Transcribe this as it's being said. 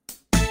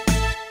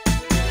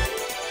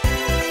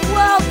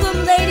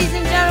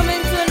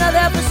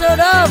episode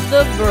of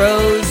the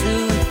Bros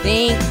Who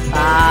Think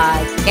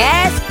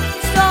podcast,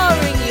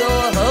 starring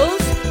your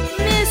host,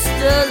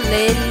 Mr.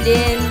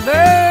 Lyndon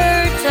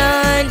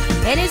Burton,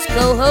 and his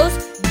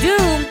co-host,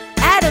 Doom,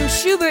 Adam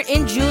Schubert,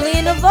 and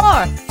Julian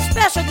Navarre.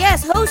 Special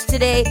guest host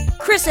today,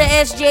 Chrissa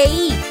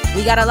SJE.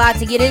 We got a lot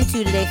to get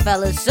into today,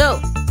 fellas.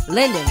 So,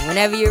 Lyndon,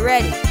 whenever you're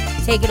ready,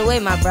 take it away,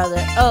 my brother.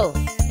 Oh,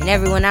 and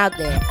everyone out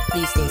there,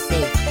 please stay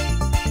safe.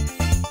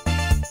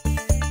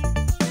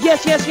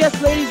 Yes,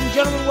 ladies and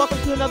gentlemen,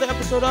 welcome to another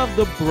episode of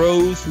the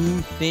Bros Who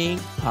Think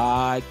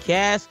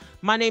podcast.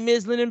 My name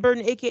is Lyndon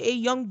Burton,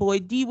 a.k.a.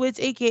 Youngboy D-Wits,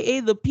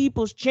 a.k.a. the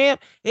People's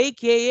Champ,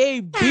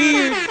 a.k.a.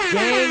 Beard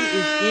Gang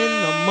is in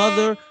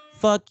the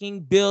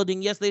motherfucking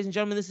building. Yes, ladies and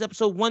gentlemen, this is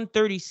episode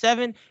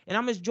 137, and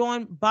I'm just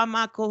joined by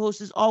my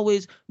co-host, as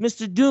always,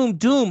 Mr. Doom.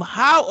 Doom,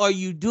 how are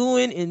you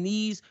doing in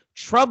these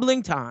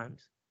troubling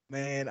times?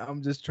 Man,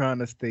 I'm just trying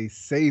to stay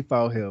safe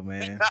out here,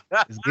 man.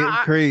 It's getting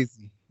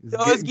crazy. It's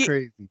getting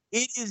crazy.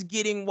 It is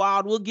getting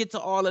wild. We'll get to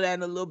all of that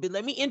in a little bit.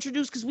 Let me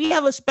introduce, because we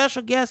have a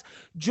special guest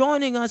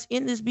joining us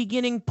in this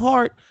beginning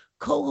part,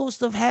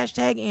 co-host of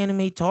Hashtag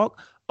Anime Talk,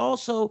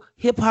 also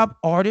hip-hop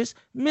artist,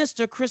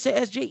 Mr. Chrissa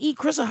SJE.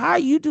 Chrissa, how are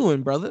you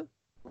doing, brother?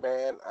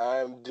 Man,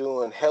 I'm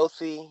doing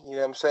healthy, you know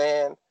what I'm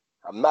saying?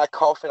 I'm not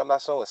coughing. I'm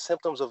not showing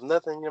symptoms of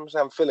nothing, you know what I'm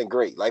saying? I'm feeling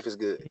great. Life is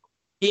good.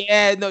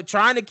 Yeah, no,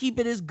 trying to keep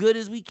it as good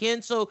as we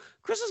can. So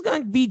Chrissa's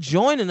going to be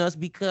joining us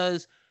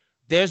because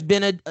there's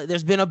been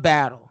a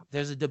battle.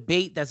 There's a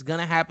debate that's going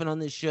to happen on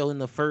this show in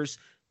the first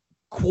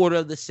quarter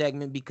of the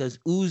segment because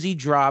Uzi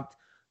dropped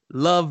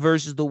Love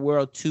versus the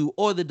World 2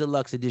 or the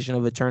deluxe edition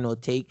of Eternal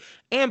Take.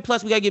 And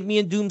plus, we got to get me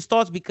and Doom's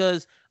thoughts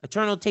because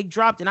Eternal Take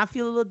dropped, and I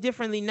feel a little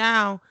differently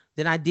now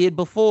than I did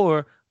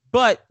before.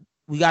 But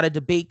we got a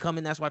debate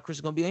coming. That's why Chris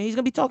is going to be, and he's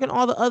going to be talking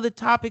all the other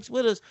topics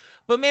with us.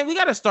 But, man, we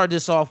got to start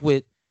this off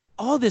with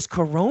all this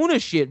Corona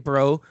shit,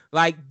 bro.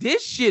 Like,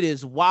 this shit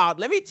is wild.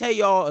 Let me tell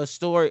y'all a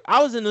story.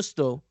 I was in the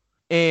store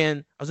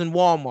and I was in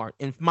Walmart.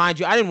 And mind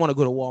you, I didn't want to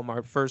go to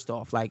Walmart first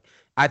off. Like,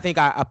 I think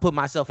I put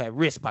myself at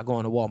risk by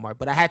going to Walmart,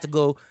 but I had to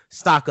go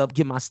stock up,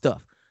 get my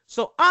stuff.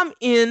 So I'm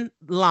in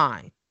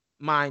line,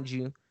 mind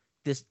you.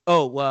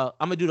 I'm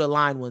gonna do the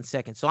line 1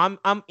 second. So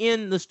I'm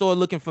in the store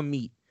looking for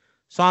meat.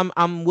 So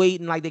I'm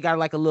waiting, like they got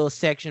like a little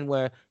section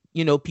where,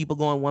 you know, people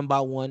going one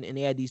by one, and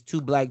they had these two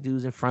black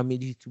dudes in front of me,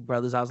 these two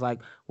brothers. I was like,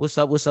 what's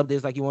up? They're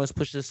like, you want us to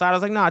push to the side? I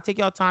was like, nah, take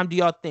y'all time, do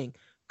y'all thing.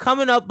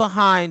 Coming up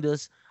behind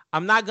us,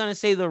 I'm not going to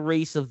say the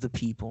race of the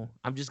people.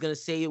 I'm just going to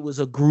say it was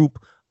a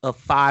group of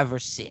 5 or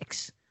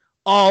 6,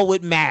 all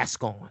with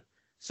masks on.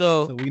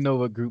 So we know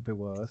what group it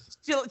was.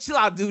 Chill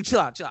out, dude. Chill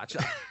out.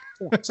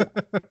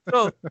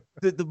 So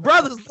the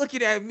brothers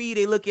looking at me,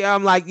 they look at,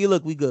 I'm like, you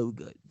look, we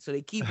good. So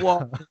they keep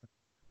walking.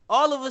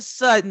 All of a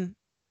sudden,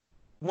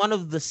 one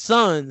of the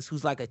sons,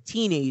 who's like a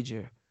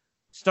teenager,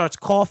 starts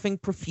coughing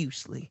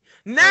profusely.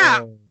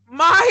 Now,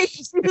 my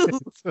dude,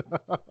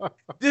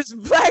 this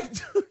black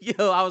dude,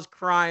 I was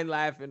crying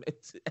laughing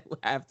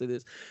after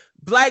this.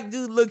 Black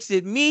dude looks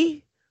at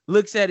me,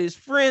 looks at his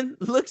friend,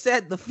 looks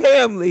at the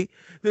family,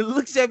 then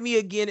looks at me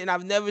again, and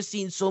I've never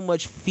seen so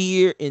much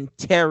fear and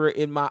terror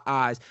in my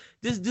eyes.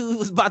 This dude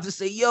was about to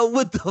say, yo,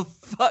 what the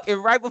fuck?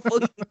 And right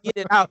before he could get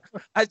it out,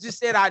 I just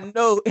said, I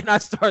know, and I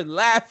started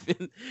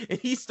laughing, and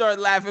he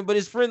started laughing, but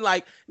his friend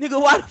like, nigga,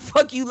 why the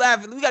fuck you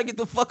laughing? We gotta get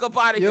the fuck up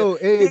out of here. Yo,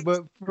 hey,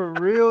 but for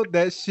real,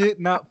 that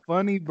shit not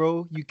funny,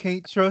 bro. You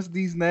can't trust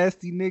these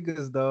nasty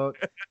niggas, dog.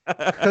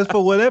 Because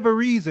for whatever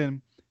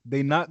reason,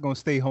 they not gonna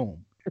stay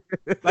home.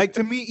 Like,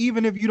 to me,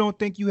 even if you don't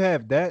think you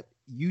have that,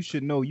 you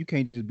should know you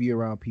can't just be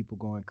around people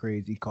going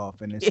crazy,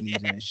 coughing and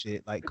sneezing and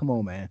shit. Like, come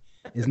on, man.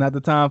 It's not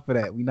the time for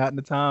that. We not in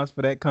the times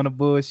for that kind of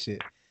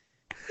bullshit.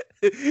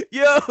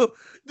 Yo,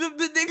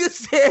 the nigga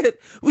said,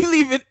 we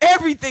leaving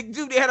everything.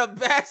 Dude, they had a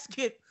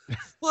basket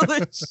full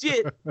of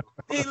shit.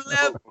 They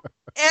left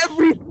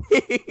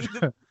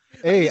everything.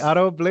 Hey, I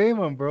don't blame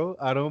him, bro.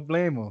 I don't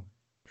blame him.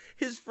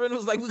 His friend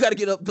was like, we got to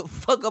get the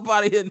fuck up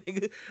out of here,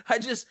 nigga. I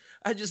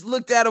just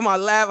looked at him, I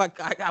laughed,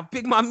 I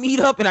picked my meat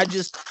up, and I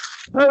just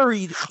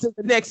hurried to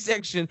the next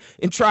section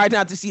and tried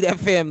not to see that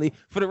family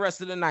for the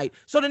rest of the night.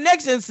 So the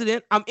next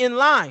incident, I'm in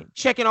line,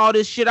 checking all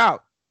this shit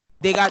out.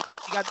 They got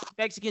the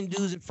Mexican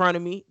dudes in front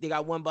of me. They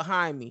got one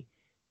behind me.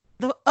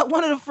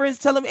 One of the friends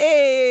tell him,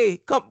 hey,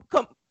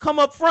 come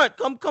up front.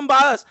 Come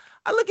by us.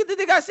 I look at the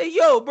nigga, I say,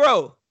 yo,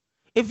 bro,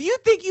 if you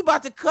think you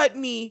about to cut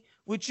me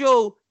with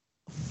your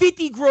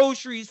 50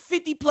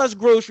 plus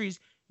groceries,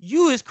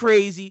 you is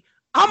crazy.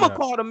 I'm gonna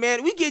call the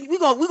man. We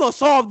gonna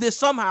solve this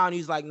somehow. And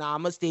he's like, nah,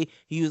 I'm gonna stay.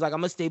 He was like, I'm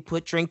gonna stay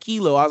put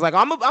tranquilo. I was like,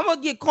 I'm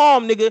gonna get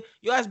calm, nigga.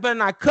 Your ass better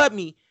not cut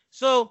me.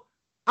 So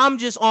I'm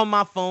just on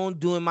my phone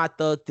doing my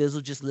thug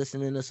thizzle, just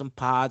listening to some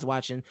pods,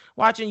 watching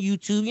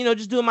YouTube,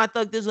 just doing my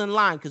thug thizzle in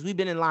line, because we've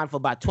been in line for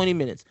about 20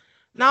 minutes.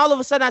 Now all of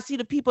a sudden I see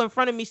the people in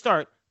front of me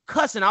start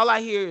cussing. All I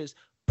hear is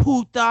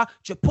puta,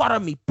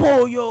 chapara mi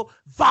pollo,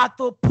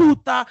 vato,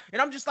 puta.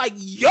 And I'm just like,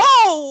 yo,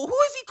 who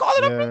is he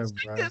calling up in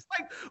like this?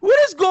 Like, what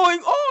is going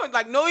on?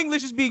 Like, no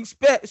English is being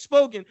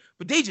spoken,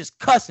 but they just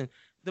cussing.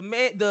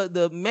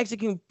 the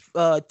Mexican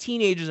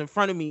teenagers in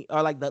front of me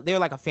are like they're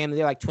like a family.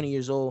 They're like 20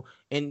 years old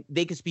and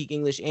they can speak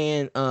English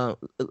and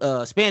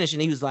Spanish.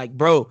 And he was like,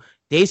 bro,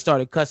 they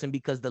started cussing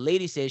because the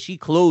lady said she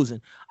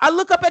closing. I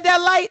look up at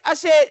that light. I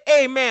said,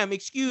 hey, ma'am,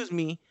 excuse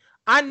me.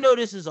 I know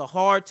this is a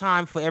hard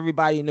time for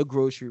everybody in the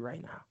grocery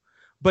right now.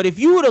 But if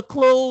you would have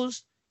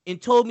closed and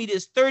told me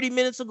this 30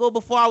 minutes ago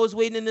before I was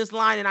waiting in this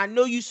line, and I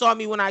know you saw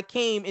me when I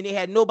came and they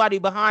had nobody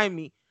behind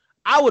me,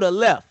 I would have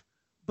left.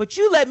 But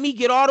you let me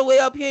get all the way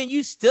up here and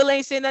you still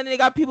ain't saying nothing. They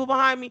got people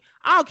behind me.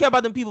 I don't care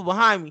about them people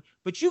behind me.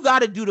 But you got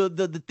to do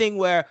the thing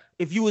where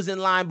if you was in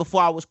line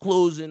before I was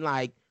closing,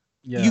 like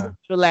you were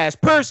the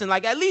last person,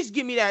 like at least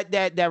give me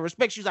that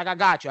respect. She's like, I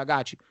got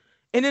you.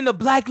 And then the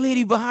black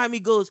lady behind me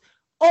goes,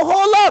 oh,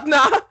 hold up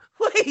now.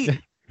 Wait,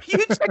 you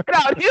check it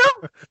out.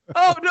 Him?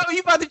 Oh, no,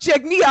 you about to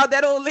check me out,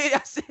 that old lady.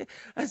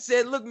 I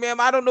said, look, ma'am,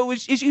 I don't know what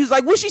she was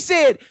like, what she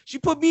said. She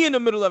put me in the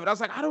middle of it. I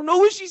was like, I don't know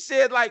what she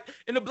said. Like,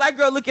 and the black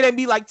girl looking at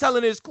me like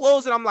telling her it's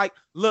closed. And I'm like,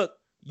 look,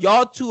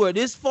 y'all two are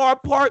this far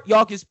apart.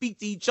 Y'all can speak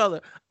to each other.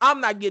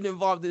 I'm not getting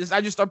involved in this. I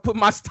just start putting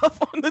my stuff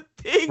on the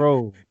thing.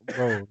 Bro.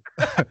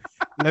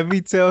 Let me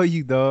tell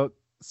you, dog.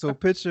 So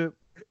picture,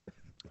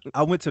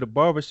 I went to the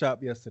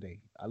barbershop yesterday.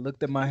 I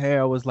looked at my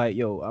hair. I was like,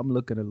 yo, I'm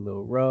looking a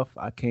little rough.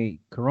 I can't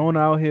corona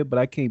out here, but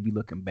I can't be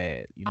looking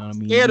bad. You know what I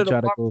mean? Let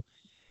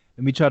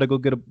me try to go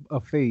get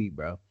a fade,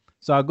 bro.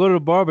 So I go to the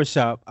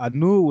barbershop. I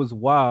knew it was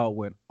wild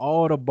when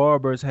all the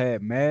barbers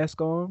had masks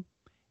on.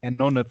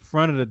 And on the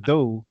front of the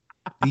door,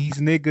 these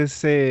niggas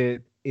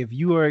said, if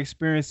you are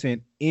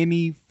experiencing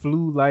any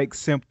flu-like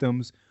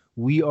symptoms,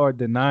 we are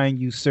denying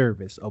you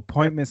service.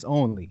 Appointments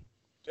only.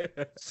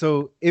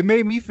 So it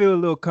made me feel a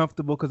little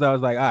comfortable because I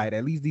was like, all right,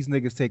 at least these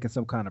niggas taking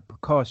some kind of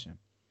precaution.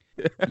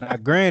 Now,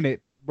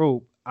 granted,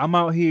 bro, I'm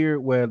out here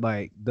where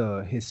like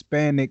the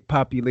Hispanic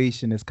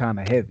population is kind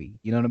of heavy.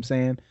 You know what I'm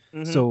saying?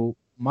 Mm-hmm. So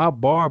my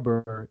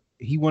barber,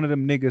 he one of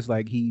them niggas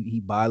like he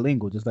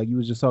bilingual, just like you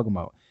was just talking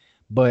about.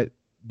 But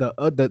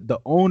the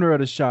owner of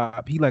the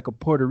shop, he like a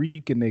Puerto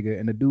Rican nigga,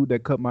 and the dude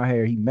that cut my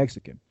hair, he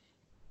Mexican.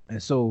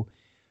 And so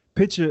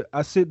picture,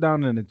 I sit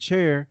down in a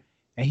chair.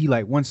 And he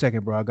like, 1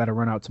 second, bro, I gotta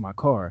run out to my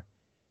car.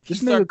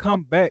 This nigga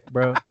come back,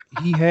 bro.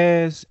 He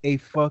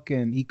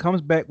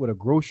comes back with a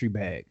grocery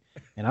bag.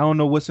 And I don't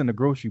know what's in the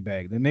grocery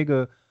bag. The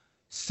nigga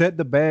set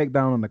the bag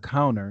down on the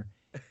counter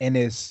and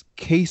it's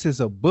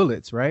cases of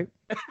bullets, right?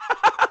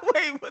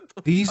 Wait, what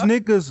the These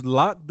niggas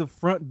locked the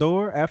front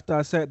door after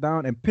I sat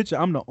down. And picture,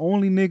 I'm the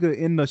only nigga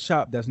in the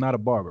shop that's not a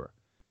barber.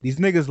 These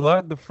niggas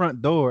lock the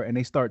front door and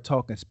they start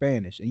talking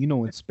Spanish. And you know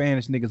when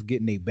Spanish niggas get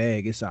in their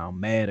bag, it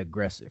sound mad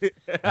aggressive.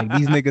 Like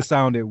these niggas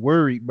sounded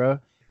worried, bro.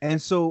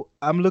 And so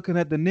I'm looking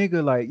at the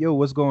nigga like, yo,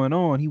 what's going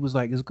on? He was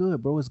like, it's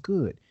good, bro, it's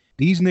good.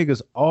 These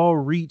niggas all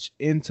reach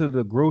into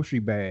the grocery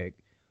bag,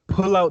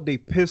 pull out their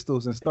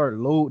pistols and start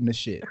loading the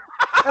shit.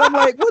 And I'm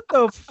like, what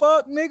the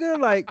fuck, nigga?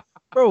 Like,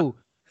 bro,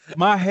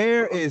 my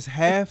hair is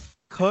half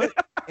cut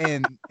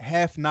and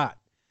half not.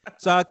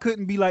 So I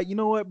couldn't be like, you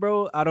know what,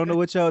 bro? I don't know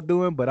what y'all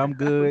doing, but I'm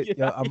good.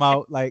 Yo, I'm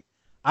out. Like,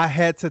 I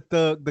had to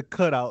thug the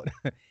cutout.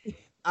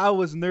 I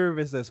was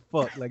nervous as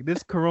fuck. Like,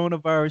 this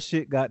coronavirus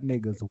shit got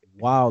niggas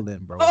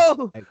wilding, bro.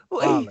 Oh, like,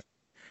 wait.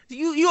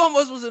 You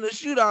almost was in a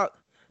shootout.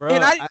 Bro,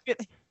 And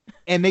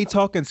and they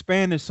talking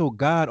Spanish, so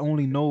God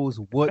only knows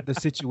what the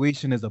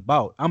situation is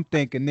about. I'm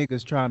thinking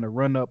niggas trying to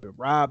run up and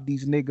rob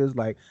these niggas.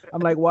 Like,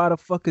 I'm like, why the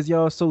fuck is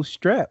y'all so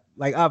strapped?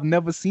 Like, I've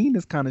never seen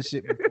this kind of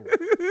shit before.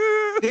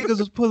 Niggas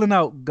was pulling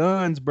out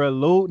guns, bro,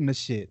 loading the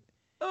shit.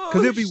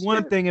 Because it'd be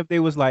one thing if they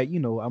was like, you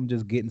know, I'm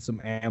just getting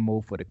some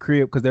ammo for the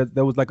crib. Because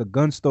there was like a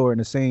gun store in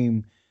the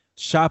same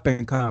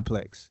shopping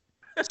complex.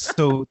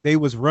 So they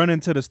was running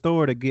to the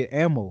store to get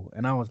ammo.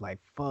 And I was like,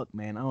 fuck,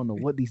 man, I don't know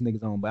what these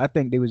niggas on. But I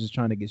think they was just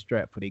trying to get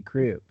strapped for their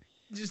crib.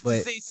 Just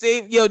to say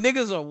same. Yo,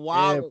 niggas are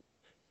wild.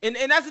 Yeah.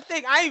 And that's the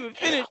thing. I ain't even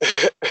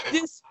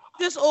finished.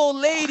 This old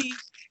lady,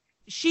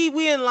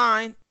 we in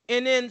line.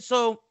 And then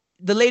so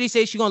the lady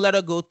says she gonna let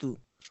her go through.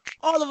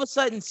 All of a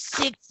sudden,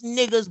 6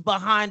 niggas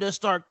behind her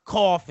start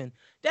coughing.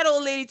 That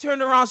old lady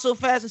turned around so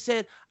fast and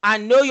said, I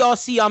know y'all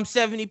see I'm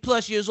 70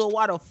 plus years old.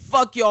 Why the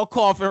fuck y'all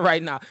coughing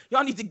right now?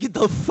 Y'all need to get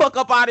the fuck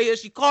up out of here.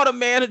 She called a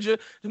manager.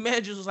 The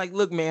manager was like,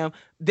 look, ma'am.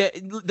 The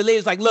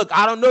lady's like, look,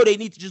 I don't know. They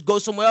need to just go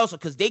somewhere else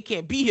because they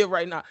can't be here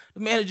right now. The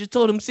manager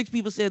told him 6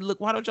 people said, look,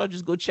 why don't y'all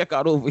just go check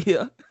out over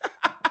here?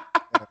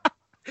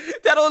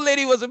 That old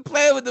lady wasn't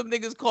playing with them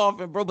niggas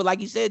coughing, bro. But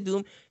like you said,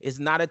 Doom, it's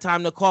not a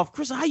time to cough.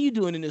 Chris, how you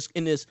doing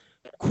in this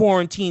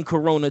quarantine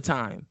corona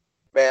time?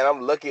 Man,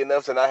 I'm lucky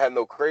enough that I have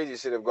no crazy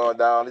shit have gone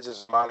down. It's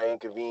just minor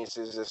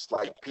inconveniences, just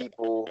like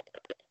people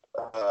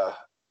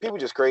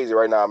just crazy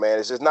right now, man.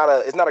 It's just not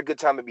a good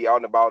time to be out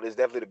and about. It's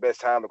definitely the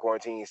best time to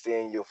quarantine,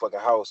 stay in your fucking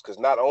house. Because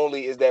not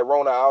only is that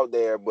Rona out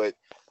there, but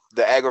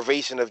the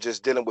aggravation of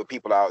just dealing with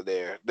people out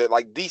there. That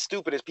like these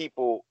stupidest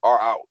people are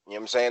out. You know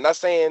what I'm saying? Not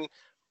saying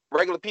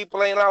regular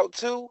people ain't out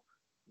too,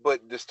 but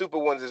the stupid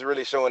ones is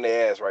really showing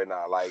their ass right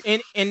now. Like,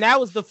 and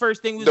that was the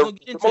first thing we was gonna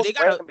get into. They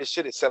got this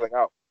shit is selling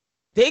out.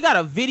 They got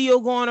a video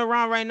going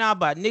around right now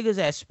about niggas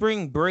at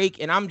spring break,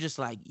 and I'm just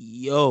like,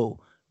 yo,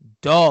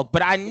 dog.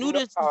 But I knew You know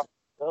this. how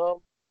dumb?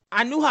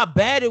 I knew how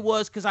bad it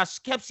was because I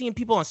kept seeing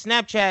people on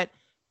Snapchat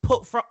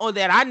or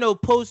that I know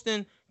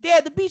posting they're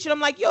at the beach, and I'm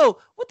like, yo,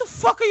 what the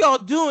fuck are y'all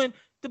doing?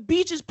 The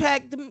beach is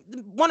packed.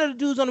 One of the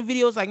dudes on the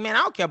video is like, man, I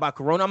don't care about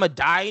Corona. I'm gonna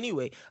die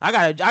anyway. I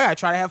gotta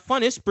try to have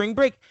fun. It's spring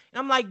break, and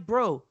I'm like,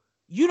 bro,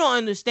 you don't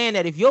understand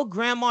that if your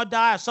grandma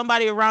died or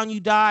somebody around you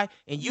died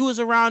and you was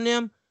around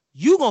them,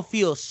 you gonna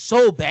feel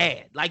so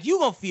bad. Like you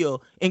gonna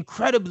feel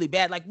incredibly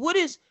bad. Like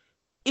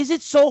is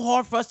it so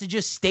hard for us to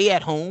just stay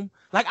at home?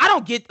 Like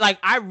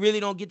I really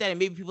don't get that. And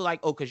maybe people are like,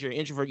 oh, because you're an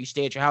introvert, you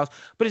stay at your house.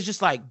 But it's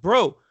just like,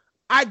 bro,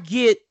 I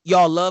get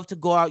y'all love to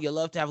go out, you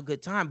love to have a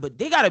good time, but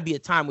there gotta be a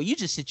time where you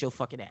just sit your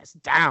fucking ass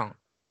down.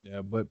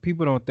 Yeah, but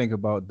people don't think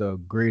about the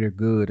greater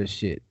good of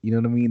shit. You know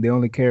what I mean? They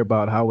only care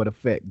about how it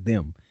affect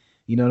them.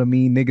 You know what I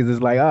mean? Niggas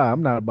is like,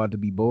 I'm not about to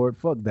be bored.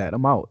 Fuck that.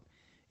 I'm out.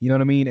 You know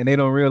what I mean? And they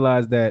don't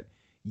realize that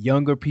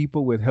younger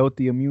people with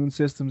healthy immune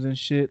systems and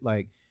shit,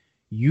 like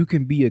you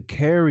can be a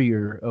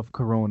carrier of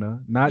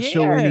corona, not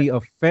show any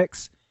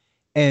effects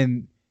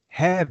and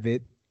have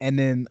it. And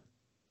then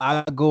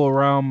I go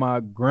around my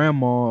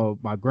grandma or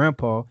my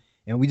grandpa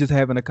and we just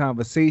having a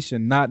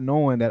conversation, not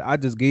knowing that I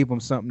just gave him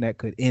something that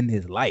could end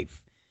his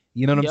life.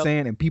 You know what I'm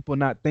saying? And people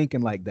not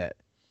thinking like that.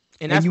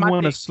 And you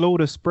want to slow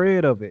the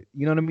spread of it.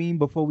 You know what I mean?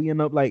 Before we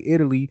end up like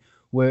Italy,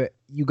 where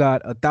you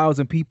got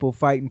 1,000 people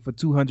fighting for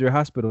 200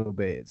 hospital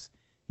beds.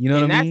 You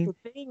know what I mean? That's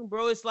the thing,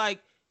 bro. It's like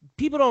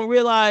people don't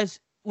realize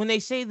when they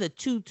say the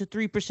 2 to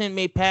 3%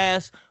 may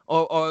pass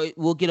or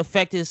will get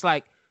affected. It's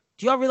like,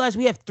 do y'all realize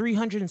we have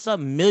 300 and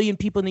something million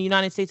people in the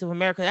United States of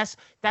America?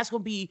 That's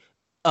gonna be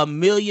 1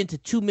 million to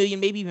 2 million,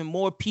 maybe even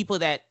more people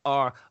that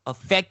are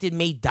affected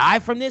may die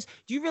from this.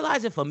 Do you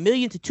realize if 1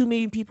 million to 2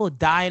 million people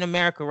die in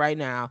America right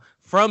now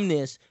from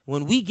this,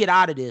 when we get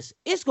out of this,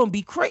 it's gonna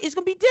be crazy. It's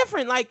gonna be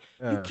different. Like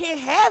you can't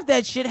have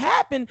that shit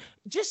happen.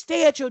 Just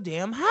stay at your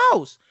damn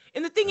house.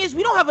 And the thing is,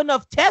 we don't have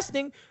enough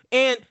testing,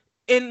 and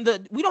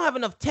we don't have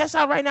enough tests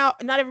out right now.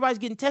 Not everybody's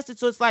getting tested,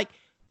 so it's like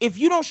if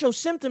you don't show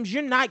symptoms,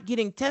 you're not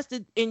getting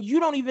tested, and you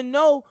don't even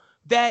know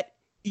that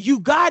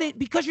you got it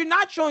because you're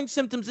not showing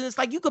symptoms. And it's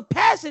like you could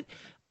pass it.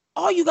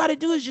 All you got to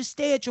do is just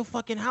stay at your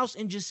fucking house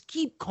and just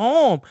keep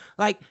calm.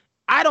 Like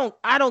I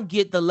don't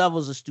get the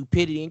levels of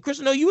stupidity. And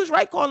Chris, no, you was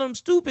right calling them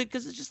stupid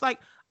because it's just like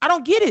I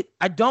don't get it.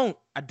 I don't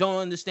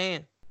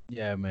understand.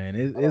 Yeah, man,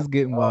 it's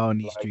getting wild in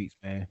these streets,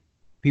 man.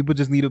 People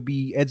just need to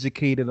be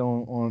educated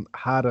on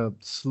how to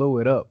slow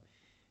it up.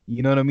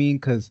 You know what I mean?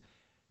 Because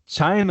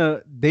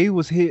China, they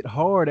was hit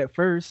hard at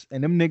first,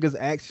 and them niggas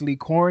actually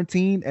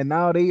quarantined, and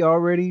now they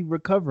already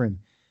recovering.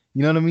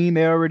 You know what I mean?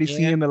 They already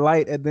seeing the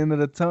light at the end of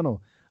the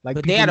tunnel. Like,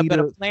 but they had a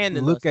better plan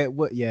than look us. at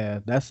what. Yeah,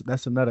 that's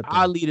another thing.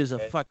 Our leaders are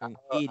fucking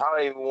idiot. I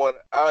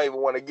don't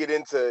even want to get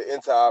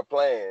into our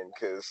plan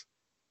because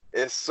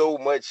it's so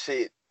much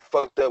shit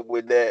fucked up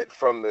with that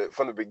from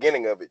the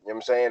beginning of it. You know what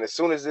I'm saying? As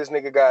soon as this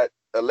nigga got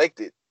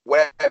elected,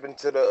 what happened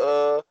to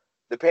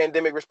the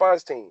pandemic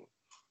response team?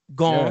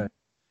 Gone.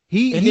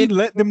 Yeah. He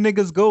let them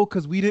niggas go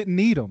because we didn't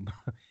need them.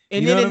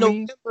 And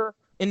then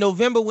in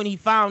November, when he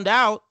found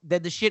out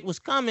that the shit was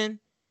coming,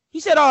 he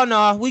said, "Oh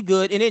no, we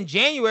good." And in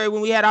January,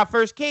 when we had our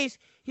first case,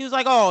 he was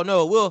like, "Oh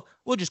no,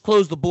 we'll just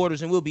close the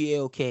borders and we'll be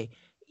okay."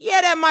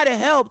 Yeah, that might have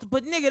helped,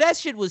 but nigga, that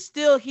shit was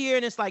still here,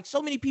 and it's like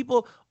so many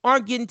people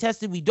aren't getting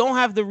tested. We don't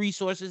have the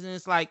resources, and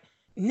it's like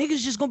niggas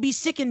just gonna be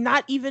sick and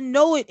not even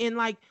know it, and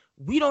like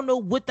we don't know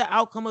what the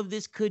outcome of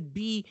this could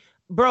be.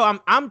 Bro,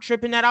 I'm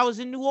tripping that I was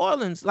in New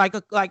Orleans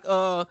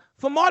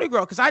for Mardi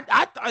Gras because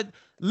I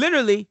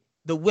literally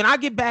when I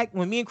get back,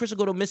 when me and Chris will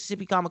go to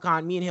Mississippi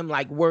Comic-Con, me and him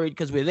like worried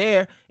because we're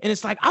there, and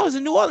it's like I was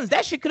in New Orleans,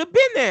 that shit could have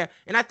been there,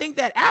 and I think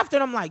that after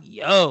I'm like,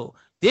 yo,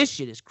 this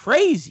shit is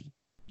crazy.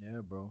 Yeah,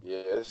 bro.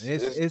 Yeah,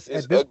 it's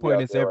at this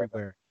point it's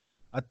everywhere.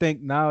 Right? I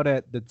think now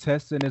that the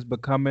testing is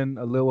becoming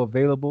a little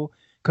available,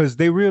 because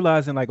they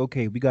realizing like,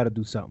 okay, we got to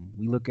do something.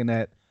 We looking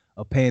at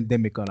a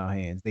pandemic on our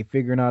hands. They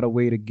figuring out a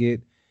way to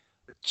get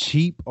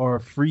cheap or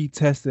free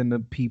testing to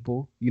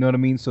people. You know what I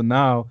mean? So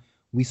now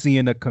we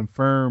seeing the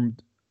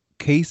confirmed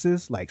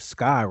cases like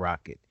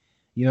skyrocket.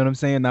 You know what I'm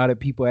saying? Now that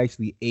people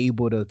actually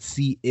able to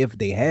see if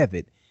they have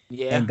it.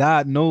 Yeah. And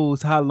God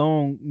knows how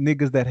long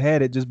niggas that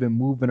had it just been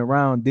moving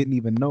around didn't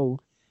even know.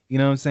 You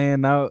know what I'm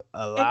saying? Now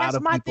a lot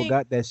of people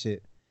got that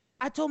shit.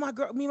 I told my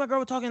girl, me and my girl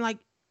were talking like,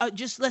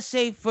 just let's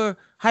say for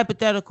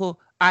hypothetical,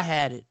 I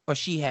had it or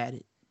she had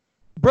it.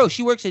 Bro,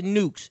 she works at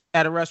Nukes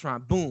at a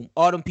restaurant. Boom.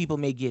 All them people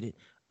may get it.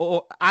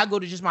 Or I go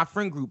to just my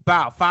friend group.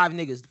 Bow. 5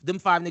 niggas. Them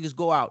 5 niggas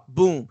go out.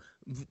 Boom.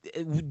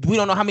 We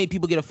don't know how many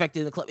people get affected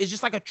in the club. It's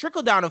just like a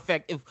trickle down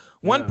effect. If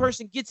one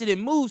person gets it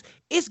and moves,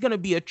 it's gonna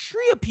be a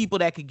tree of people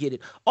that could get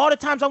it. All the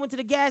times I went to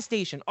the gas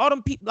station, all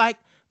them people like,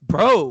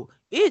 bro,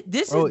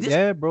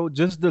 yeah, bro.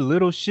 Just the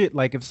little shit.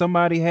 Like if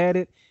somebody had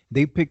it,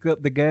 they pick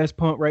up the gas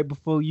pump right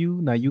before you.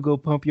 Now you go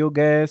pump your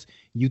gas.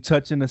 You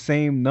touching the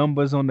same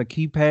numbers on the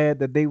keypad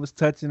that they was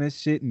touching and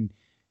shit, and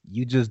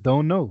you just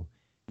don't know.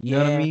 You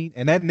know what I mean?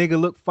 And that nigga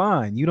look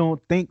fine. You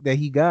don't think that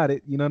he got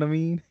it. You know what I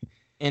mean?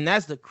 And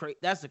that's the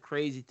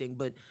crazy thing.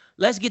 But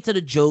let's get to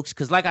the jokes,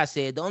 because like I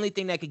said, the only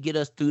thing that could get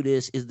us through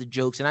this is the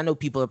jokes. And I know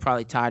people are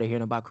probably tired of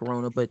hearing about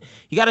Corona, but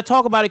you got to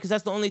talk about it because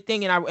that's the only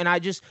thing. And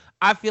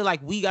I feel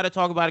like we got to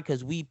talk about it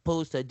because we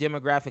post a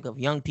demographic of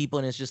young people,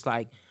 and it's just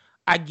like,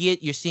 I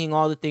get you're seeing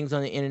all the things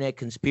on the internet,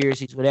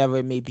 conspiracies, whatever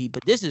it may be,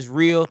 but this is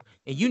real,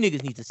 and you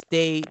niggas need to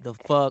stay the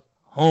fuck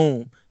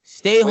home.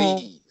 Stay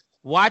home.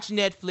 Watch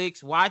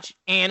Netflix, watch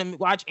anime,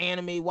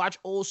 watch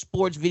old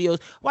sports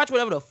videos, watch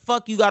whatever the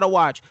fuck you gotta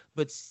watch,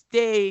 but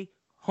stay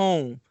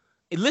home.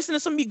 And listen to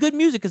some good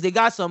music because they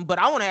got some. But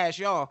I want to ask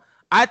y'all,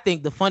 I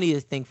think the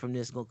funniest thing from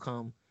this gonna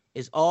come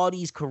is all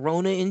these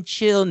Corona and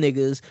chill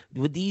niggas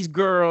with these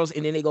girls,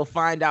 and then they go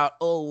find out,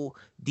 oh,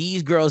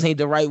 these girls ain't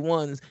the right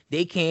ones.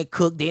 They can't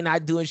cook. They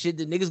not doing shit.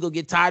 The niggas gonna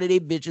get tired of their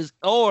bitches,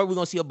 or we're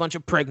gonna see a bunch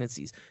of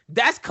pregnancies.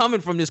 That's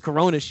coming from this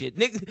Corona shit.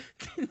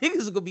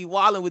 Niggas are gonna be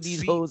wilding with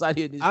these hoes out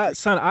here.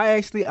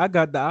 I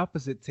got the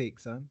opposite take,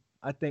 son.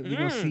 I think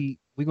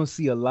we're gonna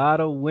see a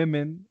lot of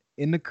women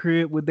in the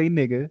crib with they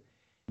nigga.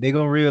 They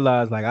gonna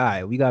realize like, all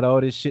right, we got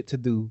all this shit to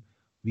do.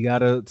 We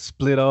gotta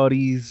split all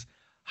these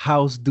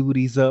house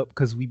duties up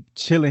because we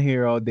chilling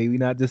here all day. We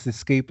not just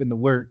escaping to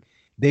work.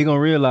 They gonna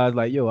realize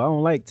like, yo, I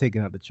don't like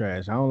taking out the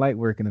trash. I don't like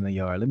working in the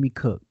yard. Let me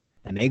cook.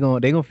 And they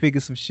gonna figure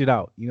some shit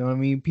out. You know what I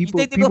mean? People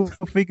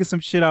figure some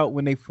shit out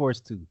when they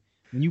forced to.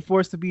 When you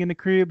forced to be in the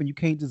crib and you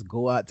can't just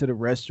go out to the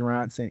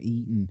restaurants and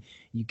eat, and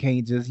you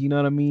can't just, you know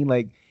what I mean?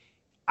 Like,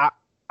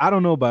 I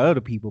don't know about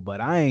other people, but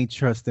I ain't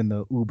trusting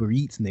the Uber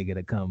Eats nigga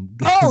to come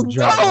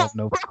drop off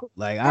no.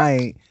 Like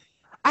I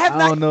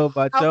don't know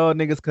about y'all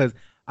niggas, because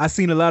I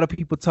seen a lot of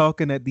people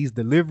talking that these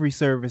delivery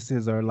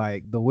services are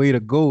like the way to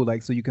go,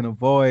 like so you can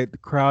avoid the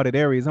crowded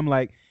areas. I'm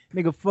like,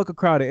 nigga, fuck a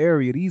crowded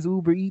area. These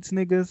Uber Eats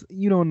niggas,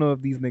 you don't know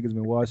if these niggas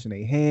been washing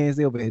their hands.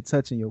 They over here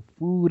touching your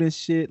food and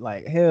shit.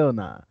 Like, hell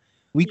nah.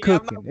 We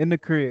cooking in the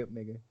crib,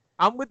 nigga.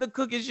 I'm with the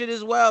cooking shit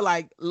as well.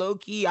 Like, low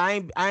key, I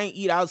ain't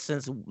eat out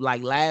since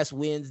like last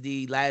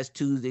Wednesday, last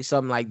Tuesday,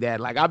 something like that.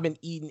 Like, I've been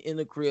eating in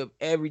the crib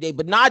every day.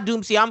 But not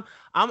Doom. See, I'm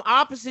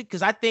opposite,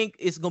 because I think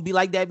it's gonna be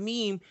like that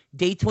meme,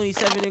 day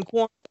 27 in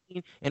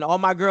quarantine, and all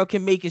my girl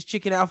can make is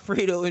chicken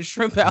Alfredo and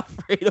shrimp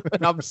Alfredo,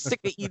 and I'm sick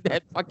of eating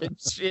that fucking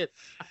shit.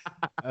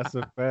 That's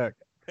a fact.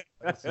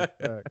 That's a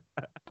fact.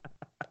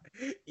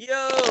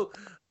 Yo,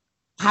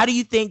 how do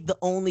you think the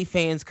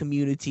OnlyFans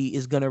community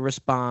is gonna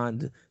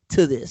respond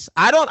to this?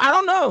 I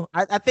don't know.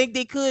 I think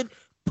they could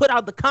put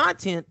out the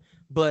content,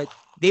 but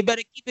they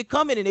better keep it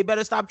coming, and they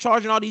better stop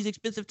charging all these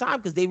expensive time,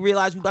 because they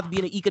realize we're about to be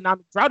in an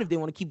economic drought if they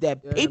want to keep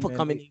that paper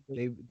coming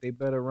in. They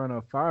better run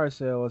a fire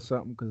sale or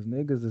something, because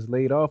niggas is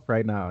laid off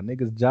right now.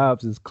 Niggas'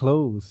 jobs is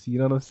closed. You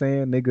know what I'm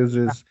saying? Niggas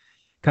is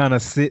kind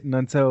of sitting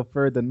until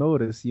further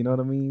notice. You know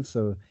what I mean?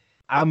 So,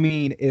 I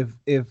mean, if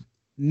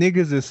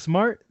niggas is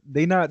smart,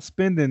 they not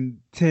spending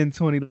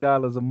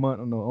 $10-$20 a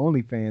month on the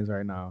OnlyFans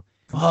right now.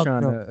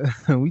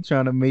 We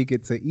trying to make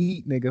it to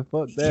eat, nigga.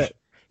 Fuck that.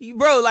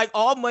 Bro, like,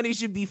 all money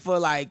should be for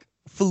like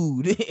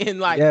food and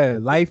like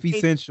life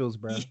essentials,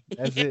 bro.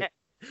 That's it.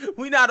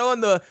 We not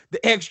on the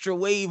extra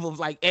wave of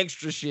like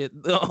extra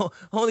shit. The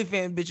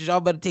OnlyFans bitches, y'all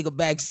better take a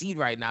back seat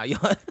right now,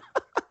 y'all.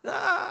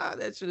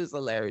 That shit is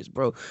hilarious,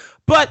 bro.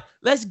 But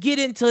let's get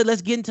into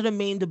the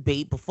main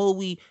debate.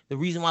 The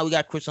reason why we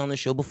got Chris on the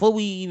show, before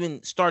we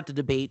even start the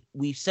debate,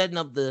 we setting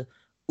up the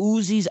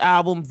Uzi's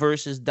album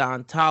versus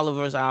Don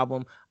Toliver's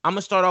album. I'm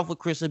gonna start off with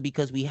Chrissa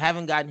because we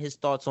haven't gotten his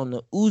thoughts on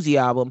the Uzi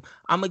album.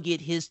 I'm gonna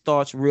get his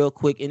thoughts real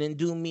quick, and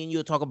then me and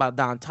you'll talk about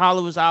Don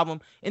Toliver's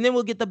album, and then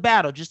we'll get the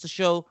battle just to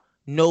show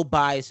no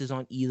biases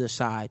on either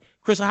side.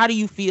 Chrissa, how do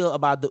you feel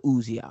about the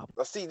Uzi album?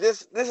 Now, see,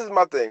 this is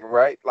my thing,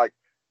 right? Like,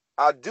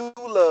 I do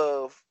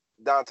love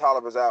Don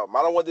Toliver's album.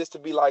 I don't want this to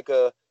be like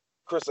a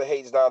Chrissa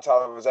hates Don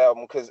Toliver's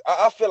album, because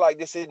I feel like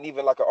this isn't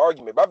even like an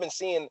argument. But I've been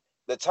seeing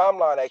the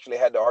timeline actually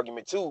had the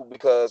argument too,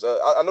 because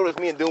I noticed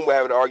me and Doom were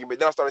having an argument.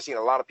 Then I started seeing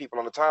a lot of people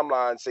on the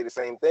timeline say the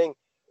same thing,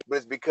 but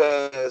it's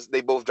because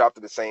they both dropped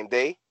it the same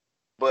day.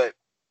 But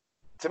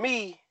to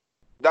me,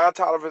 Don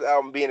Toliver's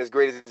album being as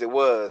great as it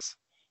was,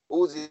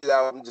 Uzi's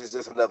album is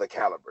just another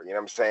caliber. You know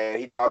what I'm saying?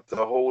 He dropped a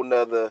whole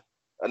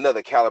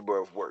another caliber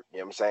of work. You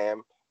know what I'm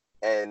saying?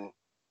 And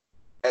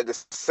at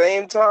the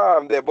same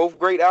time, they're both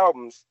great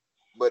albums,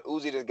 but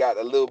Uzi just got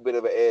a little bit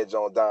of an edge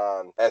on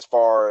Don as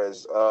far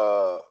as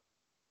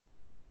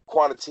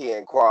quantity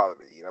and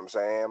quality. You know what I'm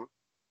saying?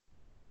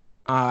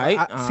 All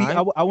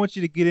right. I want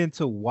you to get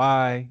into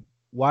why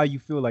you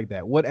feel like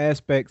that. What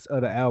aspects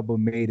of the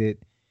album made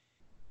it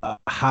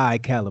high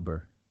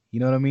caliber? You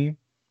know what I mean?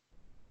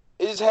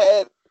 It just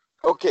had,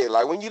 okay,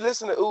 like when you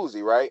listen to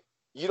Uzi, right?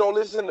 You don't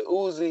listen to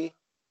Uzi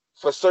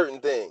for certain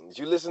things.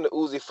 You listen to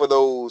Uzi for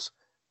those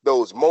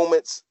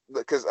moments,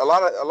 because a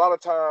lot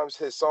of times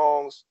his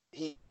songs,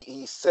 he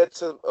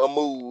sets a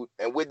mood,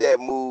 and with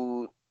that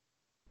mood,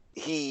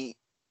 he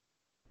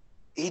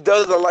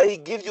does a lot. He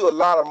gives you a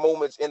lot of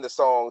moments in the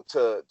song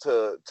to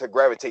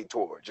gravitate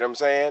towards. You know what I'm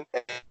saying?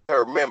 And to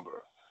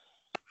remember.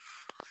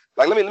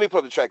 Like, let me put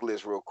up the track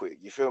list real quick.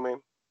 You feel me?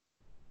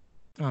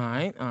 All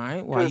right.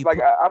 Because like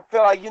I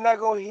feel like you're not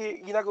gonna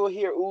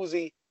hear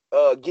Uzi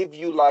give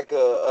you like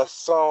a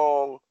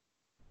song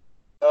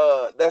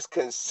that's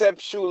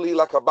conceptually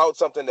like about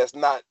something that's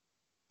not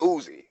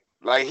Uzi.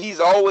 Like he's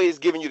always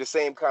giving you the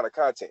same kind of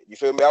content. You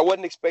feel me? I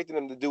wasn't expecting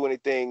him to do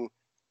anything.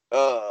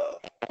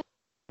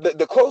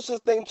 The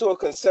closest thing to a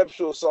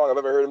conceptual song I've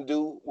ever heard him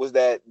do was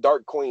that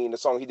Dark Queen, the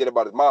song he did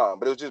about his mom.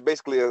 But it was just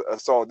basically a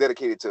song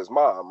dedicated to his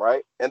mom,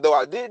 right? And though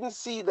I didn't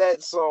see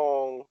that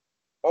song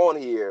on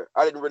here,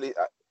 I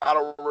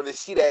don't really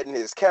see that in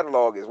his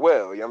catalog as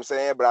well. You know what I'm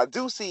saying? But I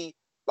do see,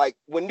 like,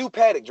 when New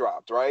Paddock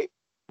dropped, right?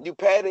 New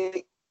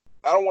Paddock,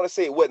 I don't want to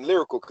say it wasn't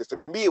lyrical, because to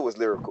me it was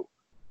lyrical.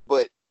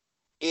 But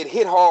it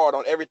hit hard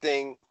on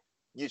everything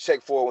you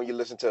check for when you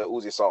listen to an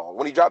Uzi song.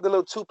 When he dropped the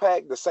little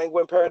 2-pack, the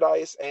Sanguine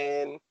Paradise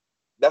and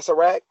That's a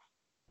Rack,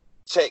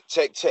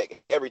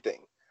 check, everything.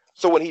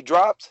 So when he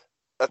dropped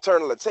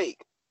Eternal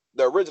Take,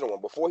 the original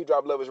one, before he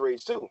dropped Love is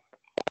Rage 2,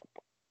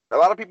 a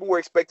lot of people were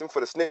expecting for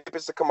the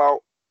snippets to come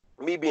out,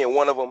 me being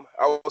one of them.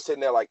 I was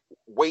sitting there like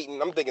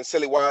waiting. I'm thinking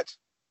Silly Watch,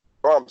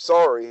 or I'm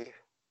sorry,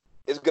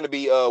 it's going to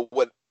be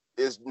what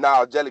is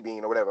now Jelly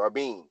Bean or whatever, or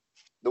Bean,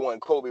 the one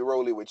Kobe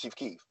Rowley with Chief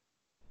Keef.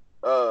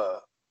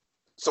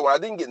 So when I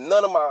didn't get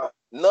none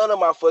of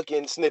my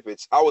fucking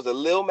snippets, I was a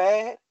little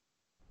mad.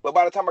 But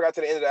by the time I got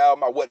to the end of the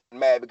album, I wasn't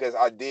mad because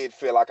I did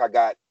feel like I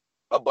got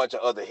a bunch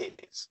of other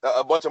hits,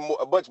 a bunch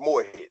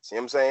more hits. You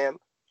know what I'm saying?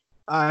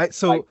 All right,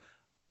 so like,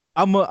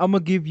 I'm gonna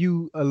give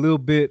you a little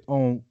bit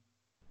on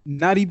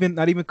not even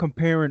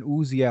comparing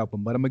Uzi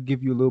album, but I'm gonna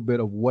give you a little bit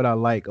of what I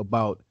like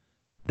about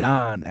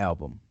Don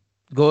album.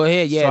 Go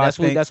ahead, yeah,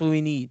 So that's what we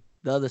need.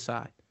 The other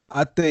side.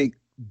 I think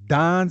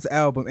Don's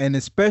album, and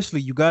especially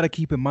you got to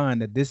keep in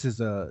mind that this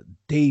is a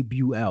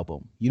debut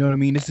album. You know what I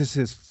mean? This is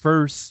his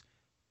first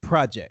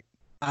project.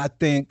 I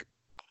think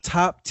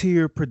top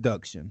tier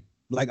production.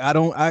 Like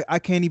I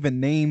can't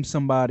even name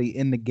somebody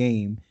in the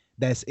game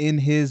that's in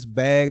his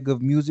bag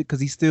of music,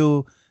 because he's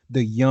still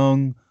the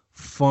young,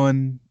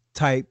 fun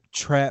type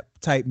trap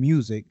type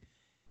music.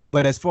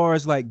 But as far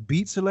as like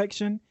beat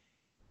selection,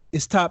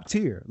 it's top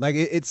tier. Like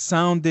it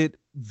sounded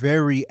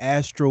very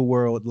Astro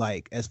World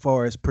like as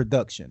far as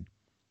production.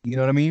 You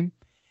know what I mean?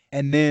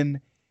 And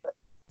then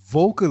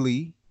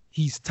vocally,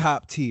 he's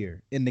top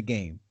tier in the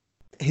game.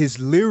 His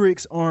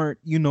lyrics aren't,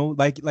 you know,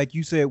 like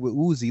you said with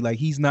Uzi, like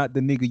he's not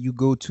the nigga you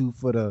go to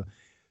for the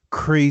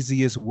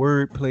craziest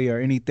wordplay or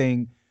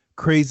anything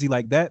crazy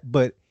like that.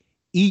 But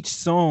each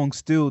song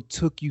still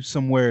took you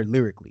somewhere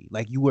lyrically.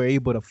 Like you were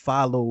able to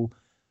follow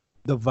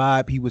the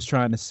vibe he was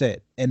trying to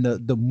set and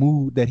the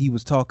mood that he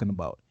was talking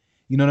about.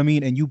 You know what I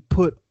mean? And you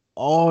put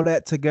all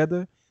that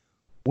together.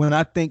 When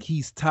I think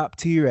he's top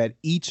tier at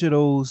each of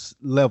those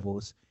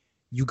levels,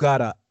 you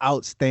got an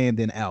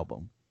outstanding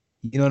album.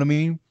 You know what I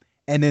mean?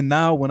 And then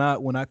now when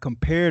I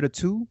compare the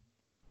two,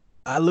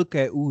 I look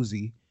at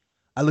Uzi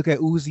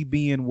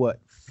being what,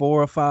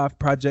 4 or 5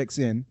 projects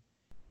in,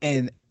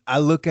 and I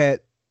look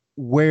at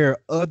where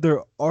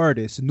other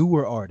artists,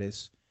 newer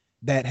artists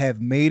that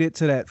have made it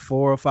to that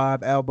 4 or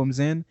 5 albums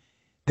in,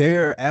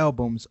 their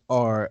albums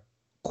are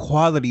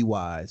quality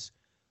wise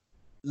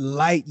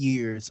light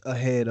years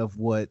ahead of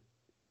what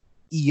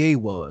EA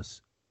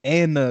was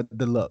and the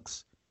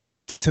deluxe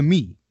to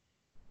me.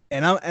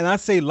 And I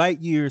say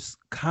light years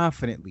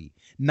confidently,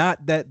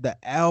 not that the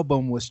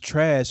album was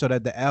trash or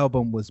that the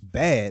album was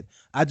bad.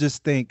 I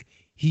just think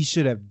he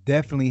should have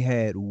definitely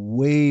had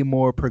way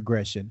more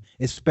progression,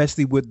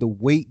 especially with the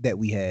weight that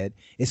we had,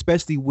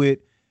 especially with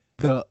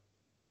the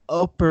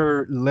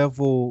upper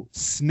level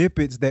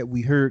snippets that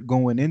we heard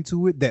going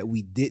into it that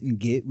we didn't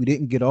get. We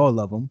didn't get all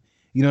of them.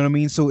 You know what I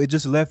mean? So it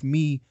just left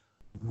me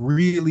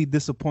really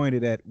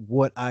disappointed at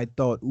what I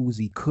thought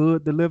Uzi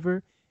could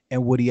deliver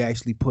and what he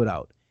actually put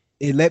out.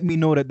 It let me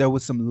know that there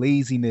was some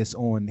laziness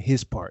on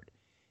his part.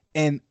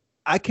 And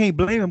I can't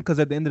blame him, because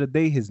at the end of the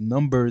day, his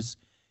numbers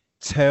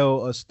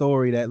tell a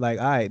story that, like,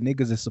 all right,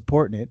 niggas is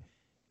supporting it.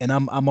 And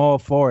I'm all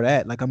for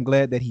that. Like, I'm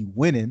glad that he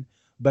winning.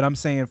 But I'm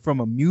saying from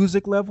a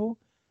music level,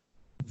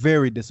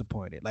 very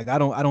disappointed. Like, I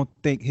don't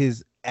think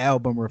his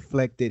album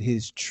reflected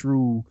his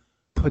true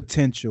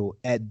potential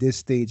at this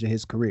stage of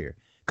his career.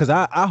 Because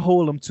I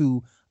hold him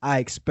to, I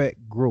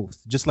expect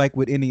growth, just like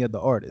with any other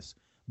artist.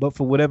 But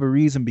for whatever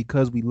reason,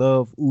 because we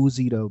love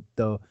Uzi,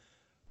 the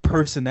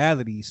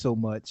personality so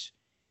much,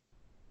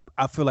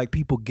 I feel like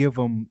people give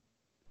him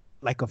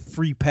like a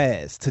free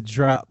pass to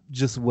drop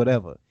just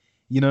whatever.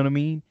 You know what I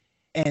mean?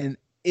 And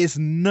it's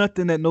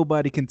nothing that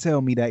nobody can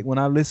tell me that when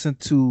I listen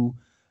to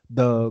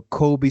the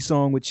Kobe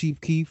song with Chief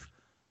Keef,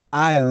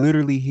 I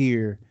literally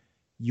hear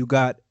you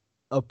got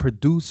a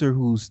producer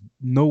who's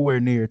nowhere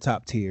near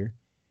top tier.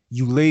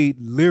 You laid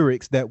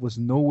lyrics that was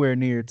nowhere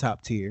near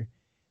top tier.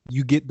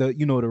 You get the,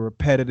 you know, the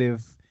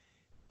repetitive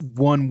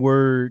one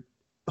word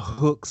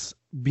hooks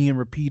being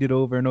repeated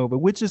over and over,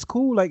 which is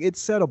cool. Like,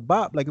 it's set a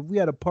bop. Like, if we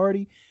had a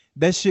party,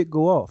 that shit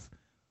go off.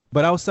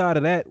 But outside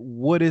of that,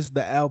 what is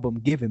the album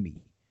giving me?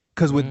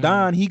 Because with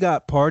Don, he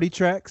got party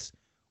tracks.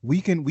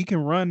 We can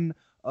run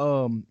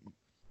hold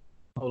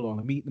on,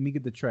 let me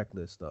get the track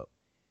list up.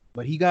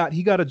 But he got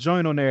a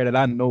joint on there that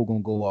I know gonna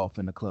go off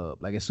in the club.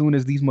 Like as soon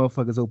as these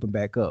motherfuckers open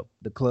back up,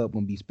 the club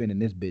gonna be spinning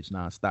this bitch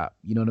nonstop.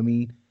 You know what I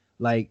mean?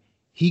 Like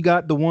he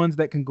got the ones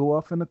that can go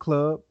off in the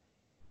club,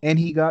 and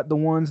he got the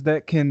ones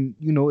that can,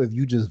 if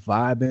you just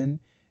vibing,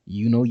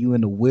 you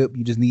in the whip,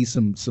 you just need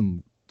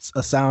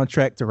a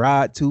soundtrack to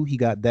ride to. He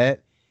got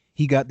that.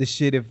 He got the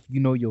shit if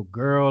your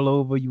girl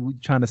over, you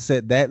trying to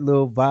set that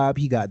little vibe.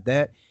 He got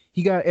that.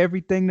 He got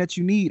everything that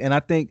you need, and I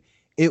think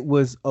it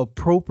was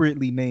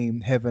appropriately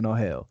named Heaven or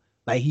Hell.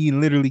 Like he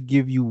literally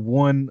give you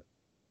one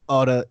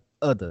or the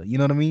other. You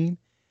know what I mean?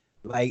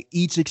 Like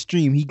each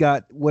extreme, he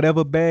got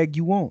whatever bag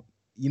you want.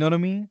 You know what I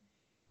mean?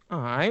 All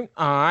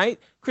right.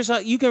 Chris,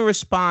 you can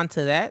respond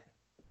to that.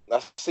 Now,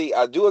 see,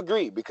 I do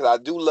agree because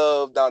I do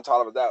love Don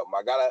Toliver's album.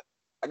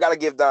 I gotta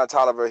give Don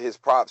Toliver his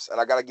props,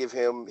 and I gotta give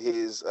him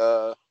his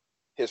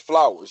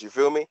flowers. You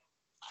feel me?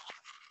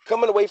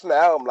 Coming away from the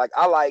album, like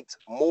I liked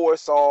more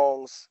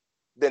songs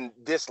than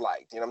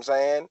disliked. You know what I'm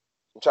saying?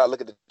 I'm trying to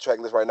look at the track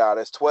list right now.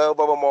 There's 12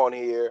 of them on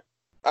here.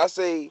 I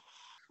say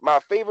my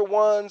favorite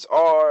ones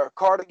are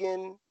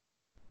Cardigan,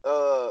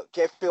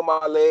 Can't Feel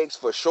My Legs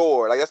for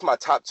sure. Like that's my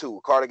top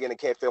two, Cardigan and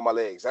Can't Feel My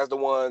Legs. That's the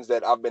ones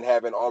that I've been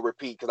having on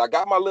repeat because I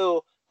got my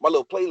little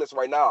playlist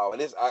right now,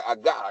 and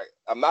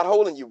I'm not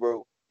holding you,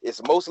 bro.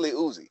 It's mostly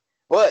Uzi,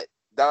 but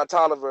Don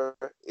Toliver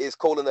is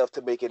cold enough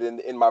to make it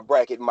in my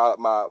bracket,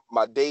 my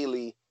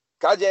daily.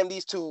 I jam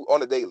these two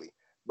on the daily,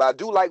 but I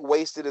do like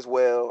Wasted as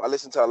well. I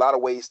listen to a lot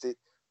of Wasted.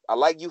 I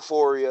like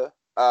Euphoria,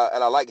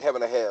 and I like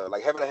Heaven or Hell.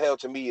 Like Heaven or Hell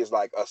to me is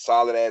like a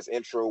solid ass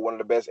intro, one of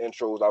the best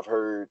intros I've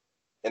heard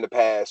in the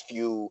past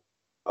few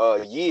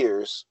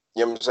years.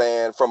 You know what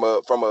I'm saying?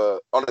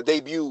 On a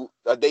debut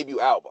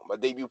album, a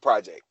debut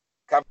project.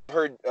 I've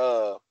heard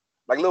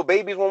like Lil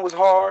Baby's one was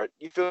hard.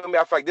 You feel me?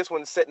 I feel like this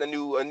one's setting a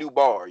new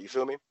bar. You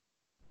feel me?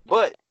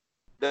 But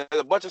there's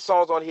a bunch of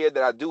songs on here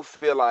that I do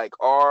feel like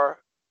are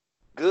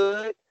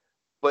good.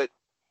 But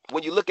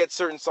when you look at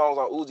certain songs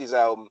on Uzi's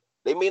album,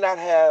 they may not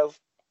have,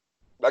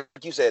 like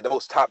you said, the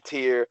most top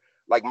tier,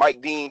 like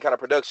Mike Dean kind of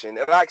production.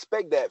 And I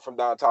expect that from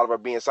Don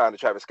Toliver being signed to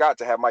Travis Scott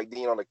to have Mike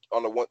Dean on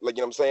the one, like,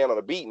 you know what I'm saying, on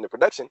the beat and the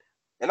production.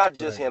 And not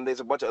just him, there's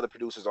a bunch of other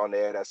producers on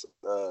there that's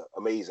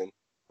amazing.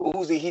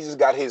 Uzi, he just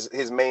got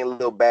his main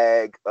little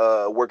bag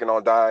working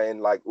on Dying,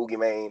 like Oogie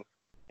Mane.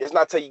 It's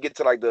not till you get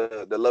to like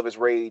the Love is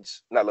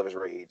Rage, not Love is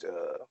Rage,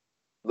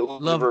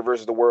 Love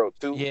versus the World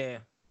too. Yeah.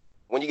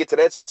 When you get to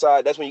that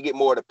side, that's when you get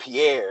more of the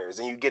Pierres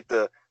and you get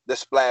the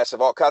splash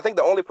of all. Cause I think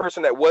the only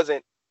person that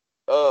wasn't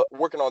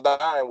working on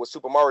Dying was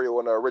Super Mario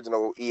on the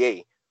original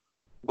EA.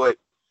 But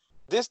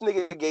this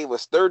nigga gave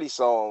us 30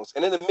 songs,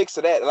 and in the mix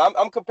of that, and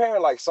I'm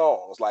comparing like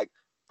songs. Like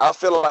I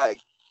feel like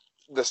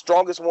the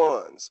strongest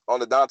ones on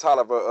the Don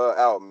Toliver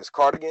album is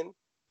Cardigan,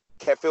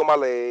 Can't Feel My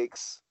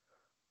Legs,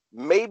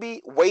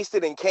 maybe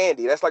Wasted and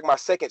Candy. That's like my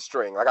second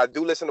string. Like I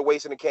do listen to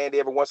Wasted and Candy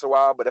every once in a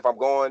while, but if I'm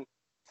going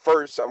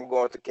first, I'm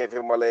going to Can't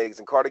Feel My Legs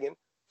and Cardigan.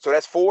 So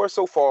that's 4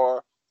 so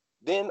far.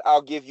 Then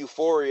I'll give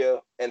Euphoria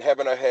and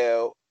Heaven or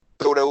Hell.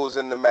 Throw those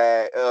in the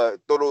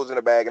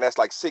bag, and that's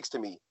like 6 to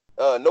me.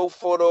 No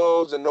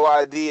Photos and No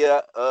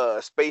Idea.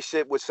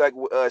 Spaceship with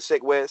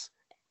Sheck West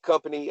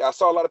Company. I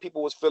saw a lot of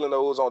people was feeling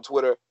those on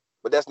Twitter,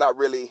 but that's not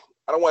really.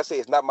 I don't want to say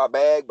it's not my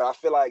bag, but I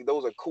feel like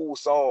those are cool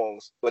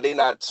songs, but they're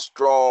not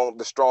strong.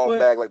 The strong but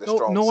bag like the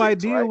strong. No 6,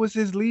 Idea right? was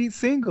his lead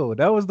single.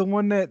 That was the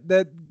one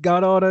that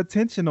got all the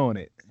attention on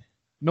it.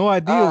 No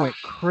Idea went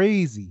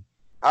crazy.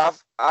 I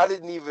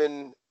didn't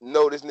even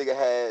know this nigga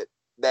had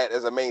that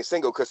as a main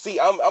single. Cause see,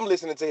 I'm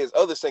listening to his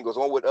other singles,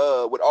 one with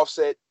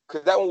Offset,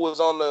 cause that one was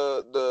on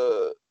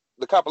the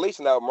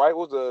compilation album, right?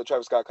 What was the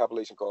Travis Scott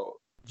compilation called?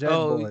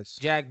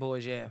 Jag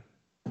Boys, yeah.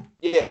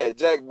 Yeah,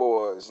 Jag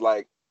Boys.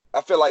 Like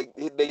I feel like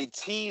they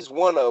teased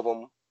one of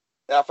them,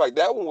 and I feel like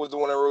that one was the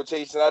one in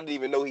rotation. I didn't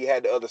even know he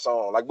had the other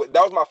song. Like, but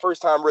that was my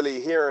first time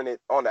really hearing it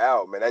on the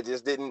album, and I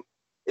just didn't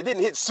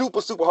hit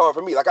super hard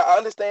for me. Like I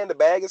understand the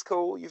bag is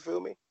cool, you feel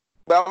me?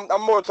 But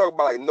I'm more talking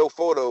about like No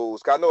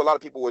Photos. Cause I know a lot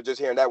of people were just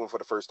hearing that one for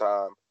the first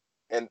time.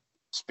 And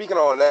speaking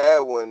on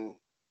that one,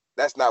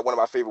 that's not one of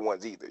my favorite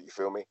ones either. You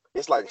feel me?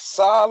 It's like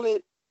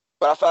solid,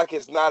 but I feel like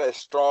it's not as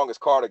strong as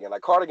Cardigan.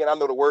 Like Cardigan, I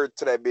know the words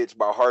to that bitch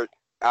by heart.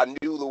 I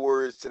knew the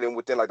words to them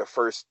within like the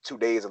first 2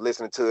 days of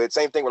listening to it.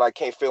 Same thing with like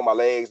Can't Feel My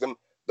Legs.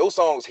 Those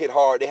songs hit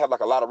hard. They have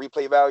like a lot of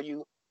replay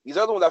value. These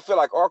other ones I feel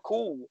like are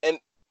cool. And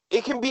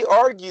it can be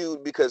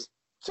argued because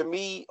to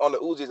me on the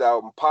Uzi's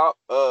album, Pop,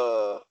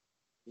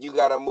 You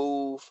Gotta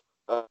Move,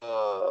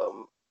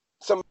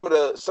 some of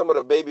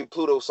the Baby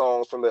Pluto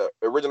songs from the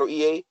original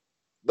EA,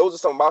 those are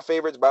some of my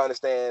favorites, but I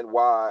understand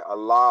why a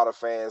lot of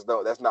fans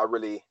don't. That's not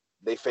really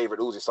their favorite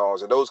Uzi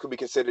songs, and those could be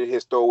considered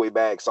his throwaway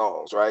bag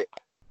songs, right?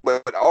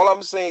 But all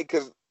I'm saying,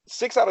 because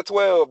 6 out of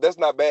 12, that's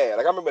not bad.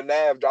 Like I remember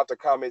Nav dropped a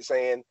comment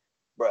saying,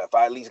 bro, if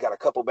I at least got a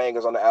couple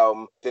bangers on the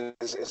album, then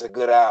it's a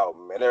good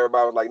album. And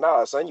everybody was like,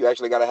 nah, son, you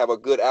actually got to have a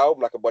good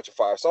album, like a bunch of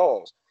fire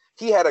songs.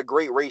 He had a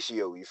great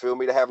ratio, you feel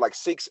me, to have like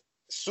 6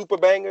 super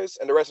bangers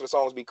and the rest of the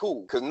songs be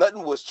cool. Because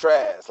nothing was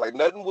trash. Like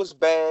nothing was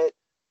bad.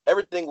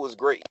 Everything was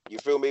great. You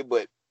feel me?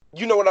 But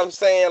you know what I'm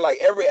saying? Like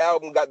every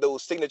album got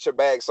those signature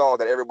bag songs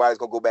that everybody's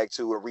gonna go back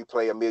to and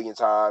replay a million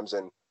times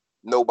and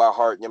know by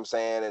heart, you know what I'm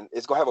saying? And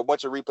it's gonna have a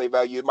bunch of replay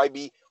value.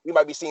 We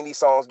might be seeing these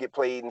songs get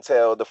played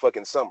until the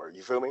fucking summer,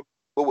 you feel me?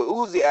 But with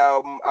Uzi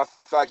album, I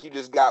feel like you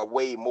just got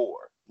way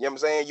more. You know what I'm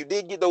saying? You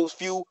did get those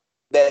few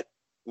that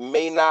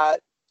may not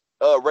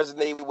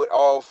resonate with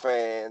all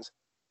fans,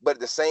 but at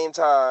the same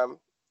time,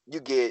 you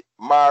get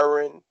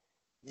Myron,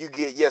 you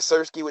get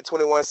Yesursky with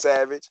 21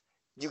 Savage,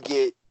 you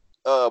get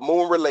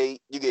Moon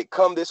Relate, you get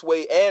Come This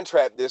Way and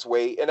Trap This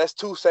Way, and that's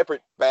two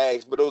separate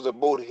bags, but those are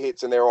both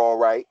hits in their own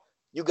right.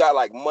 You got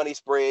like Money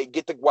Spread,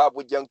 Get the Guap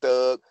with Young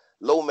Thug,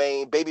 Low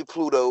Main, Baby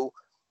Pluto,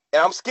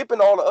 and I'm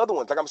skipping all the other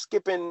ones. Like I'm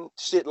skipping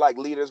shit like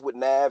Leaders with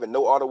Nav and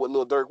No Auto with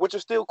Lil Durk, which are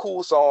still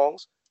cool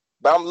songs,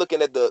 but I'm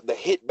looking at the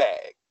hit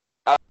bag.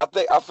 I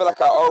feel like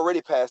I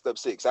already passed up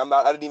 6.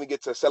 I didn't even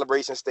get to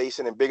Celebration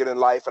Station and Bigger Than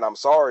Life and I'm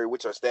Sorry,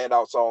 which are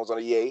standout songs on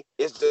the Ye.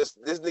 It's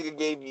just this nigga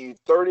gave you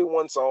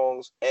 31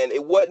 songs, and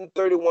it wasn't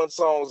 31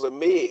 songs of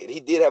mid. He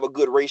did have a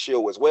good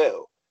ratio as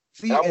well.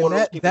 See,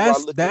 and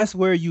that's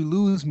where you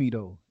lose me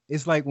though.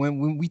 It's like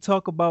when we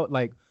talk about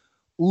like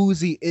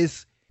Uzi,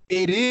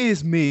 it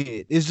is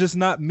mid. It's just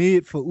not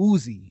mid for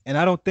Uzi, and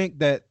I don't think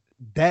that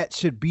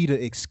should be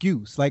the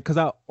excuse. Like, cause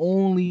I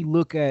only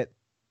look at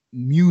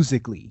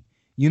musically.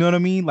 You know what I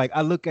mean? Like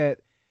I look at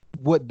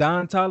what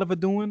Don Toliver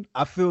doing.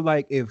 I feel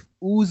like if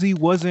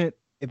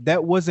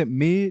that wasn't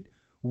mid,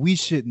 we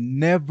should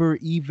never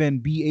even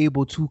be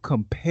able to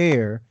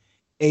compare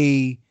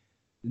a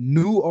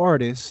new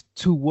artist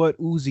to what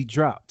Uzi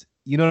dropped.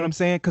 You know what I'm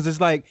saying? Because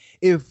it's like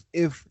if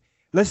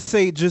let's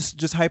say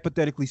just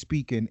hypothetically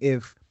speaking,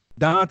 if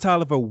Don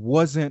Toliver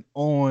wasn't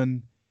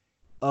on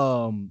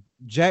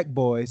Jack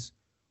Boys,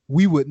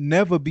 we would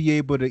never be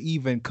able to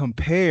even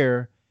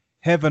compare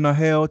Heaven or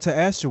Hell to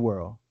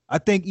Astroworld. I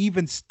think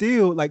even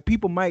still, like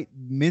people might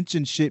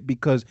mention shit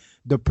because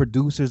the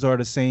producers are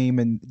the same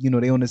and you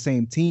know they on the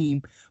same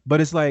team, but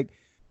it's like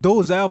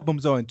those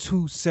albums are in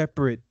two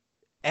separate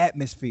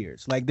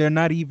atmospheres. Like they're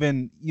not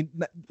even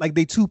like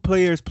they two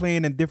players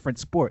playing in different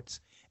sports.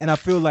 And I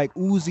feel like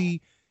Uzi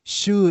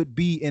should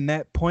be in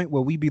that point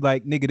where we be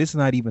like, nigga, this is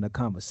not even a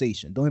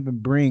conversation. Don't even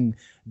bring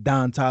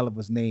Don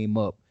Toliver's name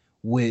up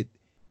with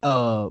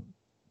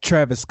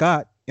Travis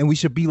Scott. And we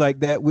should be like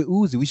that with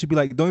Uzi. We should be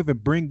like, don't even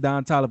bring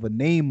Don Toliver's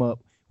name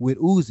up with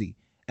Uzi.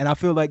 And I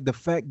feel like the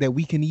fact that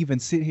we can even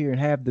sit here and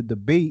have the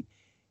debate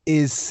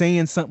is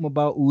saying something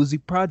about Uzi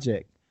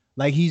project.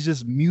 Like he's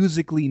just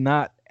musically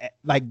not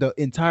like the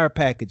entire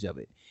package of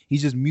it.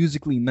 He's just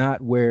musically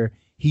not where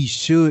he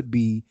should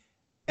be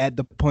at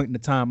the point in the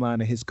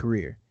timeline of his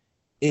career,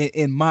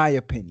 in my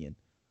opinion.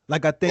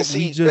 Like I think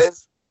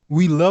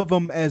we love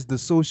him as the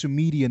social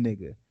media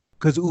nigga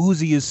because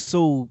Uzi is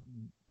so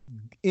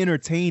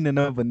entertaining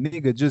of a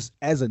nigga just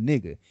as a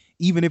nigga,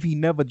 even if he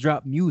never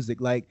dropped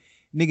music. Like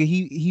nigga,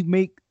 he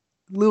make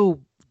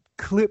little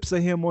clips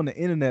of him on the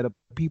internet of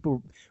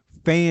people,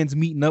 fans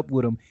meeting up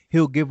with him.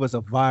 He'll give us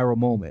a viral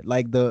moment,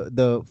 like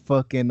the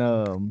fucking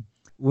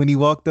when he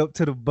walked up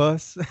to the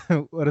bus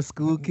with the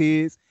school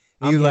kids.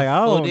 He was like,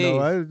 I don't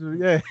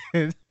know.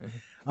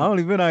 I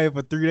only been out here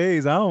for 3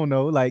 days. I don't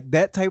know. Like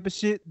that type of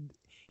shit.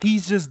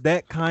 He's just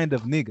that kind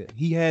of nigga.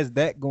 He has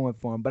that going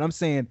for him. But I'm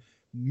saying,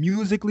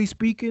 musically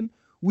speaking,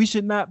 we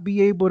should not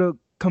be able to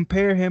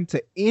compare him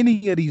to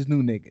any of these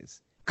new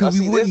niggas. Because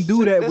we wouldn't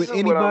do that with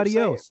anybody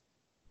else.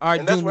 All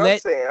right, dude,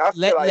 let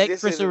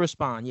Krista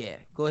respond. Yeah,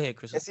 go ahead,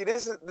 Krista. And see,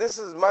 this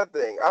is my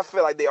thing. I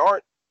feel like they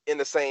aren't in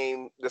the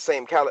same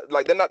caliber.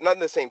 Like they're not in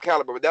the same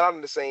caliber, but they're not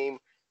in the same.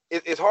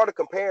 It's hard to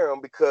compare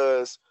them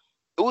because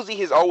Uzi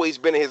has always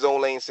been in his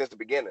own lane since the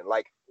beginning.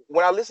 Like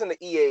when I listen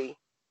to EA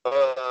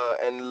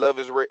and Love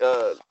Is Lil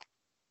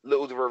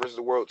Uzi Vert versus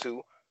the World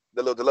 2,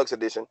 the little deluxe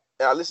edition,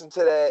 and I listen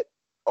to that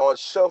on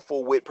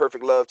shuffle with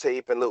Perfect Love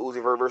Tape and Lil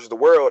Uzi Vert versus the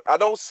World, I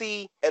don't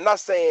see, and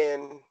not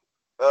saying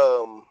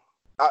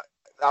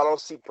I don't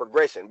see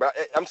progression, but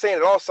I'm saying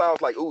it all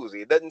sounds like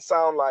Uzi. It doesn't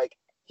sound like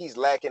he's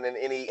lacking in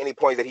any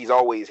points that he's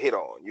always hit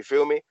on. You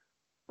feel me?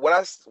 When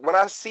I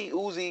see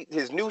Uzi,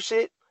 his new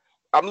shit,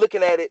 I'm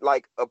looking at it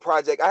like a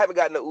project. I haven't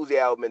gotten an Uzi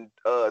album in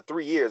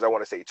 3 years, I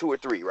want to say 2 or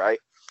 3, right?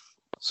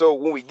 So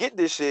when we get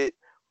this shit,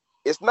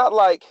 it's not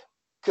like,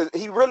 because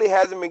he really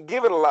hasn't been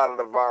given a lot of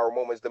the viral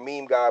moments, the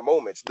meme guy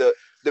moments.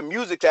 The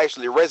music's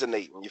actually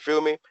resonating, you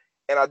feel me?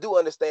 And I do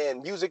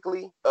understand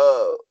musically,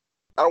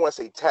 I don't want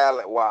to say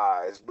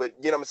talent-wise, but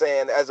you know what I'm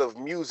saying? As of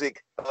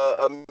music,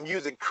 a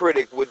music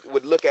critic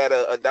would look at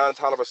a Don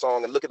Toliver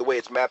song and look at the way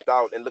it's mapped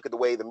out and look at the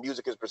way the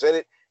music is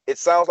presented. It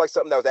sounds like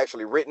something that was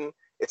actually written.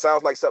 It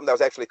sounds like something that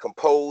was actually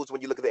composed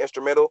when you look at the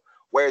instrumental.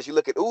 Whereas you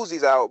look at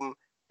Uzi's album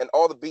and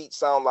all the beats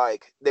sound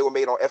like they were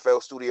made on FL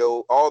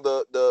Studio. All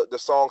the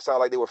songs sound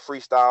like they were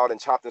freestyled and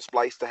chopped and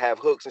spliced to have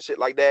hooks and shit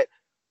like that.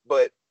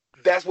 But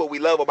that's what we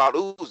love about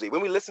Uzi.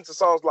 When we listen to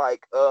songs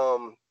like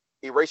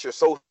Erase Your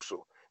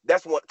Social,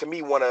 that's one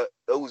of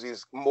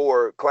Uzi's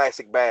more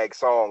classic bag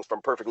songs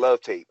from Perfect Love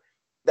Tape.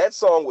 That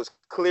song was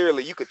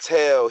clearly, you could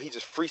tell he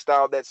just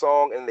freestyled that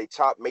song and they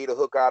made a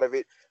hook out of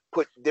it.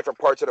 put different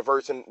parts of the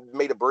verse and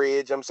made a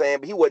bridge. You know what I'm saying,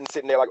 but he wasn't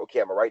sitting there like, okay,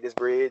 I'm gonna write this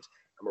bridge,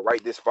 I'm gonna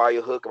write this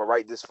fire hook, I'm gonna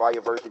write this fire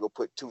verse. We go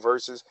put 2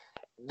 verses.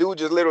 Dude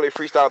just literally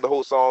freestyled the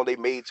whole song. They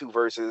made 2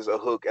 verses, a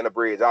hook, and a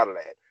bridge out of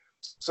that.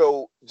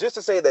 So just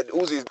to say that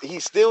Uzi,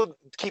 he's still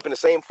keeping the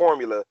same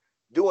formula,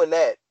 doing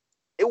that.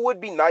 It would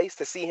be nice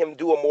to see him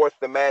do a more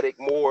thematic,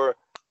 more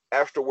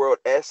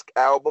Astroworld-esque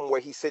album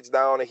where he sits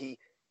down and he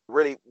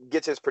really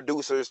gets his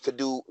producers to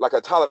do like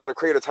a Tyler the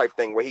Creator type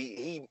thing, where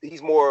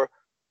he's more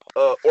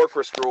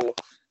orchestral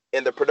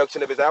in the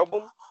production of his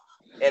album,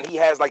 and he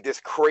has like this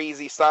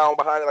crazy sound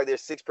behind it. Like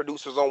there's 6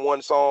 producers on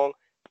one song.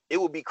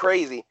 It would be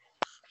crazy,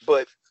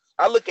 but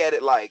I look at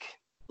it like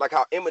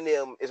how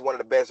Eminem is one of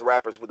the best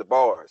rappers with the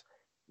bars.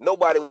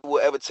 Nobody will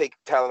ever take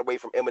talent away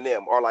from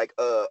Eminem, or like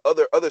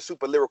other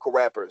super lyrical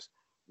rappers.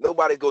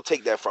 Nobody's gonna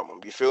take that from him.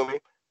 You feel me?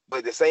 But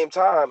at the same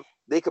time,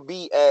 they could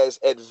be as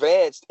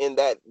advanced in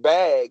that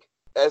bag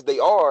as they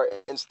are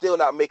and still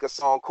not make a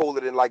song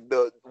cooler than like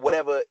the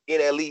whatever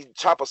NLE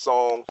Chopper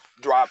song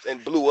dropped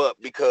and blew up,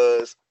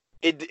 because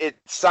it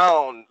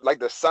sound like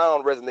the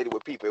sound resonated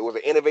with people. It was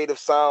an innovative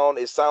sound.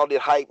 It sounded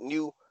hype,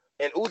 new.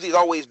 And Uzi's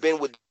always been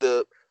with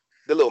the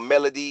little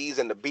melodies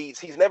and the beats.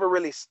 He's never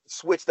really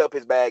switched up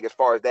his bag as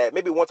far as that.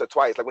 Maybe once or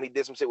twice, like when he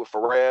did some shit with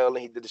Pharrell and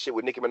he did the shit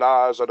with Nicki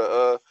Minaj, or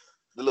the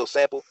little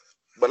sample.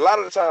 But a lot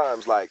of the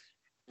times, like,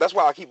 that's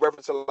why I keep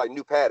referencing like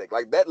New Paddock.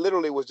 Like that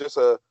literally was just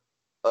a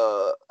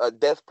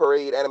Death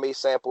Parade anime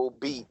sample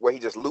beat where he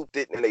just looped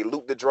it and they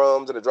looped the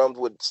drums and the drums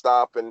would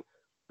stop, and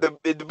the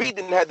beat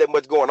didn't have that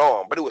much going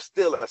on, but it was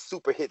still a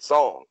super hit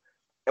song.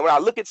 And when I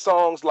look at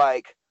songs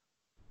like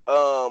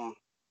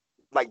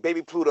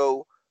Baby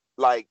Pluto,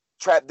 like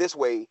Trap This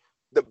Way,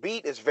 the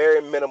beat is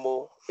very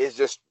minimal. It's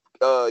just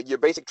your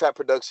basic trap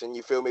production,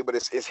 you feel me? But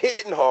it's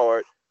hitting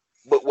hard.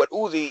 But what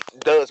Uzi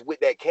does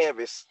with that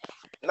canvas,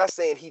 I'm not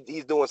saying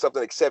he's doing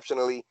something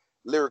exceptionally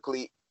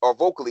lyrically or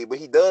vocally, but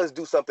he does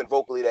do something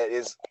vocally that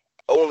is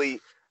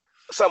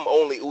something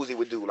only Uzi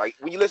would do. Like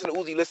when you listen to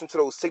Uzi, listen to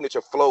those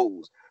signature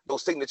flows,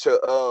 those signature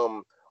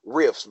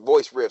riffs,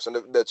 voice riffs, and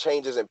the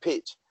changes in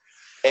pitch.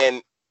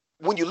 And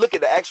when you look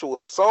at the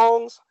actual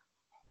songs,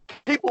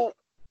 people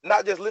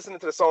not just listening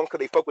to the song because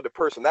they fuck with the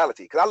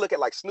personality. Because I look at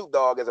like Snoop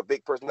Dogg as a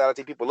big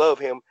personality. People love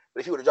him.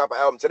 But if he were to drop an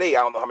album today,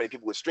 I don't know how many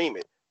people would stream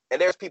it. And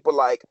there's people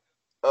like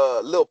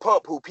Lil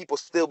Pump, who people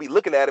still be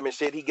looking at him and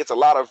shit. He gets a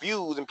lot of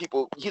views, and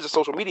he's a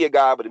social media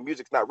guy, but the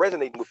music's not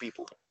resonating with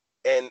people.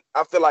 And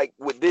I feel like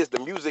with this, if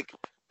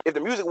the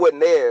music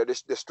wasn't there,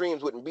 the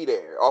streams wouldn't be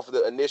there off of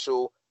the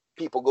initial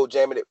people go and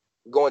jam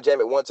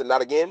it once and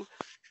not again.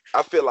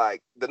 I feel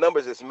like the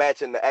numbers is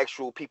matching the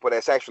actual people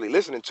that's actually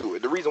listening to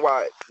it. The reason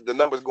why the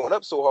numbers going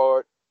up so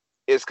hard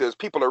is because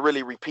people are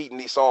really repeating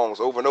these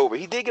songs over and over.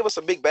 He did give us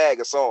a big bag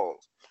of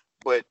songs,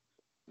 but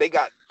they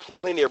got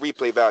plenty of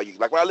replay value.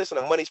 Like when I listen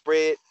to Money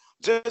Spread,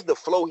 just the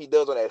flow he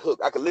does on that hook,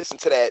 I could listen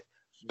to that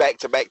back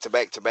to back to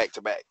back to back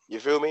to back. You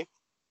feel me?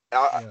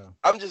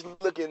 I'm just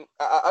looking.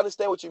 I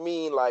understand what you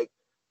mean. Like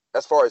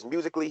as far as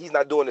musically, he's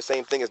not doing the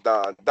same thing as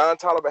Don. Don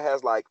Toliver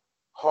has like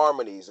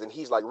harmonies, and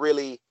he's like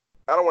really,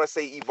 I don't want to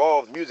say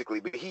evolved musically,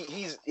 but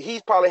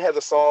he's probably has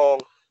a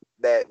song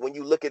that when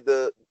you look at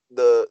the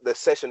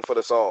session for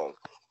the song,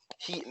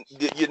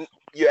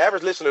 your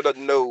average listener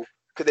doesn't know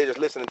because they're just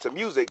listening to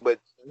music, but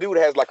dude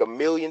has like 1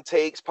 million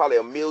takes, probably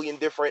 1 million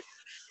different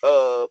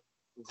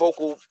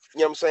vocal, you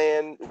know what I'm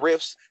saying,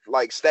 riffs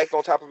like stacked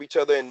on top of each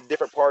other in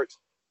different parts.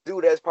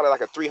 Dude has probably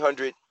like a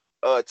 300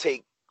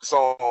 take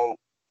song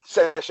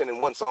session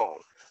in one song.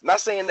 Not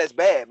saying that's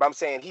bad, but I'm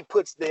saying he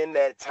puts in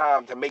that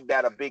time to make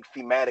that a big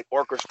thematic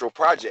orchestral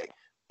project,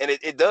 and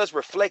it does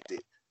reflect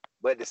it.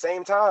 But at the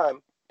same time,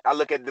 I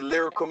look at the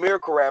lyrical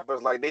miracle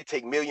rappers, like they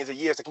take millions of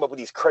years to come up with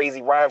these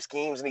crazy rhyme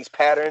schemes and these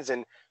patterns,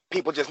 and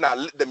people just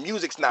the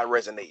music's not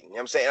resonating. You know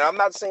what I'm saying? And I'm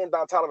not saying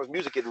Don Toliver's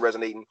music isn't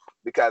resonating,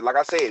 because like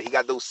I said, he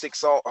got those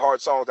 6 hard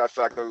songs that I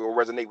feel like they're gonna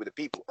resonate with the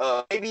people.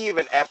 Maybe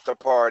even After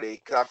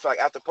Party, because I feel like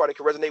After Party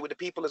can resonate with the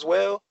people as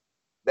well.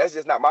 That's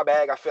just not my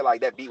bag. I feel like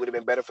that beat would have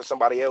been better for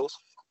somebody else.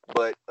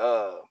 But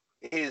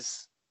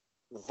his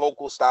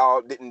vocal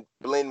style didn't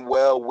blend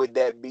well with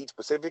that beat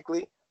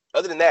specifically.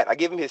 Other than that, I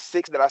give him his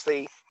 6 that I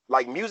say,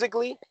 like,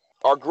 musically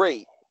are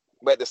great,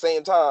 but at the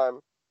same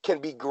time can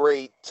be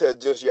great to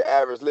just your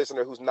average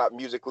listener who's not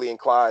musically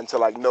inclined to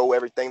like know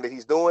everything that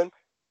he's doing,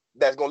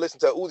 that's gonna listen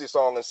to a Uzi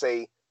song and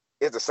say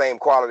it's the same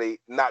quality,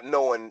 not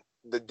knowing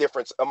the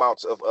different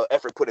amounts of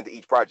effort put into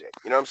each project.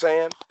 You know what I'm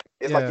saying?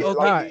 It's like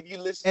you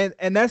listen,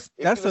 and that's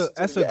a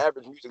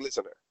average music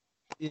listener.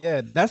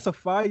 Yeah, that's a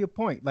fire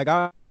point. Like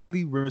I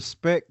really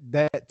respect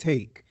that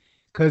take,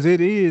 because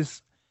it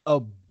is a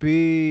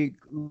big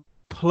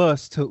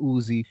plus to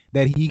Uzi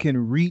that he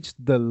can reach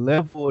the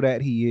level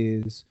that he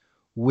is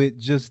with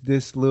just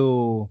this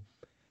little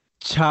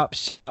chop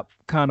shop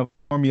kind of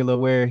formula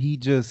where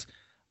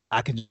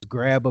I can just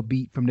grab a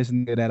beat from this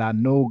nigga that I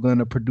know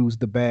gonna produce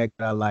the bag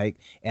that I like,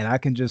 and I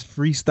can just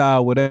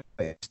freestyle whatever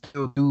and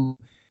still do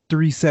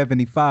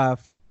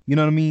 375. You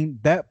know what I mean?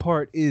 That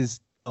part is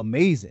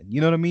amazing.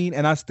 You know what I mean?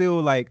 And I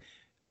still like,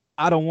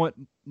 I don't want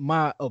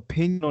my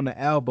opinion on the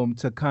album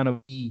to kind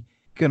of be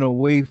taken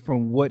away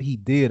from what he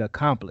did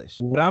accomplish.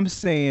 What I'm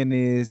saying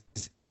is,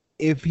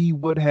 if he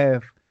would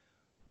have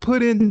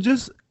put in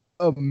just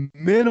a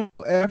minimal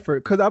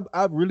effort, because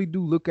I really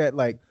do look at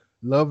like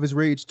Love is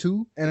Rage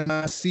 2, and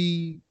I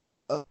see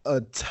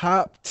a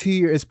top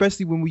tier,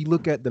 especially when we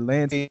look at the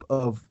landscape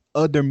of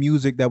other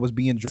music that was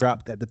being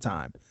dropped at the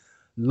time.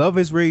 Love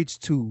is Rage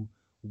 2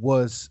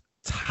 was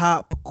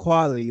top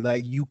quality.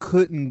 Like, you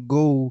couldn't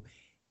go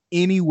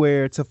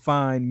anywhere to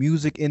find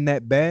music in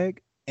that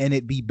bag and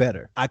it be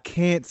better. I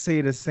can't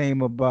say the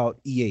same about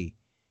EA.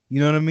 You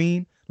know what I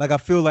mean? Like, I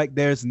feel like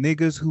there's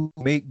niggas who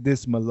make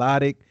this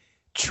melodic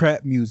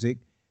trap music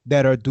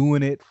that are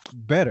doing it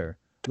better.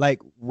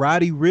 Like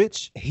Roddy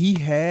Ricch, he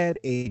had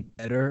a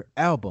better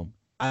album.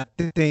 I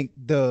think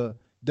the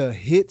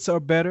hits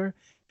are better,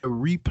 the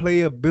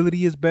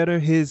replayability is better.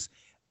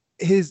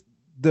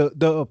 The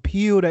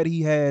appeal that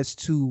he has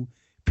to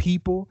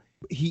people,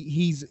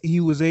 he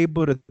was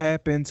able to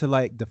tap into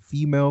like the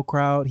female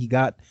crowd. He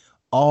got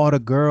all the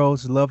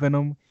girls loving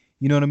him.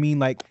 You know what I mean?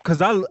 Like,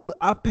 cause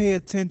I pay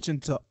attention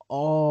to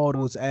all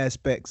those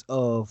aspects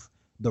of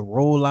the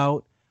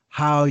rollout,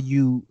 how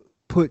you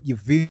put your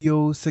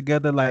videos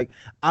together. Like,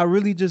 I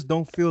really just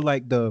don't feel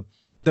like the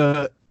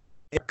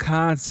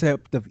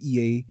concept of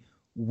EA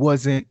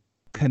wasn't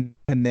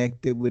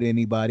connected with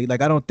anybody.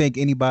 Like, I don't think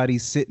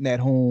anybody's sitting at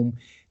home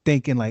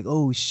thinking like,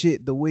 oh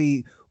shit, the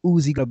way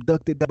Uzi got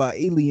abducted by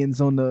aliens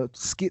on the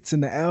skits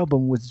in the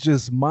album was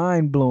just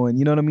mind blowing.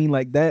 You know what I mean?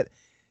 Like that,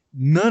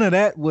 none of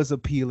that was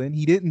appealing.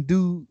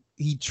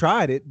 He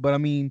tried it, but I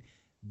mean,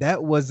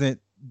 that wasn't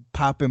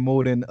popping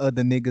more than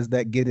other niggas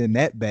that get in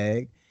that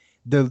bag.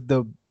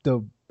 The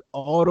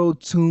auto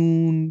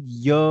tune,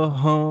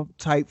 hump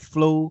type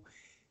flow,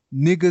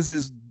 niggas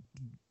is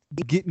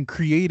getting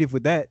creative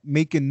with that,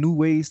 making new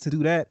ways to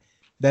do that.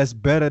 That's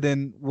better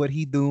than what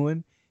he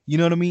doing. You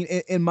know what I mean?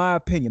 In my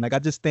opinion, like, I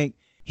just think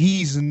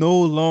he's no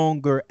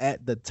longer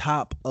at the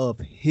top of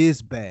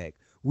his bag.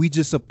 We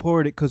just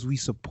support it because we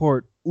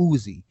support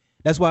Uzi.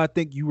 That's why I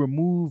think you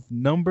remove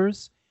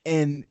numbers,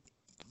 and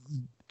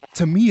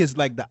to me, it's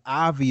like the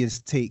obvious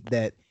take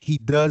that he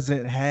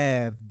doesn't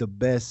have the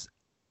best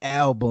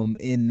album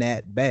in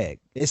that bag,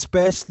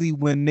 especially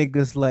when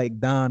niggas like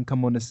Don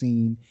come on the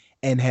scene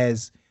and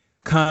has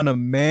kind of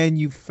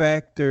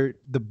manufactured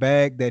the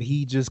bag that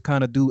he just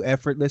kind of do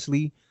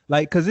effortlessly.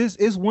 Like, cause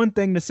it's one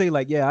thing to say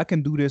like, yeah, I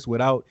can do this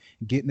without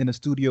getting in the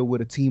studio with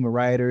a team of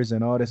writers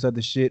and all this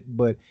other shit.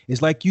 But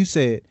it's like you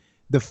said,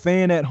 the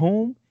fan at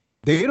home,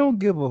 they don't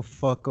give a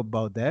fuck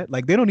about that.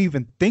 Like, they don't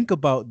even think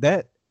about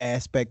that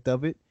aspect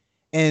of it.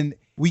 And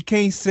we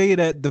can't say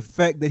that the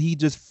fact that he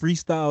just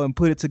freestyle and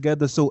put it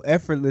together so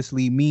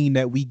effortlessly mean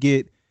that we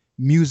get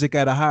music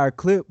at a higher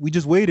clip. We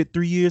just waited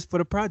 3 years for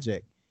the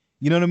project.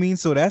 You know what I mean?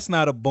 So that's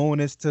not a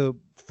bonus to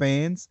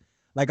fans.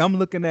 Like, I'm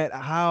looking at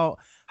how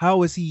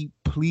is he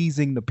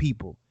pleasing the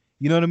people?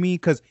 You know what I mean?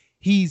 Because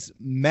he's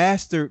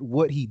mastered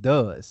what he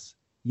does.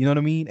 You know what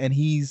I mean? And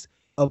he's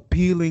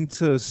appealing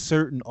to a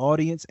certain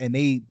audience and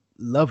they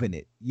loving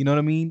it. You know what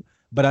I mean?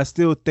 But I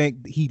still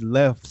think he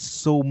left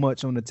so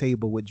much on the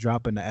table with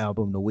dropping the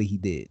album the way he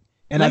did.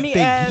 And I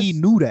think he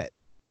knew that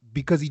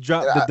because he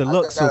dropped the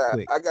deluxe so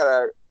quick.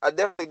 I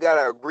definitely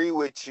gotta agree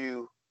with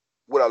you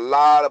with a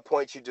lot of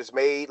points you just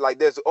made. Like,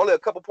 there's only a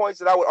couple points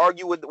that I would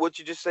argue with what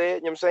you just said,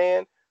 you know what I'm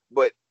saying?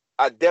 But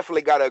I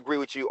definitely gotta agree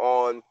with you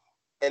on,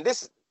 and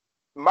this,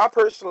 my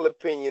personal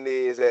opinion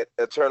is that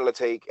Eternal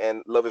Take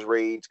and Love is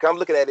Rage, cause I'm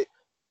looking at it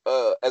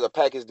as a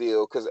package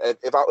deal, because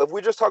if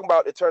we're just talking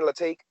about Eternal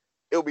Take,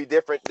 it'll be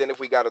different than if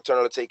we got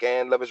Eternal Take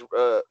and Love is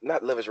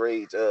not Love is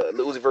Rage,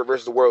 Lil Uzi Vert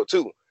versus the World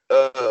too.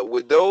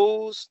 With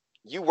those,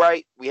 you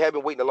right, we have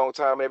been waiting a long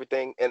time and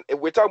everything. And if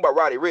we're talking about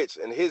Roddy Ricch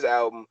and his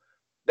album,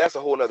 that's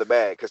a whole nother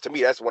bag. Because to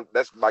me, that's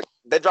like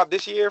that dropped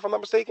this year, if I'm not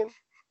mistaken.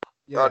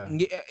 Yeah,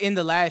 in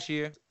the last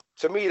year.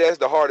 To me, that's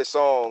the hardest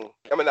song.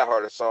 I mean, not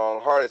hardest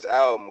song, hardest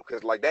album.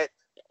 Because like that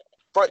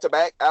front to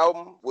back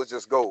album was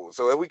just gold.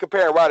 So if we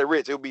compare Roddy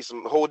Ricch, it would be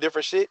some whole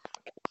different shit.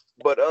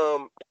 But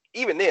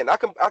even then, I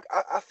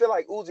feel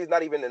like Uzi's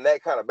not even in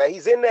that kind of bag.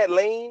 He's in that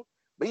lane,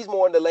 but he's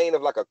more in the lane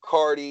of like a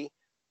Cardi,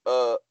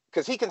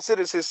 because he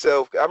considers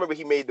himself. I remember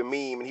he made the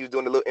meme and he was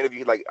doing a little interview.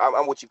 He's like,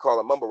 I'm what you call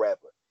a mumble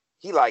rapper.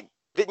 He like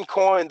didn't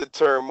coin the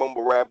term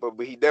mumble rapper,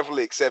 but he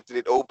definitely accepted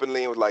it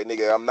openly and was like,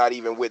 nigga, I'm not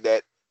even with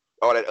that,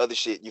 all that other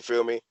shit. You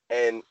feel me?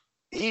 And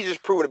he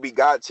just proven to be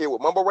God tier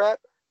with mumble rap.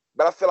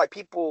 But I feel like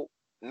people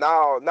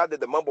now, not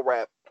that the mumble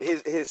rap,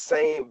 his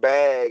same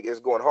bag is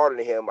going harder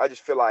than him. I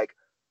just feel like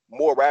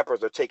more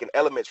rappers are taking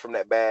elements from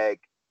that bag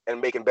and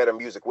making better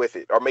music with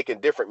it, or making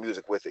different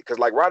music with it. Because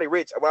like Roddy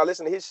Ricch, when I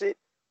listen to his shit,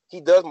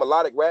 he does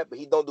melodic rap, but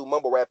he don't do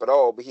mumble rap at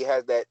all. But he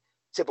has that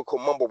typical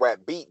mumble rap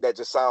beat that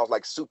just sounds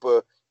like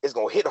super, it's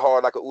going to hit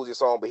hard like a Uzi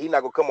song, but he's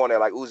not going to come on there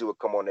like Uzi would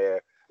come on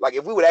there. Like,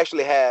 if we would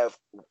actually have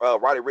a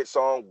Roddy Ricch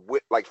song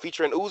with like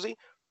featuring Uzi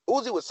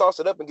would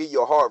sauce it up and give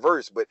you a hard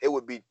verse, but it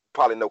would be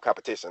probably no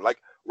competition. Like,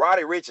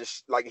 Roddy Ricch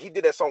is like, he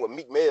did that song with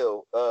Meek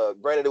Mill.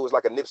 Granted, it was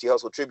like a Nipsey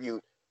Hussle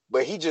tribute,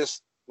 but he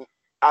just,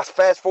 I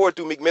fast forward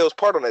through Meek Mill's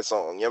part on that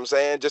song. You know what I'm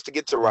saying? Just to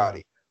get to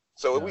Roddy.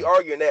 So if we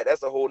arguing that,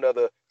 that's a whole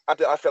nother.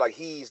 I feel like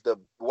he's the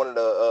one of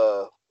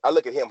the. I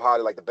look at him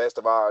highly like the best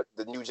of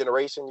the new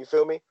generation. You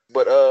feel me?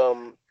 But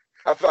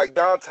I feel like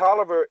Don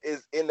Toliver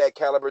is in that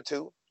caliber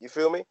too. You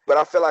feel me? But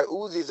I feel like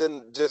Uzi's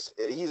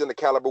he's in the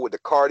caliber with the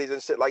Cardis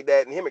and shit like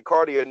that. And him and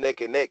Cardi are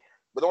neck and neck.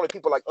 But the only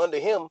people like under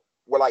him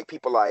were like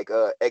people like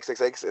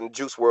XXX and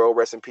Juice WRLD,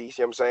 rest in peace.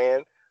 You know what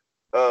I'm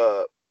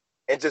saying?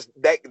 And just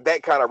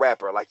that kind of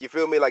rapper. Like, you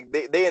feel me? Like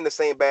they in the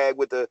same bag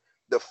with the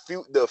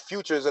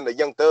Futures and the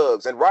Young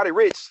Thugs. And Roddy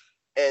Ricch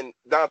and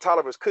Don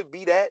Toliver's could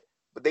be that,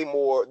 but they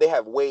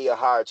have way a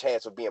higher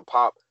chance of being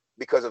pop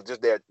because of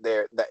just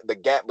the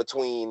gap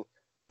between,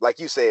 like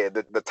you said,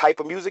 the type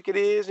of music it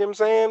is, you know what I'm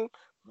saying?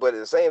 But at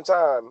the same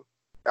time,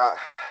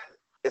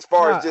 as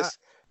far as just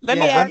I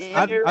know where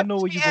you're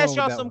going with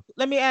that one.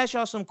 Let me ask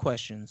y'all some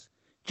questions.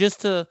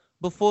 Just to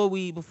before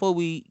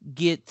we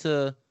get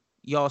to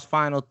y'all's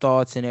final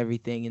thoughts and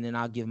everything, and then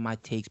I'll give my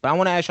takes. But I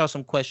want to ask y'all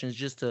some questions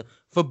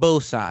for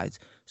both sides.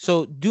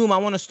 So Doom, I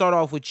want to start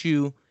off with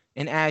you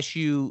and ask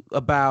you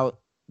about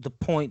the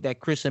point that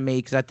Krista made,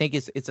 because I think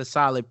it's a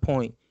solid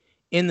point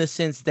in the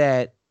sense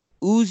that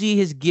Uzi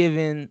has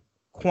given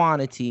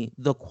quantity.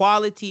 The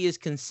quality is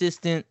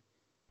consistent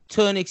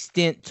to an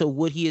extent to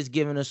what he has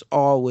given us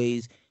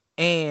always.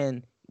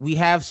 And we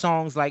have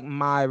songs like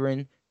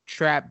Myron,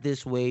 Trapped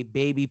This Way,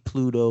 Baby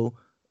Pluto,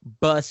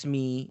 Bust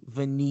Me,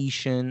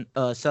 Venetian,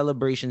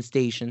 Celebration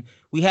Station.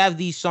 We have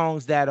these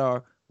songs that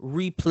are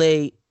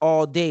replay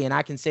all day, and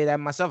I can say that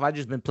myself. I've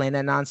just been playing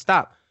that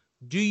nonstop.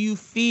 Do you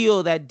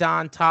feel that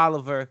Don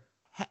Toliver,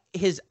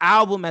 his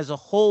album as a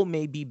whole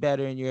may be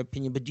better in your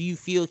opinion, but do you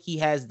feel he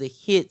has the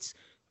hits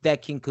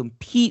that can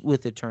compete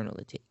with Eternal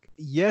Atake?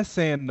 Yes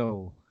and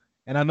no.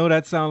 And I know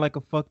that sounds like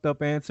a fucked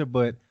up answer,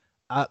 but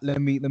let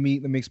me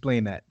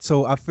explain that.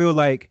 So I feel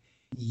like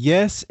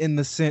yes, in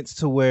the sense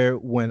to where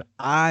when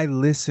I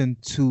listen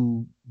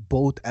to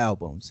both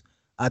albums,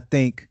 I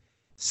think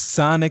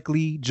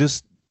sonically,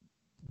 just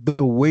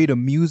the way the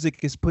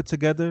music is put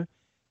together,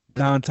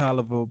 Don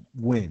Toliver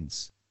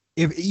wins.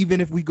 Even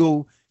if we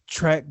go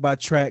track by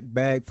track,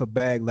 bag for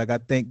bag, like I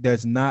think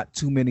there's not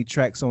too many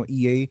tracks on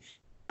EA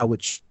I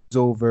would choose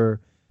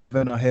over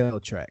Heaven or Hell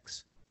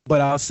tracks.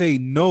 But I'll say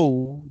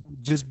no,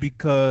 just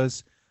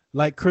because,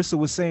 like Krista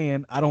was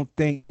saying, I don't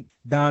think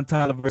Don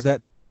Toliver is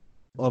that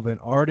of an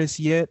artist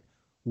yet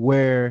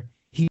where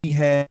he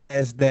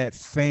has that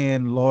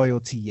fan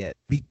loyalty yet.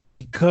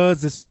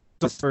 Because it's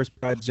his first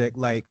project,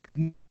 like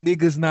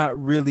niggas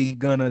not really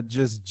gonna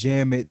just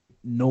jam it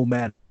no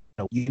matter.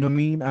 You know what I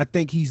mean? I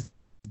think he's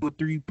 2 or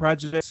 3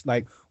 projects.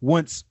 Like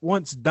once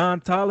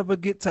Don Toliver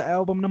get to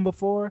album number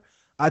 4,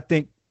 I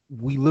think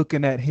we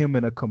looking at him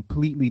in a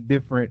completely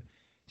different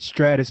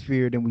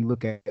stratosphere than we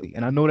look at it.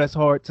 And I know that's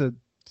hard to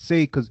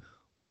say because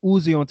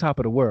Uzi on top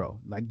of the world.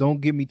 Like, don't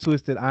get me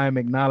twisted. I am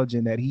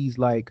acknowledging that he's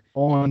like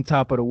on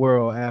top of the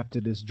world after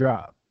this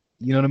drop.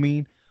 You know what I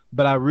mean?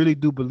 But I really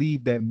do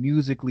believe that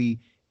musically,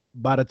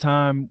 by the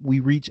time we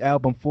reach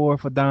album 4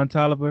 for Don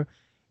Toliver,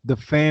 the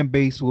fan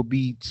base will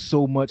be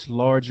so much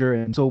larger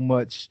and so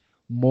much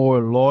more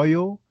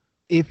loyal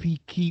if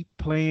he keep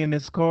playing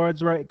his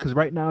cards right. Because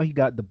right now he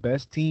got the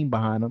best team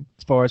behind him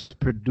as far as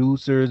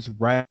producers,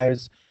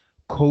 writers,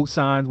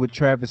 co-signs with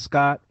Travis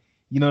Scott.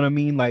 You know what I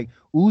mean? Like,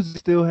 Uzi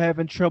still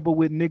having trouble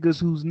with niggas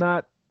who's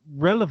not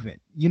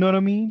relevant. You know what I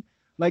mean?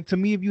 Like, to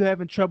me, if you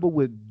having trouble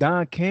with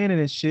Don Cannon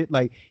and shit,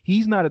 like,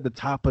 he's not at the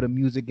top of the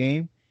music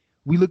game.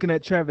 We looking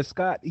at Travis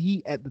Scott,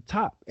 he at the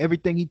top.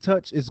 Everything he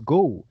touched is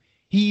gold.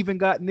 He even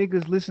got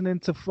niggas listening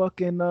to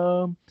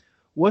fucking,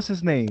 what's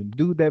his name?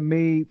 Dude that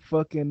made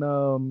fucking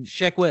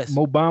Sheck West.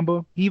 Mo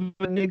Bamba. He even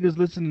niggas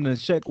listening to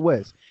Sheck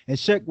West. And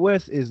Sheck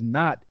West is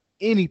not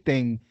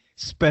anything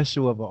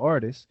special of an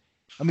artist.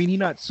 I mean, he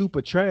not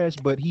super trash,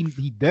 but he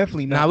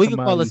definitely not. Nah, we can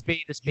call a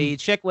spade a spade.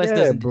 Sheck West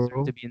doesn't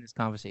deserve to be in this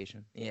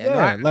conversation.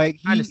 Yeah, like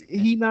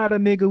he not a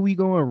nigga we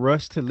gonna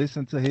rush to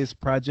listen to his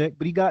project,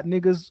 but he got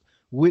niggas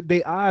with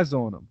their eyes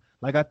on him.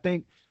 Like, I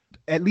think,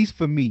 at least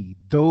for me,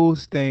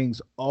 those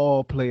things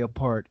all play a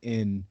part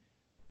in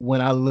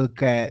when I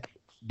look at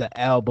the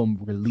album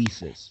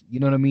releases. You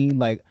know what I mean?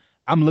 Like,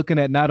 I'm looking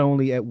at not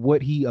only at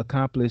what he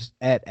accomplished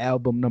at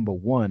album number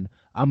 1,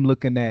 I'm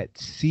looking at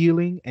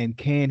ceiling and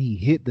can he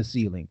hit the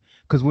ceiling?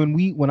 Because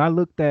when I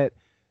looked at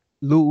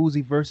Lil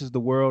Uzi versus the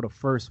World, the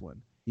first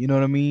one, you know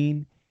what I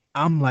mean?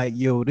 I'm like,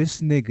 yo,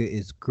 this nigga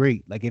is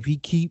great. Like, if he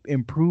keep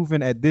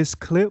improving at this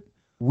clip,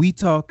 we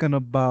talking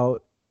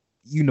about,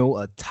 you know,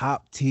 a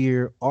top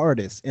tier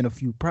artist in a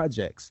few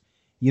projects.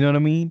 You know what I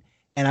mean?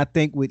 And I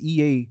think with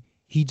EA,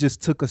 he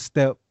just took a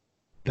step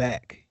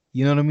back.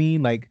 You know what I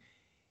mean? Like,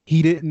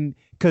 he didn't,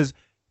 because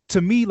to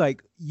me,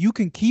 like, you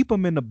can keep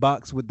him in the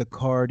box with the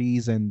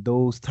Cardis and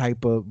those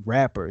type of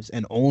rappers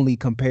and only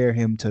compare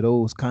him to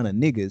those kind of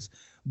niggas.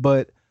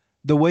 But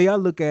the way I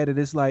look at it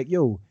is like,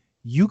 yo,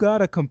 you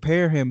gotta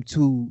compare him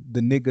to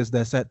the niggas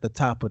that's at the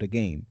top of the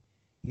game.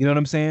 You know what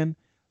I'm saying?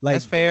 Like,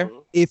 that's fair.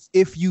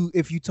 If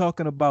you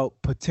talking about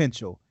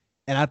potential,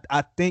 and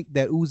I think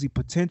that Uzi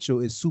potential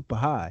is super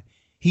high.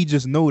 He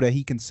just know that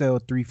he can sell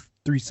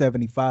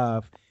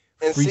 375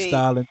 And see,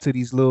 freestyling to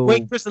these little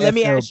Wait, Crystal, let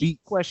me FL ask you a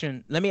beats.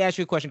 question. Let me ask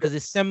you a question because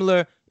it's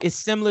similar. It's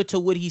similar to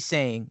what he's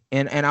saying,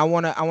 and I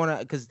wanna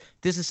because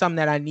this is something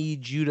that I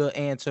need you to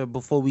answer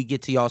before we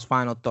get to y'all's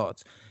final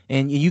thoughts,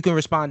 and you can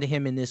respond to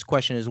him in this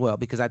question as well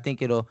because I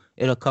think it'll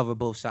cover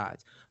both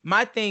sides.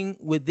 My thing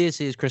with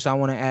this is, Chris, I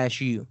want to ask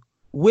you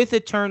with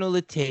Eternal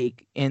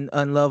Atake and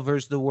Unlove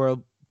versus the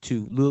World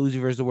 2, Lil Uzi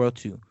versus the World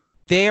 2,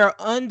 they are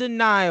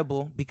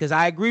undeniable because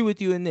I agree with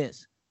you in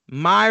this.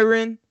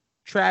 Myron,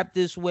 Trap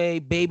This Way,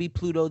 Baby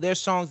Pluto, they're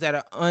songs that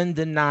are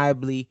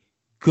undeniably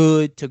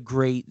good to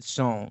great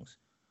songs.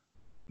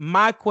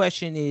 My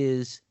question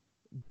is,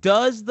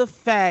 does the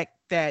fact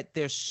that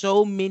there's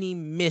so many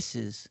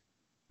misses,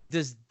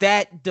 does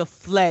that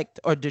deflect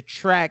or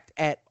detract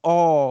at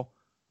all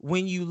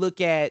when you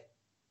look at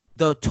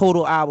the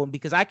total album?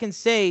 Because I can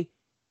say,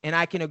 and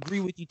I can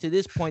agree with you to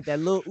this point, that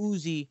Lil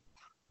Uzi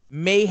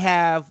may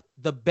have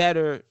the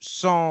better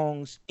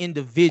songs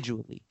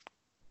individually.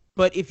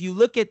 But if you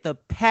look at the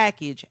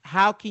package,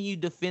 how can you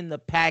defend the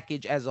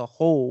package as a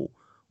whole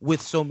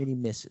with so many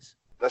misses?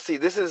 now see,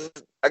 this is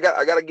I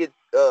gotta get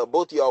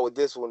both of y'all with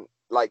this one.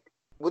 Like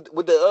with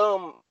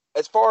the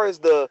as far as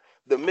the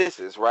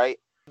misses, right?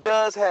 It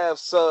does have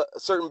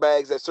certain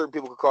bags that certain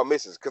people could call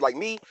misses. Cause like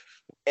me,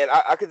 and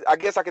I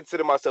guess I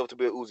consider myself to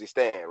be a Uzi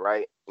stan,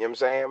 right? You know what I'm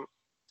saying?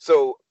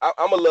 So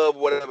I'm gonna love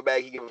whatever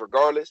bag he gives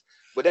regardless.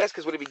 But that's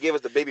because when he give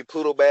us the Baby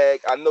Pluto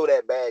bag, I know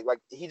that bag. Like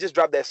he just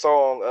dropped that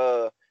song,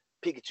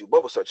 Pikachu,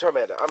 Bulbasaur,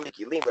 Charmander, I'm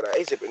Mickey, Lima,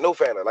 A$AP, No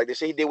Fanta. Like the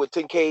shit he did with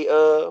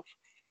 10K.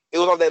 It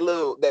was on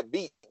that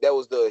beat that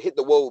was the Hit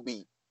the Whoa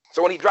beat.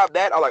 So when he dropped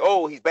that, I'm like,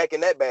 oh, he's back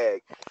in that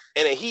bag.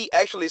 And then he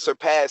actually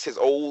surpassed his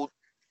old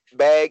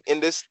bag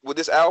with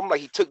this album.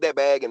 Like he took that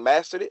bag and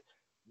mastered it.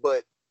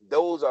 But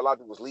those are a lot of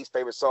people's least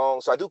favorite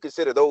songs. So I do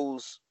consider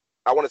those,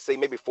 I want to say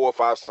maybe 4 or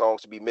 5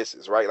 songs to be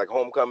misses, right? Like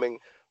Homecoming,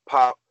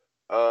 Pop,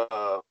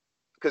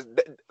 because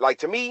like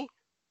to me,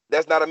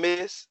 that's not a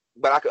miss.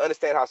 But I can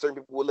understand how certain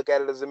people would look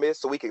at it as a miss,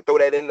 so we can throw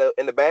that in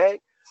the bag.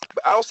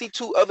 But I don't see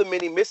too other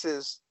many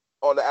misses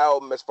on the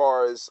album as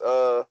far as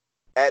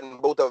adding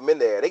both of them in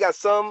there. They got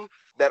some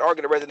that are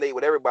going to resonate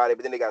with everybody,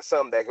 but then they got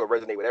some that can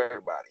resonate with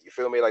everybody. You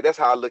feel me? Like that's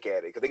how I look at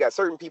it. Because they got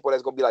certain people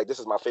that's going to be like, this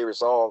is my favorite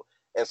song,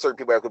 and certain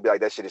people that's going to be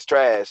like, that shit is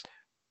trash.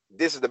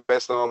 This is the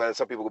best song, and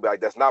some people will be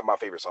like, that's not my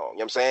favorite song. You know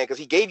what I'm saying? Because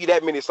he gave you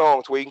that many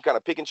songs where you can kind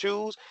of pick and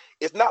choose.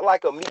 It's not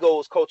like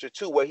Migos Culture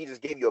 2 where he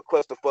just gave you a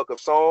clusterfuck of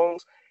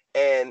songs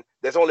and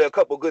there's only a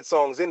couple good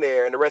songs in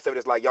there and the rest of it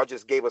is like, y'all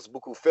just gave us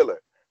buku filler.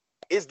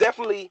 It's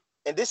definitely,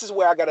 and this is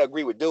where I got to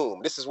agree with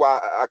Doom. This is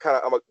why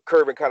I'm a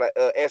curve and kind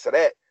of answer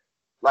that.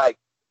 Like,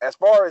 as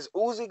far as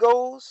Uzi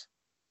goes,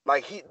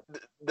 like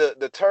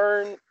the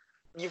turn,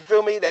 you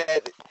feel me?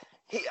 That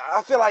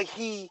I feel like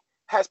he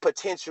has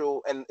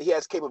potential and he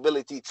has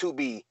capability to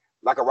be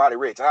like a Roddy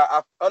Ricch.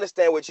 I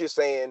understand what you're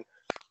saying.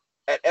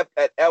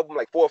 At album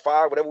like 4 or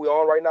 5, whatever we're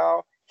on right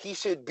now, he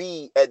should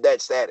be at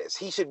that status.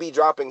 He should be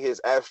dropping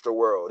his Astro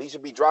World. He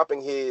should be dropping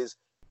his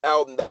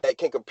album that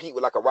can compete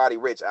with like a Roddy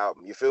Ricch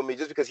album. You feel me?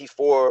 Just because he's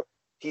 4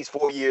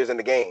 years in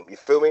the game. You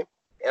feel me?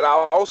 And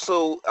I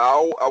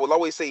will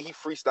always say he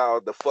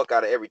freestyled the fuck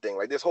out of everything.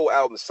 Like this whole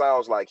album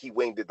sounds like he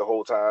winged it the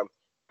whole time.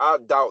 I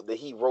doubt that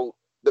he wrote.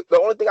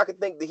 The only thing I could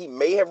think that he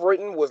may have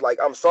written was like,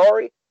 I'm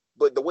sorry,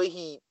 but the way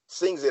he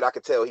sings it, I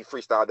could tell he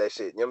freestyled that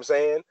shit. You know what I'm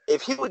saying?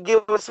 If he would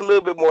give us a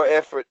little bit more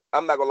effort,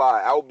 I'm not gonna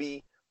lie, I'll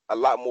be a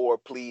lot more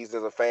pleased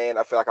as a fan.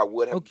 I feel like I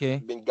would have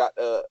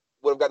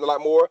would have gotten a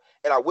lot more.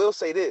 And I will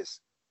say this,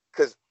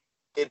 because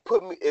it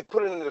put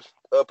it in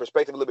the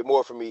perspective a little bit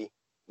more for me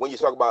when you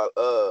talk about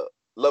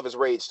Love is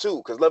Rage 2,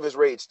 because Love is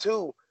Rage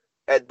 2,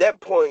 at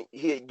that point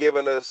he had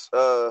given us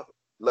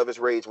Love is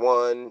Rage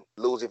 1,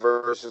 Lucy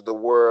versus the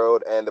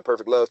World, and the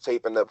Perfect Love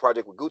tape and the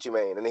project with Gucci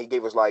Mane. And then he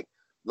gave us like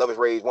Love is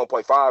Rage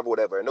 1.5 or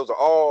whatever. And those are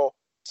all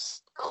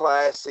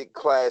classic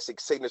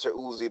signature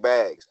Uzi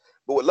bags.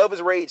 But with Love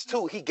is Rage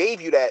 2, he gave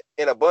you that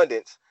in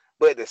abundance.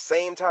 But at the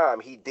same time,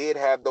 he did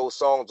have those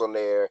songs on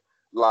there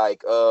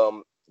like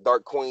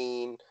Dark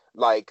Queen,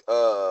 like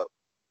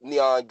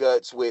Neon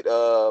Guts with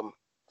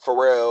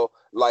Pharrell,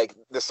 like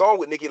the song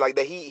with Nicki, like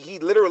that. He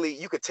literally,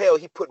 you could tell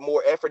he put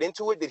more effort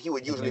into it than he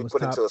would usually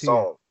put into a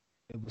song.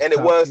 And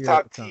it was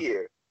top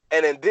tier.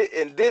 And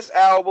in this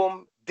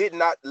album did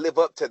not live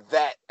up to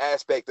that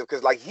aspect of,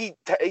 because like he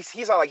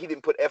sounded like he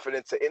didn't put effort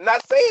into it.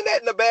 Not saying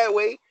that in a bad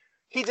way.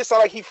 He just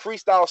sounded like he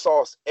freestyle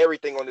sauced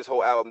everything on this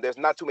whole album. There's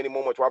not too many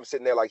moments where I'm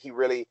sitting there like he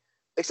really,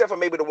 except for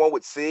maybe the one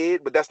with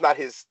Sid, but that's not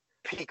his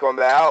peak on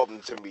the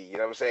album to me. You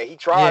know what I'm saying? He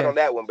tried on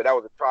that one, but that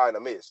was a try and a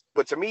miss.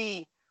 But to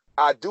me,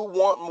 I do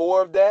want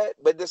more of that.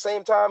 But at the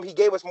same time, he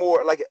gave us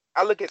more. Like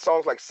I look at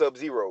songs like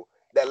Sub-Zero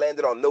that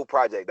landed on no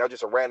project. That was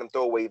just a random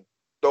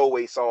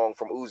throwaway song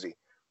from Uzi.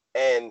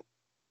 And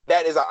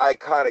that is an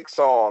iconic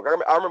song.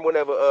 I remember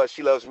whenever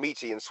She Loves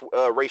Michi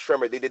and Ray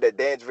Shremmer, they did that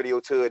dance video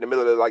to it in the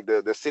middle of like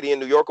the city in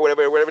New York or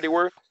whatever they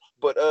were.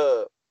 But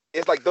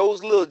it's like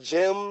those little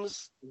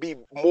gems be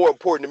more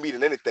important to me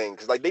than anything,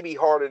 because like they be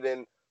harder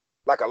than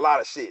like a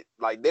lot of shit.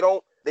 Like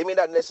they may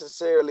not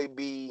necessarily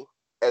be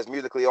as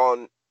musically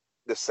on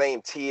the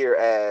same tier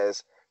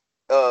as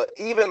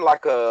even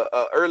like a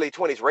early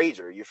 20s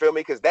Rager. You feel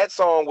me? Because that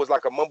song was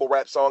like a mumble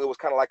rap song. It was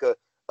kind of like a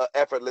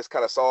effortless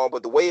kind of song,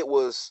 but the way it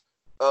was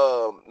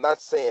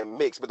not saying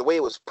mixed, but the way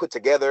it was put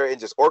together and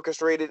just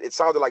orchestrated, it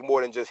sounded like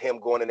more than just him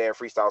going in there and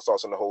freestyle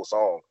saucing the whole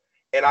song.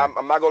 And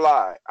I'm not gonna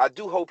lie, I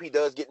do hope he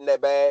does get in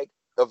that bag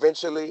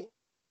eventually,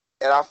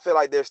 and I feel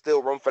like there's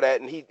still room for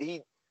that. And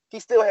he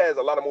still has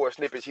a lot of more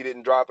snippets he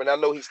didn't drop, and I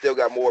know he still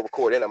got more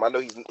record in him. I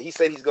know he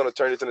said he's gonna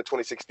turn this into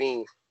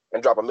 2016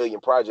 and drop 1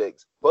 million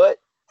projects, but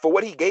for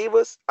what he gave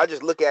us, I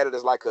just look at it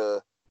as like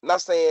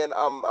not saying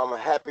I'm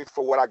happy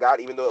for what I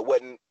got, even though it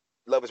wasn't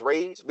Love Is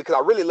Rage, because I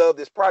really love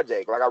this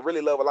project. Like, I really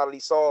love a lot of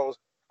these songs.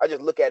 I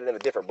just look at it in a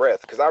different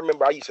breath, because I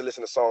remember I used to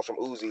listen to songs from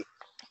Uzi,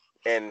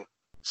 and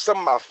some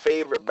of my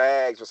favorite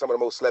bags were some of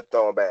the most slept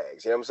on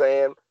bags. You know what I'm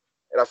saying?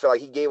 And I feel like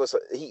he gave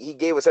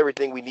us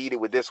everything we needed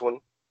with this one,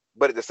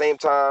 but at the same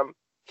time,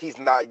 he's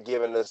not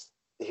giving us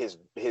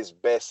his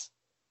best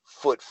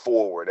foot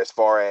forward, as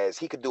far as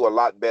he could do a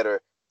lot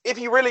better if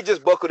he really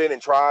just buckled in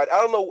and tried. I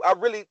don't know. I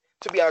really,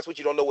 to be honest with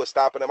you, don't know what's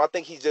stopping him. I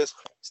think he's just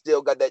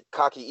still got that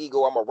cocky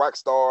ego. I'm a rock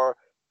star.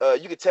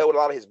 You can tell with a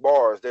lot of his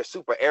bars, they're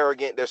super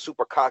arrogant, they're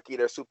super cocky,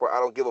 they're super I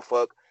don't give a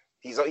fuck.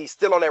 He's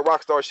still on that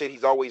rock star shit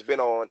he's always been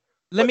on.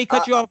 Let me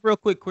cut you off real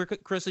quick,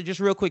 Chris,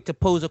 just real quick to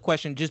pose a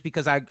question, just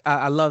because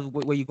I love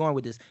where you're going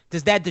with this.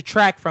 Does that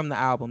detract from the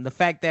album? The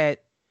fact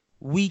that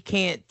we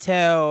can't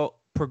tell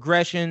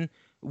progression,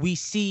 we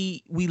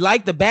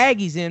like the bag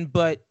he's in,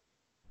 but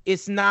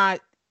it's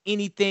not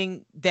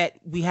anything that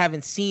we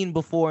haven't seen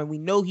before, and we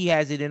know he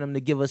has it in him to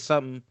give us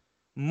something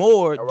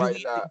more.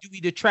 Do we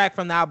detract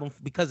from the album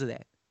because of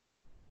that?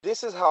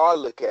 This is how I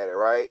look at it,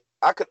 right?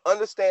 I could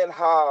understand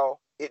how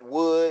it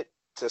would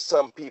to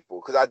some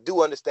people, because I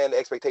do understand the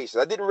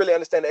expectations. I didn't really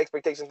understand the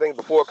expectation thing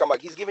before. I'm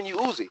like, he's giving you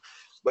Uzi,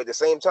 but at the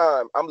same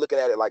time, I'm looking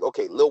at it like,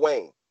 okay, Lil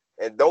Wayne,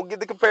 and don't get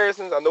the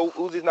comparisons. I know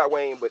Uzi's not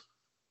Wayne, but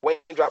Wayne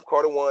dropped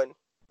Carter 1,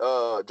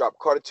 dropped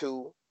Carter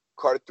 2,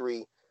 Carter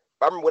 3.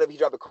 I remember whenever he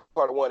dropped the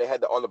Carter 1, they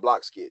had the On the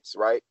Block skits,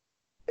 right?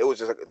 It was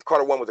just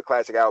Carter 1 was a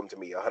classic album to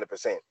me,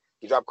 100%.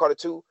 He dropped Carter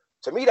 2.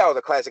 To me, that was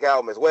a classic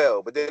album as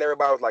well. But then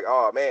everybody was like,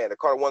 oh, man, the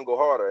Carter 1 go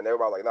harder. And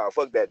everybody was like, nah,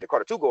 fuck that. The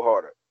Carter 2 go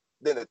harder.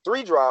 Then the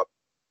 3 dropped,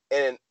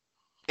 and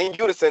in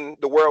unison,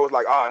 the world was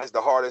like, it's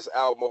the hardest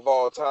album of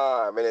all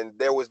time. And then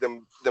there was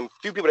them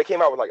few people that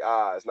came out was like,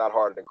 it's not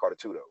harder than Carter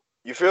 2, though.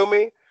 You feel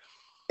me?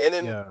 And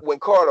then when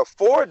Carter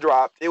 4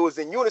 dropped, it was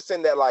in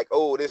unison that like,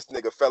 oh, this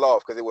nigga fell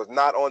off because it was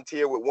not on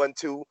tier with 1,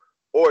 2,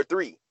 or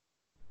 3.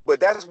 But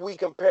that's we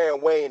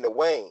comparing Wayne to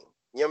Wayne.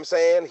 You know what I'm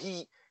saying?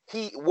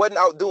 He wasn't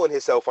outdoing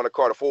himself on the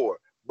Carter 4,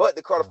 but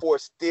the Carter 4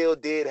 still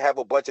did have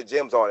a bunch of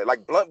gems on it.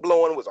 Like Blunt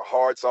Blowing was a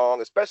hard song,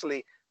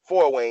 especially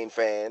for a Wayne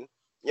fan.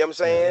 You know what I'm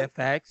saying? Yeah,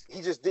 facts.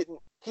 He just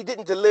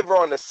didn't deliver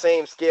on the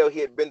same scale he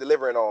had been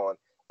delivering on.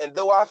 And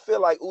though I feel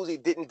like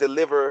Uzi didn't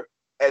deliver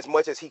as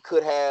much as he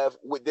could have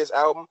with this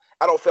album,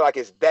 I don't feel like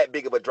it's that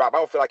big of a drop. I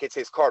don't feel like it's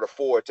his Carter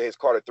 4 to his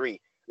Carter 3.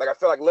 Like, I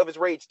feel like Love Is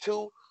Rage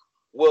 2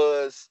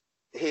 was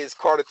his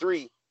Carter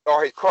 3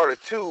 or his Carter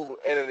 2,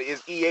 and then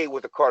his EA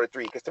with the Carter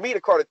 3. Because to me,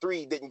 the Carter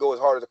 3 didn't go as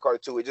hard as the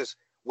Carter 2. It just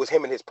was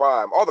him in his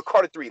prime. All the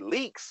Carter 3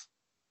 leaks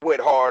went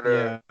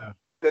harder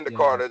than the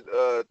Carter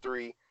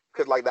 3.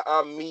 Because like the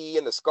I'm Me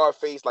and the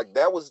Scarface, like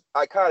that was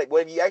iconic.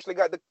 When you actually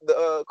got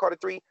the Carter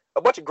 3,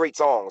 a bunch of great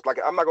songs. Like,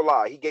 I'm not gonna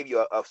lie, he gave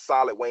you a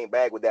solid Wayne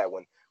bag with that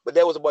one. But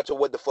there was a bunch of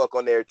what the fuck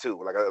on there too.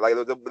 Like there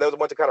was a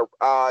bunch of kind of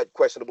odd,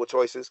 questionable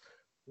choices.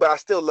 But I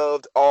still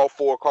loved all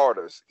 4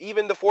 Carters.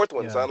 Even the 4th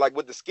one, son. Like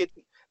with the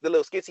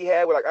little skits he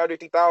had with like Andre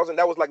 3000,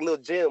 that was like little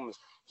gems.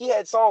 He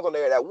had songs on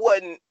there that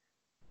wasn't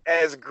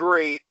as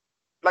great.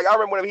 Like I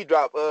remember when he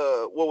dropped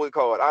what was it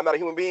called? I'm Not a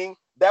Human Being.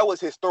 That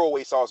was his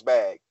throwaway sauce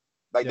bag.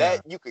 Like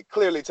that, you could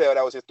clearly tell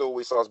that was his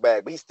throwaway sauce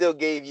bag. But he still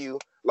gave you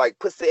like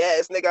pussy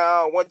ass nigga, I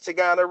don't want your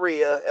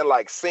gonorrhea, and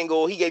like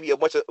Single. He gave you a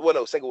bunch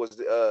of Single was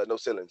No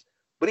Ceilings,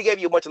 but he gave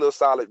you a bunch of little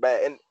solid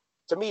bag. And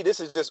to me,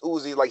 this is just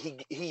Uzi. Like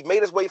he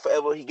made us wait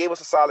forever. He gave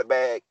us a solid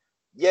bag.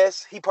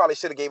 Yes, he probably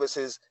should have gave us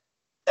his.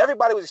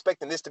 Everybody was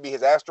expecting this to be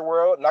his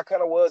Astroworld, and I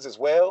kind of was as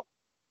well.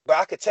 But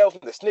I could tell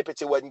from the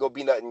snippets it wasn't gonna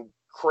be nothing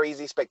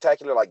crazy,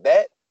 spectacular like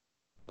that.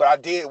 But I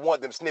did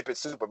want them snippets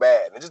super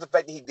bad, and just the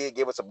fact that he did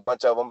give us a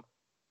bunch of them.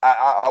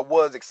 I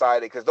was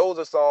excited because those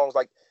are songs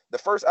like the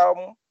first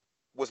album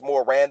was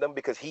more random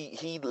because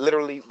he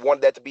literally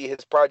wanted that to be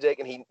his project,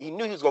 and he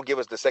knew he was gonna give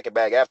us the second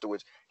bag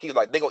afterwards. He was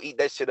like, they're gonna eat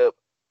that shit up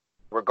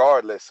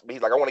regardless. But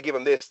he's like, I want to give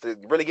him this to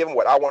really give him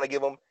what I want to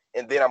give him,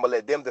 and then I'm gonna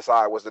let them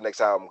decide what's the next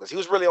album. Because he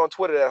was really on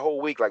Twitter that whole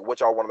week, like,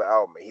 what y'all want on the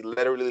album. And he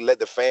literally let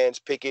the fans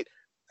pick it.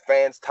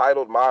 Fans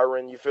titled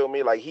Myron, you feel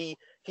me? Like he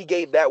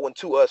gave that one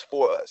to us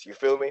for us, you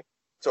feel me?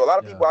 So a lot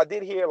of people, I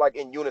did hear like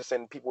in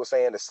unison, people were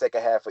saying the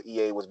second half of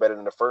EA was better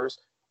than the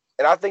first.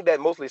 And I think that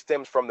mostly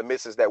stems from the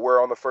misses that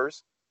were on the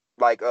first.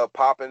 Like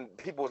Poppin',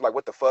 people was like,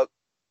 what the fuck?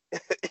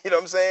 You know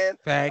what I'm saying?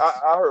 Facts.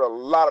 I heard a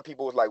lot of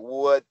people was like,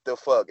 what the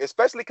fuck?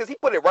 Especially because he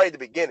put it right at the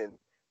beginning.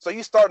 So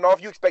you starting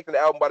off, you expecting the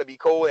album about to be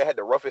cold. It had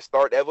the roughest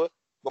start ever.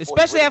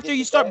 Especially after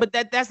you start, but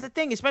that's the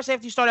thing. Especially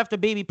after you start after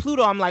Baby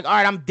Pluto, I'm like, all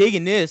right, I'm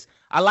digging this.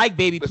 I like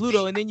Baby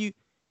Pluto, and then you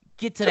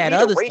get to that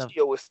other stuff. The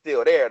ratio is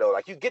still there though.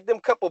 Like you get them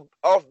couple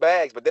off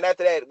bags, but then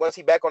after that, once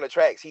he back on the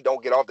tracks, he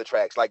don't get off the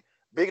tracks. Like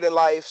Bigger Than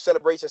Life,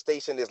 Celebration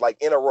Station is like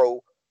in a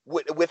row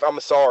with I'm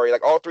Sorry.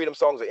 Like all three of them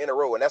songs are in a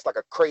row, and that's like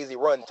a crazy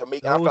run to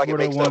make. I feel like it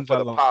makes up for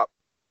the pop.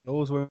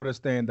 Those were the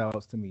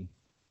standouts to me.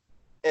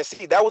 And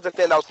see, that was the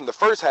standouts from the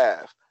first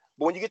half.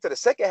 But when you get to the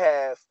second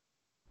half,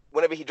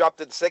 whenever he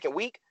dropped it the second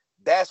week,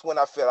 that's when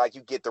I feel like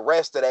you get the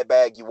rest of that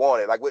bag you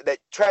wanted. Like with that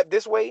Trap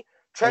This Way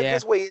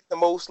is the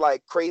most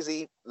like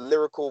crazy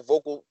lyrical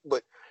vocal,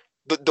 but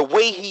the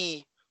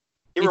way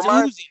it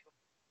reminds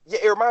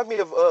me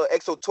of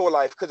EXO Tour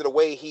Life because of the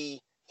way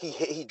he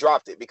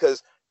dropped it.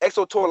 Because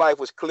EXO Tour Life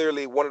was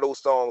clearly one of those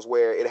songs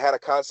where it had a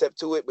concept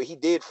to it, but he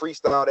did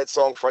freestyle that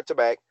song front to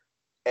back,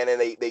 and then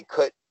they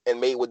cut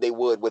and made what they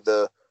would with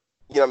the,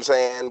 you know what I'm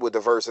saying, with the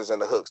verses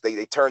and the hooks.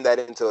 They turned that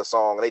into a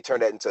song and they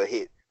turned that into a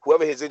hit.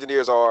 Whoever his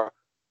engineers are,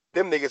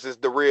 them niggas is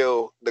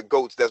the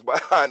goats that's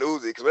behind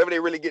Uzi. Because whenever they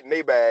really get in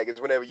their bag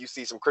is whenever you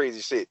see some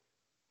crazy shit.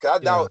 Because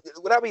I doubt,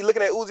 when I be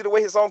looking at Uzi, the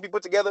way his songs be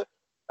put together,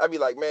 I'd be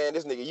like, man,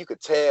 this nigga, you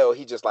could tell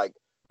he just like,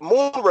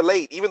 Moon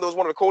Relate, even though it's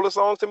one of the coolest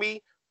songs to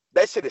me,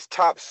 that shit is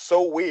topped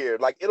so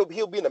weird. Like he'll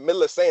be in the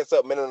middle of saying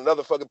something and then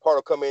another fucking part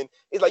will come in.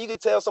 It's like you can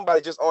tell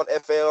somebody just on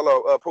FL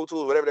or Pro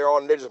Tools, whatever they're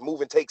on, and they're just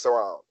moving takes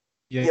around.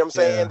 Yeah, you know what I'm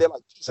saying? They're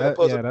like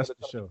that's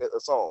for sure. A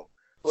song.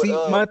 But, see,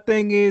 my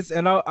thing is,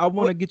 and I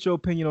want to get your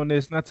opinion on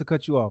this, not to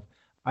cut you off.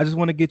 I just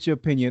want to get your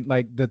opinion.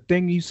 Like the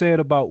thing you said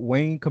about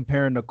Wayne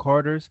comparing the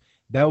Carters,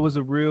 that was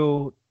a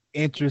real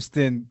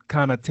interesting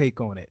kind of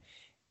take on it.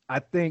 I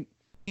think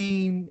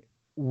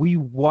we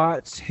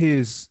watched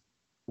his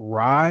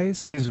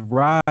rise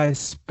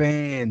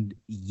spanned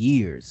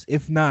years,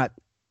 if not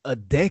a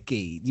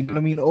decade, you know what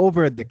I mean,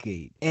 over a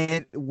decade.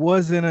 And it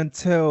wasn't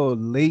until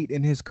late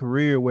in his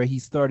career where he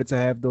started to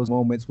have those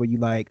moments where you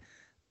like,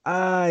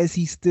 is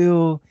he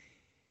still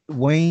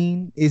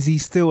Wayne? Is he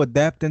still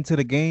adapting to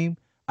the game?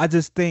 I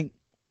just think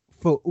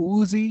for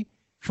Uzi,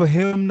 for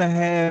him to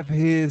have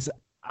his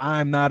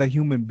I'm not a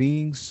human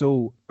being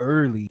so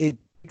early, it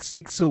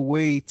takes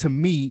away, to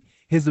me,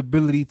 his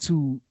ability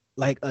to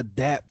like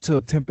adapt to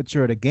the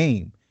temperature of the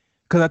game.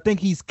 Because I think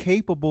he's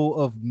capable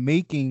of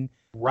making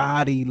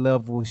Roddy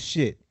level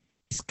shit.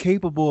 He's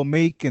capable of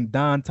making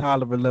Don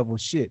Toliver level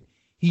shit.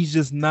 He's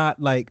just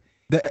not like,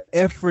 the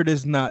effort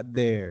is not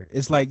there.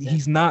 It's like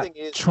he's not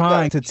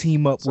trying to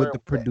team up with the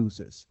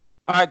producers.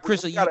 All right,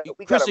 Chris, we gotta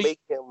make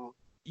him.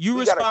 You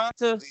respond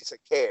to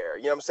care.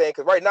 You know what I'm saying?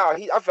 Because right now,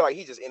 I feel like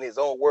he's just in his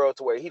own world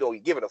to where he don't be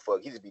giving a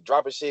fuck. He just be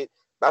dropping shit.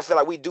 But I feel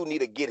like we do need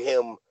to get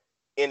him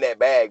in that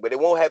bag, but it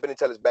won't happen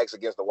until his back's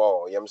against the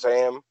wall. You know what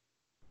I'm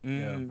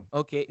saying?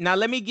 Okay. Now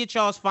let me get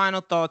y'all's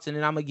final thoughts, and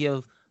then I'm gonna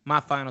give my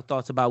final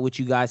thoughts about what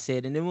you guys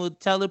said, and then we'll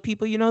tell the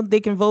people, you know, they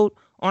can vote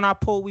on our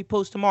poll we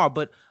post tomorrow.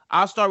 But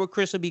I'll start with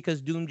Krissa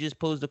because Doom just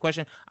posed the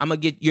question. I'm gonna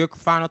get your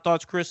final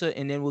thoughts, Krissa,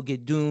 and then we'll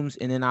get Doom's,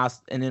 and then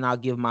I'll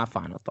give my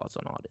final thoughts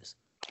on all this.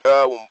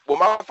 Well,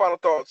 my final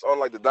thoughts on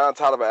like the Don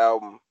Toliver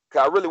album,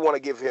 cause I really want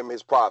to give him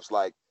his props.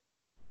 Like,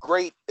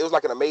 great, it was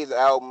like an amazing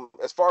album.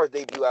 As far as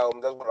debut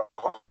album, that's one of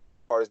the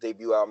hardest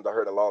debut albums I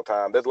heard in a long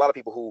time. There's a lot of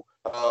people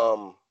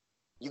who,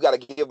 you got to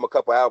give them a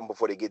couple albums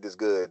before they get this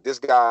good. This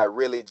guy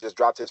really just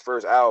dropped his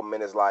first album,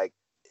 and it's like,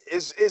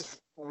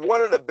 it's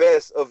one of the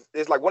best of,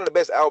 it's like one of the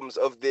best albums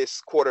of this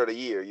quarter of the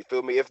year. You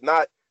feel me? If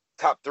not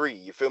top 3,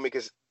 you feel me?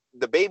 Because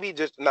Lil Baby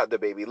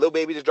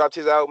just dropped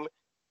his album.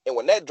 And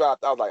when that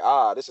dropped, I was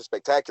like, this is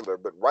spectacular.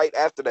 But right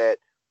after that,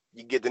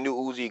 you get the new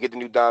Uzi, you get the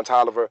new Don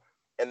Toliver.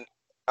 And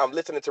I'm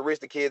listening to Rich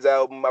the Kid's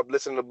album. I'm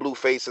listening to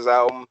Blueface's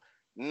album.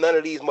 None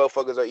of these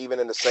motherfuckers are even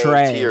in the same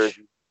tier. You know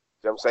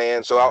what I'm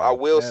saying? So I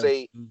will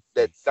say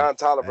that Don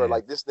Toliver,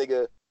 like this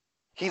nigga,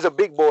 he's a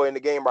big boy in the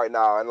game right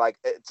now. And like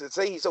to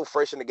say he's so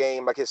fresh in the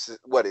game, like his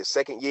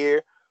second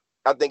year,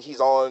 I think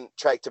he's on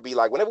track to be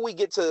like, whenever we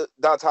get to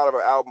Don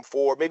Toliver album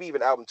 4, maybe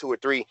even album 2 or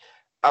 3,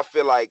 I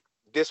feel like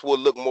this will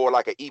look more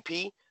like an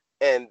EP.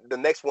 And the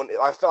next one,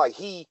 I feel like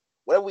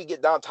whenever we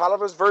get Don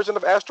Toliver's version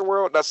of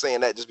Astroworld, not saying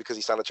that just because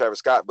he signed to Travis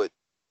Scott, but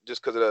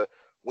just because of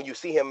when you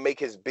see him make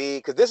his big,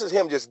 because this is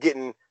him just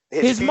getting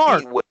his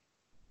mark. You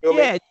know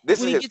what I mean? This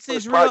when is he gets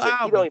his real project.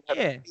 album. He don't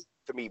even have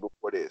to me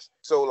before this.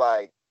 So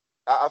like,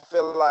 I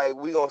feel like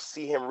we're going to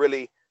see him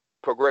really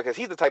progress, because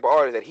he's the type of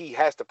artist that he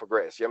has to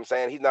progress. You know what I'm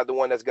saying? He's not the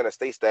one that's going to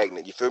stay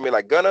stagnant. You feel me?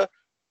 Like Gunna's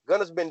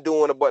been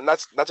doing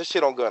not to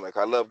shit on Gunna.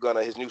 I love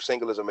Gunna. His new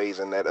single is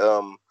amazing. That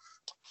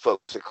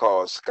what's it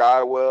called?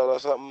 Skywell or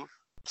something?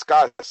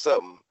 Sky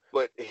something.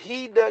 But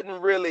he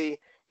doesn't really.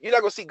 You're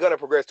not gonna see Gunna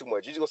progress too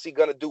much. You're just gonna see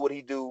Gunna do what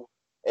he do,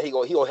 and he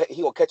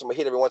gonna catch him a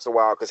hit every once in a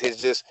while, because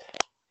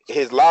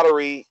his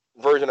lottery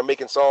version of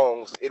making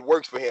songs, it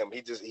works for him.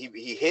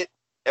 He hit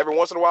every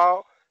once in a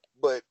while.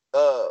 But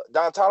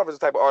Don Toliver is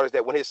the type of artist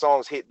that when his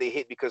songs hit, they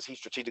hit because he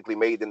strategically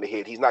made them to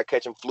hit. He's not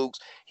catching flukes.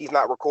 He's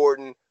not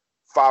recording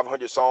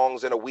 500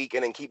 songs in a week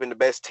and then keeping the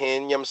best 10, you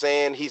know what I'm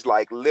saying? He's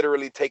like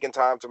literally taking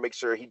time to make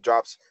sure he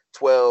drops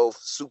 12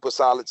 super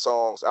solid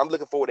songs. I'm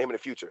looking forward to him in the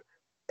future.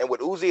 And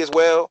with Uzi as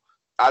well,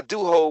 I do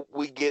hope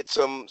we get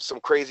some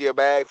crazier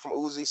bag from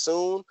Uzi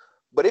soon.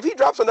 But if he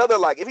drops another,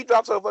 like if he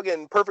drops a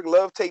fucking Perfect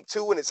Love Tape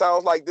 2 and it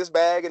sounds like this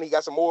bag and he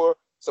got some more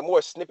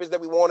snippets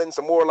that we wanted and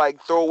some more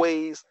like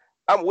throwaways,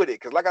 I'm with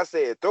it. Cause like I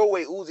said,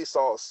 throwaway Uzi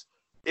sauce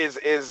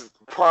is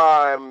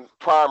prime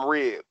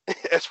rib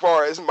as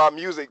far as my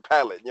music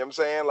palette. You know what I'm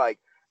saying? Like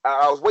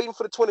I was waiting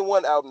for the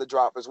 21 album to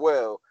drop as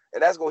well.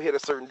 And that's gonna hit a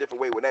certain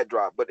different way when that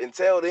drop. But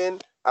until then,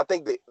 I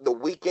think the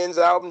Weeknd's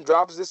album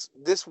drops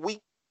this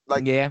week,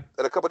 like in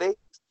a couple days.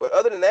 But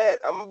other than that,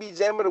 I'm gonna be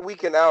jamming the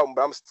Weeknd album,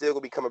 but I'm still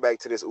gonna be coming back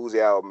to this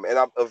Uzi album. And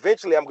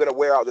eventually I'm gonna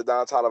wear out the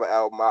Don Toliver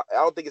album. I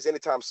don't think it's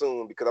anytime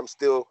soon because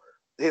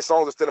his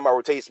songs are still in my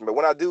rotation. But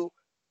when I do,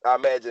 I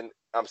imagine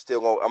I'm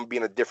gonna be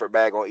in a different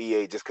bag on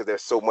EA just because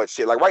there's so much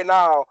shit. Like right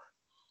now,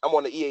 I'm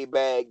on the EA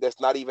bag that's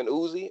not even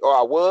Uzi, or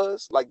I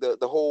was like the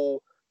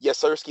whole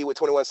Yesurski with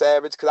 21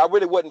 Savage, because I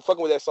really wasn't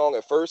fucking with that song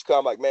at first. Cause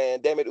I'm like, man,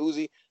 damn it,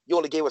 Uzi, you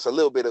only gave us a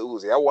little bit of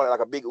Uzi. I wanted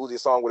like a big Uzi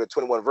song with a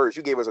 21 verse.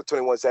 You gave us a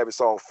 21 Savage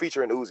song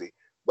featuring Uzi.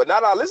 But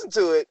now that I listen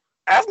to it,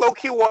 that's low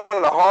key one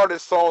of the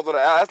hardest songs on the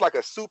album. That's like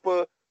a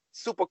super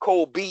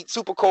cold beat,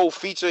 super cold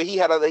feature. He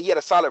had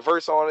a solid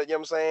verse on it. You know what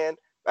I'm saying?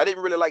 I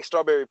didn't really like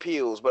Strawberry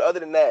Pills, but other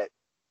than that,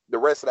 the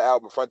rest of the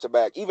album front to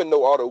back, even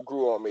though Auto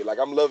grew on me, like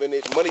I'm loving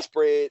it. Money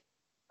Spread,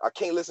 I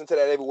can't listen to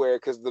that everywhere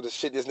because of the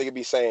shit this nigga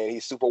be saying.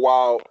 He's super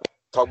wild.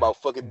 Talk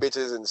about fucking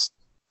bitches and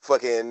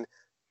fucking.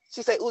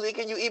 She said, Uzi,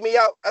 can you eat me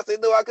out? I said,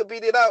 no, I could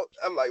beat it out.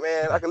 I'm like,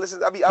 man, I can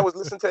listen. I was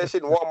listening to that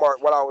shit in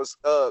Walmart while I was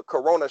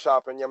Corona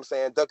shopping, you know what I'm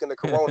saying? Ducking the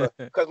Corona.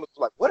 Customers was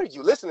like, what are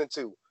you listening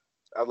to?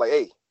 I was like,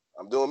 hey,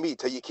 I'm doing me.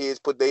 Tell your kids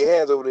put their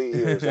hands over their ears.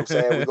 You know what I'm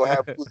saying? We're going to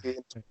have Uzi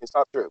and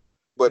Stop Trip.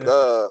 But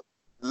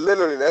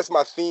literally, that's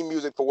my theme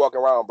music for walking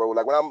around, bro.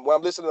 Like when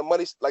I'm listening to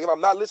Money, like if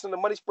I'm not listening to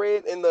Money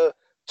Spread in the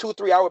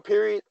 2-3 hour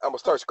period, I'm going to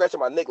start scratching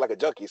my neck like a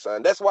junkie,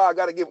 son. That's why I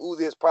got to give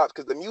Uzi his props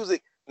because the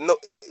music, no,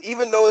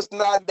 even though it's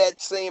not that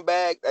same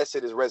bag, that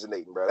shit is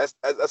resonating, bro.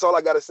 That's all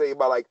I gotta say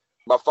about like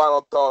my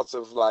final thoughts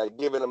of like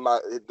giving him my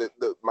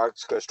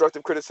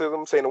constructive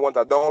criticism, saying the ones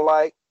I don't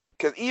like.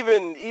 Cause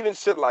even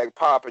shit like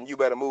Pop and You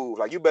Better Move,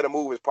 like You Better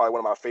Move is probably one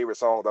of my favorite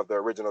songs of the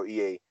original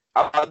EA.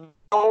 I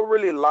don't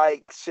really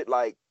like shit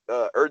like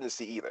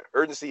Urgency either.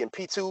 Urgency and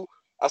P2.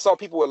 I saw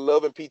people were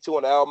loving P2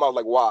 on the album. I was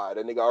like, why?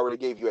 That nigga already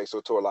gave you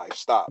Exo Tour Life.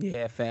 Stop.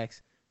 Yeah,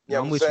 facts. You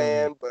know what I'm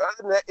saying? But other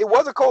than that, it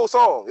was a cold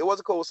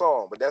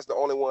song. But that's the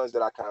only ones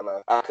that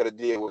I could have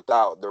did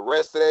without. The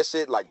rest of that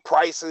shit, like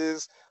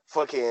Prices,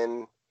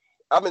 fucking,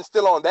 I've been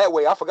still on That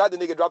Way. I forgot the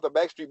nigga dropped the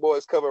Backstreet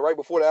Boys cover right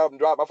before the album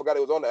dropped. I forgot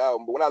it was on the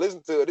album. But when I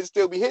listen to it, it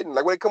still be hitting.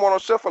 Like when it come on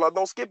shuffle, I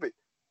don't skip it.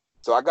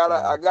 So I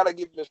gotta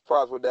give this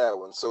props with that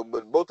one. So,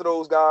 but both of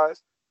those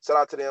guys, shout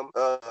out to them.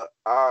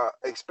 I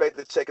expect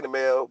to check in the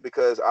mail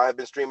because I have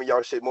been streaming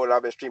y'all shit more than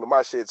I've been streaming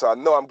my shit. So I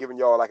know I'm giving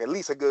y'all like at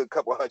least a good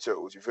couple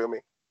hunchos. You feel me?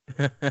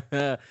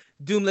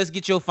 Doom, let's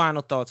get your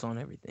final thoughts on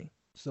everything.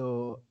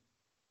 So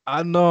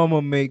I know I'm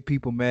gonna make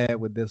people mad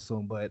with this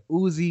one, but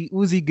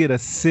Uzi get a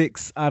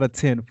 6 out of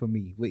 10 for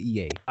me with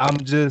EA. I'm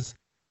just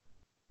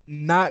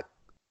not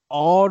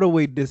all the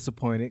way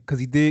disappointed because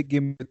he did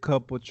give me a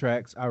couple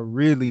tracks I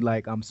really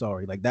like. I'm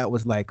sorry, like that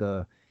was like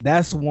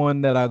that's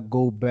one that I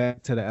go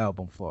back to the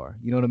album for.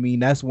 You know what I mean?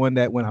 That's one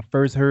that when I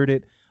first heard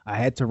it, I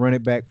had to run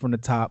it back from the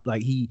top.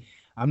 Like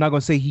I'm not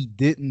gonna say he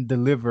didn't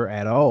deliver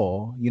at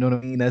all. You know what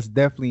I mean? That's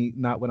definitely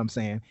not what I'm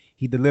saying.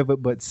 He delivered,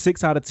 but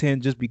 6 out of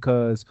 10 just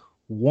because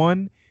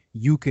one,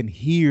 you can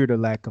hear the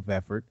lack of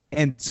effort,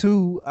 and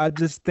two, I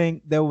just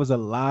think there was a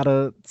lot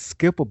of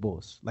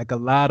skippables, like a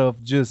lot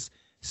of just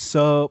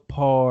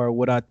subpar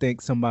what I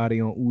think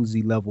somebody on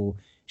Uzi level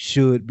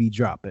should be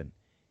dropping.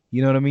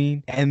 You know what I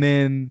mean? And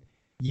then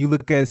you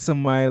look at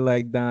somebody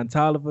like Don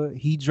Toliver,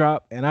 he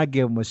dropped, and I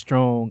give him a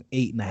strong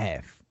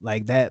 8.5.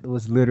 Like that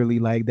was literally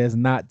like there's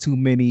not too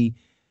many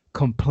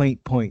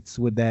complaint points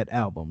with that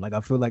album. Like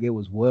I feel like it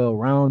was well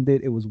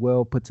rounded, it was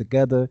well put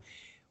together.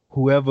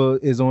 Whoever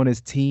is on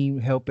his team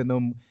helping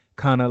them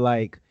kind of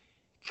like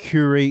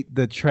curate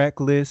the track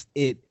list,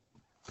 it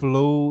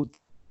flowed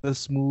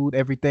smooth.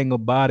 Everything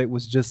about it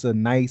was just a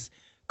nice,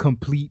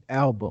 complete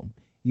album.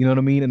 You know what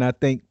I mean? And I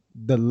think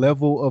the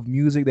level of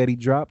music that he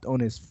dropped on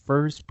his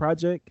first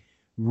project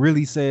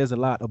really says a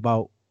lot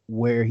about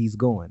where he's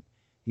going.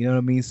 You know what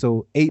I mean?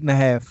 So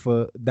 8.5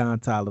 for Don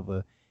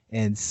Toliver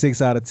and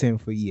 6 out of 10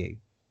 for EA.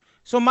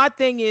 So my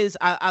thing is,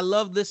 I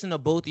love listening to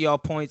both of y'all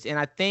points, and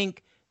I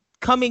think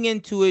coming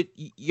into it,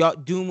 y'all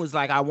Doom was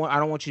like, I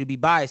don't want you to be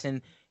biased,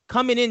 and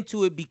coming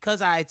into it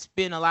because I had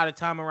spent a lot of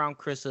time around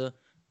Chrissa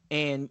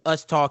and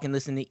us talking,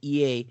 listening to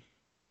EA.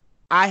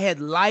 I had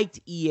liked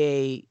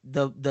EA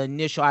the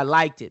initial, I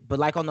liked it, but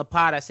like on the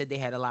pod, I said they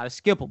had a lot of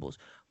skippables.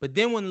 But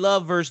then when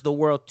Love vs. the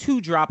World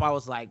 2 dropped, I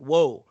was like,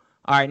 whoa.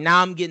 All right,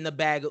 now I'm getting a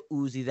bag of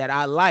Uzi that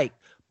I like.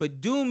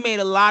 But Doom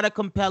made a lot of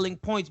compelling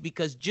points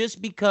because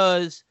just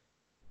because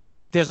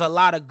there's a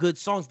lot of good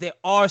songs, there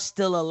are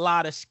still a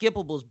lot of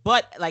skippables.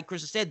 But like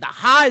Chris said, the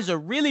highs are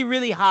really,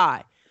 really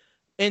high.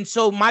 And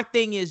so my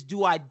thing is,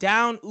 do I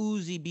down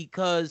Uzi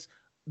because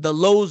the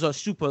lows are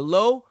super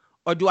low?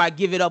 Or do I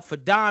give it up for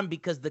Don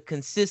because the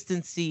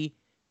consistency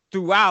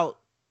throughout,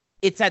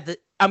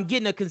 I'm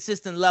getting a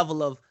consistent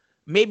level of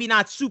maybe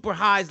not super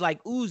highs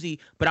like Uzi,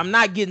 but I'm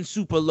not getting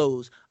super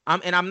lows.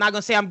 And I'm not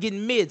gonna say I'm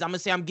getting mids. I'm gonna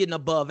say I'm getting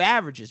above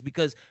averages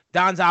because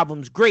Don's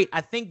album's great.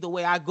 I think the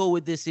way I go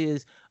with this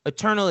is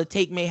Eternal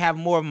Atake may have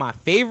more of my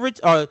favorites,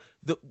 or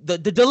the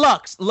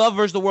deluxe Love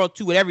vs. the World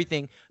 2 with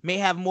everything may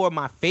have more of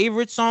my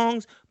favorite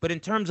songs, but in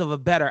terms of a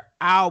better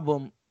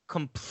album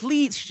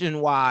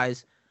completion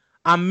wise,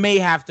 I may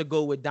have to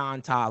go with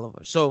Don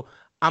Toliver. So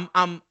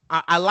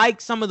I like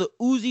some of the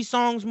Uzi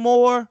songs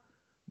more,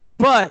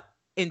 but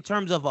in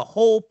terms of a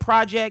whole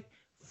project,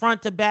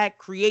 front to back,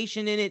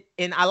 creation in it,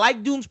 and I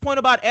like Doom's point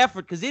about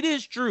effort because it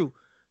is true.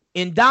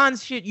 In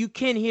Don's shit, you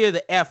can hear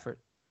the effort.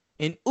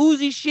 In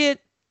Uzi shit,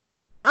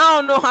 I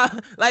don't know how.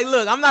 Like,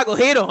 look, I'm not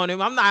gonna hate on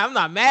him. I'm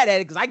not mad at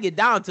it because I get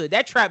down to it.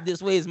 That Trap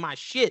This Way is my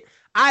shit.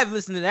 I've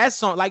listened to that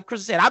song. Like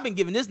Chris said, I've been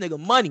giving this nigga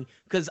money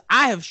because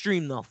I have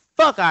streamed the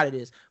fuck out of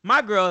this.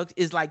 My girl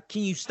is like,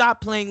 can you stop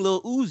playing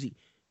Lil Uzi?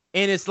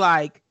 And it's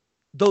like,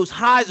 those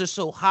highs are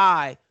so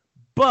high,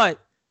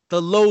 but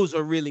the lows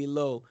are really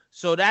low.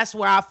 So that's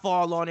where I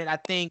fall on it. I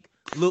think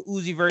Lil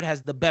Uzi Vert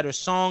has the better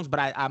songs, but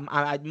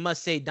I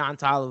must say Don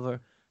Toliver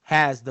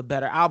has the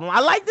better album.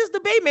 I like this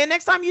debate, man.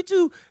 Next time you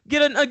two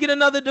get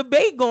another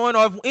debate going,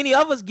 or if any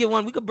of us get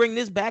one, we could bring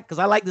this back because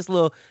I like this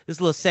little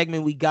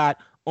segment we got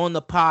on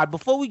the pod.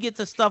 Before we get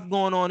to stuff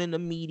going on in the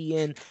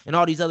media and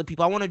all these other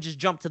people, I want to just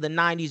jump to the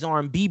 90s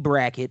R&B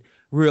bracket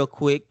real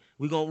quick.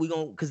 We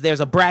going because there's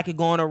a bracket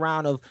going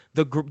around of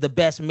the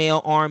best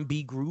male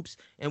R&B groups,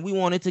 and we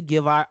wanted to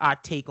give our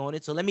take on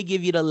it. So let me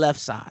give you the left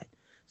side.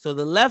 So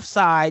the left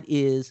side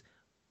is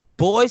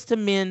Boyz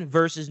II Men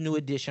versus New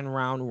Edition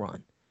round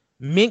 1.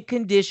 Mint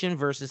Condition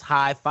versus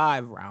High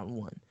Five round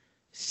 1.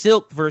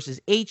 Silk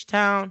versus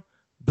H-Town.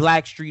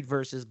 Blackstreet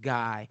versus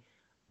Guy.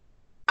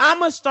 I'm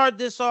going to start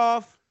this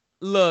off.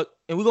 Look,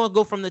 and we're going to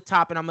go from the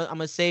top, and I'm going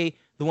to say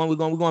the one we're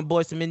going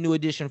Boyz II Men New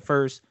Edition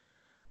first.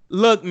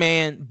 Look,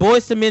 man,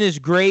 Boyz II Men is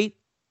great.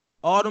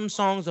 All them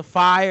songs are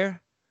fire.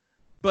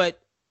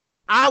 But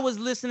I was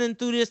listening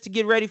through this to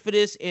get ready for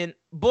this, and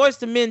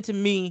Boyz II Men, to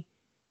me,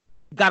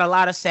 got a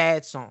lot of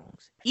sad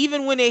songs.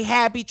 Even when they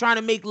happy trying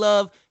to make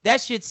love, that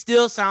shit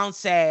still sounds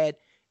sad.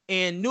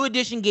 And New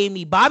Edition gave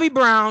me Bobby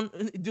Brown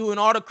doing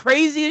all the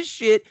craziest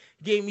shit,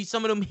 gave me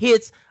some of them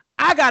hits.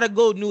 I got to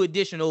go New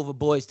Edition over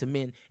Boyz II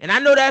Men. And I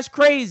know that's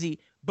crazy,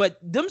 but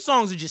them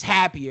songs are just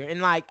happier.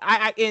 And like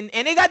and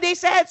they got their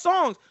sad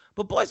songs.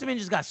 But Boyz II Men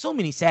just got so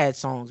many sad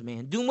songs,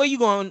 man. Doom, where you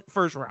going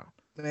first round?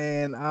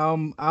 Man,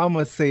 I'm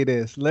gonna say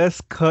this.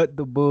 Let's cut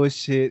the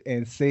bullshit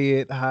and say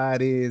it how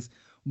it is.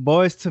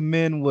 Boyz II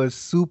Men was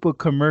super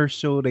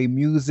commercial. Their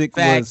music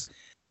was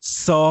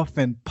soft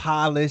and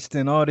polished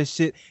and all this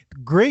shit.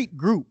 Great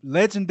group,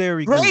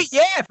 legendary group. Great,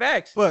 yeah,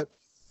 facts. But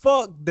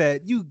fuck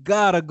that. You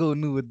gotta go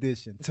New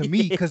Edition to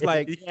me, because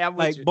like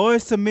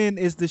Boyz II Men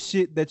is the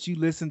shit that you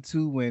listen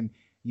to when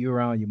you're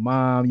around your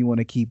mom, you want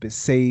to keep it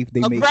safe.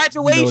 They make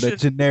the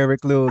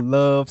generic little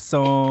love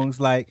songs.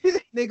 Like,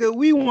 nigga,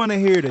 we want to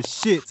hear the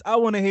shits. I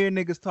want to hear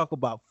niggas talk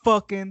about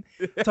fucking,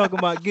 talking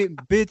about getting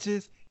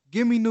bitches.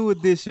 Give me New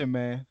Edition,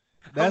 man.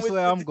 That's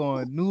where I'm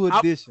going. New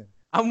Edition.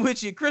 I'm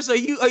with you, Chris. Are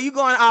you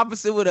going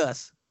opposite with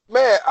us?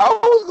 Man, I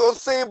was gonna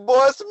say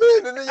Boyz II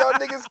Men, and then y'all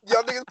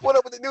niggas put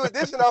up with the New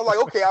Edition. I was like,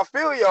 okay, I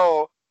feel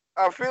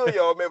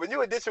y'all, man. But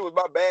New Edition was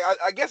my bag.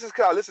 I guess it's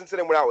because I listened to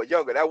them when I was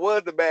younger. That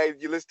was the bag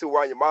you listen to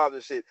around your moms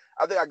and shit.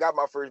 I think I got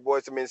my first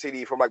Boyz II Men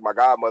CD from like my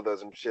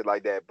godmothers and shit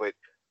like that. But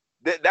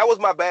that was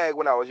my bag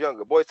when I was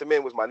younger. Boyz II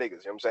Men was my niggas. You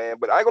know what I'm saying?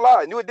 But I ain't gonna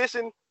lie, New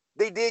Edition,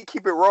 they did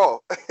keep it raw.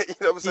 You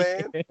know what I'm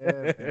saying?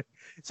 Yeah.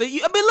 So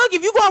look,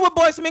 if you going with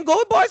Boyz II Men, go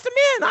with Boyz II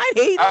Men. I ain't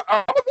hate it.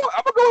 I'm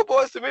gonna go with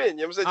Boyz II Men.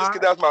 You know what I'm saying? Just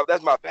because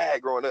that's my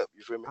bag growing up.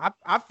 You feel me?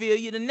 I feel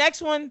you. The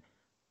next one,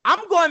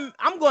 I'm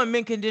going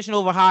Mint Condition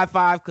over High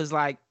Five because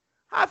like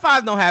High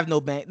Five don't have no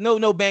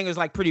bangers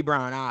like Pretty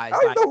Brown Eyes.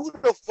 I don't know who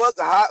the fuck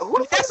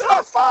is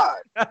High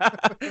Five.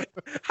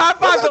 High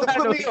Five don't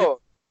have no on.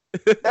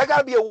 That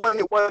gotta be a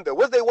one-hit wonder.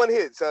 What's their one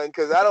hit, son?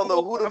 Because I don't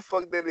know who the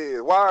fuck that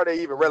is. Why are they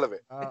even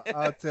relevant?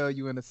 I'll tell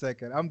you in a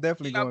second. I'm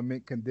definitely going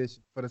Mint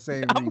Condition for the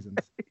same reasons.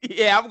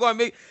 Yeah, I'm going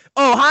Mint.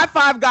 Oh, High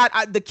Five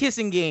got the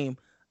Kissing Game.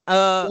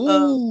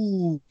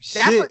 Ooh,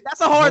 shit.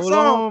 That's a hard Hold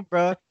song, on,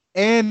 bro.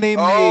 And they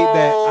made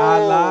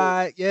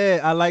that.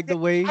 I like the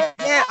way.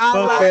 Yeah,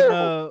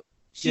 I like.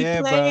 She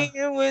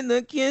playing with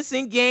the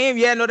Kissing Game.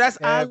 Yeah, no, that's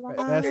that's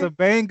a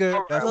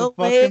banger. That's a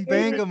fucking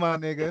banger, my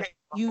nigga.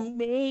 You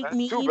make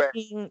me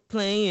think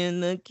playing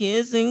the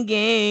Kissing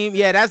Game.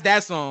 Yeah, that's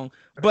that song.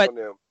 But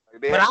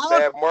they have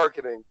bad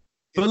marketing.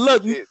 But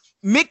look,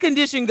 Mint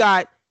Condition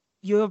got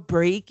You're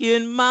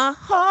Breaking My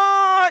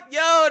Heart.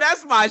 Yo,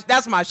 that's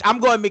my I'm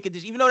going Mint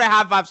Condition, even though that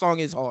High Five song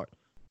is hard.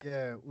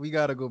 Yeah, we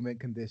gotta go Mint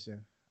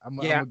Condition. I'm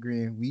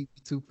agreeing. We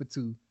 2 for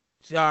 2.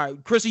 All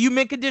right, Chris, are you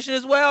Mint Condition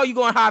as well? Or you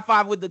going High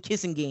Five with the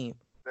Kissing Game?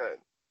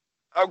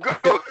 I'm going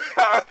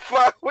High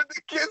Five with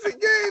the Kissing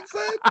Game,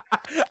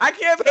 son. I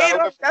can't hate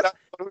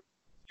him.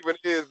 even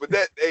is. But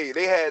that, hey,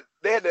 they had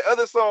the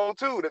other song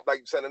too. That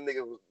like some of them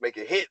niggas was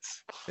making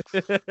hits,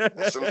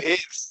 some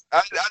hits.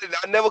 I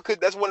never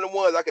could. That's one of the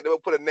ones I could never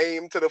put a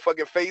name to the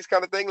fucking face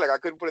kind of thing. Like I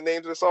couldn't put a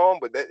name to the song,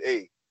 but that,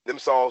 hey, them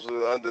songs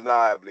were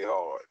undeniably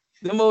hard.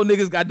 Them old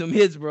niggas got them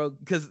hits, bro.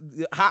 Because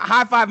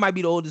High Five might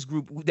be the oldest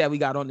group that we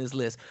got on this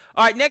list.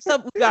 All right, next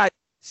up we got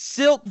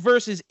Silk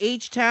versus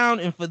H-Town.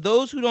 And for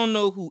those who don't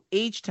know who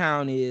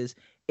H-Town is,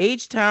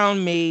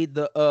 H-Town made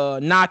the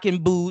Knocking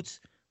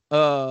Boots,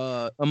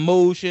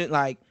 Emotion.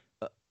 Like,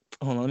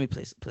 hold on, let me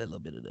play a little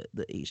bit of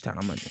the H-Town.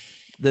 I'm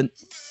under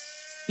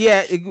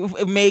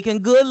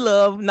Making Good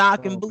Love,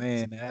 Knocking Boots.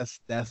 Man,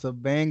 that's a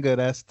banger.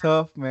 That's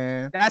tough,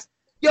 man.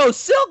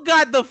 Silk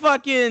got the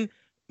fucking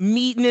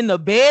meeting in the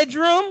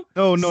bedroom.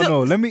 No.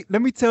 Let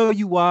me tell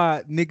you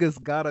why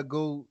niggas gotta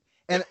go.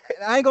 And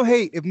I ain't gonna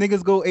hate if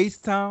niggas go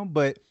H-Town,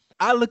 but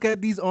I look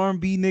at these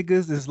R&B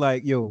niggas, it's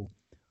like, yo,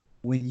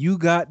 when you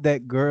got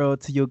that girl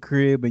to your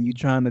crib and you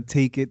trying to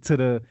take it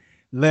to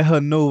let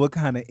her know what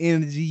kind of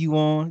energy you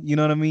on, you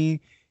know what I mean?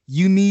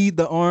 You need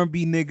the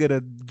R&B nigga to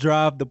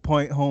drive the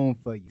point home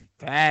for you.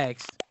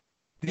 Facts.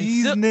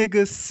 These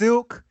niggas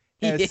Silk,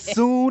 as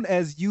soon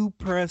as you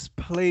press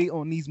play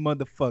on these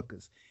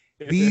motherfuckers,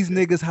 these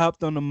niggas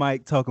hopped on the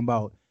mic talking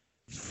about,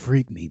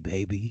 freak me,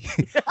 baby.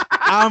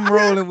 I'm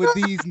rolling with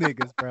these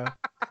niggas, bro.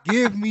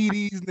 Give me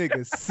these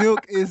niggas.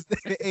 Silk is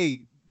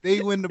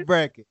they win the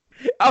bracket.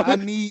 I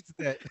need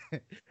that.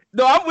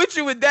 No, I'm with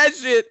you with that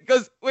shit.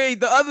 Because wait,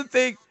 the other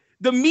thing,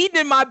 the meeting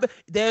in my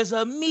there's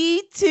a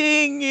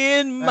meeting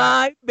in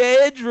my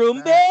bedroom.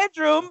 Nah,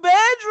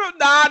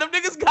 them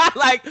niggas got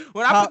like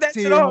when I put that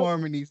shit on.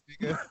 Harmonies,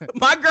 nigga.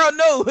 My girl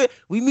know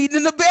we meeting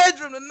in the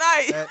bedroom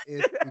tonight. That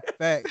is a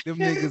fact. Them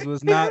niggas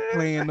was not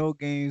playing no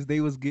games.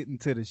 They was getting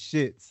to the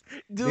shits.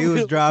 Dude, they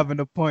was driving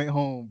the point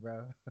home,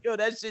 bro. Yo,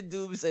 that shit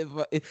dude said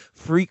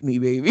freak me,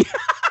 baby.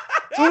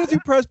 As soon as you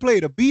press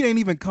play, the beat ain't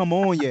even come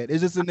on yet.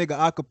 It's just a nigga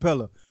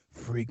acapella.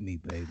 Freak me,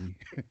 baby.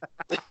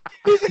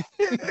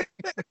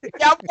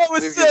 Yeah, I'm going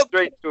with Silk.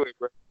 Straight to it,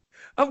 bro.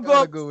 I'm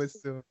going go with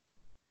Silk.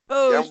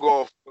 Oh, yeah, I'm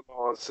going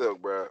on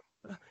Silk, bro.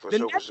 For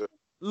sure.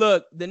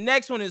 Look, the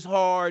next one is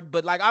hard,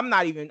 but like I'm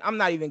not even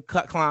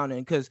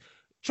clowning because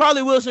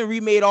Charlie Wilson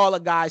remade all the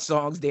Guy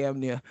songs damn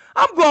near.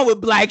 I'm going with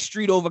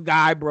Blackstreet over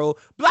Guy, bro.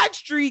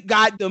 Blackstreet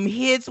got them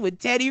hits with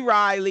Teddy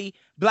Riley.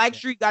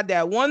 Blackstreet got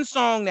that one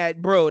song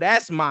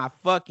that's my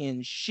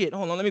fucking shit.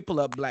 Hold on, let me pull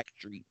up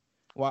Blackstreet.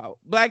 Wow,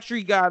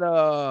 Blackstreet got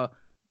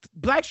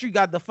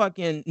the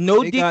fucking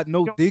No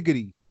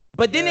Diggity.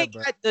 But then they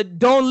got the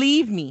Don't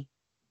Leave Me.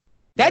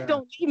 That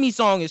Don't Leave Me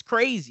song is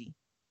crazy.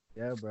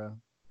 Yeah, bro.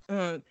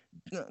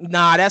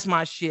 Nah, that's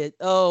my shit.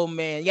 Oh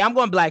man, yeah, I'm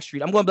going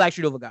Blackstreet. I'm going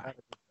Blackstreet over Guy.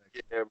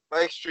 Yeah,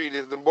 Blackstreet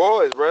is them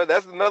boys, bro.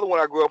 That's another one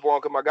I grew up on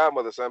because my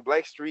godmother, son.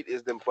 Blackstreet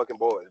is them fucking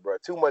boys, bro.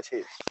 Too much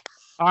hits.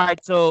 All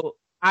right, so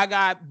I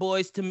got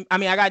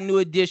New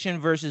Edition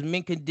versus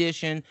Mint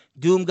Condition.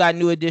 Doom got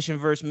New Edition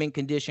versus Mint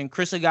Condition.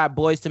 Chrissa got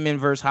Boyz II Men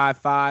versus High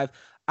Five.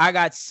 I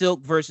got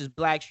Silk versus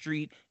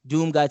Blackstreet.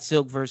 Doom got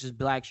Silk versus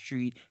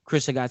Blackstreet.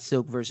 Chrissa got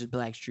Silk versus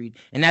Blackstreet.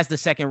 And that's the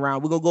second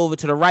round. We're going to go over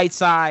to the right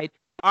side.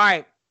 All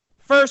right,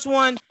 first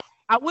one.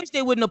 I wish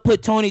they wouldn't have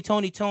put Tony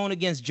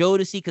against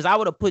Jodeci because I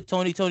would have put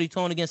Tony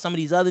against some of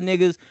these other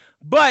niggas.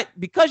 But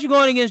because you're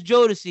going against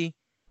Jodeci,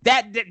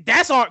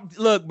 that's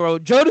look, bro.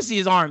 Jodeci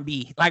is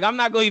R&B. Like I'm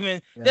not going to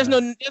even. Yeah. There's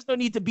no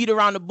need to beat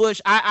around the bush.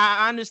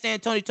 I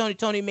understand.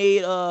 Tony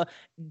made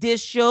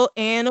this show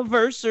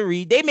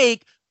anniversary. They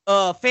make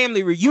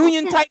family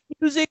reunion type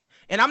music,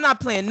 and I'm not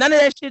playing none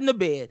of that shit in the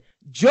bed.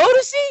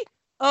 Jodeci,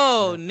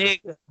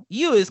 nigga,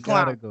 you is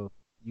clown.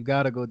 You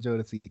gotta go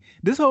Jodeci.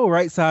 This whole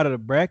right side of the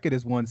bracket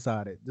is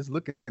one-sided. Just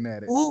looking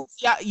at it. Ooh,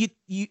 yeah,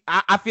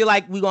 I feel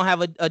like we're gonna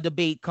have a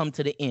debate come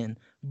to the end,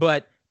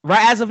 but.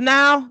 Right as of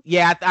now,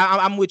 yeah,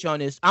 I'm with you on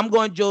this. I'm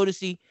going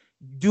Jodeci.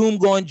 Doom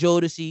going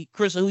Jodeci.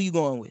 Chrissa, who you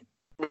going with?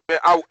 Man,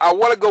 I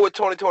want to go with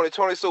Tony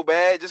so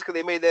bad just because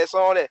they made that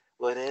song that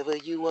whatever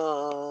you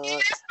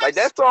want. Like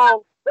that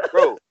song,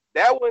 bro.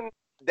 That one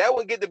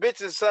get the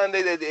bitches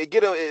Sunday that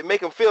get them, it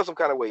make them feel some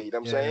kind of way. You know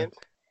what I'm saying?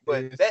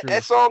 But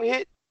that song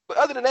hit. But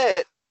other than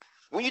that,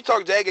 when you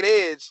talk Jagged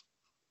Edge,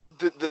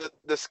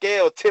 the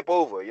scale tip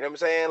over. You know what I'm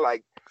saying?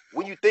 Like.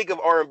 When you think of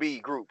R&B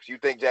groups, you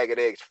think Jagged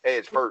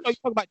Edge first. You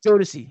talk about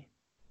Jodeci.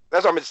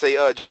 That's what I meant to say.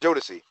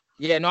 Jodeci.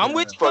 Yeah, no, I'm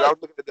with you. But I was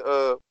looking at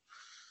the.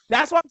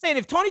 That's what I'm saying.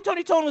 If Tony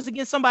was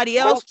against somebody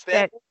else, you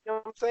know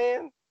what I'm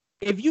saying?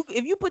 If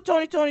you put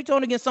Tony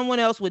against someone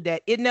else with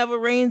that, It Never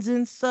Rains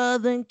in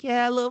Southern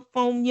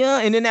California,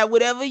 and then that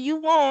Whatever You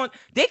Want,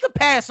 they could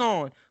pass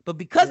on. But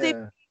because they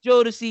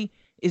Jodeci.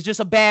 It's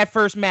just a bad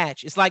first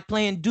match. It's like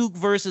playing Duke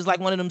versus like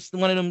one of them.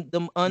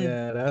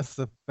 Yeah, that's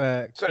a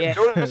fact. So yeah.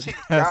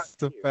 That's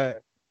a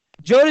fact.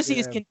 Jodeci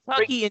is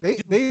Kentucky.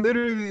 And they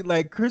literally,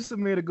 like, Chrissa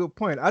made a good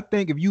point. I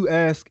think if you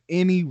ask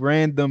any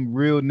random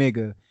real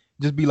nigga,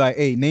 just be like,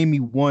 hey, name me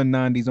one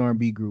 90s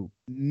R&B group.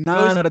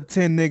 9 out of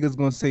 10 niggas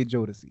gonna say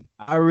Jodeci.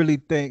 I really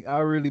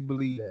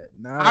believe that.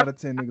 9 out of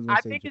 10 niggas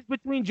gonna say I think it's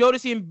between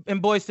Jodeci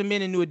and Boyz II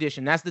Men and New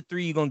Edition. That's the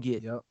three you're gonna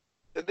get. Yep.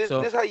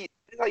 This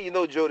how how you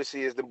know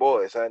Jodeci is the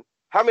boy, son.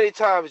 How many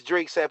times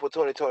Drake sampled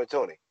Tony?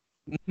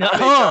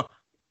 No,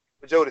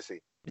 Jodeci.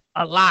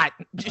 a lot.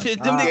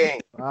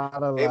 Game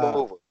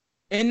over.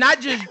 And not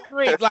just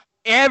Drake,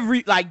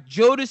 like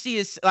Jodeci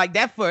is like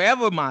that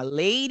forever, my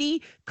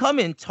lady. Come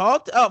and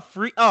talk to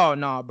free. Oh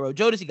no, bro.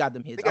 Jodeci got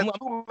them hits. They got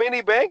too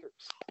many bangers.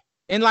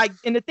 And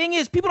the thing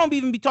is, people don't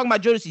even be talking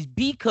about Jodeci's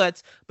B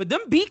cuts, but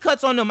them B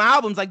cuts on them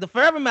albums, like the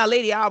Forever My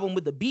Lady album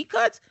with the B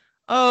cuts.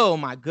 Oh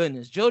my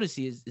goodness,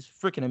 Jodeci is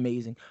freaking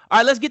amazing. All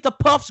right, let's get the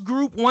Puffs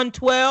Group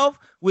 112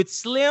 with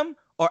Slim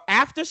or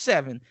After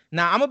 7.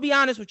 Now, I'm gonna be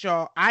honest with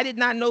y'all. I did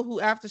not know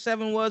who After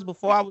 7 was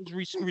before I was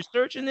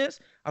researching this.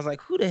 I was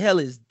like, who the hell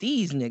is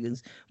these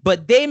niggas?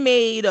 But they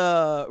made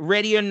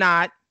Ready or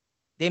Not.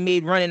 They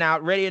made Running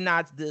Out. Ready or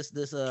Not. This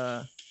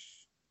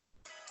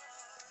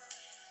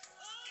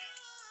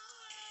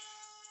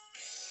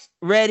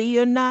Ready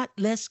or Not,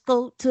 let's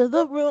go to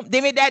the room. They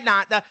made that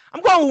not.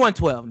 I'm going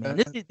with 112,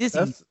 man.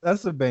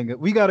 That's a banger.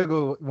 We gotta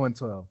go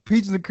 112.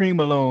 Peaches and Cream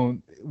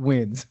alone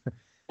wins.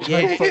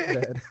 Yeah, fuck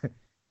that.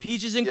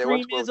 Peaches and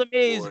Cream is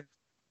amazing.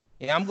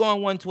 Yeah, I'm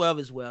going 112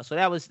 as well. So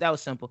that was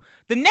simple.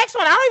 The next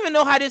one, I don't even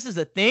know how this is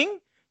a thing,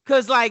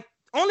 because like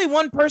only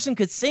one person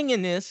could sing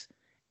in this.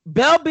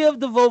 Belle Biv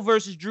DeVoe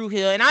versus Dru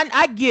Hill, and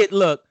I get.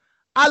 Look,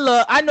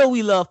 I know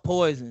we love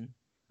Poison.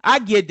 I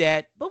get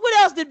that. But what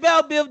else did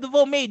Belle Biv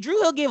DeVoe make? Dru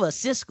Hill gave us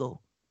Cisco.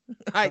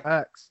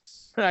 I'm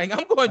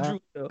going Dru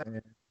Hill.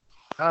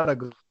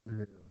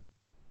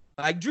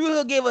 Like Dru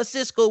Hill gave us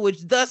Cisco,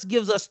 which thus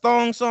gives us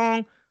Thong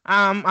Song.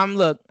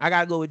 I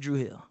gotta go with Dru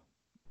Hill.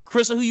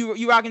 Crystal, who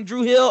you rocking,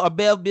 Dru Hill or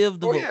Belle Biv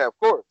DeVoe? Oh yeah,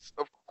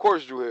 of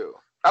course, Dru Hill.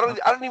 I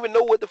don't even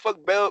know what the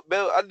fuck Belle.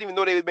 I didn't even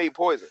know they made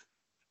Poison.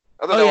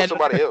 I thought that was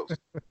somebody else.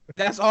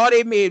 That's all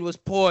they made was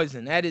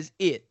Poison. That is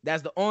it.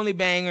 That's the only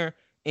banger.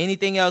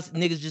 Anything else,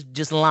 niggas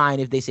just lying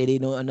if they say they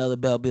know another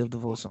Belle Biv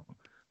DeVoe song.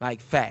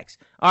 Like, facts.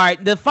 All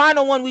right, the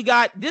final one we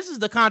got, this is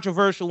the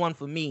controversial one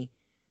for me.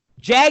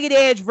 Jagged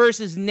Edge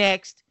versus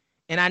Next.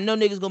 And I know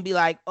niggas gonna be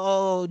like,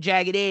 oh,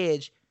 Jagged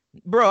Edge.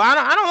 Bro,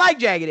 I don't like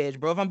Jagged Edge,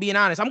 bro, if I'm being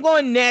honest. I'm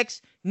going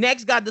Next.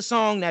 Next got the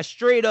song that's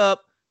straight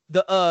up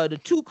the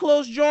Too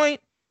Close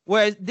joint,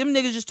 whereas them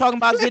niggas just talking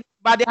about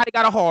how they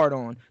got a hard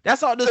on.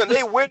 That's all this. Son,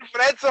 they went for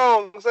that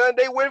song, son.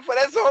 They went for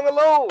that song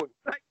alone.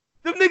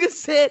 Them niggas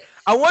said,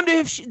 I wonder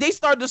if they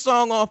start the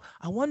song off,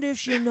 I wonder if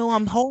she know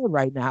I'm hard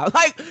right now.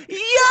 Like,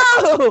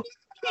 yo!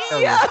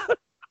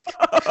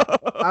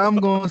 I'm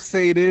going to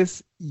say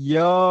this.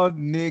 Y'all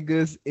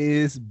niggas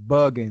is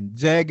bugging.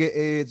 Jagged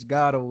Edge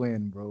got to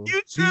win, bro.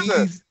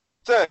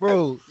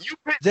 Bro,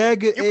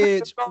 Jagged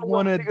Edge,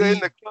 one of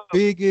the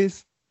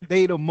biggest,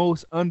 they the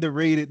most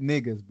underrated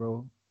niggas,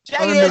 bro.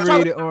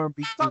 Underrated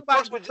R&B.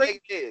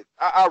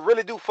 I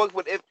really do fuck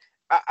with it.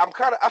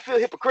 I feel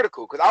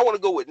hypocritical because I want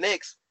to go with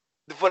Next.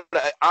 For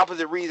the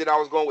opposite reason I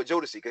was going with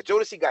Jodeci, because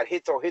Jodeci got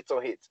hits on hits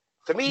on hits.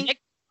 To me,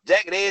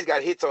 Jagged Edge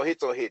got hits on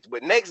hits on hits,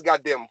 but Next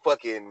got them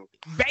fucking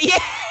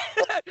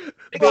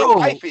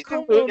Bro,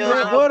 come on,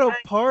 man. What a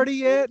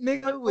party at,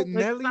 nigga, with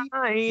Nelly.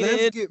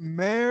 Let's get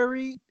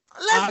married.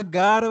 I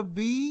gotta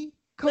be.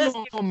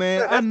 Come on,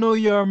 man. I know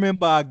y'all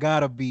remember I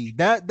gotta be.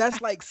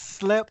 That's like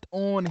slept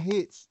on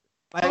hits.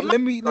 Like, let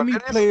me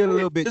play it a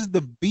little bit. Just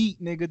the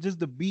beat, nigga. Just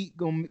the beat.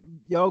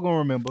 Y'all gonna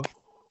remember.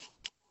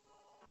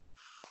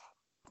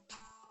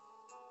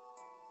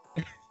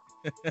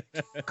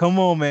 Come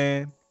on,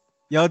 man.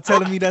 Y'all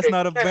telling me that's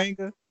not a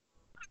banger?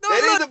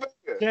 That is a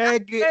banger.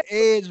 Jagged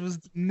Edge was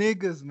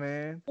niggas,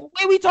 man. The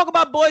way we talk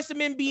about Boyz II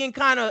Men being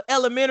kind of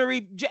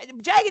elementary,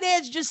 Jagged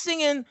Edge just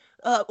singing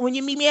when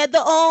you meet me at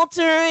the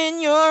altar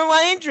in your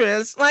white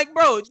dress. Like,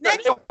 bro,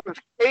 Next was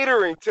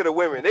catering to the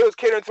women. They was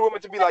catering to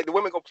women to be like, the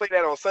women gonna play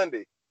that on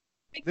Sunday.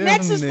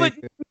 Next is for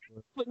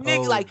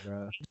niggas like,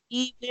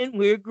 even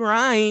we're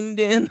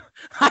grinding.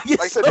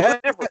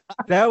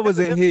 That was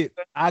a hit.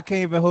 I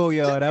can't even hold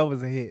y'all. That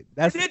was a hit.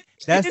 That's a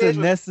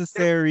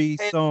necessary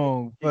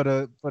song for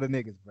the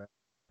niggas, bro.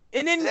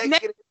 And then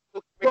making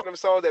them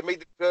songs that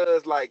make the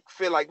girls like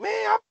feel like,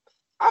 man,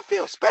 I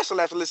feel special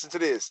after listening to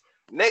this.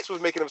 Next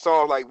was making them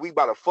songs like, we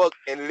about to fuck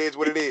and it is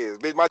what it is.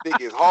 Bitch, my dick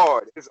is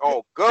hard. It's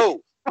on go.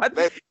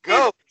 Let's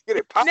go. Get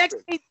it poppin'. Next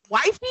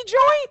Wifey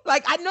joint?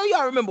 Like, I know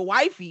y'all remember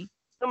Wifey.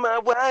 My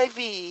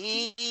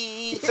wifey.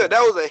 So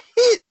that was a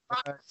hit.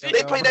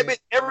 They play that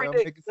bitch every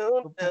day.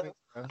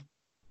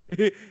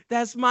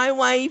 That's my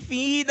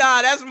wifey.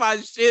 Nah, that's my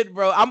shit,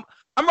 bro. I'm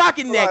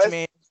rocking Next,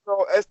 man.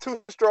 That's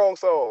two strong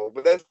songs,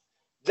 but that's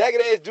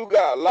Jagged Edge do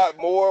got a lot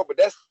more, but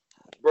that's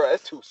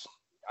too.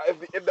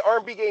 If the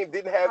R&B game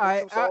didn't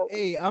have two songs,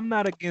 I'm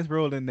not against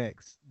rolling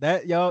Next.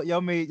 That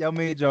y'all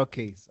made y'all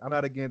case. I'm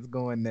not against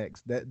going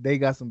Next. That they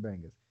got some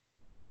bangers.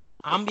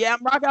 I'm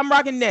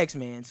rocking Next,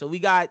 man. So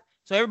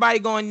everybody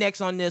going Next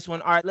on this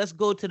one. All right, let's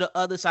go to the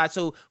other side.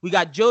 So we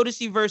got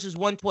Jodeci versus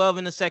 112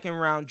 in the second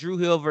round. Dru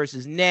Hill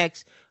versus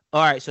Next.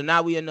 All right, so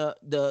now we in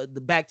the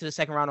back to the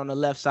second round on the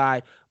left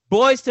side.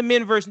 Boyz II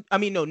Men versus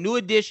New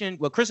Edition.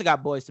 Well, Chris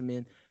got Boyz II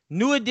Men.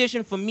 New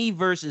Edition for me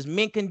versus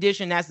Mint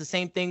Condition. That's the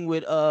same thing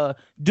with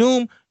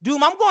Doom.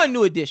 I'm going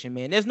New Edition,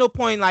 man. There's no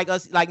point like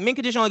us. Like Mint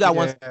Condition only got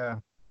one.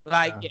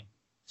 Like, yeah.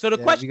 So the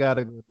we question,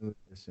 gotta go through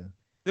this.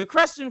 the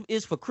question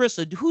is for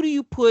Krista: who do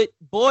you put,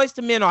 Boys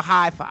to Men or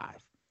High Five?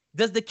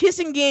 Does the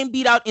kissing game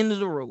beat out End of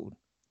the Road?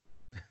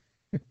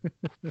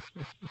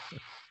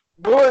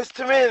 Boys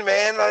to Men,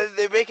 man.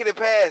 They're making it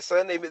past,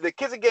 son. The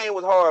kissing game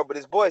was hard, but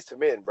it's Boys to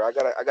Men, bro.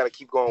 I gotta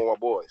keep going with my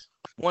boys.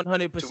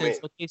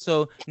 100%. Okay,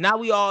 so now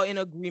we all in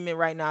agreement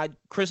right now.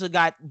 Krista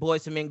got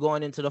Boys to Men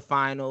going into the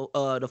final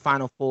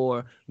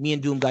four. Me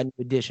and Doom got New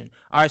Edition.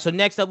 All right, so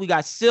next up we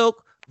got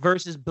Silk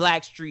versus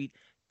Blackstreet.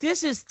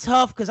 This is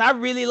tough because I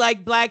really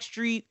like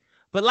Blackstreet,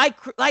 but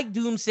like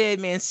Doom said,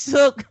 man,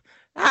 Silk.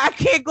 I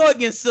can't go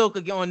against Silk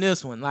on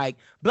this one. Like,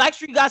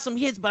 Blackstreet got some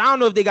hits, but I don't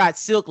know if they got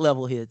Silk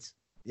level hits.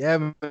 Yeah,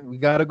 man, we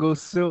gotta go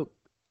Silk.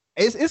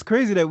 It's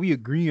crazy that we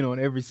agreeing on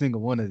every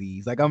single one of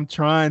these. Like, I'm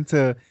trying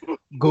to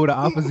go the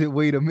opposite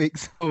way to make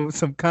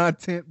some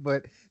content,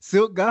 but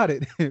Silk got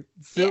it.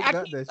 Silk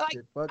got that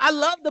shit. I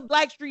love the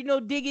Blackstreet No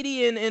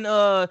Diggity and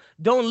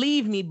Don't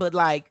Leave Me, but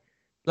like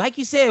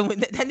you said, when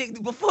that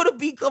nigga, before the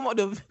beat come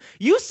on,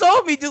 you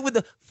sold me, dude, with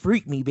the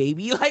Freak Me,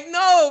 baby. Like,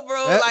 no,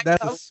 bro.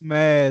 That's a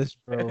smash,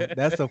 bro.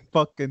 That's a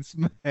fucking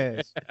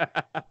smash.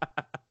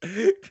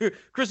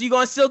 Chris, you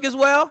going Silk as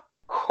well?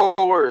 Of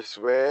course,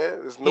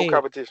 man. There's no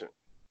competition.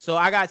 So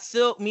I got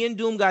Silk. Me and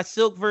Doom got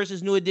Silk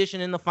versus New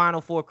Edition in the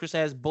final four. Chris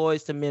has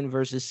Boys to Men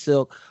versus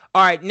Silk.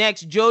 All right,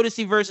 next,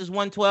 Jodeci versus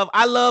 112.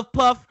 I love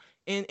Puff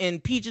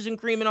and Peaches and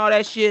Cream and all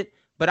that shit,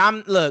 but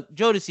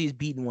Jodeci is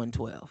beating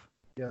 112.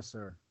 Yes,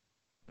 sir.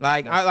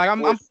 I'm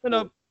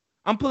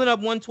pulling up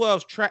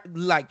 112's track,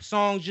 like,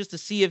 songs just to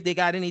see if they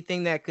got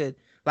anything that could,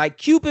 like,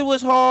 Cupid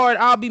was hard.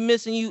 I'll Be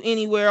Missing You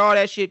Anywhere. All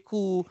that shit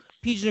cool.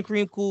 Peaches and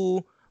Cream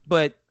cool,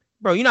 but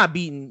bro, you're not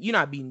beating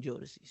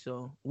Jodeci.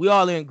 So we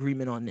all in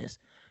agreement on this.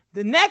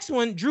 The next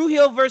one, Dru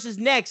Hill versus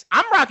Next.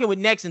 I'm rocking with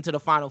Next into the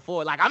final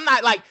four. Like, I'm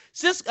not like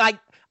Cisco. Like,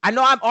 I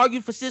know I've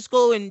argued for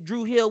Cisco and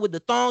Dru Hill with the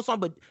thong song,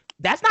 but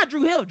that's not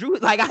Dru Hill.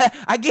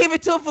 I gave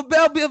it to him for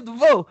Belle Biv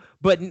DeVoe,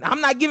 but I'm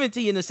not giving it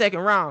to you in the second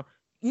round.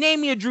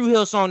 Name me a Dru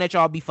Hill song that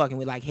y'all be fucking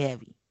with like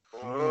heavy.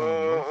 We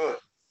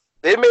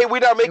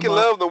not making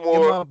love no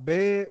more. In My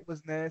Bed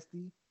was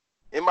nasty.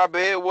 In My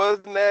Bed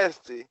was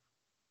nasty.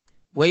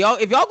 Well,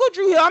 if y'all go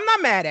Dru Hill, I'm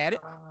not mad at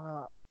it.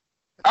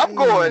 I'm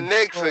going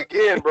Next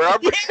again, bro. I'm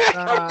going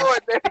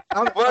Next.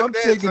 I'm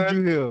taking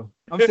Dru Hill.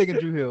 I'm taking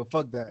Dru Hill.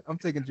 Fuck that. I'm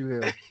taking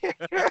Dru Hill.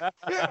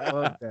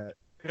 Fuck that.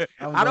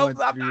 I'm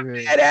not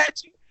mad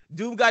at you.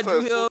 Doom got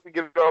Dru Hill. We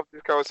get off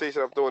this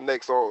conversation. I'm throwing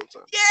Next on.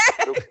 So.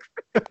 Yeah.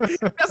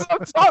 That's what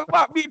I'm talking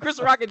about. Me and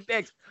Chris rocking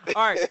Next.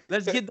 All right,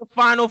 let's get the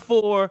final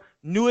four.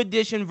 New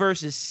Edition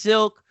versus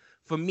Silk.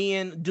 For me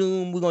and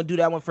Doom, we're going to do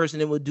that one first,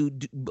 and then we'll do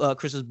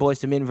Chris's Boys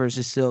to Men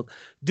versus Silk.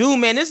 Doom,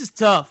 man, this is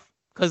tough.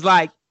 Because,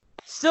 like,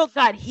 Silk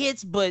got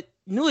hits, but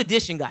New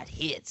Edition got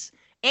hits.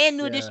 And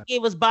New Edition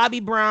gave us Bobby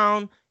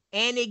Brown,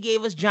 and they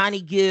gave us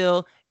Johnny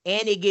Gill,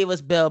 and they gave us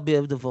Belle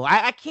Biv DeVoe.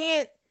 I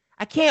can't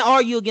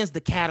argue against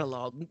the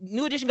catalog.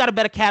 New Edition got a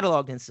better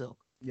catalog than Silk.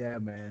 Yeah,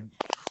 man.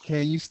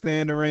 Can You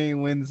Stand the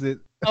Rain wins it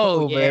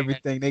over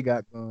everything they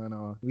got going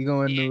on. We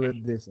going New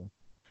Edition.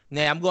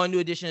 Nah, I'm going New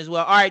Edition as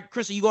well. All right,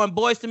 Chris, are you going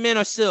Boys to Men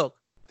or Silk?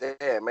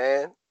 Yeah,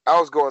 man. I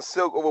was going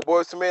Silk over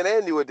Boys to Men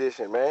and New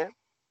Edition, man.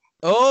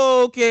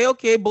 Oh,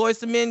 okay. Boys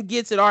to Men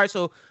gets it. All right,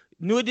 so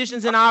New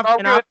Edition's in our... I'm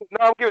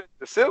giving it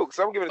to Silk.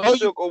 So I'm giving it to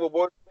Silk over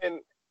Boys to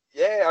Men.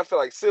 Yeah, I feel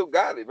like Silk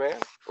got it, man.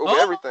 Over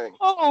everything.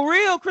 Oh,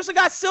 real. Chris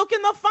got Silk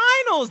in the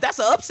finals. That's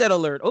an upset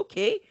alert.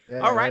 Okay. Yeah,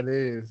 all right. That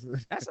is.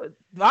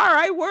 All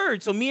right,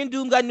 word. So me and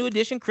Doom got New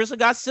Edition. Chris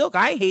got Silk.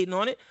 I ain't hating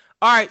on it.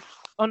 All right.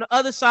 On the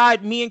other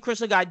side, me and Chris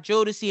got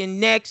Jodeci and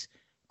Next.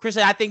 Chris,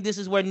 I think this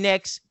is where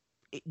Next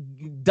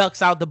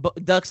ducks out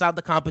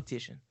the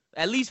competition.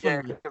 At least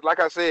for me. Like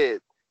I said,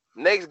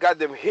 Next got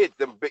them hit.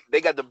 They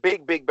got the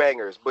big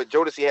bangers, but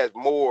Jodeci has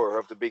more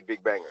of the big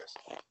bangers.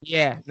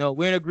 Yeah, no,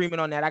 we're in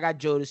agreement on that. I got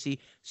Jodeci.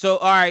 So,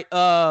 all right,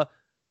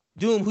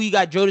 Doom, who you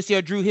got, Jodeci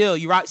or Dru Hill?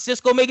 You rock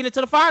Cisco making it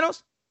to the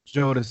finals?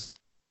 Jodeci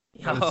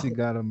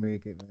gotta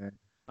make it, man.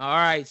 All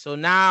right, so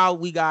now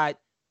we got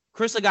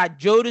Krista got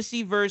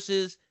Jodeci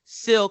versus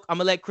Silk. I'm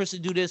gonna let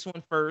Krista do this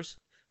one first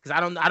because I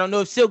don't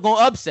know if Silk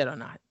gonna upset or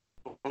not.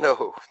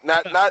 No,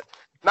 not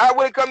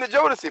when it comes to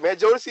Jodeci, man.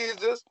 Jodeci is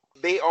just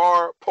they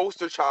are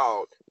poster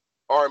child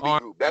R&B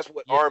group. That's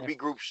what R&B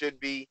groups should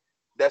be.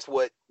 That's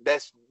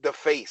the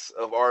face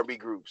of R&B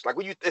groups. Like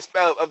when you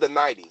of the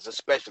 90s,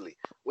 especially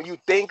when you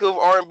think of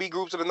R&B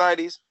groups of the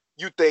 90s,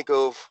 you think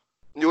of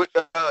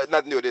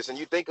not New Edition.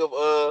 You think of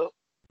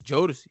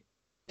Jodeci.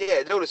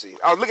 Yeah, Jodeci.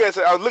 I was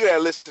looking at a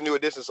list of New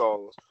Edition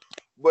songs,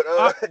 but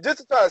just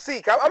to try to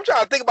see, I'm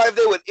trying to think about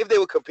if they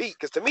would compete.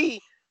 Because to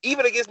me,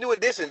 even against New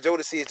Edition,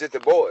 Jodeci is just the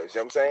boys.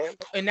 You know what I'm saying?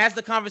 And that's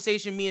the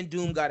conversation me and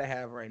Doom gotta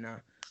have right now.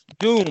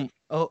 Doom,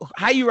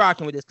 how you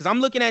rocking with this? Because I'm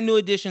looking at New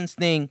Edition's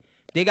thing.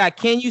 They got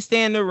Can You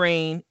Stand the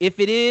Rain? If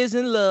It Is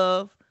in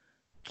Love.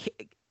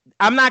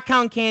 I'm not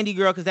counting Candy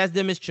Girl because that's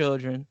them as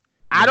children.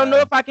 Yeah. I don't know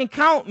if I can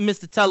count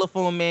Mr.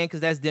 Telephone Man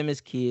because that's them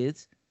as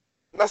kids.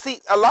 Now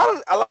see, a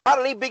lot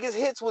of their biggest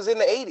hits was in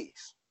the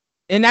 80s.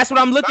 And that's what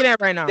I'm looking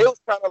at right now. They was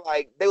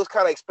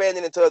kind of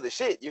expanding into other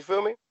shit. You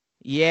feel me?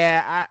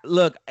 Yeah,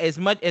 look, as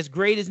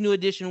great as New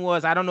Edition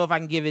was, I don't know if I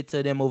can give it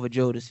to them over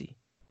Jodeci.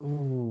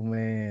 Oh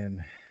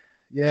man.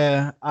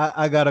 Yeah,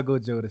 I gotta go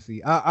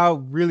Jodeci. I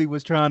really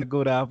was trying to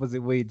go the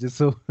opposite way just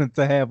so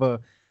to have a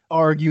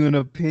arguing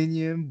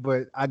opinion,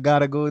 but I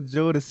gotta go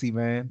Jodeci,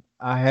 man.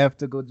 I have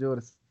to go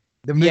Jodeci.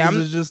 Them Yeah, niggas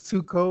is just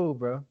too cold,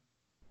 bro.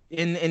 So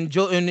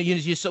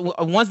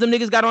once them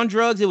niggas got on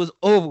drugs, it was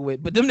over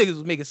with. But them niggas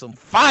was making some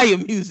fire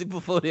music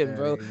before then, Yeah,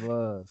 bro. it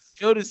was.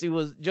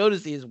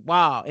 Jodeci is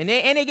wild, and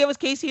they gave us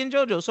Casey and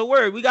JoJo.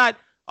 So we got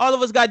all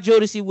of us got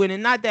Jodeci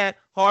winning, not that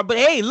hard. But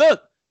hey,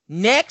 look,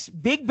 next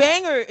big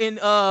banger in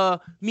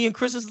me and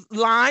Chris's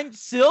line,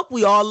 Silk.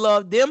 We all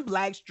love them.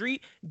 Blackstreet,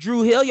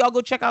 Drew Hill. Y'all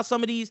go check out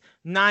some of these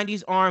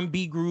 '90s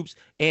R&B groups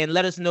and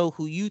let us know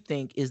who you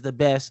think is the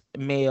best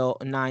male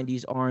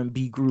 '90s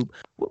R&B group.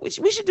 We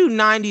should do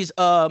 '90s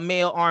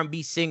male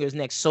R&B singers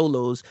next,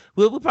 solos.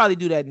 We'll probably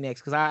do that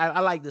next because I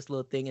like this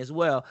little thing as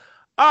well.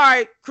 All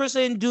right, Chris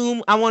and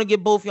Doom, I want to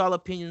get both y'all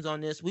opinions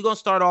on this. We're going to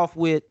start off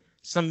with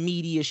some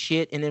media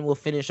shit, and then we'll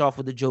finish off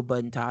with the Joe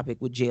Budden topic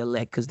with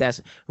J-Elect, because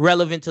that's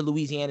relevant to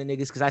Louisiana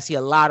niggas, because I see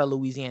a lot of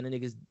Louisiana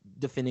niggas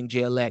defending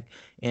J-Elect,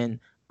 and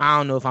I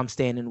don't know if I'm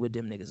standing with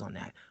them niggas on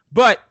that.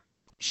 But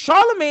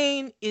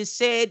Charlemagne is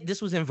said,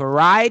 this was in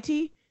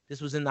Variety,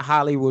 this was in the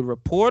Hollywood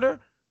Reporter,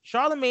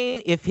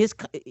 Charlemagne, if his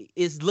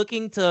is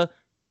looking to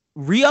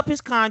re-up his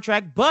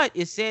contract, but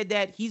it said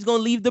that he's going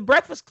to leave the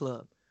Breakfast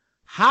Club.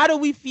 How do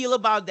we feel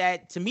about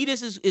that? To me,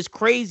 this is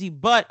crazy,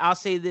 but I'll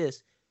say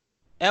this.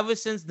 Ever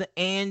since the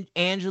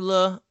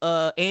Angela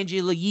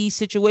Yee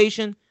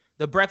situation,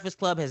 the Breakfast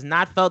Club has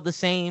not felt the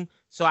same.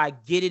 So I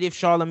get it if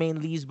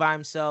Charlemagne leaves by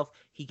himself.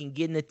 He can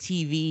get into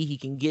TV. He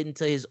can get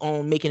into his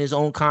own, making his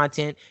own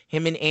content.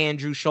 Him and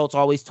Andrew Schultz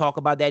always talk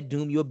about that.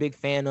 Doom, you're a big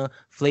fan of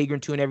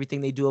Flagrant 2 and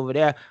everything they do over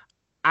there.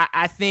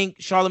 I think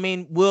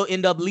Charlemagne will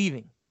end up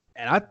leaving.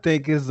 And I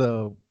think it's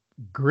a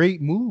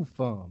great move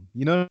for him.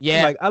 You know,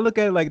 yeah. Like I look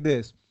at it like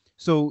this.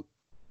 So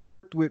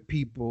with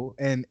people,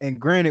 and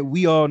granted,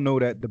 we all know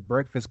that the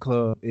Breakfast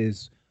Club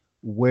is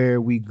where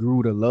we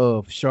grew to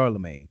love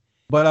Charlemagne.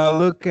 But I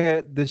look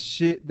at the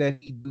shit that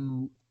he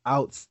do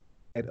outside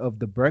of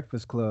the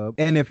Breakfast Club,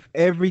 and if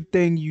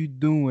everything you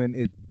doing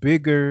is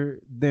bigger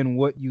than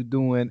what you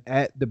doing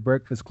at the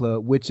Breakfast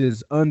Club, which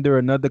is under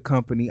another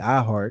company,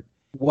 iHeart,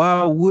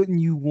 why wouldn't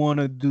you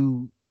want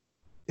to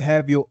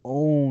have your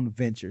own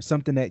venture,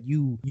 something that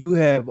you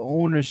have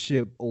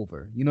ownership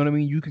over? You know what I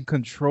mean? You can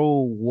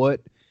control what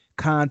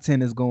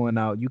content is going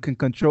out. You can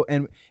control,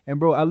 and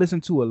bro, I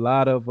listen to a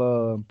lot of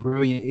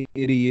Brilliant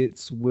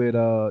Idiots with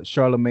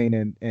Charlemagne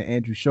and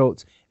Andrew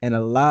Schultz, and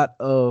a lot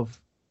of,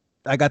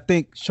 like, I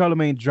think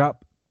Charlemagne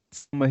dropped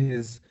some of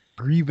his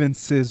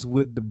grievances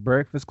with the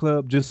Breakfast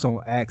Club just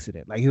on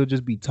accident. Like, he'll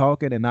just be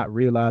talking and not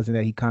realizing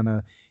that he kind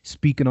of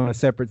speaking on a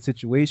separate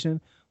situation.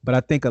 But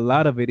I think a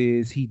lot of it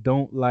is he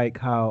don't like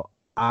how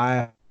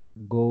I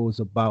goes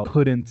about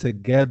putting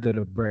together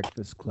the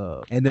Breakfast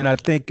Club. And then I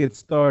think it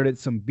started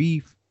some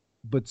beef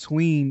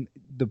between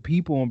the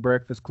people on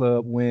Breakfast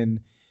Club when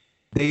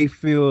they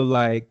feel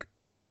like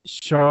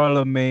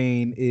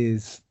Charlemagne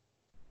is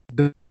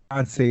the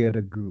Beyonce of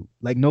the group.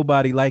 Like,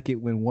 nobody like it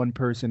when one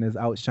person is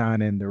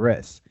outshining the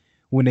rest.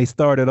 When they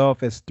started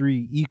off as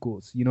three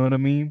equals, you know what I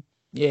mean?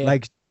 Yeah.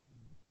 Like,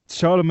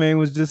 Charlemagne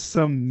was just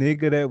some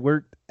nigga that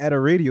worked at a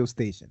radio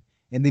station.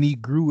 And then he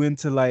grew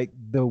into, like,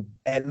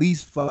 at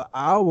least for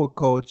our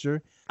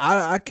culture,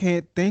 I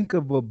can't think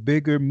of a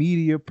bigger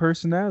media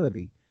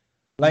personality.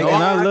 Like,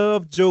 and I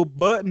love Joe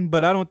Budden,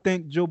 but I don't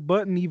think Joe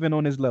Budden even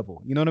on his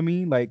level. You know what I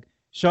mean? Like,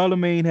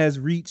 Charlemagne has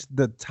reached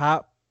the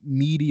top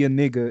media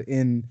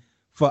nigga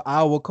for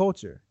our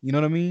culture. You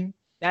know what I mean?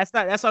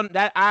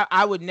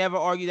 I would never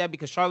argue that,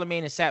 because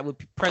Charlemagne has sat with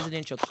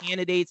presidential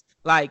candidates.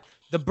 Like,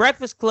 the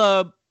Breakfast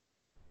Club,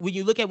 when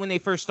you look at when they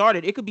first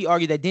started, it could be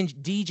argued that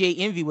DJ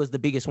Envy was the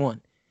biggest one.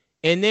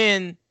 And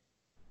then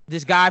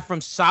this guy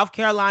from South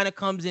Carolina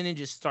comes in and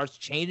just starts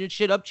changing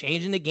shit up,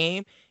 changing the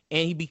game,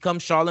 and he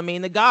becomes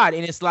Charlemagne the God.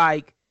 And it's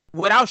like,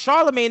 without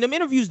Charlemagne, them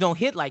interviews don't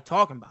hit like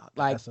talking about.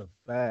 Like, that's a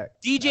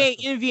fact. DJ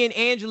Envy and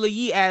Angela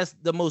Yee ask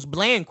the most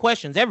bland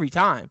questions every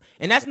time.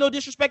 And that's no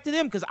disrespect to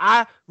them, because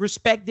I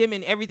respect them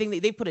and everything.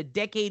 They put a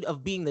decade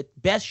of being the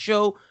best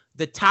show,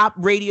 the top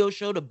radio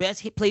show, the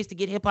best place to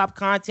get hip-hop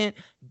content.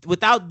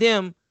 Without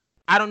them,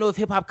 I don't know if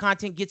hip-hop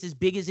content gets as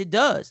big as it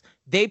does.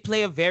 They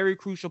play a very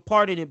crucial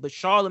part in it, but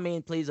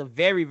Charlemagne plays a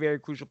very, very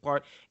crucial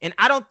part. And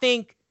I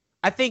think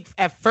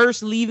at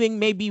first leaving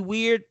may be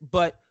weird,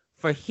 but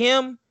for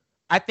him,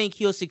 I think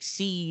he'll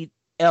succeed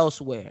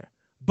elsewhere.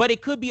 But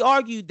it could be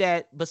argued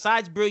that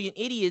besides Brilliant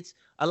Idiots,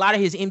 a lot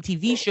of his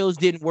MTV shows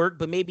didn't work,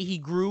 but maybe he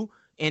grew,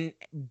 and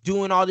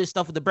doing all this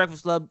stuff with the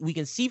Breakfast Club, we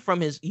can see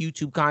from his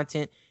YouTube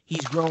content,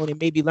 he's grown and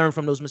maybe learned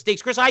from those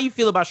mistakes. Chris, how you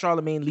feel about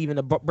Charlemagne leaving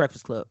the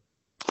Breakfast Club?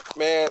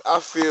 Man, I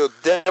feel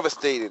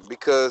devastated,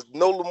 because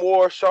no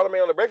more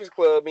Charlemagne on the Breakfast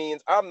Club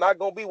means I'm not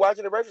gonna be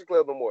watching the Breakfast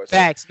Club no more. So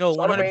Facts, no,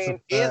 Charlemagne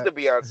is the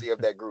Beyonce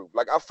of that group.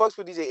 Like, I fucks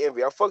with DJ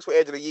Envy, I fucks with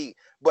Angela Yee,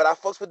 but I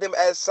fucks with them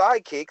as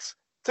sidekicks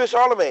to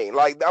Charlemagne.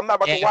 Like, I'm not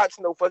about to watch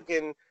no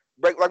fucking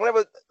break. Like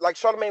whenever like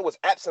Charlamagne was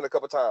absent a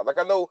couple times. Like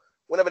I know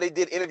whenever they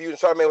did interviews and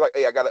Charlamagne was like,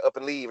 "Hey, I gotta up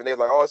and leave," and they was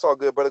like, "Oh, it's all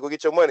good, brother. Go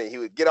get your money." He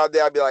would get out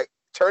there. I'd be like,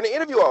 "Turn the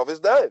interview off. It's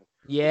done."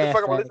 Yeah. The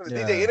fuck I'm listening to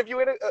DJ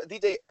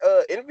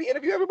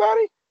interview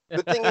everybody.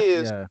 The thing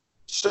is,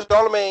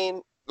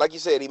 Charlamagne, like you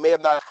said, he may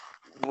have not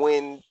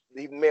won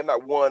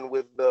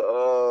with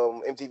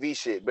the MTV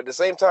shit, but at the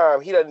same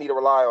time, he doesn't need to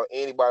rely on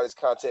anybody's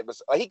content.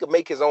 But he could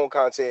make his own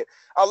content.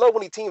 I love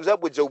when he teams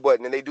up with Joe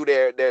Budden and they do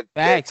their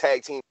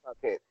tag team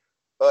content.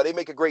 They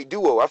make a great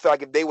duo. I feel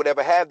like if they would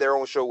ever have their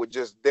own show with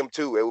just them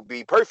two, it would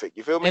be perfect.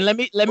 You feel me? And let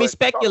me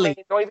speculate.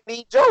 Charlamagne don't even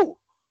need Joe.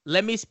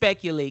 Let me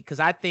speculate because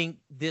I think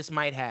this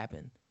might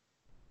happen.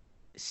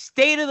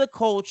 State of the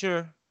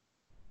Culture,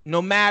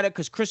 no matter,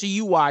 because Chrissy,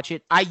 you watch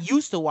it. I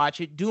used to watch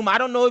it. Doom, I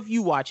don't know if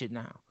you watch it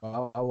now.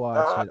 I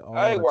watch it all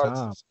the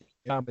time.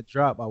 Time to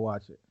drop, I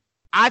watch it.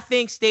 I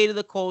think State of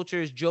the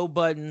Culture is Joe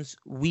Budden's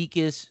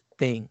weakest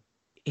thing.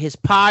 His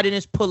pod and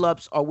his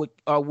pull-ups are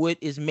what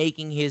is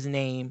making his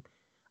name.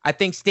 I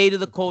think State of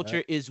the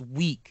Culture is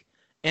weak.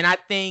 And I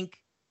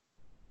think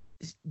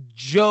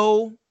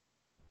Joe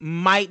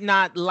might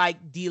not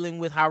like dealing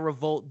with how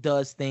Revolt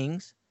does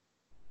things.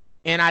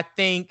 And I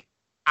think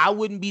I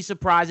wouldn't be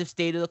surprised if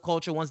State of the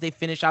Culture, once they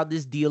finish out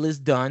this deal, is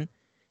done.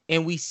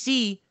 And we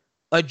see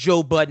a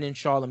Joe Budden and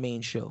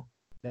Charlamagne show.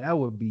 That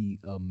would be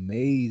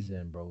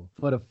amazing, bro.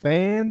 For the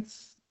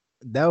fans,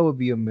 that would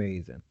be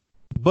amazing.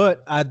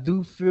 But I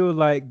do feel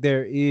like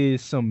there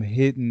is some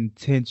hidden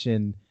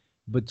tension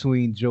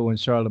between Joe and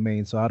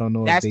Charlamagne, so I don't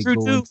know if they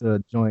go into a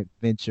joint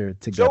venture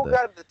together. Joe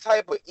got the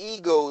type of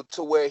ego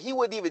to where he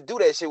wouldn't even do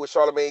that shit with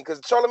Charlamagne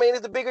because Charlamagne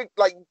is the bigger,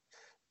 like,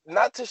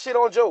 not to shit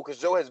on Joe because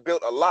Joe has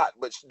built a lot,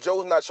 but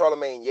Joe's not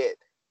Charlamagne yet.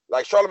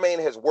 Like, Charlamagne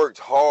has worked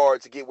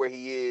hard to get where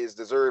he is,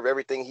 deserve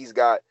everything he's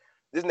got.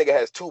 This nigga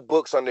has 2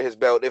 books under his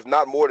belt, if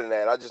not more than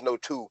that. I just know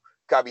 2.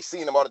 I be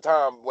seeing him all the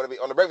time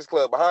on the Breakfast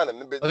Club behind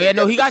him.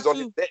 He got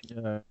 2.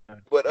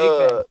 But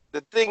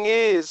the thing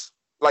is,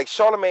 like,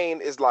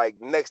 Charlamagne is like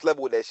next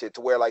level with that shit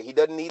to where like he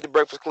doesn't need the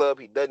Breakfast Club,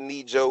 he doesn't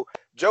need Joe.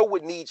 Joe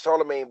would need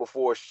Charlamagne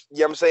before, you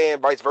know what I'm saying,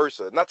 vice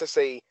versa. Not to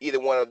say either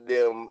one of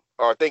them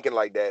are thinking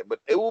like that, but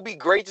it will be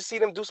great to see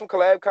them do some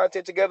collab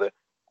content together.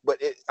 But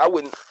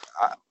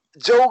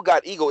Joe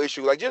got ego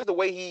issue, like just the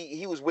way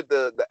he was with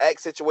the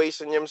act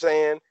situation, you know what I'm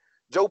saying?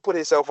 Joe put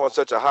himself on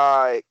such a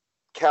high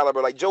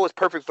caliber. Like, Joe is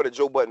perfect for the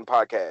Joe Budden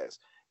podcast.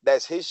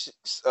 That's his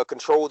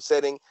controlled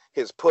setting,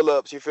 his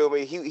pull-ups, you feel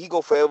me? He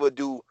gonna forever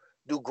do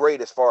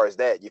great as far as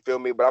that, you feel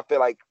me? But I feel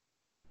like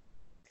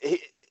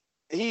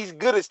he's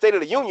good at State of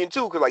the Union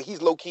too, because like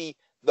he's low-key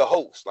the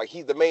host. Like,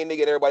 he's the main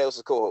nigga and everybody else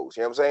is co-host,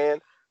 you know what I'm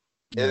saying?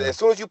 Yeah. And as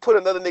soon as you put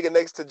another nigga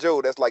next to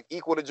Joe that's like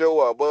equal to Joe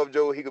or above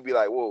Joe, he could be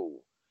like, whoa.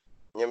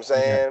 You know what I'm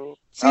saying? Yeah.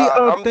 See, I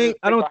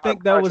don't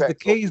think that was the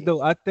case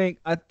though. I think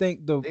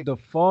the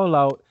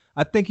fallout,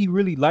 I think he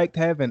really liked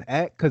having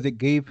Act because it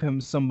gave him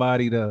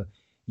somebody to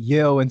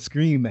yell and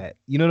scream at.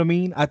 You know what I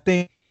mean? I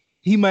think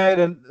he might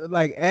have,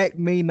 like, Act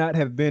may not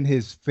have been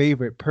his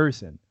favorite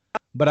person,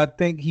 but I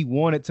think he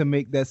wanted to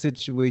make that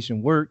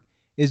situation work.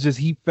 It's just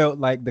he felt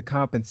like the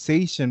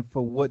compensation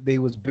for what they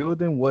was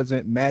building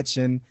wasn't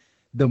matching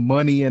the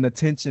money and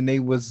attention they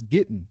was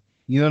getting.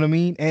 You know what I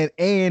mean?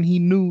 And he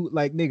knew,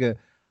 like, nigga,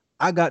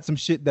 I got some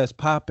shit that's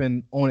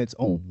popping on its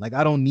own. Like,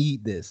 I don't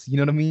need this. You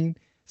know what I mean?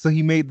 So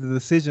he made the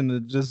decision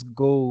to just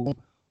go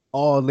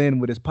all in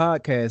with his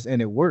podcast,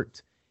 and it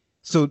worked.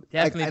 So,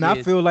 and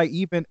I feel like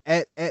even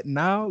at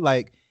now,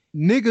 like,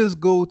 niggas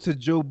go to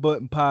Joe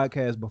Budden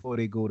podcast before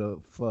they go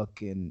to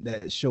fucking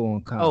that show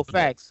on Complex. Oh,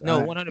 facts.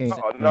 No,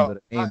 100%. No,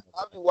 I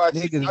be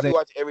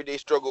watching Everyday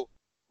Struggle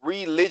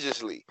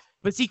religiously.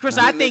 But see, Chris,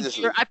 I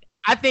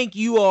think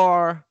you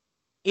are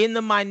in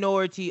the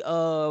minority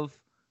of,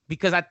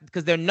 because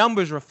their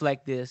numbers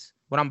reflect this,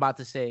 what I'm about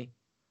to say.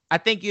 I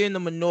think you're in the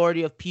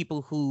minority of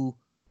people who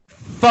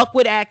fuck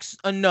with Axe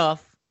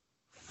enough,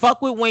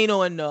 fuck with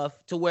Wayno enough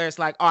to where it's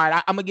like, all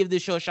right, I'm gonna give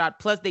this show a shot.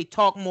 Plus, they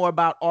talk more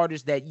about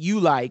artists that you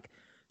like.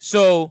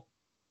 So,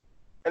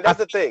 and that's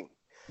the thing.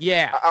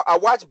 Yeah, I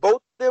watch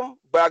both of them,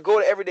 but I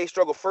go to Everyday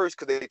Struggle first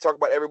because they talk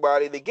about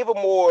everybody. They give a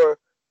more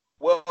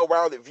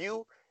well-rounded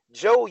view.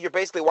 Joe, you're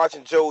basically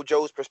watching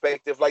Joe's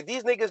perspective. Like,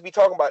 these niggas be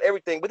talking about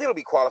everything, but they don't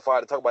be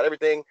qualified to talk about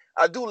everything.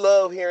 I do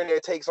love hearing their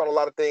takes on a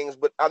lot of things,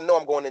 but I know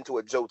I'm going into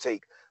a Joe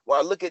take. When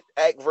I look at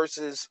Act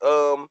versus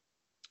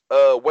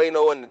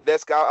Wayno and the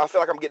Desk guy, I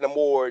feel like I'm getting a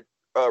more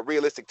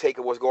realistic take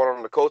of what's going on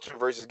in the culture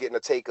versus getting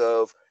a take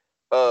of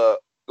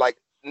like,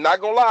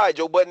 not gonna lie,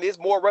 Joe Budden is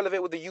more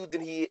relevant with the youth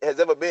than he has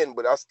ever been,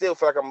 but I still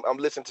feel like I'm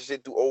listening to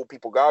shit through old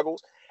people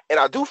goggles, and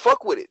I do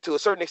fuck with it to a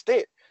certain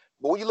extent.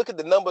 But when you look at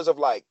the numbers of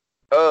like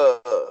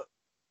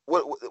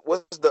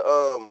what's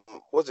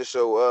the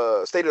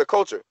show? State of the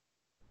Culture.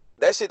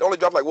 That shit only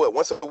dropped like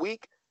once a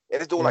week, and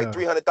it's doing like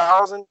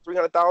 300,000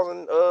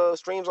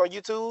 streams on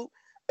YouTube.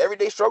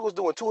 Everyday Struggle's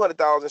doing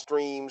 200,000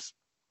 streams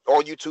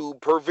on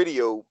YouTube per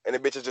video, and the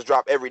bitches just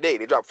drop every day.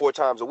 They drop 4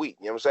 times a week.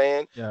 You know what I'm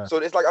saying? Yeah. So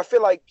it's like, I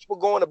feel like people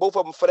going to both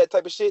of them for that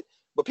type of shit,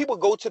 but people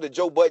go to the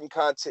Joe Budden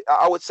content.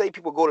 I would say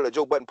people go to the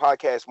Joe Budden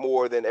podcast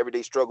more than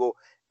Everyday Struggle,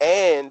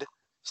 and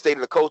State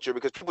of the Culture,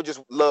 because people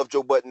just love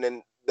Joe Budden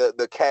and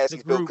the cast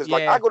he's built. Because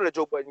like I go to the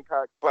Joe Budden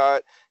pod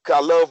because I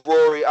love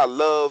Rory. I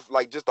love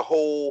like just the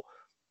whole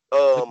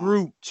the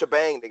group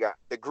shebang they got.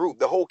 The group,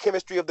 the whole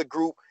chemistry of the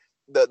group.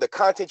 The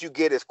content you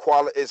get is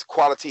quality.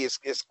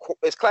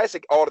 It's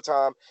classic all the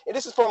time. And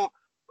this is from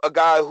a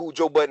guy who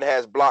Joe Budden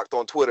has blocked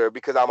on Twitter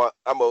because I'm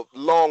a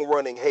long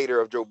running hater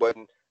of Joe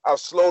Budden. I've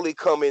slowly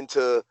come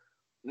into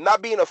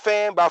not being a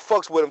fan, but I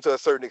fucks with him to a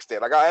certain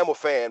extent. Like I am a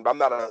fan, but I'm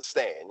not a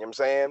stan. You know what I'm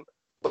saying?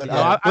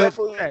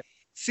 But,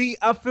 see,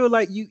 I feel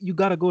like you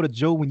gotta go to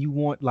Joe when you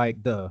want like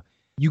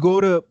you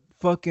go to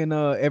fucking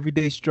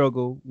Everyday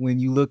Struggle when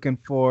you looking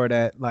for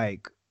that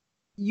like,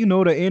 you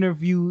know, the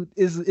interview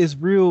is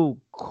real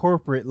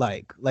corporate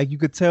like you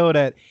could tell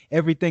that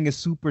everything is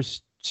super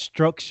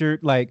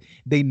structured, like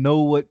they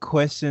know what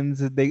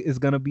questions is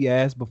gonna be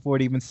asked before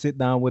they even sit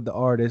down with the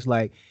artist.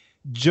 Like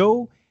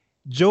Joe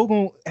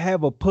gonna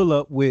have a pull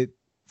up with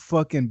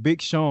fucking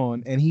Big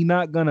Sean, and he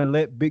not gonna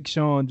let Big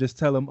Sean just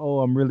tell him, oh,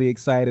 I'm really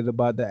excited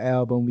about the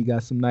album, we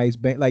got some nice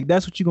band. Like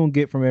that's what you gonna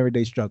get from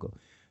Everyday Struggle.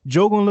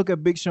 Joe gonna look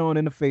at Big Sean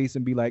in the face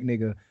and be like,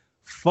 nigga,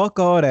 fuck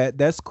all that,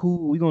 that's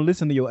cool, we gonna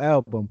listen to your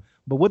album,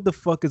 but what the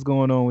fuck is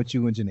going on with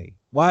you and Janae?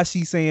 Why is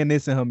she saying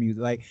this in her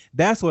music? Like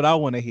that's what I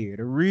want to hear,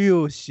 the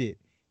real shit.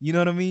 You know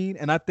what I mean?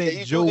 And I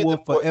think Joe will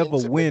forever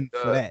win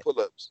for that.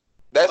 Pull-ups.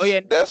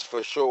 That's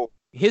for sure.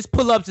 His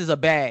pull-ups is a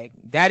bag.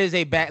 That is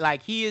a bag.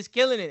 Like he is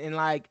killing it. And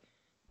like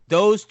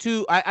those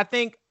two, I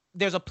think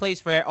there's a place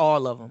for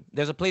all of them.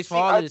 There's a place for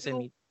all of this in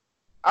me.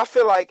 I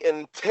feel like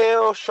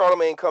until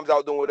Charlamagne comes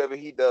out doing whatever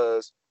he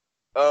does,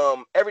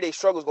 Everyday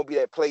Struggle is gonna be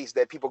that place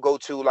that people go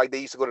to, like they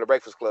used to go to the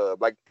Breakfast Club.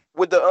 Like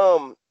with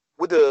the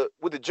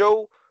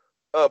Joe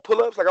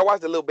pull-ups. Like I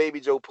watched the Lil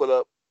Baby Joe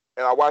pull-up,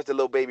 and I watched the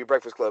Lil Baby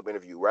Breakfast Club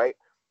interview. Right.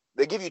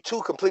 They give you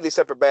two completely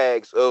separate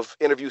bags of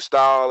interview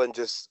style and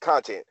just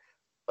content.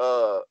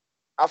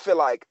 I feel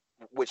like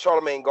with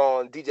Charlamagne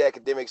gone, DJ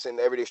Academics and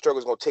Everyday Struggle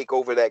is going to take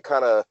over that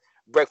kind of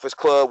Breakfast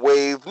Club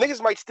wave.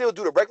 Niggas might still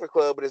do the Breakfast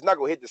Club, but it's not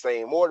going to hit the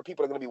same. More of the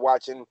people are going to be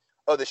watching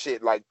other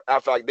shit. Like I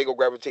feel like they going to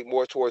gravitate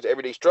more towards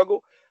Everyday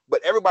Struggle, but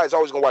everybody's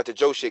always going to watch the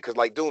Joe shit because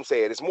like Doom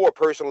said, it's more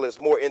personal,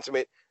 it's more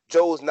intimate.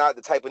 Joe's not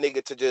the type of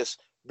nigga to just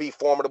be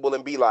formidable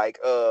and be like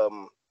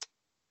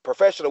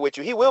professional with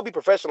you. He will be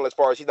professional as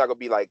far as he's not gonna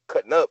be like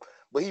cutting up,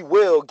 but he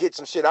will get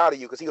some shit out of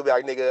you because he'll be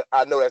like, nigga,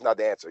 I know that's not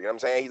the answer. You know what I'm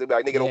saying? He'll be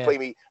like, nigga, don't play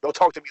me, don't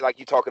talk to me like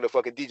you talking to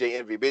fucking DJ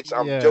Envy, bitch.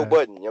 I'm Joe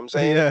Budden. You know what I'm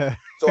saying? Yeah.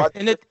 So I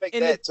expect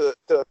that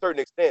to a certain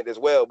extent as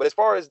well. But as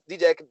far as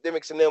DJ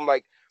Academics and them,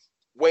 like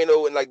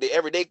Wayno and like the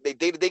everyday, they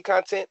day-to-day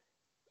content,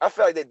 I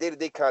feel like that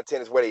day-to-day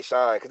content is where they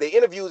shine because they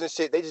interviews and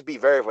shit, they just be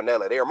very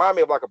vanilla. They remind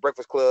me of like a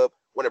Breakfast Club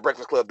when the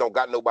Breakfast Club don't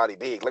got nobody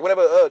big. Like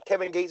whenever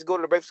Kevin Gates go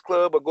to the Breakfast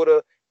Club or go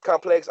to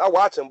Complex, I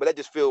watch them, but that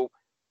just feel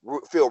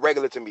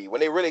regular to me.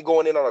 When they really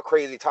going in on a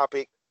crazy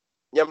topic,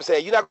 you know what I'm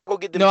saying? You're not gonna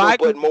get them Joe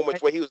Budden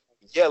moments where he was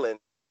yelling,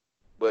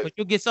 but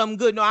you'll get something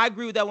good. No, I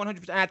agree with that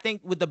 100%. I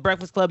think with the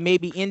Breakfast Club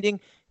maybe ending,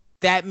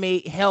 that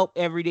may help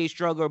Everyday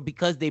Struggle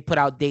because they put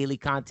out daily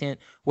content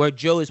where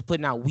Joe is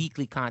putting out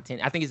weekly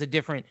content. I think it's a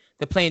different.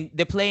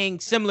 They're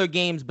playing similar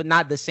games, but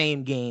not the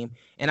same game.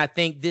 And I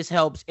think this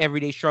helps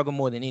Everyday Struggle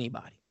more than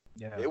anybody.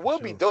 Yeah, it will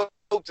be dope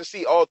to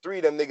see all three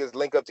of them niggas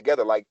link up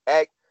together, like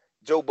Act,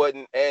 Joe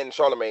Budden, and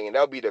Charlamagne, and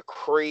that would be the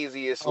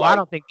craziest. I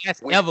don't think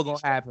that's ever gonna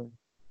happen.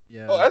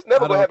 Yeah, that's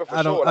never gonna happen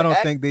for sure. I don't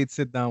think they'd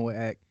sit down with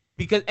Act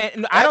because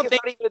I don't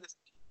think not even as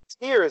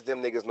scary as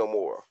them niggas no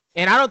more.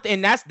 And I don't,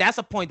 and that's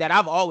a point that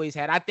I've always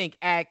had. I think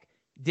Act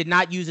did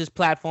not use his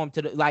platform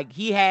to like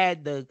he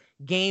had the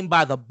game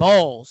by the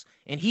balls,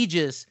 and he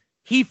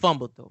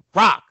fumbled the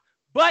rock.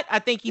 But I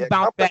think he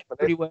bounced back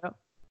pretty well.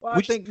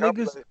 I think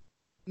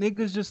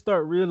niggas just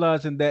start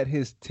realizing that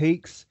his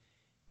takes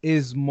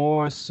is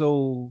more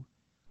so.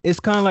 It's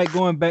kind of like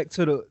going back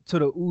to the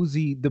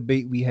Uzi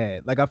debate we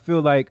had. Like I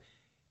feel like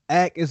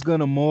Act is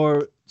gonna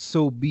more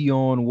so be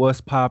on what's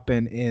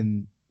popping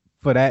in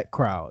for that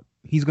crowd.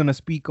 He's gonna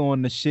speak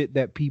on the shit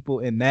that people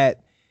in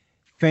that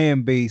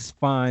fan base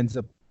finds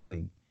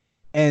appealing.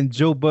 And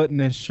Joe Budden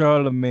and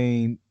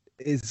Charlamagne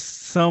is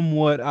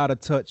somewhat out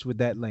of touch with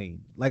that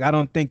lane. Like I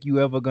don't think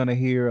you ever gonna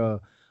hear a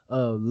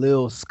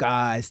Lil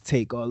Skies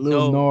take or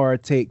Lil Nora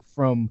take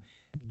from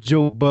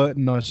Joe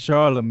Budden or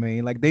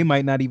Charlamagne. Like they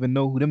might not even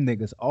know who them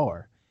niggas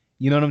are.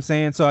 You know what I'm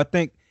saying? So I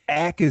think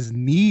Act is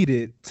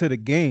needed to the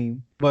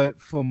game, but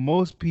for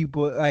most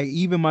people, like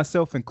even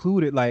myself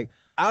included, like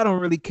I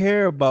don't really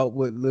care about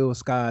what Lil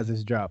Skies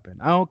is dropping.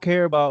 I don't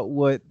care about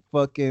what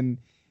fucking,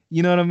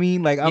 you know what I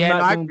mean? Like I'm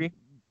not gonna,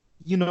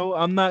 you know,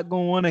 I'm not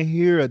gonna want to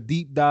hear a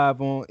deep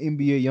dive on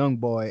NBA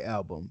YoungBoy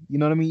album. You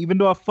know what I mean? Even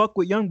though I fuck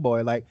with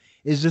YoungBoy, like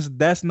it's just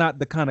that's not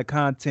the kind of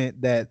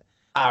content that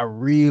I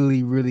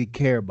really, really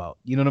care about.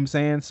 You know what I'm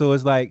saying? So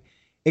it's like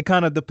it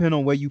kind of depends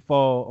on where you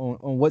fall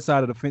on what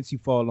side of the fence you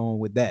fall on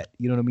with that.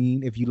 You know what I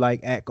mean? If you like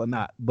Act or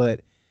not.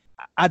 But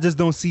I just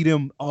don't see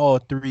them all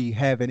three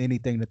having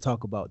anything to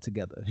talk about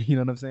together. You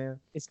know what I'm saying?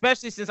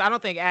 Especially since I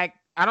don't think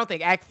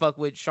Act fuck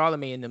with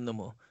Charlamagne and them no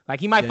more. Like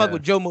he might fuck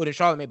with Joe more than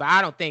Charlamagne, but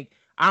I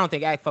I don't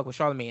think I fuck with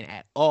Charlamagne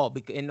at all.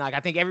 Because, and like I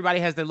think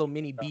everybody has their little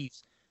mini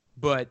beefs,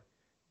 but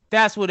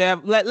that's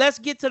whatever. Let's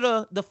get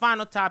to the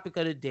final topic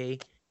of the day.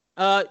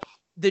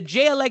 The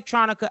Jay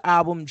Electronica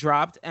album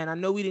dropped, and I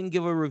know we didn't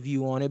give a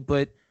review on it,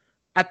 but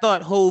I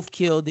thought Hove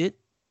killed it.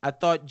 I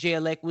thought Jay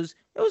Elect was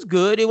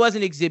good. It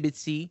wasn't Exhibit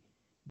C,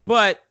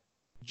 but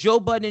Joe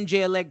Budden and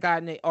Jay Elect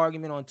got in an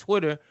argument on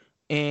Twitter,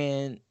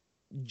 and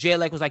Jay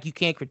Elect was like, "You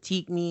can't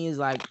critique me." He's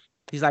like,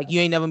 "You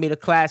ain't never made a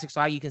classic,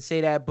 so how you can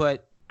say that?"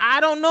 But I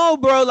don't know,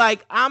 bro.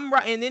 Like I'm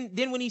right. And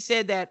then when he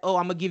said that, "Oh,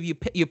 I'm gonna give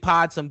your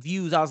pod some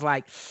views," I was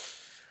like,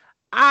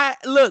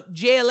 look,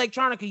 Jay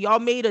Electronica, y'all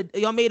made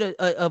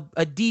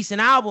a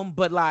decent album,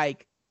 but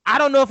like I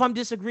don't know if I'm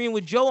disagreeing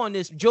with Joe on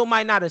this. Joe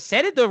might not have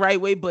said it the right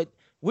way, but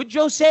what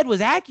Joe said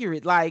was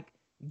accurate. Like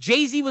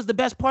Jay-Z was the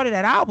best part of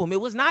that album.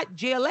 It was not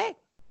Jay Elect.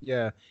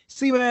 Yeah.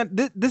 See, man,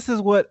 this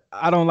is what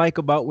I don't like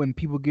about when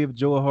people give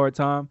Joe a hard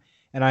time,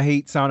 and I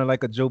hate sounding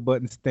like a Joe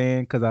Budden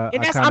stan because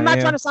I'm not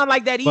trying to sound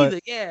like that either.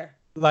 Yeah.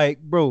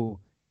 Like, bro,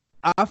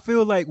 I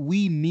feel like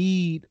we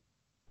need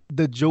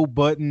the Joe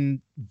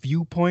Budden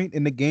viewpoint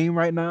in the game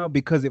right now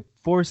because it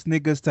forced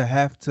niggas to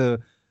have to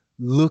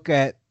look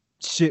at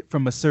shit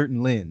from a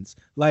certain lens.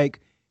 Like,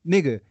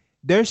 nigga,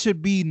 there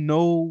should be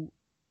no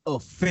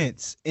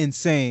offense in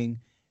saying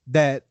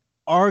that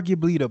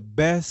arguably the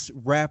best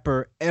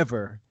rapper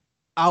ever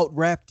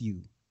out-rapped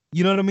you.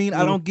 You know what I mean?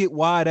 I don't get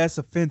why that's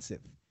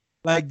offensive.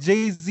 Like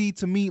Jay-Z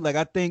to me, like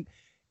I think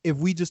if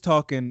we just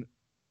talking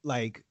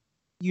like,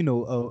 you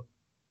know, a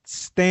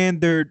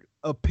standard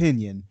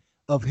opinion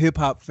of hip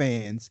hop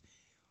fans,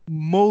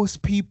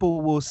 most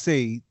people will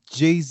say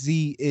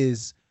Jay-Z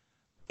is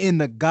in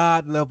the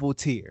God level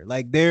tier.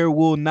 Like there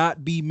will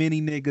not be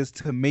many niggas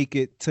to make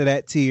it to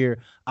that tier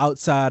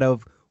outside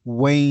of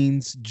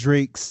Wayne's,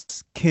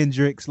 Drake's,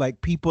 Kendrick's,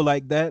 like people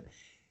like that.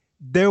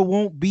 There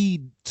won't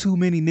be too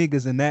many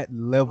niggas in that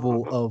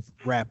level of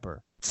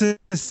rapper. To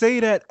say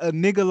that a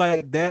nigga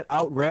like that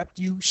out-rapped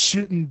you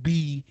shouldn't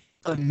be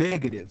a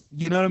negative.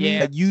 You know what I mean?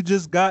 Like you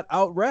just got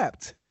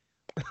out-rapped.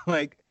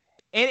 Like,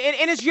 and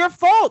it's your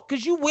fault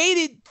because you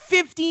waited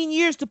 15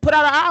 years to put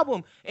out an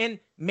album. And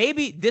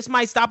maybe this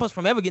might stop us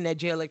from ever getting that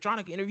Jay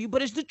Electronica interview,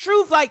 but it's the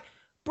truth. Like,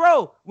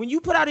 bro, when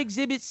you put out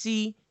Exhibit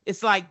C,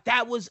 it's like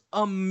that was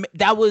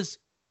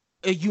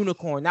a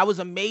unicorn. That was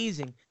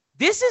amazing.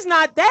 This is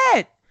not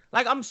that.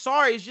 Like, I'm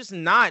sorry, it's just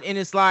not. And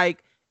it's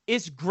like,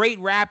 it's great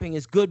rapping,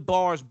 it's good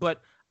bars,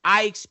 but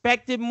I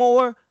expected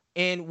more.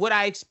 And what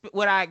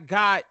I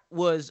got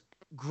was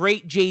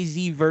great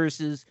Jay-Z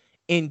verses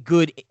and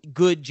good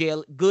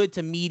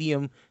to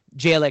medium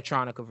Jay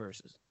Electronica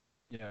verses.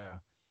 Yeah.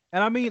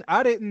 And I mean,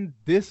 I didn't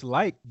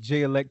dislike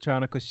Jay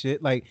Electronica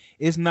shit. Like,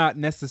 it's not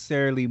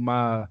necessarily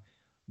my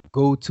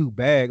go-to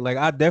bag. Like,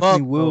 I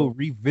definitely will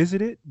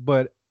revisit it,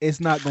 but it's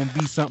not gonna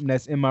be something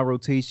that's in my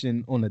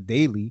rotation on a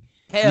daily.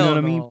 Hell, you know what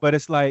I no. mean? But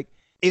it's like,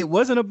 it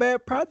wasn't a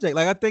bad project.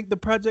 Like, I think the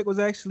project was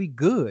actually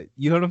good.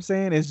 You know what I'm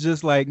saying? It's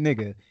just like,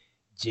 nigga,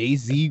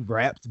 Jay-Z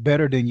raps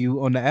better than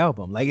you on the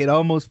album. Like, it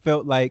almost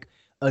felt like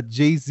a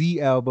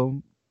Jay-Z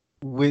album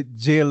with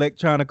Jay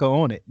Electronica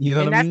on it. You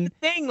know what I mean? And that's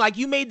the thing. Like,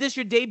 you made this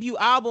your debut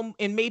album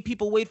and made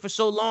people wait for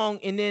so long,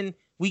 and then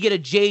we get a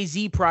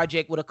Jay-Z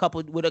project with a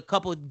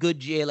couple good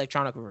Jay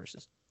Electronica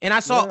verses. And I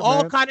saw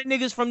all kind of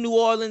niggas from New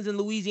Orleans and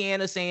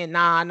Louisiana saying,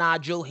 nah,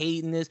 Joe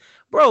hating this.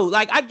 Bro,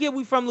 like, I get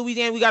we from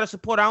Louisiana, we got to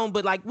support our own,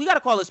 but, like, we got to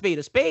call a spade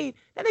a spade.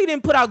 That nigga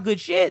didn't put out good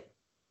shit.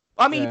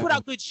 I mean, he put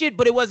out good shit,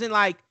 but it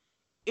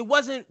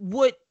wasn't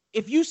what,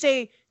 if you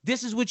say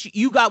this is what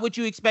you got what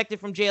you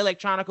expected from Jay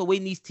Electronica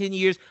waiting these 10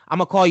 years, I'm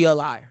going to call you a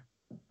liar.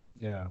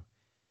 Yeah.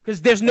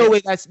 Because there's no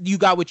way you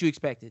got what you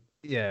expected.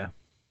 Yeah.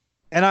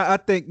 And I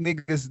think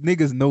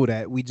niggas know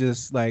that. We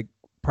just, like,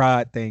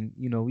 pride thing.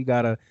 You know, we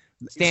got to,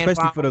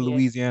 especially for the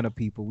Louisiana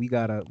people, we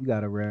gotta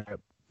rap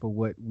for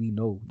what we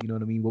know. You know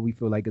what I mean? What we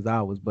feel like is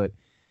ours. But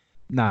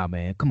nah,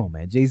 man, come on,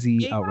 man.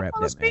 Jay-Z out-rap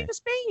that, man.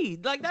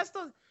 Speed. Like, that's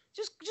the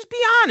just be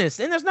honest.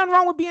 And there's nothing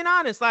wrong with being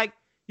honest. Like,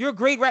 you're a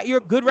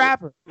good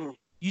rapper.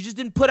 You just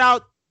didn't put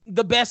out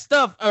the best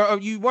stuff, or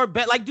you weren't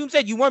like Doom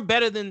said, you weren't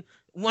better than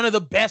one of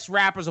the best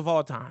rappers of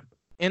all time.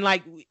 And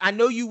like, I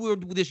know you were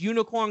this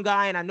unicorn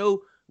guy, and I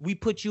know we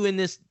put you in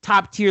this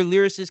top tier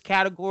lyricist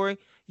category.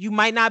 You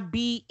might not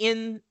be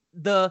in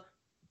the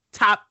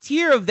top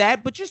tier of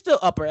that, but you're still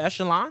upper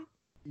echelon.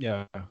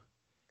 Yeah.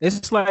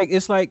 It's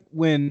like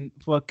when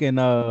fucking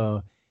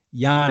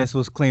Giannis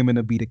was claiming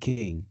to be the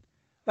king.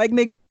 Like,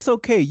 nigga, it's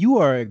okay. You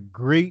are a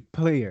great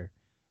player,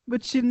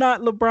 but you're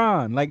not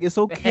LeBron. Like, it's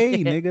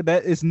okay, nigga.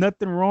 That is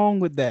nothing wrong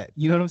with that.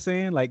 You know what I'm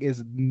saying? Like,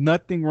 it's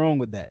nothing wrong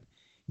with that.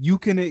 You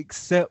can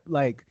accept,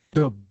 like,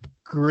 the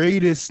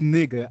greatest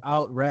nigga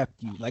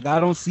out-rapped you. Like, I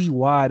don't see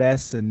why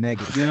that's a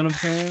negative. You know what I'm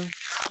saying?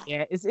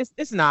 Yeah,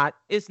 it's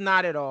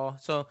not at all.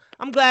 So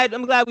I'm glad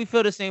we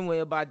feel the same way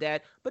about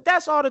that. But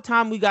that's all the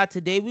time we got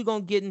today. We're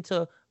gonna get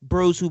into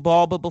Bros Who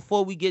Ball, but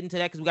before we get into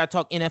that, because we gotta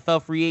talk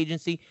NFL free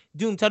agency,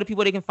 Doom, tell the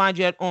people they can find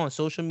you on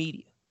social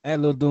media. At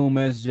Lil Doom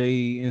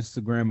SJ,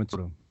 Instagram and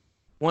Twitter.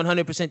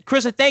 100%.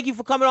 Chris, thank you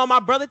for coming on, my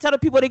brother. Tell the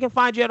people they can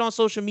find you on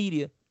social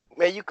media.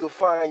 Man, you can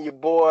find your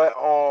boy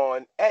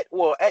on at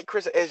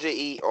Chris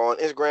SJE on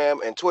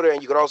Instagram and Twitter,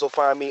 and you can also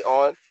find me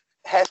on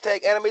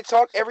 #Anime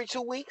Talk every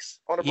 2 weeks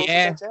on the Bro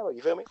Yeah. channel.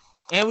 You feel me?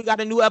 And we got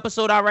a new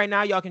episode out right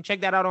now. Y'all can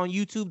check that out on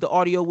YouTube. The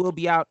audio will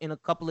be out in a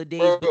couple of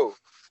days. Bro,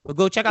 but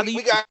go check out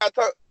we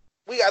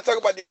gotta talk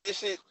about this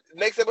shit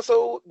next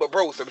episode. But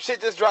bro, some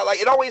shit just dropped.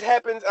 Like it always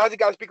happens. I just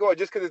gotta speak on it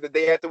just because it's the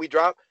day after we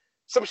drop.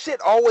 Some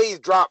shit always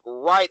drop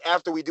right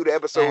after we do the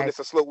episode. Right. It's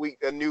a slow week,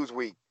 a news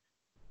week.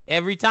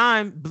 Every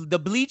time the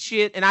Bleach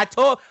shit, and I'm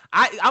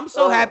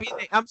so happy.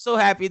 I'm so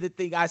happy the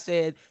thing I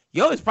said,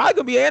 yo, it's probably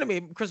gonna be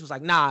anime. Chris was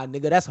like, nah,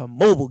 nigga, that's a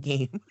mobile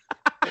game.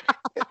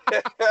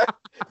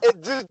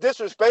 It's just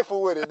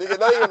disrespectful with it, nigga.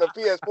 Not even a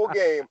PS4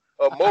 game,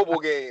 a mobile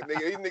game, nigga.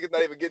 These niggas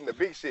not even getting the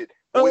big shit.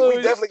 We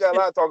definitely got a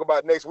lot to talk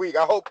about next week.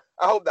 I hope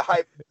the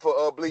hype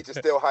for Bleach is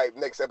still hype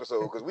next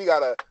episode because we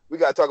gotta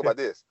talk about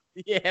this.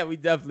 Yeah, we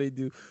definitely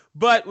do.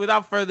 But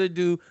without further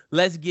ado,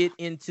 let's get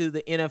into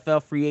the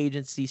NFL free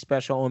agency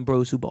special on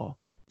Bros Who Ball.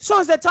 So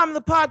it's that time of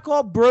the pod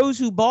called Bros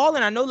Who Ball,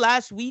 and I know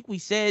last week we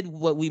said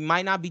what we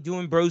might not be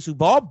doing Bros Who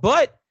Ball,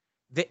 but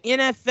the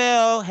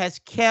NFL has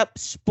kept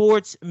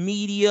sports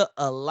media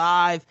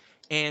alive,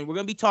 and we're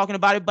going to be talking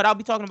about it, but I'll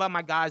be talking about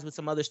my guys with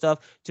some other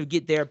stuff to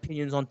get their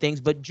opinions on things.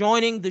 But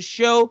joining the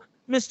show,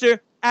 Mr.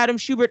 Adam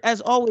Schubert,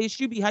 as always.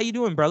 Shuby, how you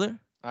doing, brother?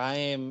 I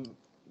am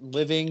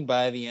living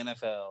by the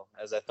NFL,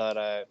 as I thought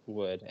I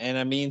would. And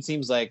I mean, it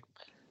seems like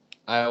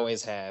I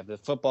always have. The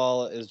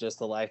football is just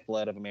the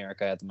lifeblood of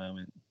America at the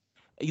moment.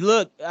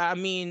 Look, I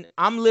mean,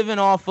 I'm living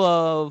off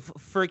of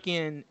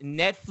freaking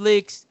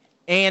Netflix,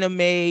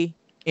 anime,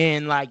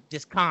 and like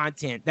just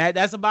content.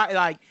 That's about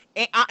like,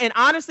 and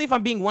honestly, if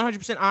I'm being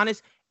 100%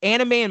 honest,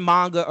 anime and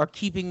manga are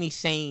keeping me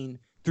sane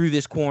through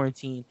this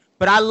quarantine.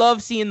 But I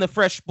love seeing the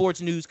fresh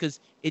sports news because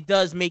it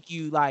does make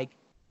you like,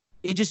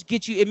 it just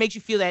gets you, it makes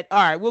you feel that, all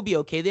right, we'll be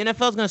okay. The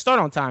NFL is going to start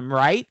on time,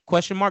 right?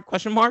 Question mark.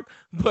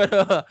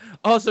 But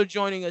also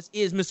joining us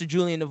is Mr.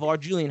 Julian Navarre.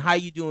 Julian, how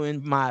you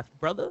doing, my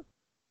brother?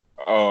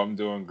 Oh, I'm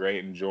doing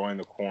great. Enjoying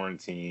the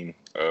quarantine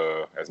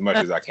as much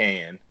as I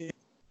can.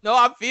 No,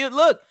 I feel,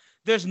 look,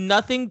 there's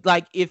nothing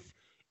like if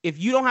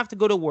you don't have to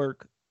go to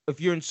work,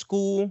 if you're in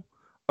school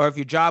or if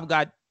your job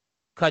got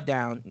cut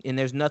down and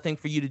there's nothing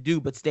for you to do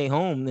but stay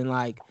home, then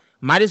like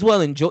might as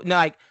well enjoy.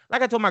 Like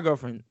I told my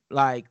girlfriend,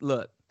 like,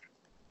 look,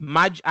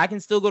 I can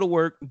still go to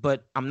work,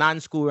 but I'm not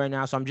in school right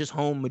now, so I'm just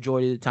home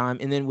majority of the time.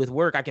 And then with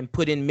work, I can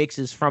put in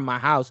mixes from my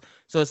house.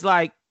 So it's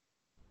like,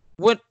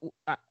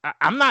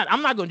 I'm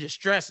not gonna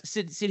just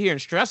sit here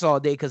and stress all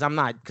day because I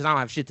don't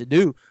have shit to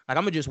do. Like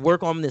I'm gonna just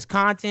work on this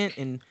content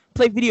and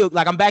play video.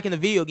 Like I'm back in the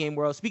video game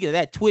world. Speaking of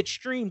that, Twitch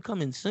stream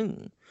coming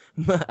soon.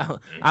 You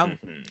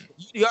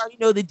already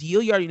know the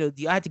deal.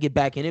 I had to get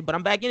back in it, but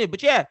I'm back in it.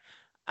 But yeah,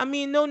 I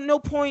mean, no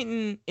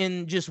point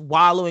in just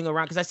wallowing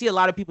around because I see a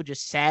lot of people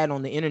just sad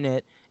on the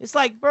internet. It's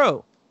like,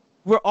 bro,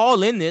 we're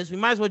all in this. We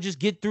might as well just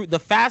get through. The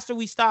faster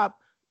we stop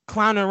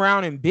clowning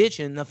around and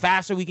bitching, the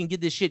faster we can get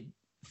this shit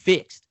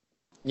fixed.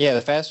 Yeah,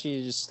 the faster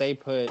you just stay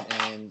put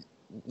and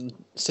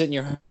sit in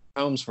your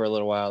homes for a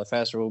little while, the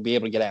faster we'll be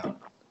able to get out.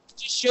 It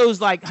just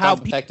shows like how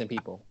affecting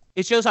people.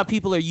 It shows how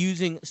people are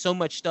using so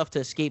much stuff to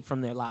escape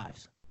from their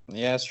lives.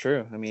 Yeah, it's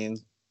true. I mean,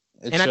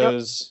 it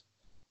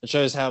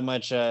shows how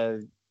much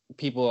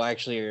people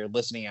actually are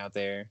listening out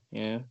there.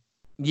 Yeah.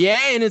 Yeah,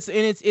 and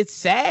it's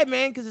sad,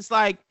 man, because it's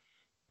like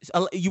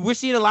we're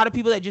seeing a lot of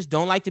people that just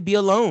don't like to be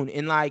alone,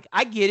 and like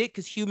I get it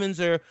because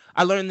humans are.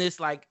 I learned this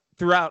like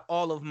throughout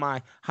all of my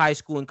high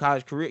school and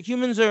college career.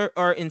 Humans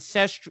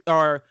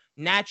are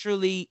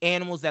naturally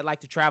animals that like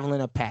to travel in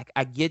a pack.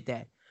 I get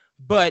that.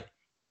 But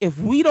if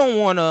we don't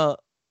want to,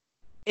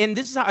 and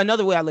this is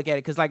another way I look at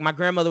it, because like my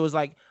grandmother was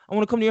like, I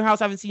want to come to your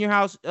house. I haven't seen your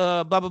house,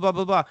 blah, blah, blah,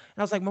 blah, blah. And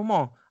I was like,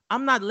 Mom,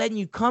 I'm not letting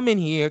you come in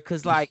here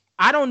because like,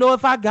 I don't know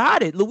if I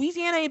got it.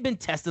 Louisiana ain't been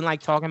testing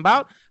like talking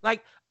about.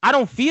 Like, I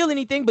don't feel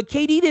anything, but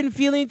KD didn't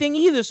feel anything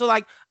either. So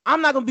like,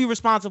 I'm not going to be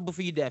responsible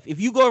for your death.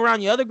 If you go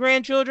around your other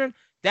grandchildren,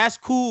 that's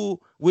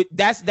cool.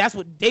 That's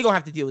what they gonna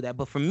have to deal with that.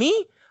 But for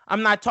me,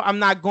 I'm not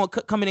going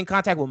coming in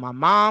contact with my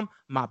mom,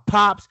 my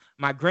pops,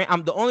 my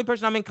I'm the only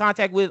person I'm in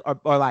contact with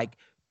are like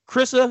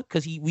Chrissa,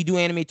 because we do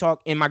anime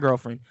talk, and my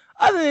girlfriend.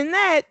 Other than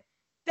that,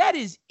 that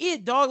is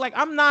it, dog. Like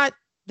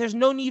there's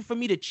no need for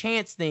me to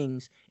chance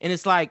things. And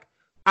it's like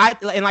I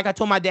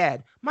told my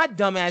dad, my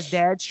dumbass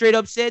dad straight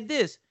up said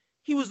this.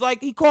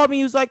 He called me.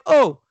 He was like,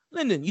 "Oh,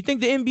 Lyndon, you think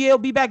the NBA will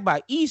be back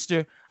by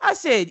Easter?" I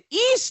said,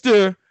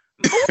 "Easter?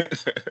 What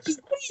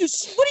are you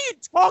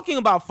talking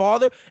about,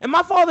 father?" And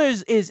my father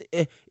is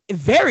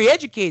very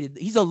educated.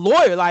 He's a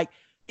lawyer. Like,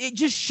 it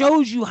just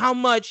shows you how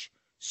much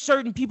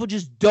certain people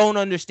just don't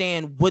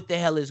understand what the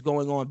hell is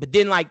going on. But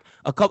then like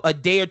a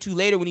day or two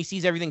later, when he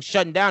sees everything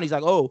shutting down, he's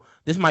like, "Oh,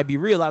 this might be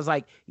real." I was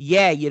like,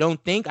 "Yeah, you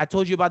don't think? I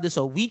told you about this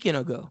a weekend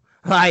ago."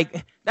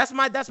 Like, that's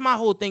my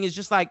whole thing. Is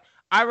just like,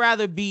 I'd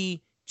rather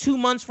be 2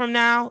 months from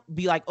now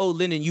be like, "Oh,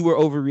 Lyndon, you were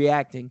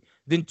overreacting,"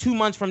 than 2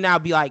 months from now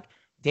be like,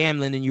 "Damn,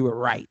 Lyndon, you were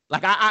right."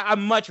 Like, I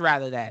much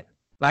rather that.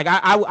 Like,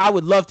 I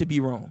would love to be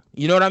wrong.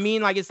 You know what I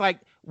mean? Like, it's like,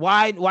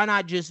 why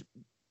not just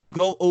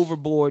go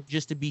overboard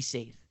just to be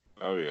safe?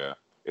 Oh yeah,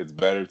 it's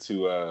better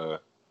to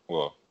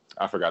well,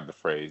 I forgot the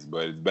phrase,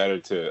 but it's better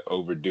to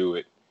overdo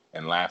it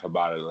and laugh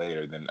about it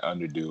later than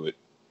underdo it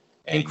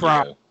And and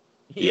cry.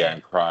 yeah,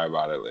 and cry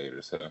about it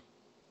later. So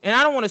And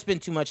I don't want to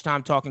spend too much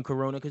time talking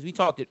Corona because we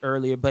talked it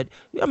earlier, but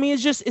I mean,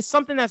 it's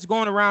something that's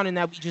going around and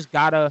that we just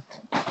gotta.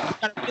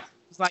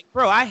 It's like,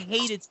 bro, I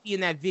hated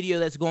seeing that video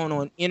that's going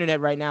on internet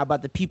right now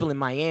about the people in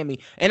Miami,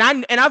 and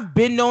I've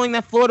been knowing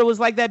that Florida was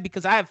like that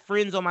because I have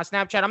friends on my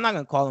Snapchat. I'm not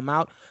gonna call them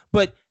out,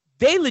 but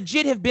they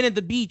legit have been at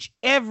the beach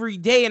every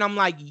day, and I'm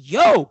like,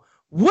 yo,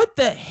 what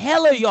the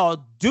hell are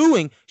y'all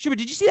doing? Schubert,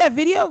 did you see that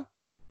video?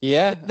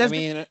 Yeah, That's I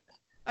mean,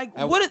 like,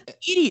 what are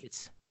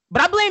idiots?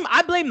 But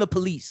I blame the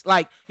police.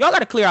 Like, y'all got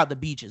to clear out the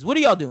beaches. What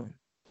are y'all doing?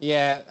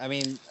 yeah, I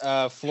mean,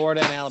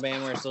 Florida and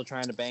Alabama are still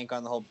trying to bank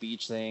on the whole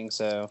beach thing,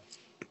 so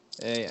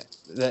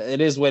it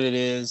is what it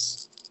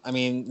is. I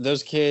mean,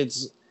 those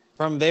kids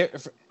from there,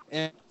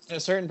 in a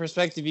certain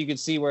perspective, you could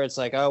see where it's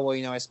like, oh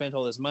well, I spent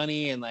all this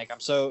money and like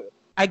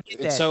I get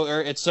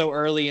that. it's so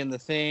early in the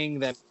thing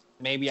that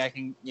maybe I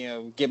can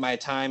get my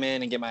time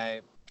in and get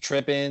my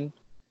trip in,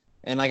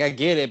 and like I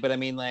get it, but I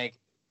mean like.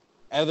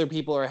 Other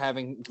people are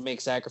having to make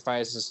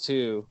sacrifices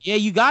too. Yeah,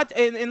 you got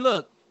and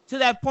look to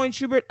that point,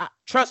 Schubert.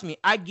 Trust me,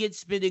 I get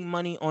spending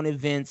money on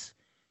events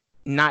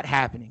not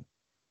happening.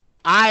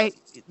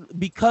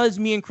 Because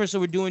me and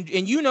Crystal were doing,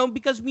 and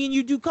because me and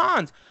you do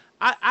cons.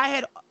 I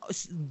had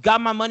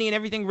got my money and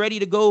everything ready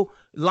to go,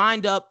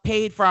 lined up,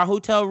 paid for our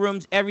hotel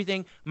rooms,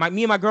 everything.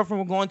 Me and my girlfriend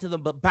were going to the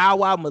Bow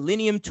Wow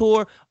Millennium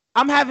Tour.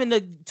 I'm having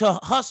to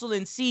hustle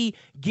and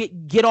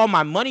get all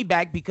my money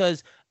back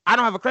because I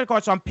don't have a credit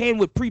card, so I'm paying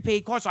with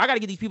prepaid cards. So I got to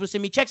get these people to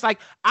send me checks. Like,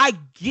 I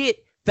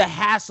get the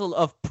hassle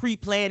of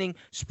pre-planning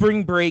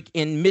spring break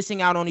and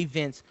missing out on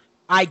events.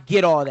 I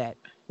get all that.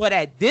 But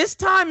at this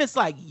time, it's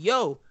like,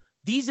 yo,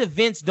 these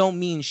events don't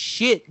mean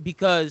shit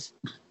because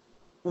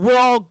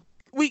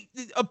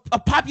a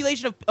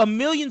population of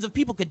millions of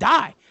people could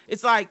die.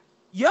 It's like,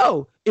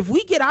 yo, if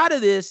we get out of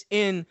this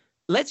and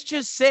let's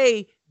just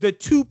say the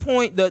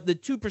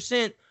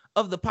 2%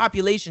 of the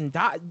population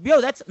die,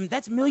 yo,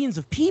 that's millions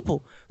of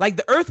people. Like,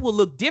 the earth will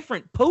look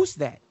different post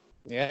that.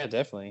 Yeah,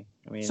 definitely.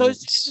 I mean, so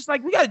it's just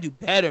like, we got to do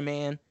better,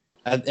 man.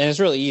 And it's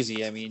really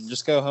easy. I mean,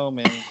 just go home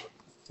and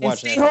watch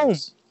stay Netflix. home.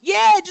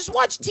 Yeah, just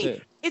watch That's TV.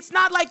 it. It's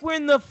not like we're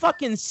in the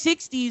fucking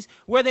 60s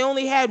where they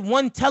only had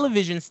one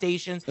television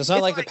station. It's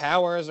not like the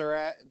powers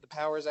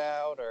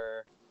out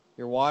or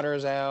your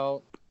water's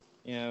out,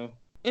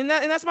 And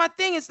that's my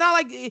thing. It's not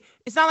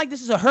like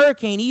this is a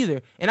hurricane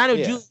either. And I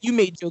know you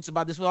made jokes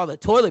about this with all the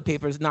toilet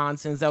papers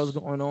nonsense that was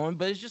going on,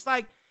 but it's just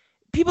like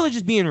people are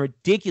just being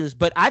ridiculous.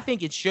 But I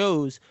think it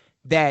shows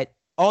that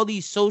all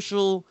these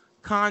social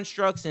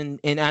constructs and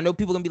I know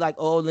people gonna be like,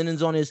 oh,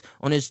 Lennon's on his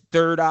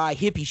third eye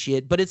hippie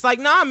shit, but it's like,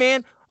 nah,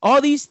 man. All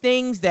these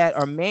things that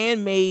are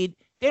man-made,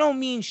 they don't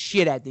mean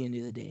shit at the end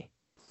of the day.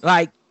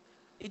 Like,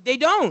 they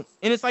don't.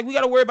 And it's like, we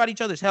got to worry about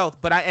each other's health.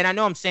 But I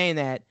know I'm saying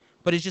that,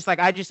 but it's just like,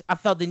 I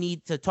felt the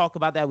need to talk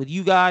about that with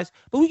you guys.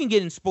 But we can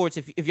get in sports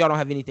if y'all don't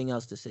have anything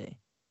else to say.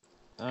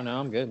 Oh, no,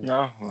 I'm good.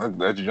 no,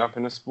 let's jump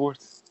into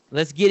sports.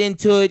 Let's get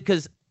into it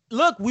because,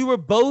 look, we were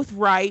both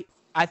right.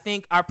 I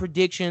think a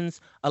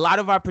lot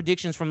of our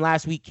predictions from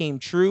last week came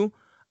true.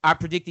 I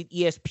predicted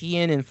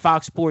ESPN and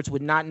Fox Sports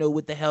would not know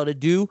what the hell to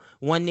do.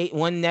 One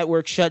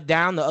network shut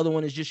down. The other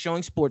one is just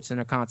showing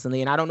SportsCenter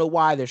constantly. And I don't know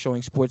why they're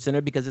showing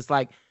SportsCenter because it's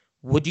like,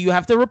 what do you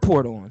have to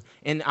report on?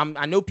 And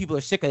I know people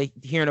are sick of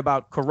hearing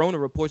about Corona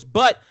reports,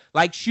 but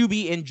like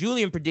Shuby and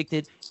Julian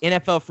predicted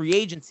NFL free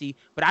agency,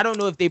 but I don't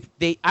know if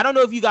I don't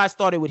know if you guys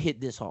thought it would hit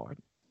this hard.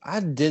 I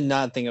did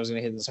not think it was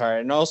going to hit this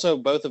hard. And also,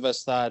 both of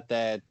us thought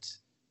that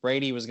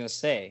Brady was going to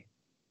stay.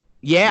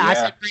 Yeah, I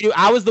said Brady.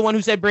 I was the one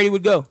who said Brady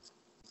would go.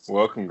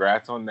 Well,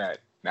 congrats on that.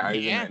 Now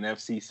he's in the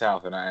NFC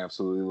South, and I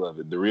absolutely love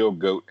it. The real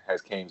GOAT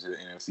has came to the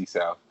NFC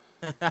South.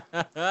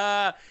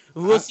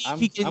 We'll see if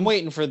he can. I'm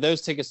waiting for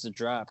those tickets to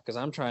drop because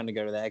I'm trying to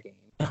go to that game.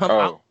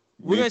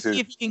 We're going to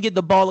see if he can get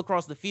the ball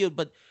across the field,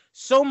 but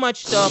so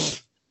much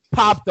stuff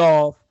popped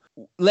off.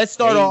 Let's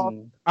start off.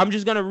 I'm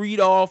just going to read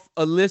off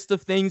a list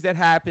of things that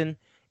happened,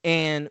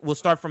 and we'll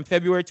start from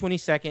February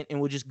 22nd, and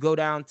we'll just go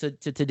down to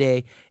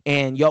today,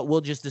 and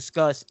we'll just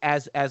discuss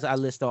as I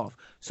list off.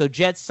 So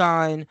Jets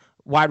sign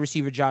wide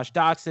receiver Josh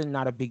Doxson,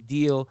 not a big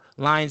deal.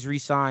 Lions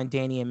re-sign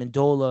Danny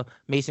Amendola.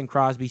 Mason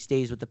Crosby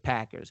stays with the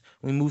Packers.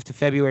 We move to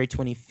February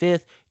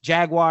 25th.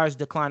 Jaguars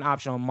decline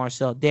option on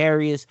Marcel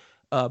Darius.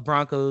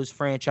 Broncos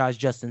franchise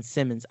Justin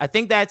Simmons. I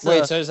think that's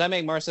so does that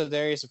make Marcel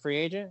Darius a free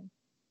agent?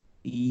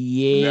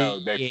 Yeah. No,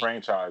 they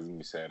franchised him,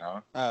 you said,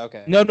 huh? Oh,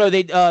 okay. No,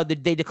 they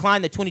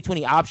declined the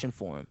 2020 option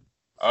for him.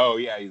 Oh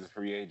yeah, he's a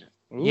free agent.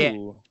 Ooh.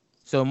 Yeah.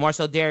 So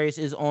Marcel Darius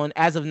is on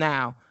as of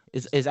now.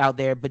 Is out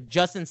there, but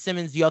Justin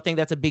Simmons, do y'all think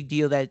that's a big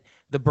deal that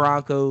the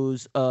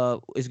Broncos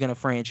is going to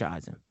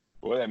franchise him?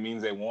 Well, that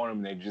means they want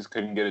him. They just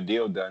couldn't get a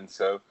deal done,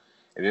 so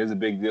it is a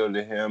big deal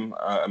to him.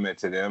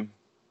 To them,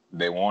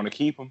 they want to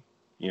keep him.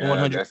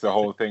 100%. That's the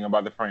whole thing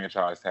about the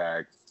franchise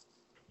tag.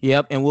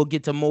 Yep, and we'll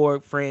get to more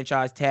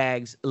franchise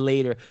tags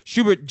later.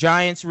 Schubert,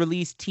 Giants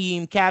released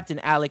team captain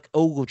Alec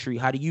Ogletree.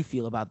 How do you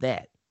feel about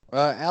that?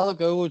 Alec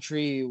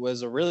Ogletree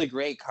was a really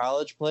great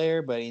college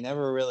player, but he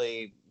never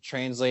really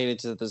translated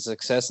to the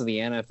success of the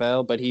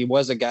NFL. But he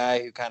was a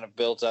guy who kind of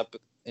built up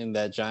in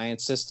that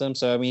Giants system.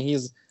 So, I mean,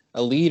 he's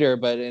a leader,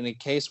 but in a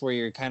case where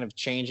you're kind of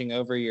changing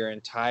over your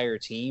entire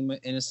team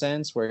in a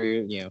sense,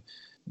 where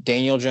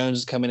Daniel Jones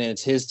is coming in,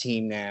 it's his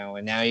team now,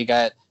 and now you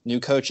got new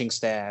coaching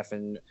staff.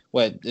 And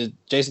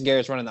Jason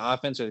Garrett's running the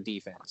offense or the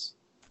defense?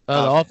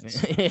 The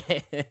offense.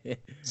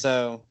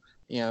 So,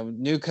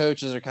 new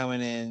coaches are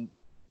coming in.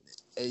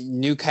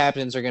 New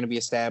captains are going to be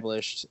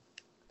established,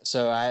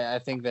 so I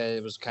think that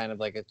it was kind of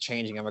like a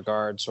changing of a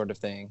guard sort of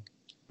thing.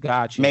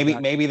 Gotcha.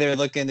 Maybe they're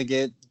looking to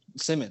get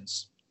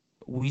Simmons.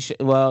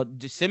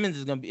 Simmons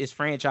is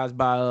franchised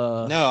by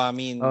No, I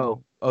mean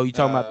you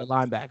talking about the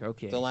linebacker?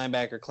 Okay, the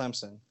linebacker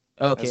Clemson.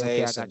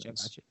 Okay,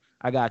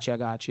 I got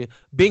you.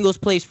 Bengals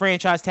place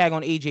franchise tag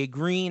on AJ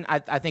Green.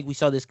 I think we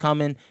saw this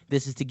coming.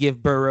 This is to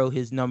give Burrow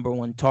his number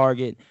one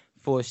target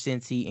for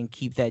Cincy and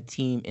keep that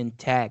team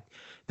intact.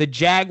 The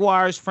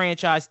Jaguars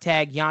franchise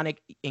tag Yannick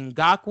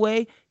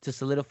Ngakoue to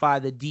solidify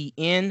the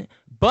DN,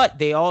 but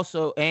they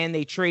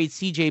trade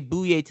AJ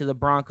Bouye to the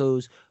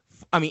Broncos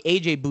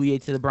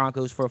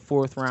for a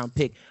 4th round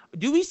pick.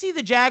 Do we see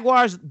the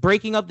Jaguars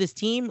breaking up this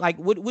team? Like,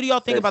 what do y'all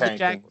think about the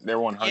Jaguars? They're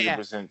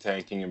 100%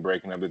 tanking and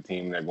breaking up the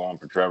team. They're going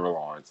for Trevor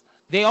Lawrence.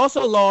 They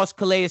also lost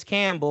Calais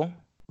Campbell,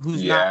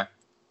 who's not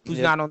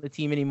on the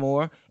team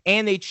anymore,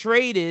 and they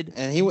traded.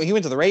 And he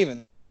went to the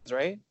Ravens,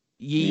 right?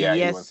 Yeah,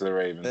 yes. He went to the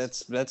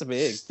Ravens. That's a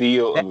big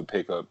steal of a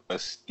pickup. A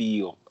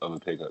steal of a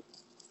pickup.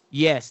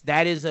 Yes,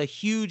 that is a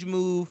huge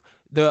move.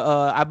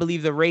 I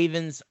believe the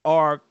Ravens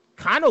are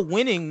kind of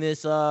winning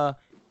this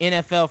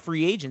NFL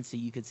free agency,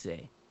 you could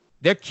say.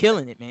 They're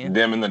killing it, man.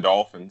 Them and the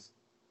Dolphins.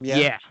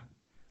 Yeah.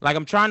 Like,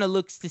 I'm trying to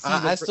look to see.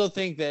 I still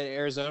think that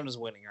Arizona's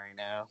winning right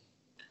now.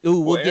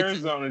 Ooh,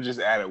 Arizona just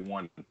added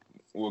one.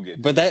 We'll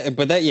get to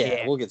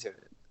we'll get to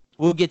it.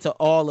 We'll get to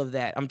all of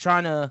that. I'm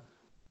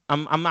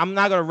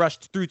not gonna rush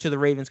through to the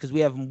Ravens because we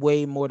have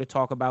way more to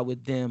talk about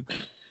with them.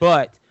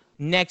 But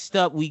next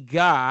up, we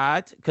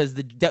got, because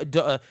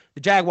the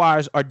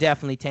Jaguars are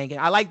definitely tanking.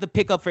 I like the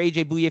pickup for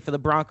AJ Bouye for the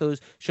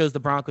Broncos. Shows the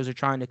Broncos are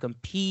trying to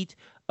compete.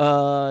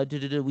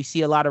 We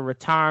see a lot of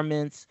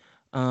retirements.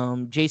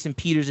 Jason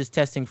Peters is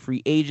testing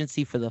free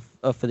agency for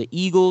the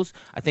Eagles.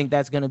 I think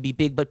that's going to be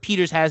big. But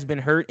Peters has been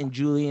hurt, and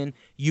Julian,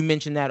 you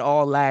mentioned that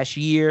all last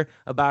year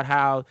about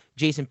how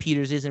Jason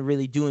Peters isn't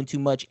really doing too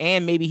much,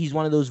 and maybe he's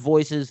one of those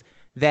voices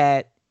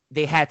that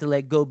they had to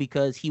let go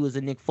because he was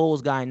a Nick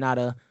Foles guy, not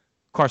a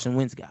Carson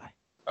Wentz guy.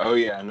 Oh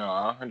yeah, no,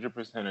 I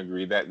 100%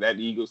 agree. That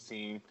Eagles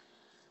team,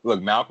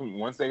 look,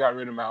 once they got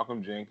rid of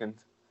Malcolm Jenkins,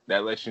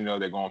 that lets you know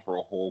they're going for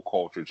a whole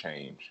culture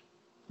change.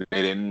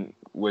 They didn't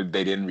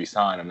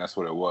re-sign him. That's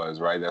what it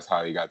was, right? That's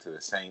how he got to the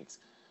Saints.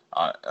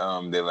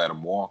 They let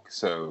him walk.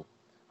 So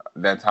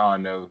that's how I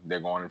know they're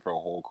going in for a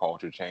whole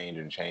culture change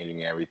and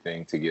changing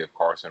everything to give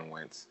Carson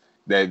Wentz.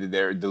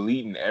 They're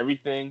deleting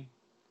everything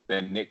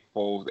that Nick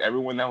Foles,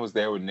 everyone that was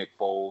there with Nick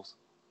Foles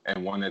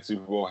and won that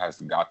Super Bowl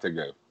has got to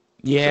go.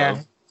 Yeah.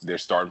 So they're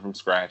starting from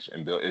scratch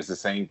and build. It's the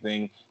same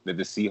thing that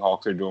the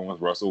Seahawks are doing with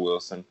Russell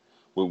Wilson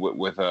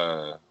with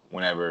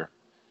whenever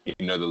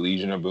the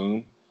Legion of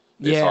Boom.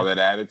 They saw that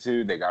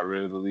attitude. They got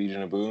rid of the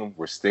Legion of Boom.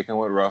 We're sticking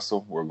with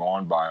Russell. We're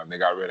going by him. They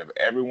got rid of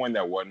everyone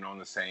that wasn't on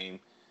the same,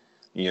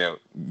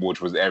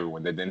 which was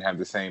everyone that didn't have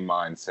the same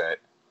mindset.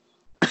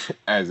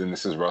 As in,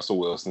 this is Russell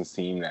Wilson's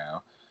team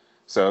now.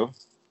 So,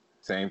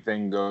 same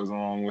thing goes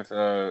along with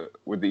the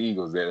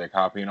Eagles. They're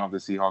copying off the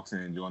Seahawks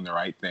and doing the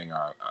right thing.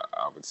 I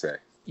would say.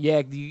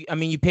 Yeah,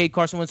 you paid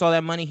Carson Wentz all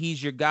that money.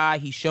 He's your guy.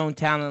 He's shown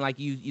talent, like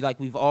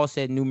we've all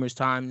said numerous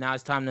times. Now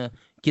it's time to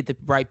get the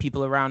right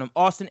people around him.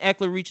 Austin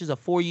Eckler reaches a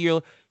 4-year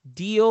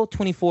deal,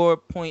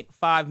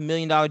 $24.5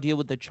 million deal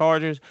with the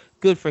Chargers.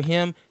 Good for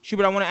him.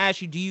 Schubert, I want to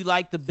ask you, do you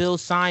like the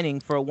Bills signing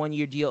for a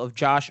 1-year deal of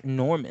Josh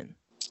Norman?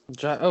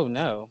 Oh,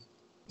 no.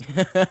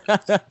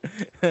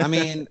 I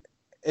mean,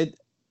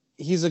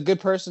 he's a good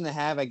person to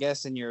have, I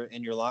guess, in your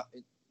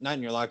not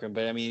in your locker room,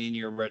 but I mean in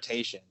your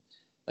rotation.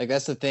 Like,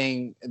 that's the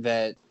thing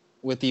that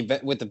with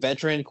the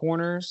veteran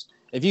corners,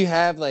 if you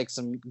have like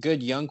some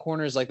good young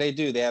corners like they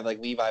do, they have like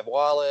Levi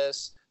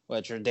Wallace,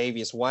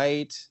 Davius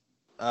White.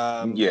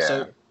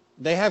 So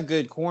they have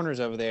good corners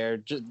over there.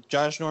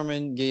 Josh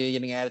Norman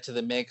getting added to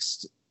the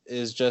mix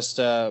is just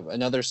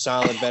another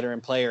solid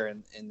veteran player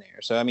in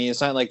there. So, I mean,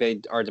 it's not like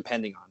they are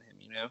depending on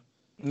him,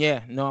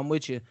 Yeah, no, I'm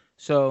with you.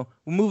 So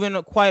we're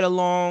moving quite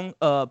along.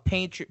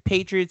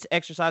 Patriots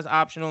exercise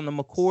option on the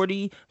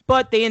McCourty,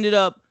 but they ended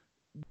up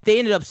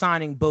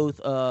signing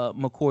both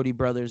McCourty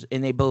brothers,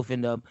 and they both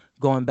end up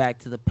going back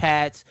to the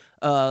Pats.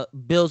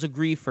 Bills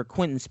agree for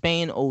Quentin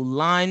Spain,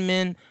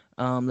 O-lineman.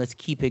 Let's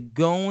keep it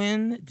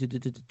going.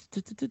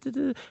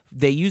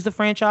 They use the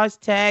franchise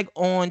tag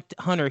on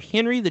Hunter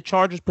Henry. The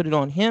Chargers put it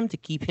on him to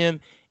keep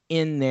him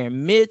in their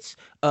midst.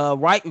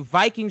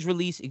 Vikings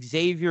release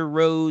Xavier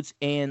Rhodes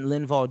and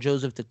Linval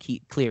Joseph to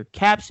clear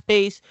cap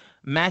space.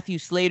 Matthew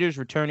Slater's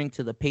returning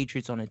to the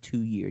Patriots on a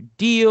 2-year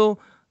deal.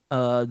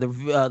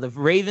 The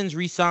Ravens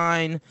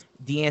re-sign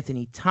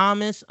DeAnthony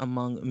Thomas,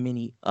 among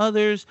many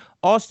others.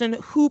 Austin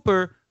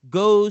Hooper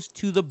goes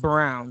to the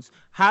Browns.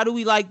 How do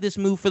we like this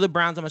move for the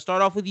Browns? I'm going to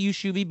start off with you,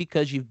 Shuby,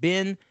 because you've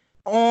been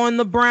on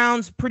the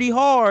Browns pretty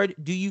hard.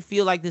 Do you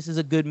feel like this is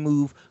a good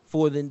move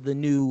for the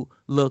new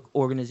look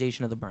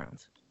organization of the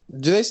Browns?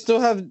 Do they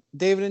still have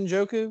David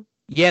Njoku?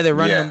 Yeah, they're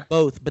running them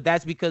both, but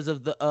that's because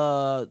of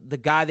the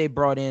guy they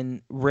brought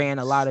in ran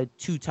a lot of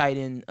 2 tight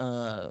end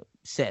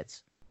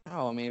sets.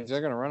 Oh, I mean, if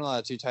they're going to run a lot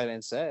of 2 tight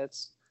end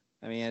sets,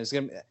 I mean,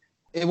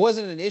 it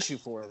wasn't an issue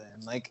for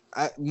them. Like,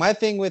 my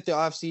thing with the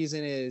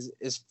offseason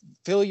is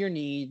fill your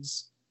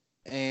needs,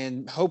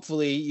 and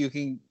hopefully you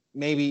can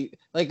maybe,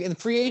 like, in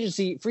free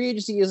agency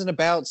isn't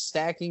about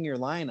stacking your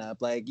lineup.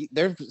 Like,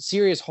 there's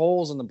serious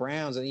holes in the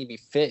Browns that need to be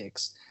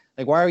fixed.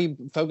 Like, why are you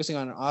focusing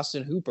on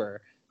Austin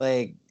Hooper?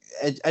 Like,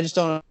 I just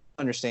don't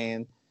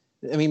understand.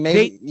 I mean,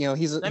 maybe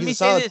he's a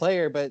solid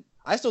player, but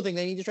I still think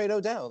they need to trade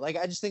Odell. Like,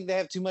 I just think they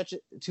have too much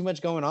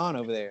going on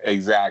over there.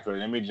 Exactly.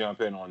 Let me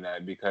jump in on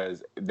that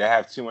because they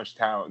have too much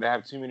talent. They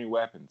have too many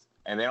weapons,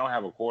 and they don't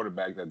have a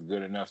quarterback that's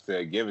good enough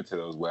to give it to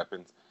those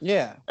weapons.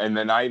 Yeah. And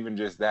then not even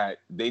just that,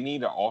 they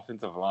need an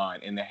offensive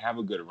line, and they have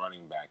a good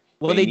running back.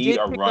 Well, they need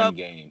a run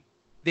game.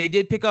 They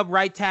did pick up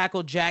right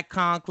tackle Jack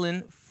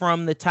Conklin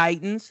from the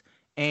Titans.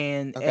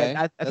 And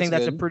I think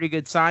that's a pretty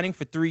good signing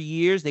for 3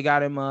 years. They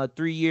got him a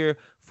 3-year,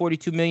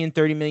 $42 million,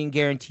 $30 million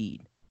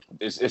guaranteed.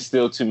 It's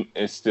still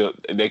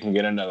they can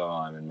get another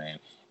lineman, man.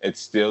 It's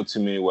still too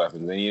many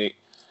weapons.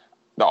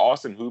 The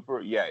Austin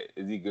Hooper, yeah,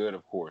 is he good?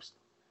 Of course.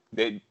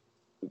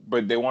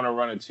 But they want to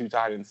run a 2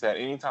 tight end set.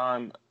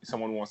 Anytime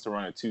someone wants to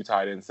run a 2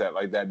 tight end set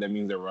like that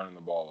means they're running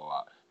the ball a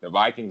lot. The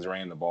Vikings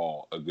ran the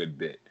ball a good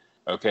bit.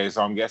 Okay,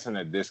 so I'm guessing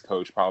that this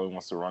coach probably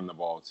wants to run the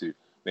ball too.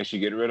 They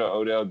should get rid of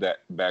Odell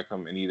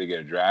Beckham and either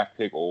get a draft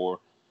pick or,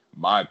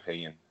 in my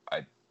opinion,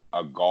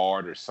 a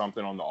guard or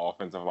something on the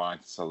offensive line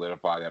to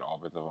solidify that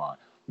offensive line.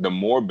 The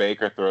more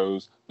Baker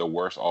throws, the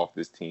worse off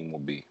this team will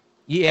be.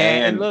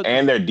 Yeah,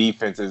 and their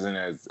defense isn't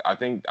as I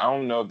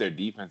don't know if their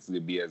defense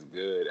would be as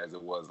good as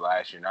it was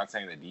last year. Not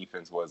saying the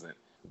defense wasn't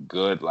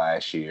good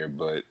last year,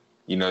 but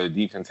the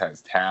defense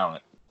has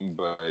talent.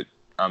 But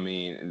I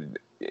mean,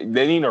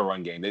 they need a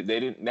run game.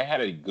 They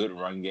had a good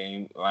run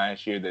game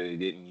last year that they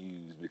didn't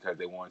use because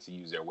they wanted to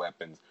use their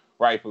weapons.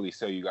 Rightfully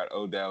so. You got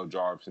Odell,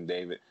 Jarvis, and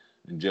David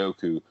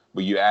Njoku,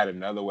 but you add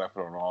another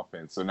weapon on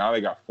offense. So now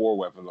they got 4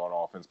 weapons on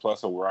offense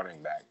plus a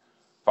running back,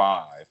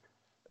 5.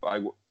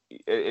 Like,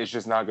 it's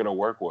just not going to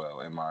work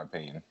well, in my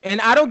opinion.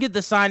 And I don't get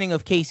the signing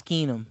of Case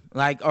Keenum.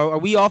 Like, are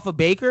we off of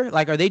Baker?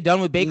 Like, are they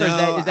done with Baker?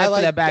 No, is that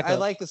for that backup? I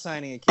like the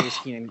signing of Case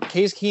Keenum.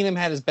 Case Keenum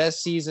had his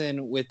best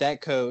season with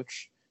that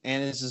coach,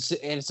 and it's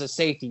a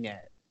safety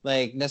net.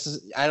 Like,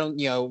 I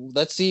don't,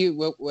 let's see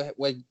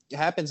what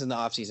happens in the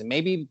offseason.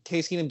 Maybe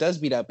Case Keenum does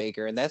beat out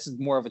Baker, and that's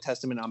more of a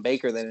testament on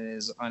Baker than it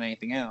is on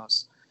anything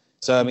else.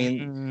 So, I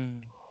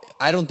mean,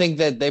 I don't think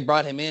that they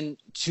brought him in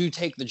to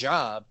take the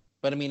job.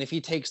 But, I mean, if he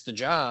takes the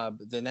job,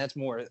 then that's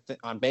more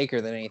on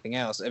Baker than anything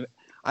else.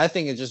 I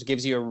think it just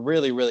gives you a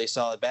really, really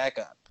solid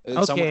backup.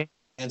 Okay.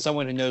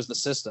 Someone who knows the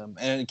system.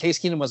 And Case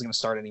Keenum wasn't going to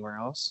start anywhere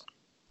else.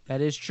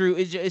 That is true.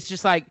 It's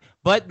just like,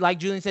 but like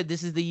Julian said,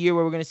 this is the year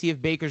where we're going to see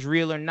if Baker's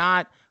real or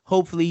not.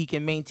 Hopefully he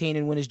can maintain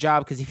and win his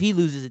job, because if he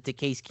loses it to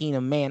Case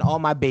Keenum, man, all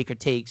my Baker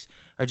takes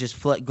are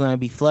just going to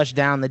be flushed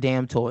down the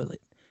damn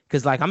toilet.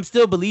 Because, like, I'm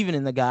still believing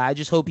in the guy. I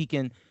just hope he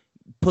can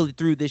pull it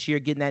through this year,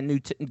 getting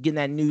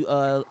that new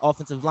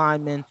offensive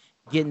lineman,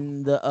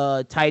 getting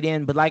the tight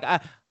end. But, like,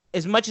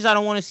 as much as I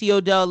don't want to see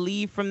Odell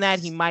leave from that,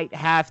 he might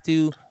have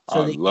to.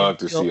 So I'd love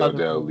to see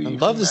Odell leave.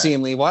 I'd love to see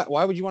him leave.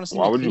 Why would you want to see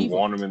him? Why would you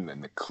want him in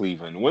the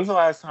Cleveland? When's the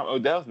last time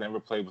Odell's never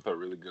played with a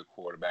really good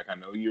quarterback? I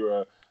know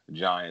you're a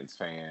Giants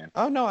fan.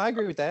 Oh no, I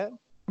agree with that.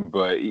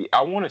 But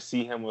I want to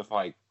see him with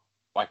like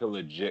a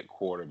legit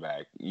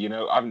quarterback.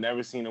 I've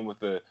never seen him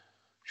with a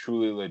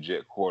truly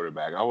legit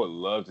quarterback. I would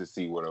love to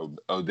see what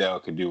Odell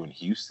could do in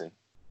Houston.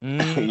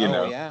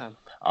 Yeah.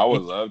 I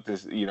would love to.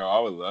 I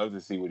would love to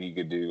see what he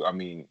could do. I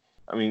mean,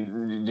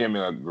 Jimmy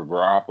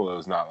Garoppolo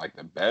is not like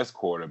the best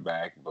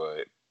quarterback,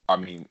 but I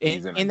mean,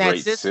 he's in a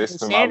great system.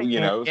 That's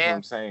what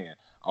I'm saying.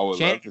 I would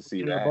love to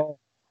see that.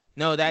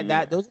 No,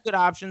 those are good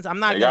options. I'm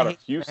not. They got a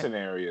few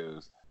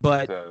scenarios,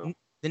 but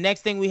the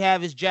next thing we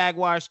have is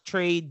Jaguars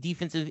trade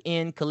defensive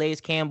end Calais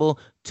Campbell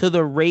to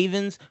the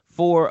Ravens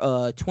for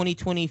a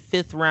 2020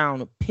 5th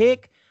round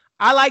pick.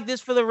 I like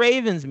this for the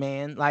Ravens,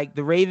 man. Like,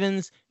 the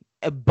Ravens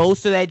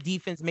bolster that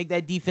defense, make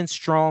that defense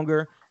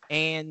stronger,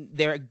 and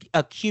they're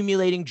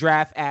accumulating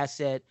draft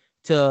asset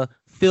to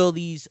fill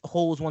these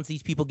holes once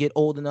these people get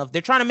old enough.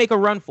 They're trying to make a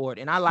run for it,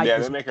 and I like this. Yeah,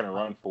 they're making a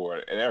run for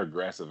it, and they're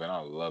aggressive, and I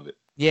love it.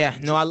 Yeah,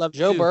 no, I love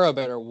Joe Burrow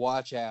better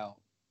watch out.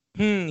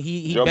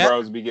 Joe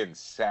Burrow's be getting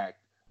sacked.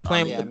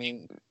 I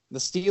mean, the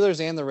Steelers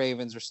and the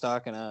Ravens are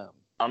stocking up.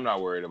 I'm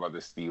not worried about the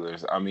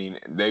Steelers. I mean,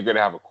 they're going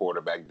to have a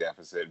quarterback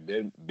deficit.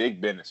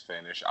 Big Ben is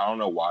finished. I don't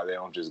know why they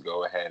don't just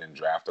go ahead and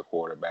draft a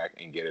quarterback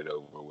and get it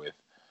over with.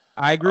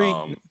 I agree.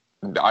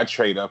 I'd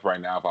trade up right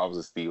now if I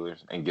was the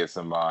Steelers and get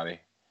somebody.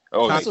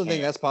 Oh, I also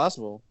think that's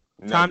possible.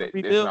 No,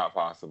 it's not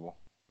possible.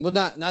 Well,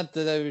 not that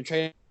they would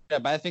trade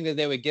up, but I think that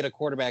they would get a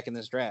quarterback in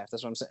this draft.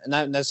 That's what I'm saying.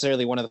 Not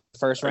necessarily one of the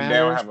first rounders, they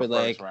don't have but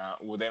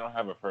they don't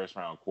have a first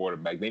round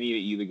quarterback. They need to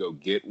either go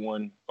get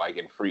one like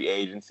in free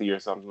agency or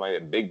something like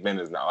that. Big Ben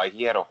is not like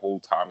he had a whole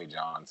Tommy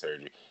John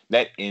surgery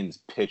that ends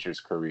pitchers'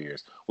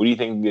 careers. What do you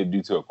think he's gonna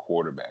do to a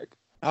quarterback?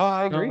 Oh,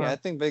 I agree. I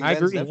think Big Ben's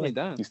definitely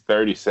done. He's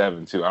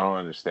 37 too. I don't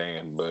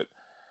understand, but.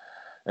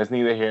 That's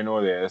neither here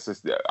nor there. That's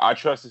just, I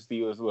trust the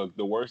Steelers. Look,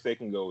 the worst they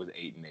can go is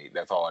 8-8.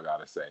 That's all I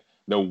gotta say.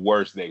 The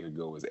worst they could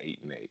go is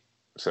 8-8.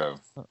 So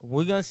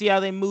we're gonna see how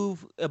they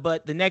move.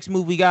 But the next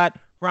move we got,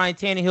 Ryan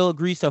Tannehill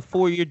agrees to a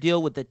 4-year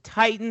deal with the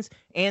Titans,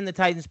 and the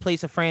Titans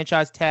place a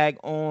franchise tag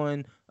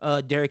on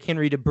Derrick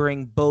Henry to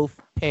bring both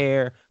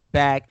pair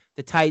back.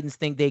 The Titans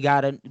think they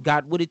got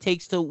what it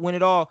takes to win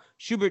it all.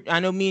 Schubert, I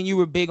know me and you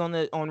were big on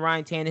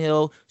Ryan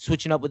Tannehill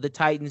switching up with the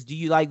Titans. Do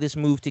you like this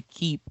move to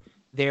keep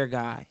their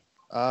guy?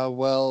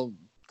 Well,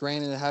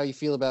 granted, how you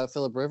feel about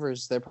Phillip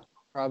Rivers, they're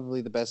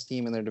probably the best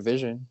team in their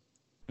division.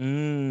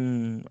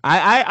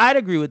 I'd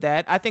agree with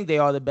that. I think they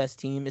are the best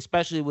team,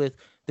 especially with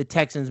the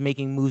Texans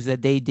making moves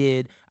that they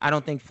did. I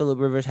don't think Phillip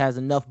Rivers has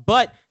enough,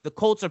 but the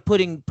Colts are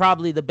putting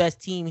probably the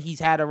best team he's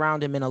had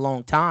around him in a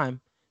long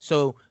time.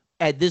 So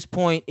at this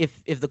point,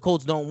 if the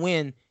Colts don't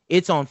win,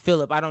 it's on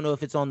Phillip. I don't know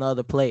if it's on the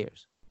other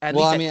players. I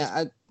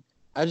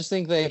just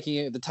think that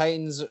the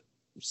Titans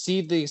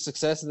see the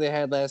success that they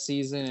had last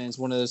season, and it's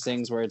one of those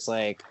things where it's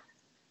like,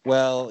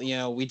 well,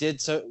 we've done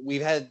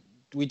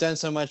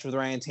so much with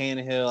Ryan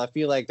Tannehill. I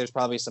feel like there's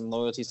probably some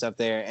loyalty stuff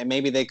there, and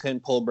maybe they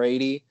couldn't pull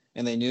Brady,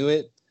 and they knew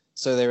it,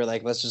 so they were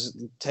like, let's just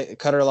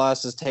cut our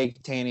losses, take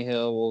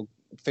Tannehill. We'll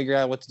figure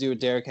out what to do with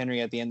Derrick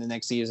Henry at the end of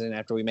next season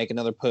after we make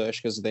another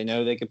push, because they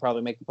know they could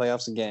probably make the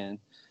playoffs again,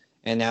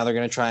 and now they're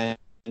going to try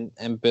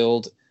and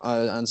build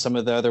on some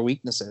of the other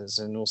weaknesses,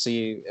 and we'll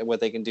see what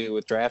they can do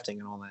with drafting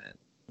and all that.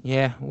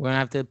 Yeah, we're going to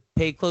have to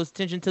pay close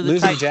attention to the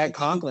losing Titans. Jack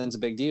Conklin's a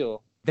big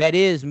deal. That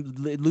is,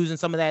 losing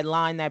some of that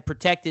line that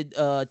protected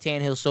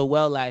Tannehill so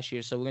well last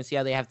year. So we're going to see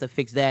how they have to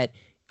fix that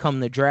come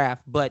the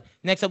draft. But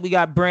next up, we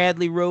got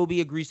Bradley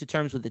Roby agrees to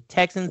terms with the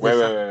Texans. Wait.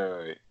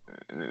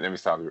 Let me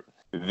stop you.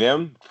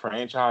 Them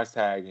franchise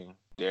tagging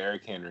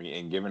Derrick Henry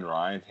and giving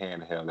Ryan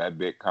Tannehill that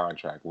big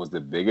contract was the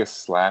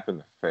biggest slap in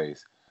the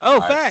face.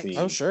 Fact.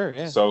 Oh, sure.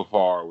 Yeah. So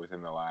far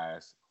within the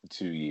last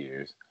 2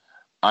 years.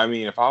 I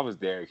mean, if I was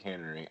Derrick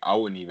Henry, I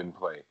wouldn't even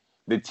play.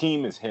 The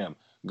team is him.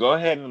 Go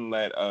ahead and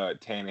let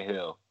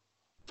Tannehill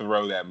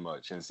throw that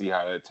much and see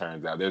how that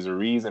turns out. There's a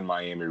reason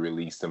Miami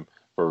released him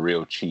for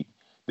real cheap.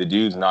 The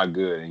dude's not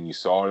good, and you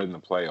saw it in the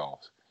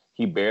playoffs.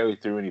 He barely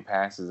threw any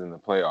passes in the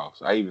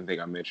playoffs. I even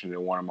think I mentioned it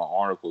in one of my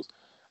articles.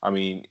 I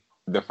mean,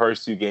 the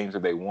first 2 games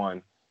that they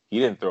won, he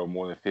didn't throw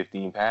more than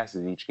 15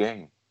 passes each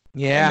game.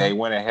 Yeah. And they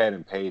went ahead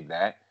and paid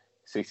that.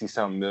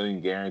 60-something million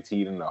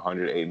guaranteed in a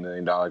 $108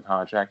 million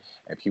contract,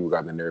 and people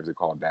got the nerves to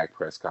call Dak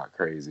Prescott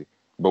crazy.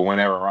 But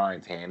whenever Ryan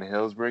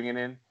Tannehill's bringing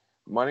in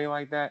money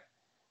like that,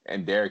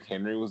 and Derrick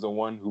Henry was the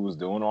one who was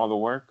doing all the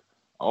work,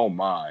 oh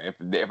my!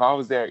 If I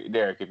was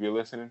Derrick, if you're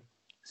listening,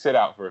 sit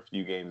out for a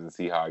few games and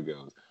see how it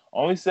goes.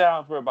 Only sit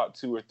out for about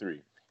 2 or 3.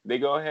 They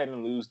go ahead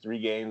and lose 3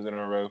 games in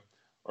a row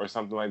or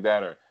something like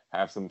that, or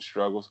have some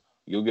struggles,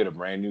 you'll get a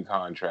brand new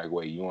contract.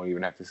 Wait, you won't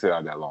even have to sit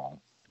out that long.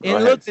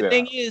 And look, the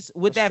thing is,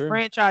 with that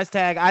franchise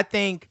tag, I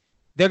think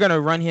they're going to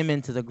run him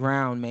into the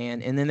ground,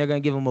 man. And then they're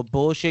going to give him a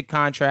bullshit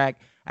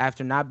contract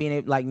after not being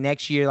able, like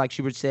next year, like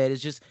Schubert said.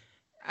 It's just,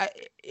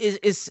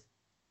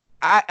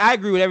 I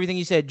agree with everything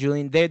you said,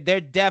 Julian. They're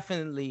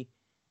definitely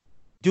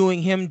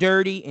doing him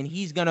dirty, and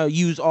he's going to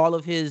use all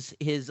of his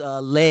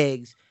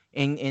legs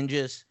and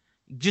just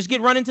get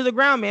run into the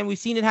ground, man. We've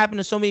seen it happen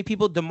to so many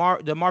people.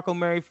 DeMarco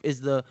Murray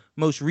is the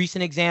most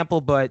recent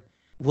example, but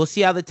we'll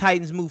see how the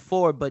Titans move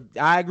forward. But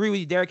I agree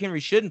with you. Derrick Henry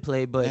shouldn't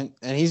play, but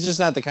and he's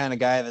just not the kind of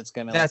guy that's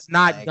gonna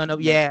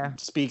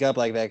speak up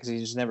like that, because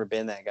he's just never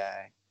been that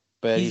guy.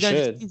 But he's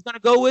gonna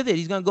go with it.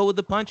 He's gonna go with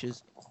the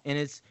punches, and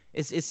it's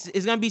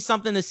gonna be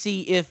something to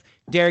see if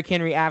Derrick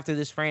Henry after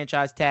this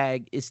franchise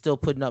tag is still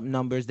putting up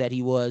numbers that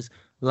he was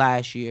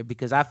last year.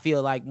 Because I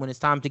feel like when it's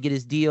time to get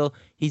his deal,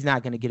 he's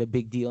not gonna get a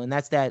big deal, and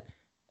that's that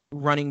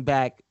running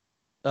back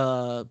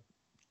hurt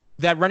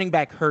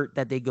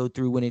that they go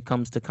through when it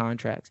comes to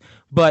contracts.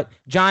 But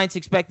Giants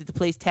expected to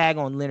place tag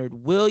on Leonard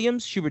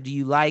Williams. Schubert, do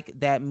you like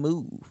that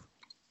move?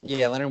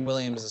 Yeah, Leonard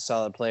Williams is a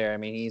solid player. I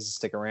mean, he needs to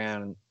stick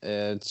around.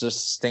 It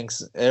just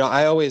stinks.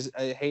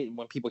 I hate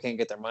when people can't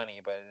get their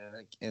money, but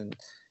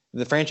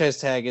the franchise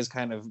tag is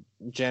kind of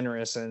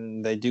generous,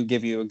 and they do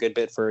give you a good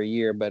bit for a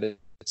year, but it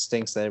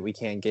stinks that we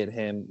can't get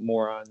him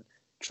more on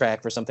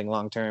track for something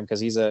long term because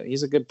he's a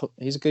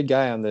good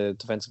guy on the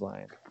defensive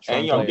line.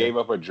 And y'all gave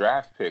up a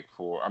draft pick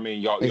for. I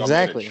mean, y'all made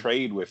a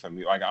trade with him.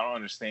 Like, I don't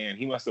understand.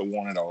 He must have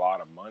wanted a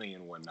lot of money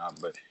and whatnot,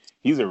 but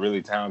he's a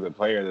really talented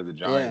player that the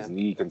Giants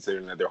need,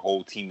 considering that their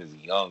whole team is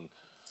young.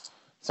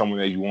 Someone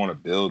that you want to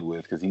build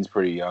with because he's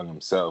pretty young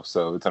himself.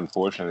 So it's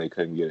unfortunate they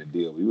couldn't get a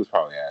deal. He was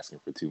probably asking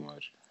for too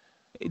much.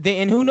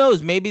 And who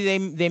knows? Maybe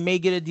they may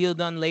get a deal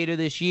done later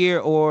this year,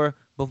 or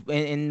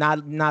and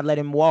not let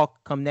him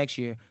walk come next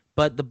year.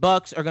 But the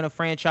Bucs are going to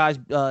franchise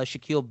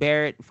Shaquille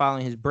Barrett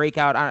following his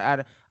breakout.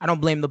 I don't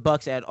blame the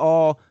Bucs at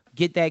all.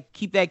 Keep that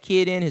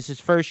kid in. It's his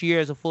first year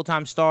as a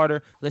full-time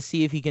starter. Let's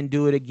see if he can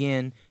do it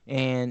again.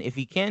 And if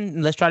he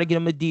can, let's try to get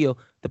him a deal.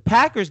 The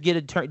Packers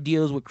get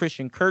deals with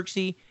Christian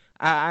Kirksey.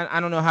 I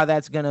don't know how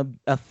that's going to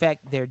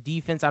affect their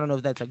defense. I don't know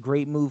if that's a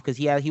great move because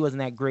he wasn't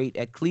that great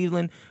at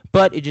Cleveland,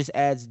 but it just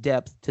adds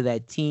depth to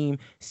that team.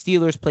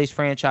 Steelers placed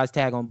franchise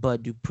tag on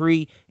Bud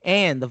Dupree,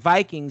 and the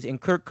Vikings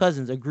and Kirk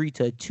Cousins agreed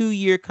to a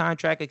 2-year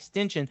contract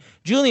extension.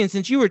 Julian,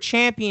 since you were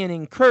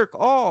championing Kirk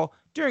all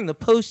during the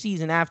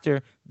postseason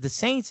after the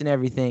Saints and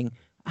everything,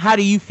 how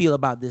do you feel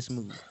about this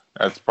move?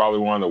 That's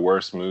probably one of the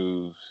worst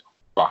moves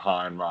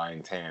behind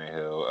Ryan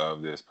Tannehill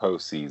of this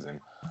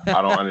postseason.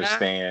 I don't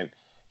understand.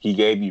 He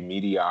gave you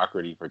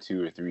mediocrity for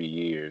 2 or 3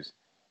 years.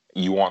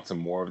 You want some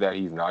more of that?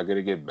 He's not going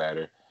to get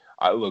better.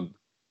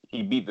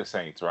 He beat the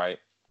Saints, right?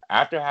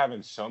 After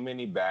having so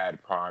many bad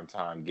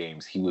primetime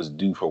games, he was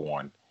due for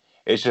one.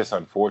 It's just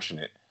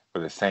unfortunate for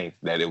the Saints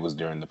that it was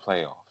during the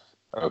playoffs,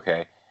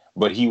 okay?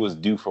 But he was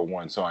due for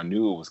one, so I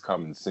knew it was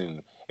coming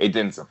soon. It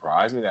didn't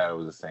surprise me that it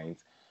was the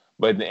Saints.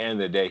 But at the end of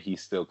the day,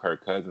 he's still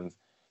Kirk Cousins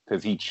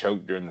because he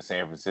choked during the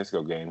San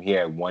Francisco game. He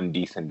had one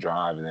decent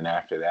drive, and then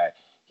after that,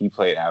 he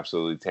played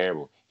absolutely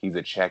terrible. He's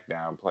a check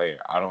down player.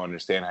 I don't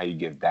understand how you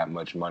give that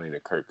much money to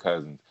Kirk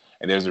Cousins.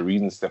 And there's a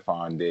reason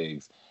Stephon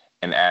Diggs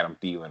and Adam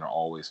Thielen are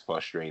always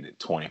frustrated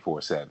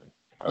 24/7.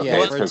 Okay?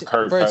 Yeah,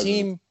 for a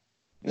team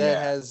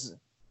that has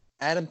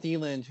Adam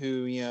Thielen,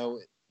 who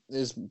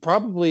is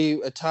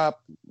probably a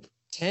top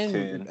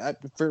 10.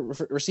 For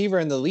receiver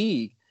in the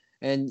league,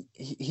 and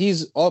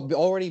he's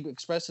already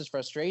expressed his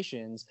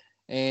frustrations.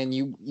 And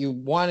you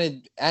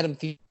wanted Adam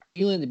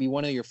Thielen to be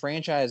one of your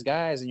franchise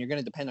guys, and you're going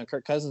to depend on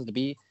Kirk Cousins to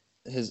be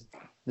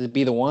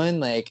the one.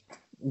 Like,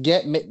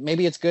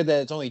 maybe it's good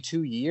that it's only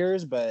 2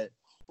 years, but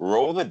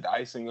roll the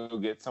dice and go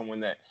get someone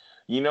that,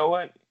 you know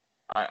what?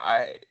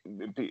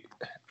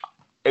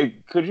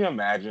 Could you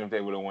imagine if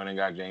they would have went and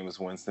got Jameis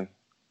Winston?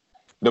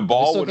 The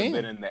ball would have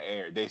been in the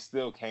air. They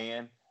still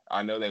can.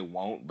 I know they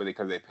won't, but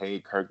because they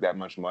paid Kirk that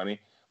much money.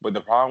 But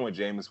the problem with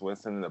Jameis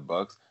Winston and the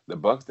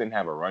Bucs didn't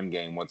have a run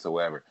game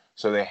whatsoever.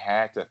 So they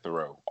had to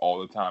throw all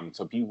the time.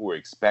 So people were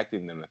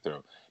expecting them to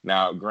throw.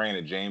 Now,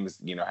 granted, Jameis,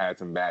 had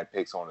some bad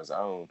picks on his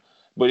own.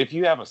 But if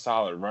you have a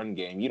solid run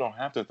game, you don't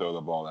have to throw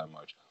the ball that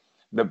much.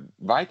 The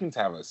Vikings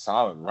have a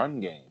solid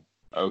run game,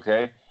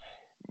 okay?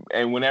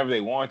 And whenever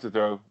they want to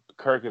throw,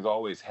 Kirk is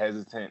always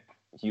hesitant.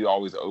 He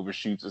always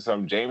overshoots or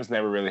something. Jameis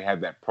never really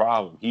had that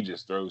problem. He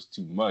just throws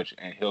too much,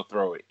 and he'll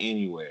throw it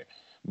anywhere.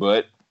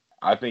 But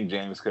I think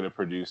Jameis could have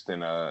produced in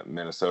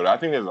Minnesota. I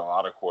think there's a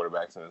lot of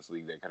quarterbacks in this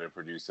league that could have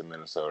produced in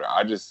Minnesota.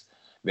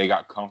 They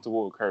got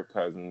comfortable with Kirk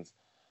Cousins.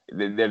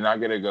 They're not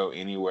going to go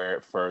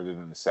anywhere further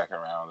than the second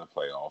round of the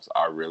playoffs.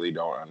 I really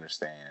don't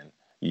understand,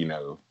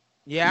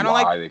 Yeah, I don't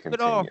like it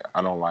at all.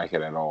 I don't like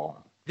it at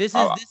all. This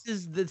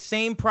is the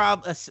same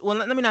problem. Well,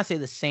 let me not say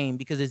the same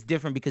because it's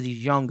different because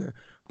he's younger.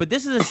 But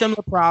this is a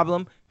similar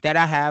problem that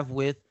I have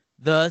with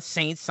the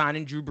Saints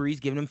signing Drew Brees,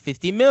 giving him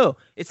 $50 million.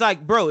 It's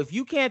like, bro, if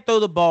you can't throw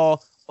the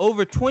ball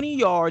over 20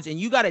 yards and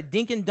you got to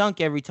dink and dunk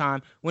every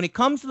time, when it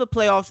comes to the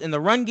playoffs and the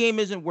run game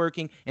isn't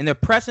working and they're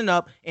pressing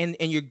up and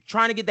you're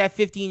trying to get that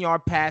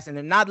 15-yard pass and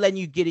they're not letting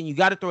you get it, you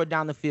got to throw it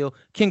down the field,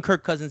 can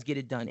Kirk Cousins get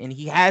it done? And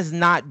he has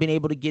not been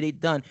able to get it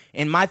done.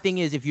 And my thing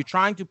is, if you're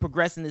trying to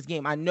progress in this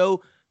game, I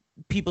know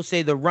people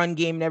say the run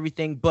game and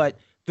everything, but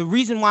the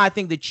reason why I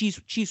think the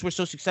Chiefs were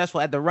so successful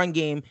at the run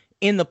game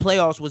in the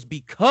playoffs was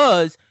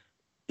because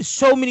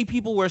so many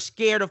people were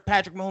scared of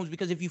Patrick Mahomes,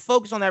 because if you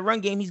focus on that run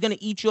game, he's going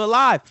to eat you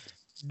alive.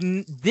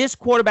 This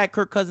quarterback,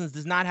 Kirk Cousins,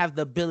 does not have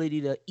the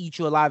ability to eat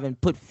you alive and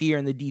put fear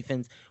in the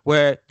defense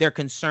where they're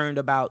concerned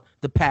about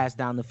the pass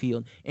down the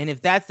field. And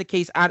if that's the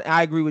case,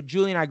 I agree with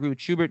Julian. I agree with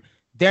Schubert.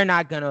 They're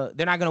not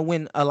gonna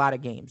win a lot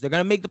of games. They're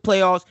gonna make the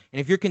playoffs.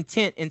 And if you're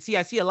content, and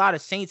I see a lot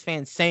of Saints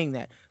fans saying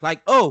that,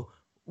 like, oh,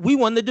 we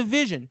won the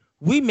division.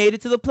 We made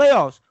it to the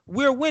playoffs.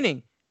 We're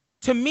winning.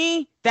 To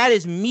me, that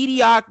is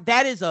mediocre.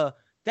 That is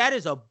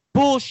a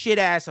bullshit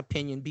ass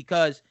opinion,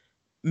 because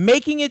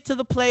making it to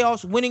the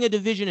playoffs, winning a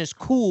division is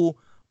cool,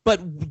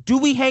 but do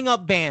we hang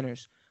up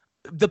banners?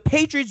 The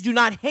Patriots do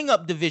not hang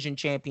up division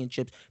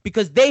championships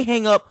because they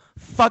hang up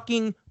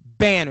fucking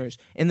banners.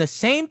 And the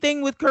same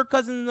thing with Kirk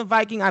Cousins and the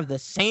Vikings. I have the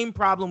same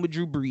problem with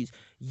Drew Brees.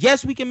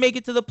 Yes, we can make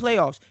it to the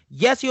playoffs.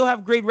 Yes, he'll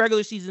have great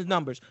regular season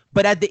numbers.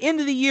 But at the end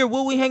of the year,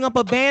 will we hang up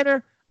a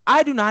banner?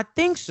 I do not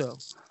think so.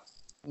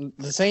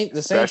 The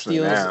Saints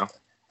deal is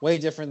way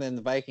different than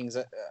the Vikings.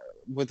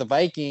 With the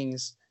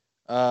Vikings,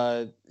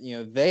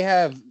 they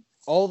have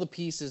all the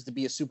pieces to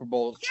be a Super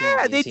Bowl Yeah,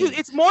 champion they team. do.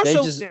 It's more They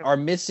so. just are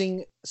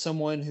missing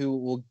someone who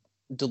will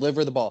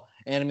deliver the ball.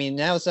 And I mean,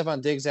 now that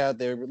Stephon Diggs out,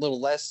 they're a little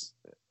less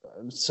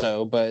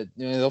so, but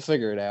they'll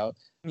figure it out.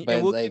 And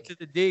But we'll like, get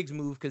to the Diggs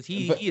move because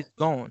he is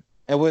gone.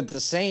 and with the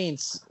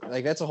Saints,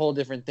 like that's a whole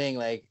different thing.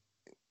 Like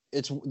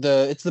it's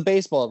the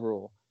baseball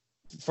rule.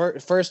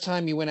 First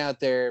time you went out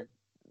there,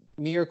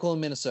 miracle in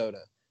Minnesota.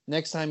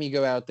 Next time you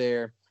go out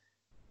there,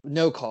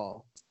 no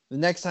call. The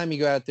next time you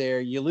go out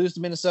there, you lose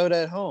to Minnesota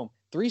at home.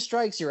 3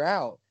 strikes, you're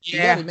out. You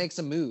got to make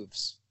some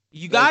moves.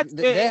 You got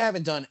they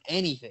haven't done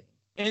anything.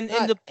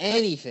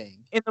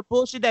 Anything. And the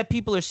bullshit that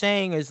people are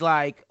saying is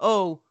like,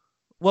 oh,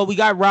 well, we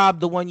got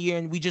robbed the one year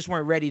and we just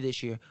weren't ready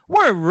this year.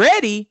 Weren't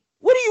ready?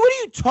 What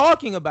are you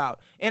talking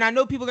about? And I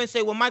know people are gonna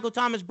say, well, Michael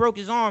Thomas broke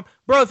his arm.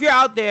 Bro, if you're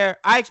out there,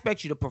 I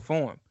expect you to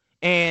perform.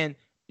 And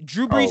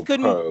Drew Brees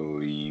couldn't.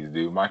 Please,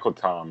 dude. Michael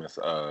Thomas,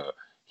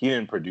 he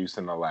didn't produce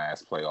in the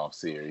last playoff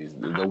series.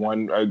 The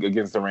one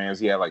against the Rams,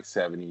 he had like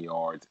 70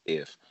 yards,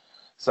 if.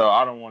 So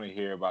I don't want to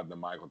hear about the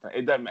Michael Thomas.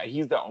 It doesn't matter.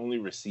 He's the only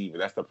receiver.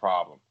 That's the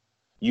problem.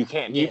 You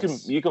can't.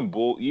 Yes. You can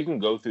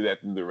go through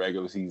that through the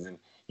regular season.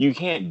 You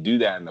can't do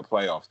that in the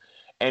playoffs.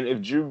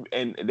 And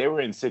they were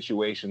in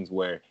situations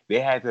where they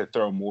had to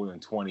throw more than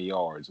 20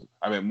 yards.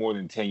 I mean, more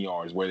than 10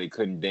 yards where they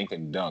couldn't dink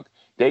and dunk.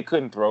 They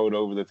couldn't throw it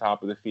over the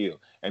top of the field.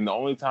 And the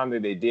only time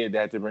that they did, they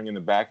had to bring in the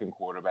backing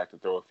quarterback to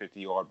throw a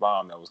 50-yard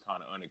bomb that was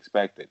kind of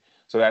unexpected.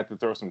 So they had to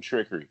throw some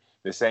trickery.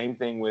 The same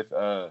thing with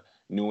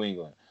New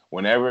England.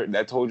 Whenever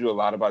that told you a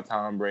lot about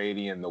Tom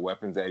Brady and the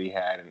weapons that he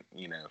had, and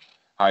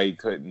how he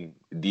couldn't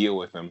deal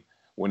with them.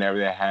 Whenever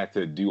they had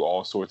to do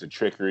all sorts of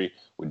trickery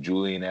with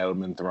Julian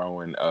Edelman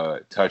throwing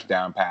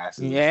touchdown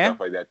passes and stuff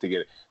like that to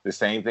get it. The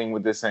same thing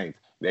with the Saints.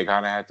 They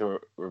kind of had to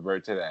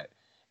revert to that.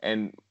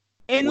 And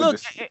look,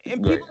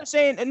 people are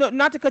saying, no,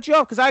 not to cut you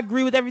off, because I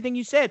agree with everything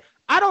you said.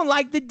 I don't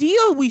like the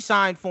deal we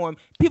signed for him.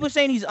 People are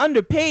saying he's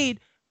underpaid.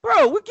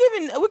 Bro, we're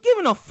giving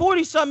a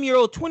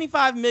 40-something-year-old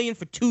 $25 million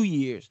for 2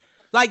 years.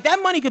 Like,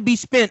 that money could be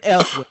spent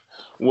elsewhere.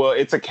 Well,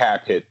 it's a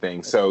cap hit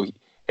thing. So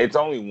it's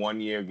only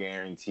 1 year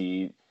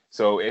guaranteed.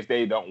 So if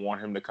they don't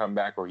want him to come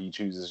back or he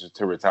chooses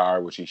to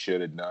retire, which he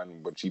should have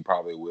done, which he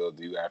probably will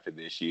do after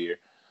this year,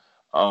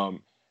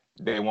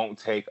 they won't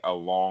take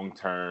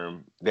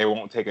they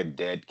won't take a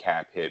dead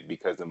cap hit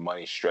because the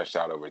money's stretched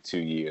out over 2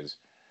 years.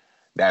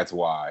 That's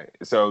why.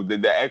 So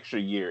the extra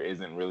year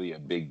isn't really a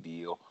big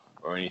deal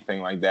or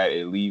anything like that.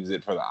 It leaves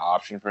it for the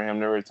option for him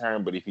to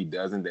return. But if he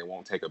doesn't, they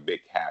won't take a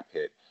big cap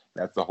hit.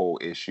 That's the whole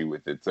issue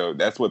with it. So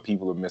that's what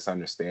people are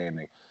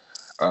misunderstanding.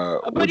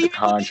 With the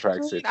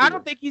contract situation.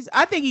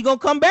 I think he's gonna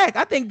come back.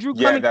 I think Drew.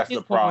 Yeah, that's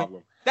the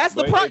problem. That's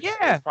the problem.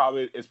 Yeah,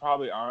 it's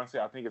probably honestly,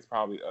 I think it's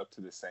probably up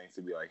to the Saints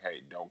to be like,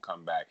 hey, don't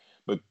come back.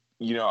 But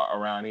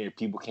around here,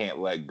 people can't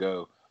let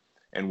go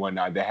and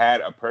whatnot. They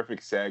had a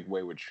perfect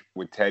segue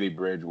with Teddy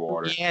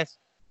Bridgewater. Yes,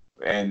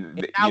 and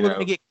now we're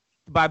gonna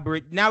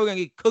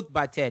get cooked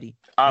by Teddy.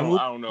 I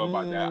don't know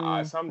about that.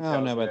 I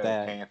don't know about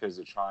that. Panthers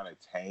are trying to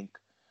tank.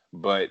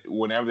 But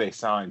whenever they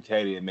sign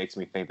Teddy, it makes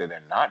me think that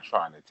they're not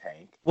trying to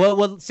tank.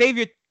 Well, save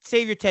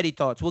your Teddy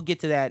thoughts. We'll get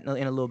to that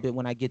in a little bit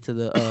when I get to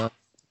the.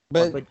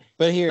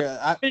 But here,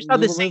 we're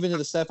moving to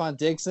the Stephon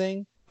Diggs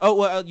thing. Oh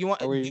well, do you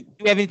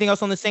have anything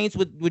else on the Saints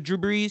with Drew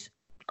Brees?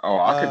 Oh,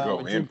 I could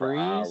go in for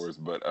hours,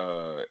 but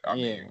I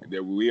mean,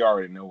 we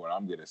already know what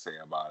I'm gonna say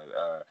about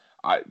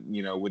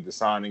it. With the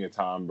signing of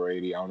Tom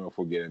Brady, I don't know if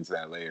we'll get into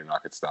that later, and I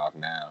could stop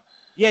now.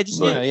 Yeah,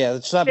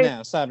 Stop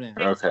now.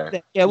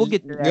 Okay. Yeah, we'll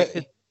get to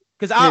that.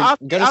 Because I'll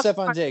go to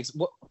Stephon Diggs.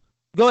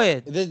 Go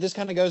ahead. This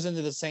kind of goes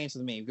into the Saints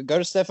with me. Go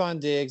to Stephon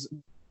Diggs.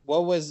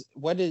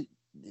 What did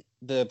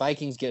the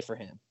Vikings get for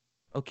him?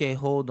 Okay,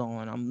 hold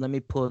on. Let me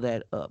pull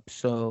that up.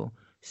 So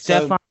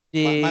Stephon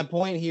Diggs. My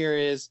point here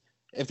is,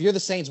 if you're the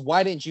Saints,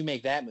 why didn't you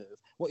make that move?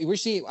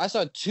 I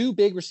saw 2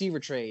 big receiver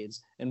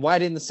trades, and why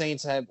didn't the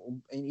Saints have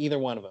either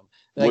one of them?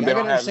 Like, they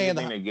don't have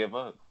anything to give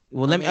up.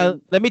 Well,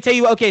 let me tell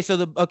you. Okay,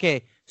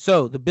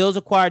 so the Bills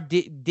acquired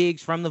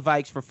Diggs from the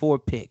Vikes for 4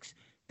 picks.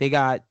 They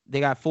got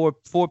 4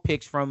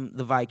 picks from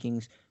the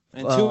Vikings,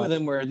 and 2 of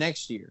them were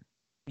next year.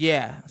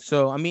 Yeah,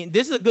 so I mean,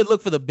 this is a good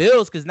look for the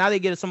Bills because now they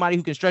get somebody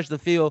who can stretch the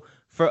field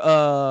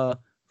for.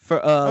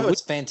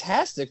 It's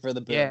fantastic for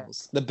the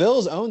Bills. Yeah. The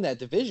Bills own that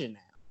division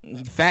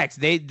now. Facts.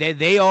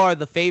 They are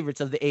the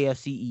favorites of the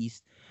AFC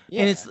East.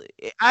 Yeah.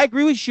 And I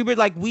agree with Schubert.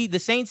 Like the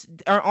Saints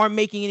aren't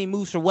making any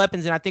moves for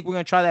weapons, and I think we're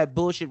gonna try that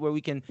bullshit where we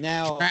can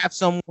draft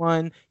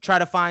someone, try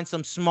to find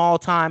some small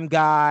time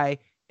guy.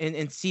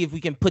 And see if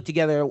we can put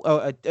together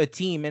a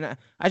team. And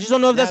I just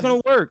don't know if that's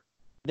going to work.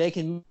 They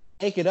can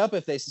make it up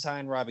if they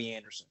sign Robbie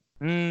Anderson.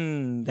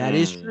 That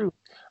is true.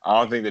 I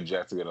don't think the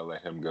Jets are going to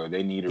let him go.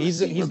 They need a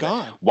receiver. He's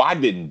gone. Why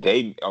didn't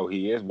they? Oh,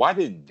 he is? Why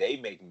didn't they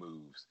make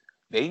moves?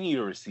 They need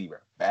a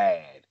receiver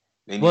bad.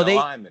 They need a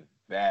lineman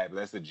bad. But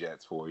that's the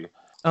Jets for you.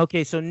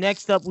 Okay, so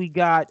next up I'm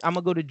going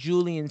to go to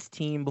Julian's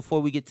team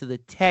before we get to the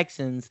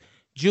Texans.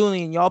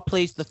 Julian, y'all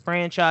placed the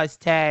franchise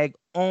tag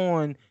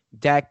on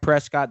Dak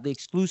Prescott, the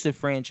exclusive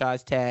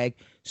franchise tag.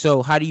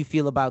 So how do you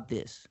feel about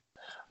this?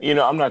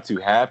 I'm not too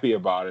happy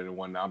about it and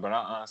whatnot, but I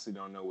honestly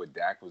don't know what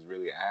Dak was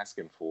really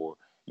asking for.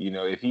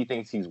 If he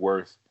thinks he's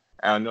worth,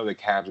 and I know the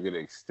cap's going to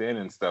extend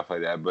and stuff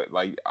like that, but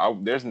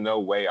there's no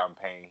way I'm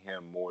paying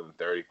him more than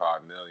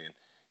 $35 million.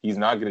 He's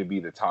not going to be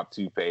the top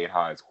 2 paid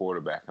highest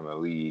quarterback in the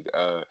league.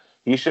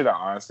 He should have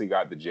honestly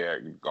got the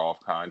Jared Goff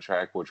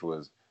contract, which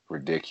was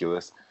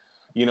ridiculous.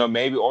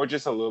 Maybe, or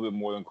just a little bit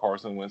more than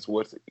Carson Wentz.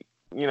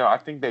 I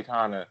think they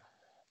kind of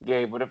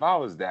gave, but if I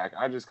was Dak,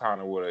 I just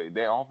kind of would have.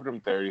 They offered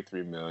him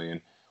 $33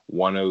 million,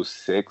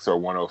 106 or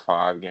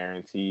 105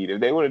 guaranteed.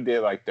 If they would have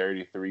did like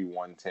 33,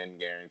 110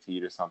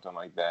 guaranteed or something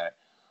like that,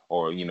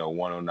 or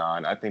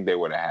 109, I think they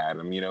would have had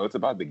him. It's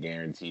about the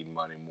guaranteed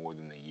money more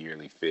than the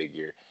yearly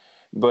figure.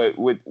 But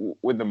with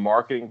the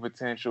marketing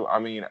potential, I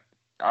mean,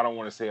 I don't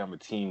want to say I'm a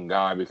team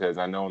guy because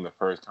I know in the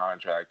first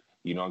contract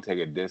you don't take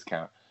a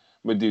discount.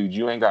 But dude,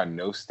 you ain't got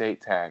no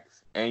state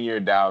tax, and you're a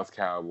Dallas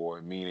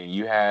Cowboy, meaning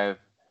you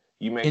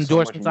make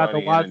endorsements so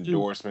much money in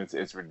endorsements.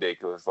 It's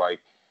ridiculous. Like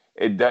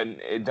it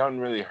doesn't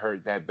really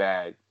hurt that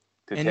bad.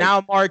 Now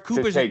Amari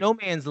Cooper's in no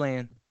man's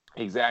land.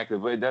 Exactly,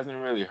 but it doesn't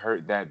really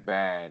hurt that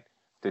bad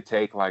to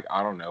take an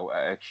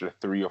extra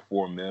 $3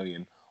 or $4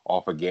 million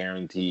off a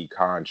guaranteed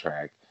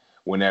contract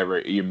whenever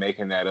you're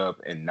making that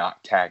up and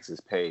not taxes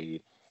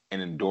paid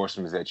and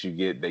endorsements that you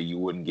get that you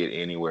wouldn't get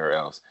anywhere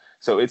else.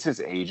 So it's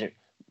his agent.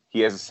 He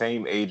has the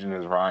same agent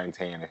as Ryan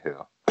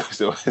Tannehill.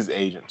 So his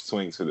agent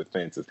swings for the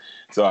fences.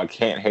 So I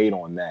can't hate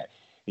on that.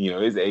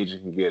 His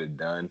agent can get it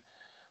done.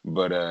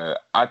 But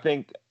I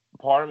think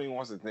part of me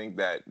wants to think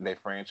that they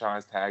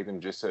franchise tagged him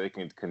just so they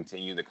can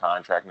continue the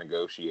contract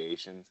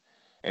negotiations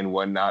and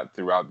whatnot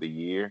throughout the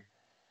year.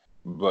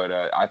 But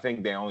I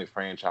think they only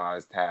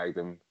franchise tagged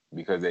him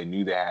because they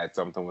knew they had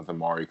something with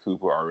Amari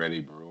Cooper already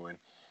brewing,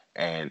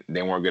 and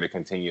they weren't going to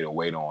continue to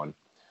wait on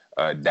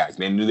Dak.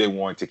 They knew they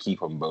wanted to keep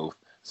them both.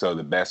 So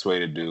the best way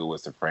to do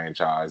was to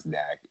franchise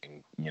Dak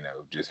and,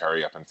 just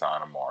hurry up and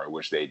sign Amari,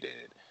 which they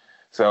did.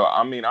 So,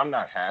 I mean, I'm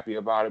not happy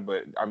about it,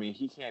 but, I mean,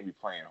 he can't be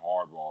playing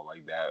hardball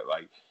like that.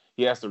 Like,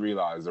 he has to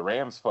realize the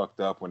Rams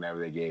fucked up whenever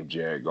they gave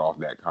Jared Goff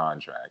that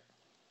contract.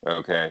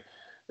 Okay?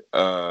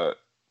 I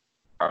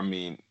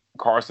mean,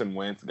 Carson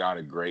Wentz got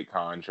a great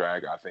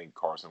contract. I think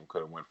Carson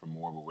could have went for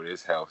more, but with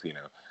his health, you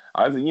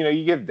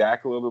give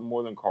Dak a little bit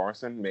more than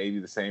Carson, maybe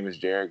the same as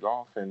Jared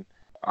Goff, and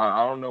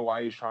I don't know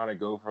why he's trying to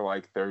go for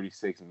like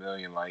 $36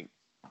 million. Like,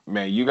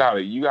 man, you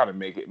gotta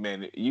make it,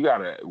 man. You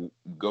gotta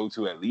go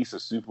to at least a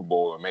Super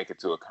Bowl or make it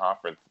to a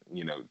conference,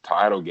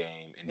 title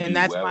game. And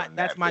that's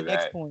my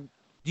next point.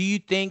 Do you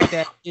think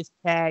that this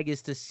tag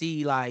is to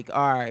see like,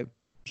 all right,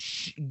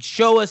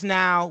 show us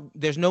now?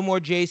 There's no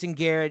more Jason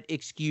Garrett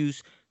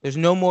excuse. There's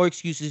no more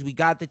excuses. We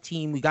got the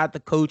team. We got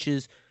the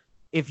coaches.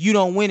 If you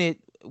don't win it,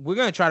 we're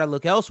gonna try to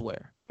look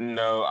elsewhere.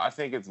 No, I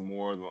think it's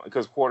more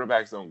because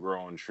quarterbacks don't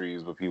grow on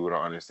trees, but people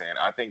don't understand.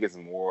 I think it's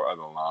more of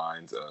the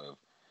lines of,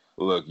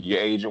 look, your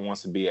agent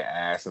wants to be an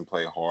ass and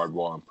play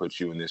hardball and put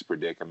you in this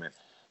predicament.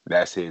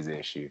 That's his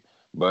issue.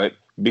 But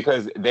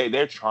because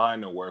they're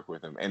trying to work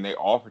with him and they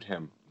offered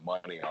him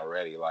money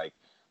already, like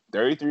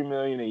 $33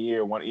 million a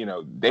year.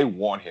 They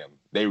want him.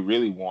 They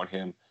really want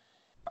him.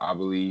 I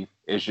believe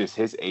it's just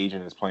his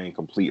agent is playing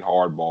complete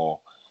hardball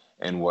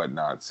and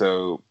whatnot.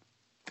 So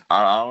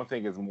I don't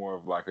think it's more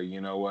of like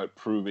a,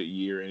 prove it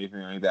year or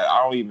anything like that.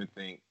 I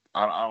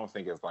don't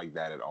think it's like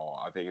that at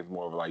all. I think it's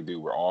more of like,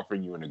 dude, we're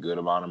offering you a good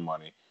amount of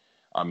money.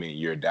 I mean,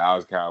 you're a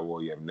Dallas Cowboy.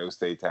 You have no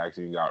state tax.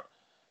 You got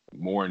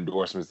more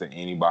endorsements than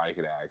anybody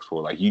could ask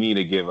for. Like, you need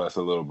to give us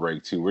a little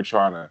break too. We're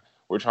trying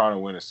to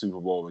win a Super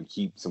Bowl and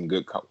keep some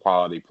good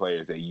quality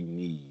players that you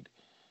need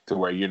to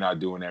where you're not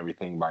doing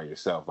everything by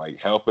yourself. Like,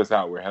 help us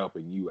out. We're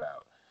helping you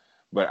out.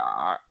 But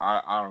I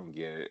don't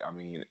get it. I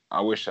mean,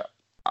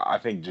 I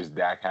think just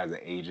Dak has an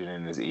agent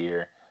in his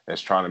ear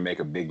that's trying to make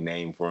a big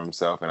name for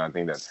himself, and I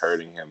think that's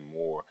hurting him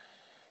more.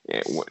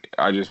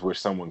 I just wish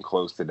someone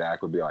close to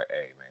Dak would be like,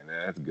 "Hey, man,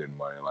 that's good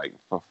money. Like,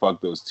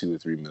 fuck those $2 or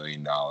 $3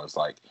 million.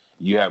 Like,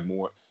 you have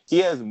more. He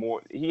has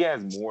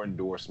more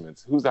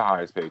endorsements. Who's the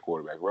highest paid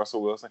quarterback?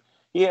 Russell Wilson.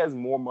 He has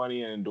more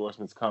money and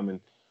endorsements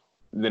coming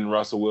than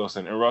Russell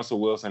Wilson, and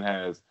Russell Wilson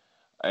has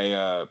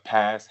a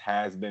past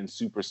has-been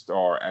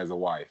superstar as a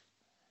wife.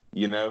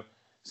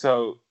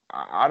 So."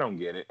 I don't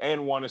get it.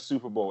 And won a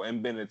Super Bowl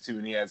and been to two,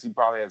 and he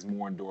probably has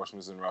more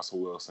endorsements than Russell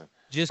Wilson.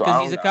 Just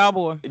because he's a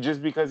Cowboy.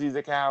 Just because he's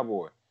a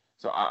Cowboy.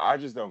 So I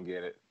just don't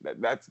get it.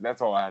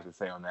 That's all I have to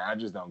say on that. I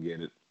just don't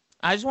get it.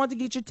 I just want to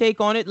get your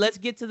take on it. Let's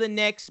get to the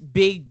next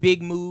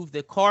big move.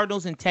 The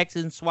Cardinals and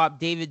Texans swapped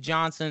David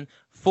Johnson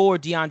for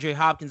DeAndre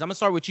Hopkins. I'm going to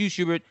start with you,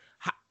 Schubert.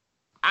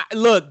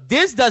 Look,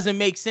 this doesn't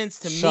make sense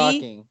to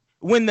me.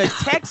 When the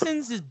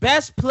Texans'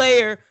 best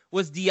player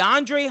was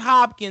DeAndre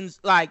Hopkins,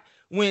 like,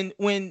 when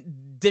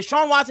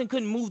Deshaun Watson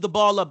couldn't move the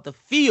ball up the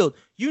field,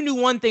 you knew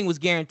one thing was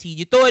guaranteed.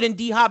 You throw it in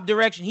D-Hop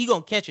direction, he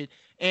gonna catch it.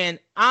 And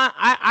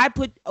I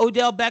put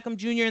Odell Beckham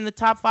Jr. in the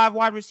top 5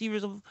 wide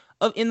receivers of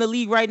in the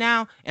league right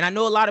now. And I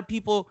know a lot of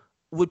people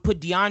would put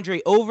DeAndre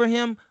over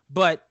him,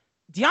 but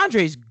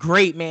DeAndre's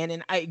great, man,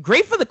 and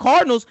great for the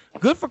Cardinals,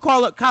 good for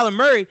Kyler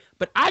Murray,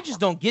 but I just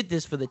don't get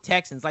this for the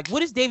Texans. Like,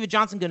 what is David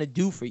Johnson gonna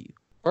do for you?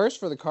 First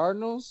for the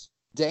Cardinals,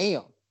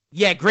 damn.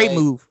 Yeah, great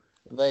move.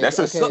 That's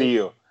a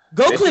steal.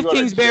 Go Cliff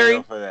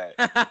Kingsbury. For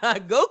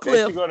that. Go Cliff.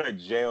 They should go to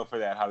jail for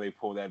that. How they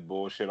pull that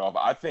bullshit off.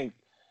 I think.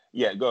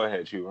 Yeah, go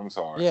ahead, Chew. I'm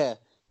sorry. Yeah,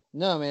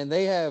 no, man.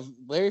 They have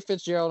Larry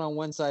Fitzgerald on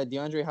one side,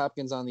 DeAndre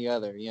Hopkins on the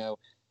other. You know,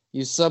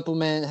 you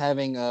supplement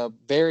having a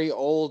very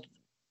old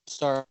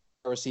star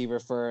receiver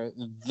for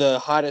the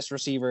hottest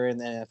receiver in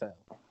the NFL,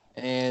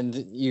 and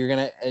you're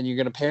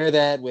gonna pair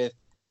that with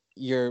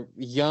your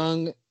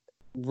young,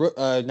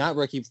 not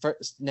rookie,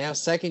 now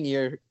second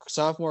year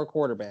sophomore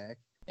quarterback,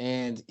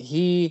 and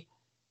he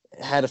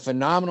had a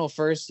phenomenal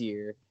first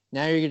year.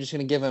 Now you're just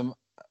going to give him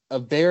a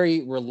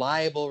very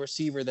reliable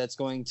receiver that's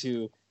going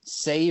to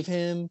save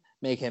him,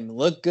 make him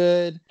look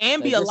good,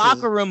 and be a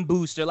locker room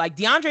booster. Like,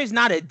 DeAndre's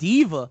not a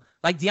diva.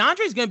 Like,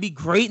 DeAndre's going to be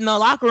great in the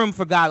locker room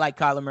for a guy like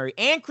Kyler Murray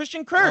and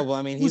Christian Kirk. Oh, well,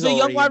 I mean, he's a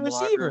young wide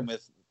receiver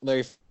with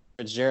Larry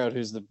Fitzgerald,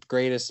 who's the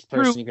greatest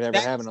person you could ever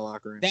have in a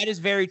locker room. That is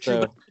very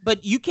true.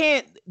 But you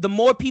can't. The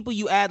more people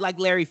you add like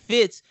Larry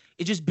Fitz,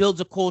 it just builds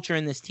a culture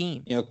in this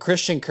team. You know,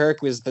 Christian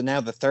Kirk was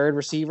now the third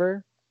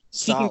receiver.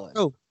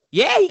 Solid.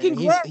 He can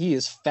grow. He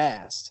is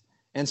fast.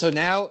 And so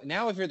now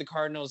if you're the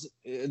Cardinals,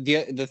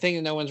 the thing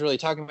that no one's really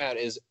talking about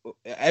is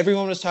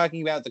everyone was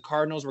talking about the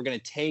Cardinals were going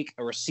to take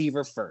a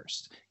receiver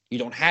first. You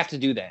don't have to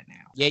do that now.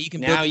 Yeah, you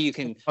can. You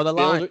can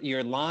build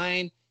your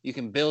line. You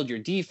can build your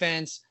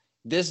defense.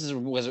 This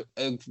was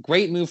a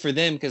great move for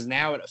them because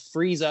now it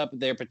frees up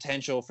their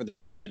potential for the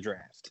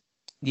draft.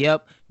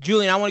 Yep.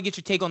 Julian, I want to get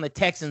your take on the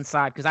Texans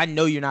side because I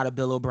know you're not a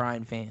Bill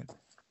O'Brien fan.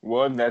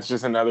 Well, that's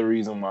just another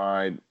reason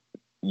why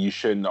you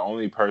shouldn't. The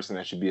only person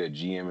that should be a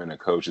GM and a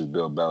coach is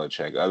Bill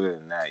Belichick. Other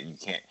than that, you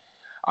can't.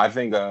 I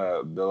think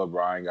Bill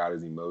O'Brien got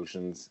his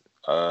emotions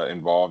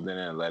involved in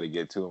it and let it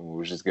get to him. He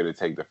was just going to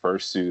take the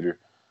first suitor,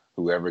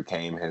 whoever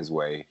came his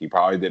way. He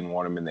probably didn't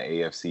want him in the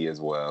AFC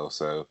as well,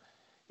 so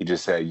he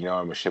just said, I'm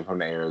going to ship him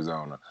to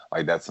Arizona.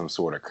 Like, that's some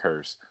sort of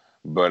curse.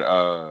 But,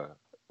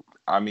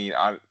 I mean,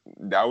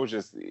 that was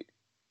just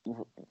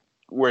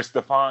where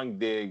Stephon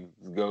Diggs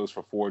goes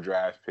for 4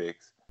 draft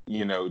picks.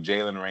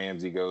 Jalen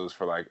Ramsey goes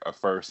for like a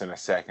first and a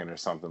second or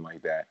something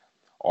like that.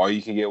 All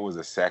you could get was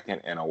a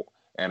second and a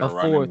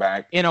running fourth.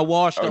 back. In a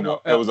wash. Oh,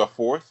 no, it was a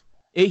fourth?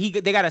 They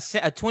got a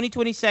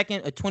 2020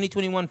 second, a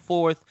 2021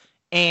 fourth,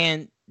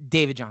 and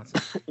David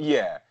Johnson.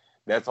 Yeah,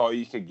 that's all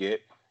you could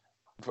get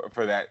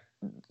for that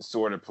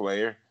sort of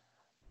player.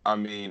 I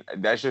mean,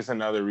 that's just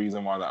another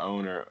reason why the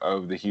owner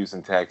of the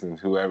Houston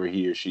Texans, whoever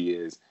he or she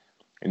is,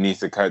 needs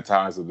to cut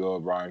ties with Bill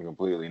O'Brien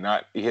completely.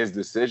 Not his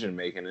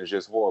decision-making is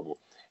just horrible.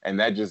 And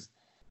that just,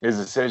 his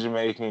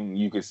decision-making,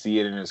 you could see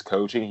it in his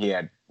coaching.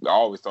 I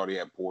always thought he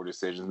had poor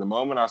decisions. The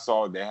moment I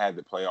saw they had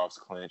the playoffs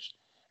clinched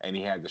and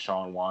he had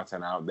Deshaun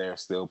Watson out there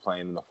still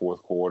playing in the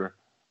fourth quarter,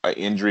 an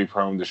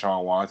injury-prone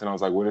Deshaun Watson, I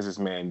was like, what is this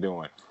man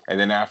doing? And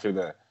then after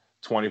the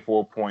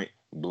 24-point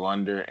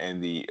blunder in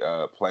the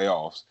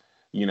playoffs,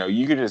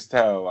 you could just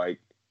tell,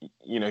 like,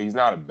 he's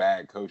not a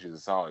bad coach. He's a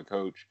solid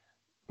coach.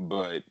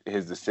 But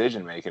his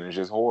decision-making is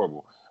just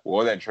horrible.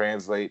 Well, that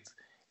translates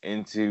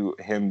into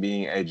him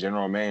being a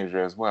general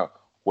manager as well.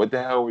 What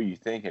the hell were you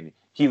thinking?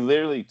 He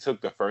literally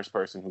took the first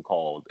person who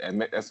called,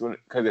 and that's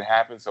because it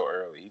happened so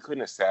early. He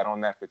couldn't have sat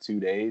on that for 2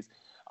 days.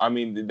 I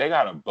mean, they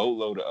got a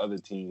boatload of other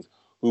teams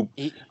who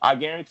I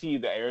guarantee you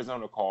the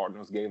Arizona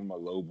Cardinals gave him a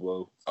low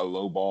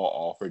ball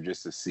offer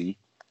just to see,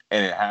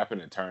 and it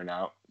happened to turn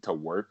out to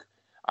work.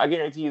 I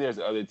guarantee you there's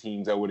other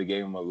teams that would have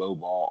gave him a low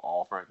ball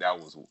offer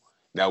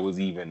that was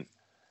even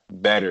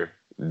better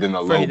than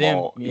the low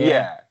ball.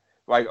 Yeah.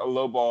 Like a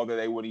low ball that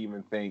they wouldn't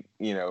even think,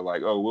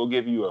 like, oh, we'll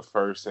give you a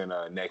first and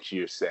a next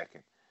year's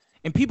second.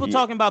 And people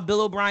talking about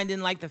Bill O'Brien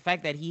didn't like the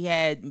fact that he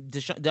had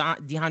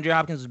DeAndre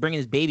Hopkins was bringing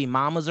his baby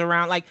mamas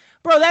around. Like,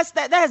 bro,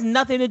 that has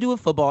nothing to do with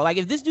football. Like,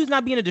 if this dude's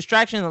not being a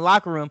distraction in the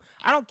locker room,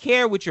 I don't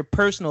care what your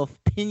personal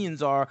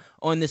opinions are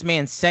on this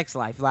man's sex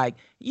life. Like,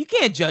 you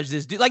can't judge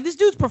this dude. Like, this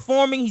dude's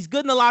performing. He's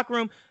good in the locker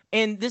room.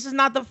 And this is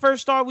not the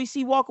first star we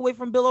see walk away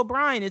from Bill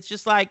O'Brien. It's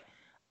just like,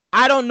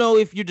 I don't know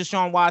if you're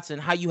Deshaun Watson,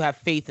 how you have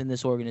faith in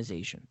this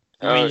organization.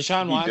 I mean,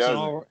 Deshaun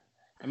Watson,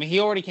 he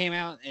already came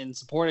out and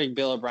supported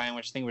Bill O'Brien,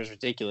 which I think was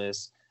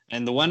ridiculous.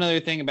 And the one other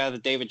thing about the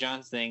David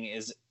Johnson thing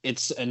is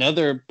it's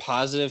another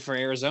positive for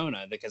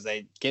Arizona because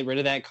they get rid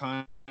of that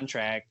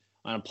contract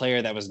on a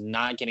player that was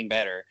not getting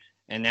better.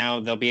 And now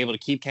they'll be able to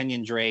keep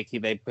Kenyon Drake.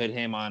 They put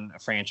him on a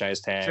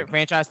franchise tag. Sure,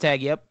 franchise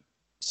tag, yep.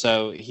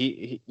 So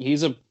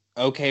he's a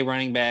okay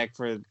running back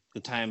for the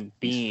time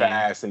being. He's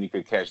fast and he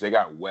could catch. They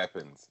got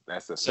weapons.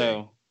 That's the thing.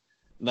 So,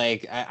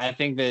 like, I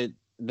think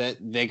that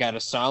they got a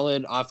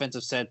solid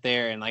offensive set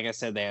there, and like I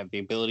said, they have the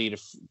ability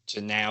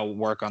to now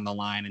work on the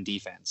line and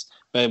defense.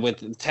 But with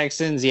the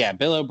Texans, yeah,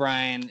 Bill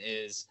O'Brien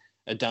is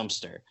a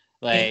dumpster.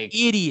 Like, an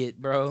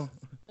idiot, bro.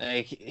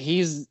 Like he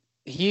is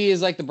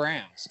like the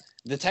Browns.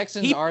 The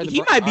Texans he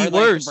might be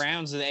worse. Like the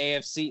Browns of the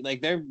AFC.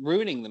 Like, they're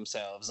ruining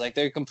themselves. Like,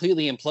 they're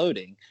completely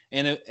imploding,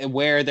 and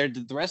where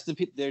the rest of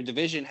their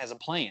division has a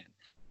plan.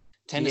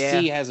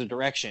 Tennessee has a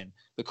direction.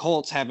 The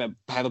Colts have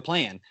a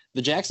plan.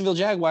 The Jacksonville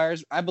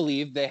Jaguars, I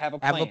believe, they have a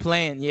plan. Have a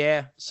plan,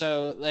 yeah.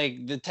 So,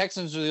 like, the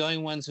Texans are the only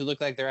ones who look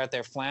like they're out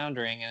there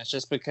floundering, and it's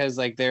just because,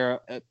 like, they're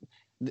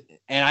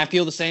and I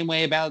feel the same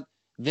way about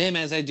them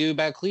as I do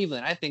about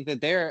Cleveland. I think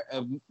that they're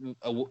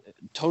a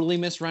totally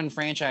misrun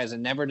franchise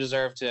and never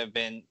deserve to have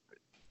been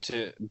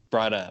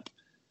brought up.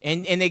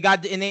 And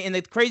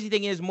the crazy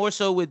thing is more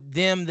so with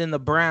them than the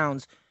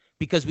Browns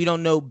because we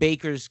don't know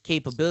Baker's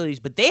capabilities,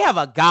 but they have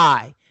a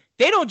guy.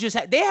 They don't just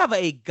they have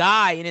a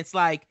guy, and it's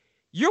like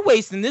you're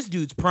wasting this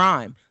dude's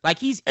prime. Like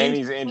he's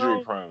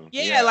injury prone.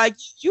 Yeah, like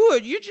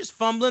you're just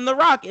fumbling the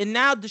rock. And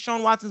now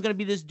Deshaun Watson's gonna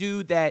be this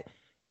dude that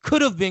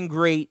could have been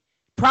great,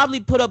 probably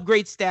put up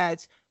great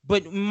stats,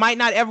 but might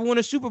not ever win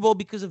a Super Bowl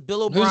because of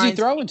Bill O'Brien. Who's he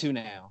throwing to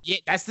now? Yeah,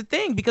 that's the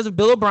thing, because of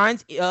Bill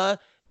O'Brien's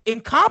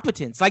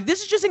incompetence. Like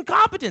this is just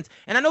incompetence.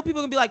 And I know people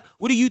are gonna be like,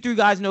 what do you three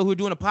guys know who are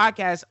doing a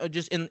podcast or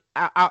just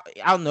out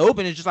in the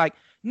open? It's just like,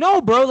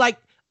 no, bro, like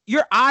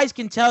your eyes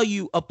can tell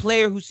you a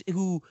player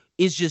who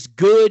is just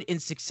good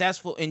and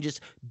successful and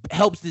just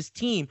helps this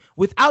team.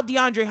 Without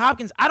DeAndre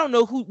Hopkins, I don't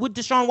know what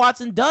Deshaun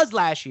Watson does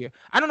last year.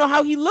 I don't know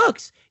how he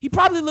looks. He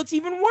probably looks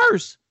even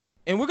worse.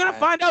 And we're gonna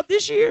find out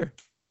this year.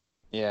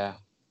 Yeah.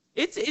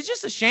 It's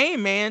just a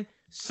shame, man.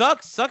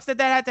 Sucks that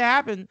had to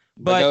happen.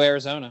 But go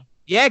Arizona.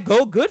 Yeah,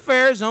 good for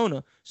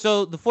Arizona.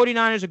 So the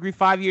 49ers agree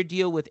 5-year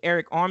deal with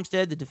Eric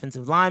Armstead, the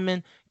defensive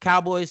lineman.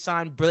 Cowboys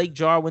signed Blake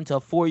Jarwin to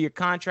a 4-year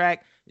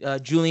contract.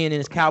 Julian and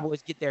his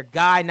Cowboys get their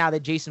guy. Now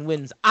that Jason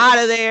Witten's out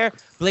of there,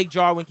 Blake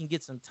Jarwin can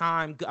get some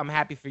time. I'm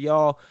happy for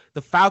y'all.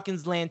 The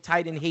Falcons land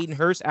tight end Hayden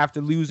Hurst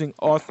after losing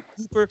Austin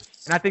Cooper.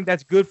 And I think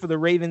that's good for the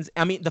Ravens.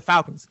 I mean, the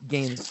Falcons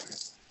game.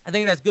 I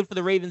think that's good for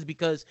the Ravens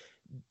because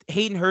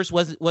Hayden Hurst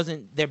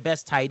wasn't their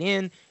best tight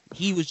end.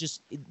 He was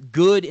just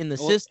good in the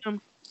system.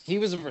 He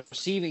was a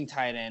receiving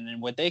tight end,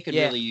 and what they could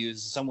really use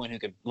is someone who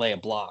could lay a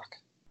block.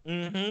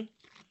 Mm-hmm.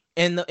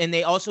 And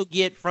they also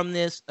get from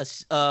this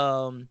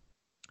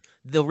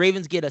the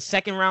Ravens get a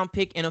 2nd-round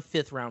pick and a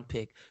 5th-round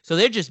pick. So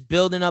they're just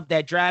building up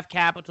that draft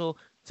capital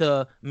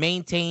to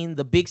maintain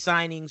the big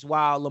signings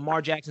while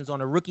Lamar Jackson's on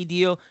a rookie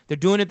deal. They're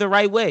doing it the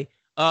right way.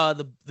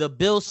 The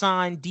Bills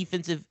signed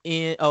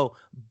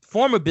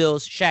former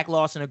Bills Shaq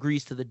Lawson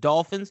agrees to the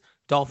Dolphins.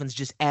 Dolphins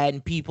just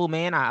adding people,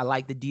 man. I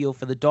like the deal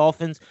for the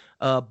Dolphins.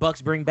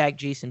 Bucks bring back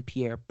Jason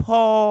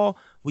Pierre-Paul.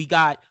 We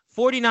got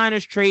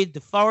 49ers trade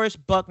DeForest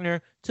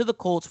Buckner to the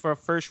Colts for a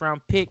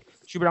 1st-round pick.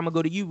 Schubert, I'm going to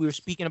go to you. We were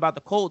speaking about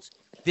the Colts.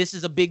 This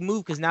is a big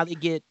move because now they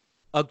get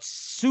a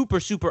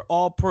super, super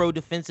all-pro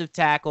defensive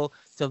tackle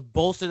to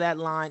bolster that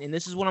line. And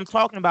this is what I'm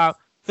talking about.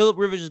 Phillip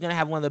Rivers is going to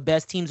have one of the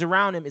best teams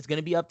around him. It's going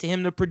to be up to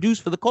him to produce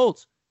for the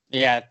Colts.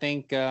 Yeah, I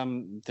think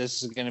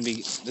this is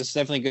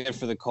definitely good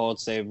for the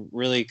Colts. They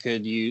really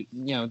could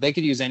they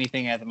could use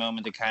anything at the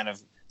moment to kind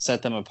of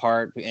set them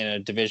apart in a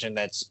division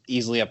that's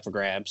easily up for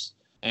grabs.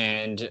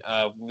 And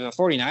the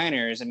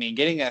 49ers, I mean,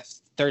 getting a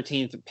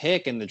 13th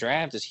pick in the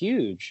draft is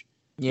huge.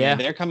 Yeah,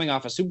 they're coming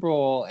off a Super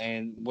Bowl,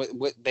 and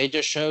what they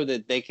just showed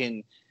that they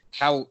can,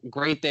 how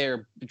great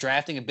their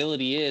drafting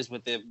ability is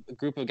with the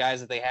group of guys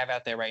that they have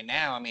out there right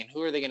now. I mean,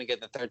 who are they going to get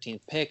the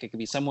 13th pick? It could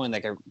be someone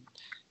that could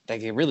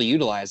really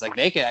utilize. Like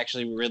they could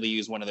actually really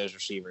use one of those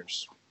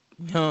receivers.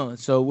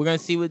 So we're gonna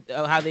see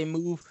how they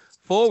move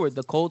forward.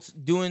 The Colts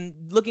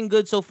looking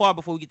good so far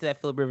before we get to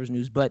that Phillip Rivers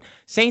news. But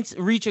Saints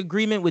reach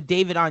agreement with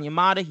David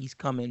Onyemata. He's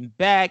coming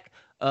back.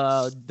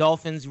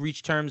 Dolphins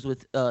reach terms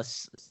with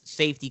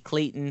safety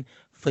Clayton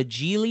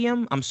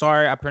Fagilium. I'm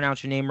sorry I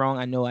pronounced your name wrong.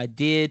 I know I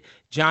did.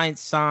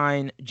 Giants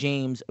sign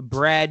James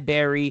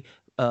Bradbury.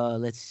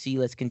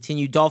 Let's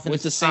continue. Dolphins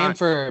with the same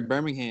for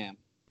Birmingham.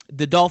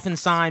 The Dolphins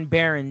signed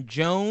Baron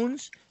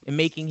Jones and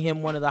making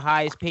him one of the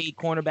highest paid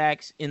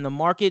cornerbacks in the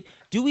market.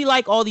 Do we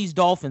like all these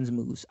Dolphins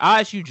moves? I'll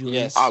ask you,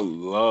 Julian. Yes. I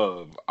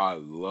love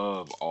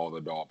all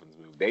the Dolphins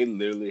moves. They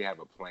literally have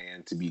a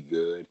plan to be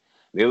good.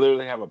 They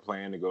literally have a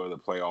plan to go to the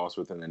playoffs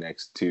within the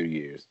next 2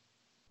 years.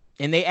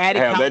 And they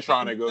added. They're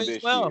trying to go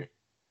this year.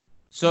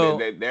 So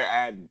they're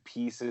adding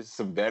pieces,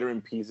 some veteran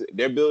pieces.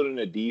 They're building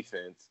a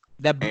defense.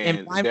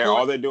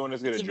 All they're doing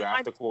is going to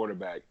draft a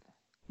quarterback.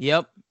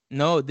 Yep.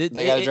 No, they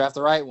got to draft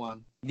the right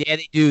one. Yeah,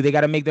 they do. They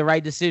got to make the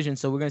right decision.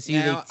 So we're going to see.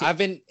 I've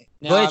been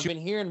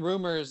hearing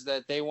rumors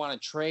that they want to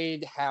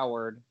trade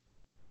Howard,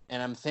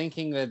 and I'm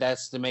thinking that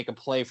that's to make a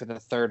play for the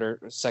 3rd or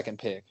 2nd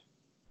pick.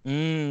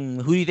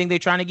 Who do you think they're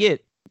trying to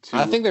get?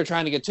 I think they're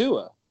trying to get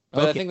Tua,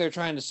 but I think they're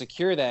trying to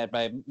secure that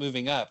by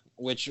moving up,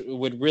 which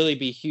would really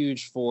be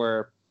huge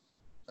for,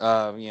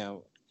 I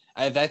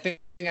think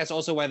that's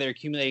also why they're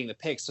accumulating the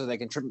picks so they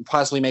can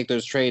possibly make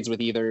those trades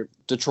with either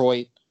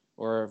Detroit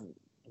or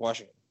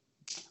Washington.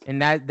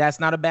 And that's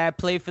not a bad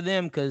play for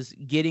them because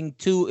getting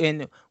Tua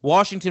in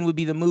Washington would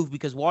be the move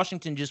because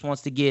Washington just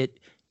wants to get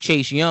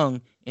Chase Young.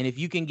 And if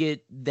you can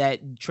get that,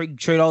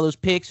 trade all those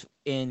picks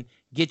and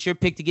get your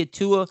pick to get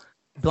Tua,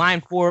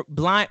 Brian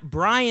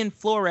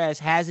Flores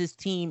has his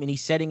team and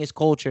he's setting his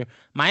culture.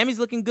 Miami's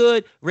looking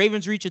good.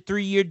 Ravens reach a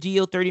 3-year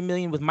deal, $30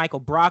 million with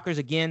Michael Brockers.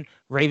 Again,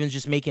 Ravens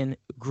just making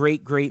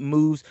great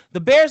moves.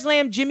 The Bears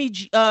land Jimmy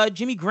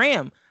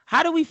Graham.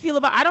 How do we feel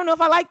about? I don't know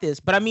if I like this,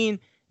 but I mean,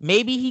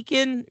 maybe he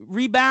can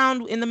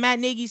rebound in the Matt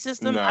Nagy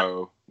system.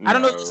 No, I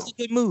don't know if this is a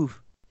good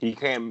move. He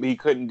can't. He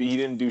couldn't. He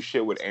didn't do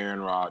shit with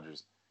Aaron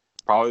Rodgers,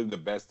 probably the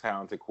best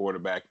talented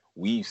quarterback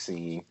we've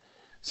seen.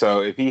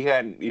 So if he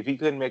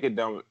couldn't make it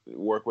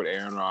work with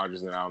Aaron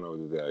Rodgers, then I don't know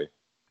what to tell you.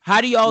 How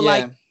do y'all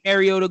like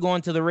Mariota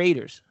going to the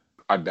Raiders?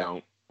 I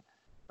don't.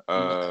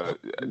 There's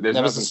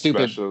that was a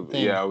stupid special.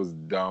 thing. Yeah, it was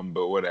dumb,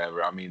 but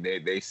whatever. I mean,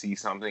 they see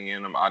something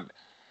in him.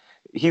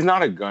 He's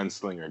not a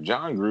gunslinger.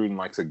 John Gruden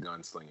likes a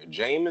gunslinger.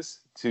 Jameis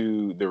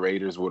to the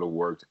Raiders would have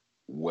worked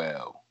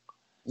well.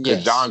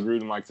 Because John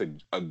Gruden likes a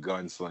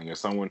gunslinger,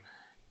 someone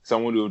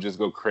who will just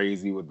go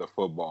crazy with the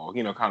football.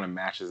 Kind of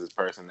matches his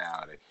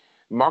personality.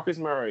 Marcus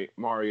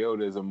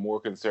Mariota is a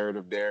more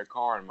conservative Derek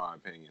Carr, in my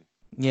opinion.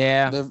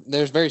 Yeah,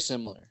 they're very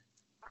similar.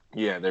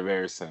 Yeah, they're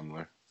very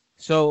similar.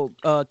 So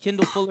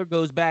Kendall Fuller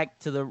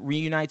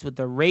reunites with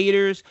the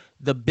Raiders.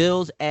 The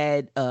Bills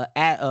add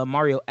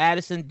Mario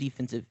Addison,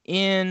 defensive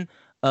end,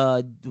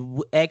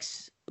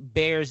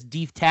 ex-Bears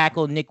deep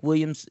tackle Nick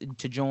Williams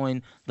to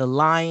join the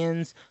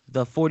Lions.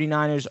 The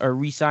 49ers are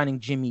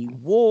re-signing Jimmy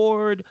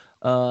Ward.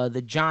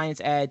 The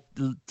Giants add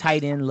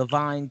tight end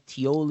Levine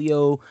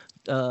Teolio.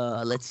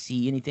 Let's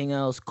see, anything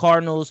else?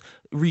 Cardinals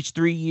reach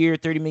 3-year,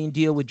 $30 million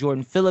deal with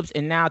Jordan Phillips.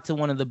 And now to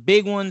one of the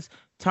big ones,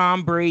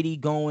 Tom Brady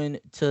going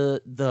to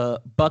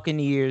the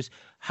Buccaneers.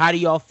 How do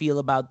y'all feel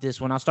about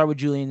this one? I'll start with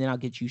Julian, then I'll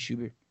get you,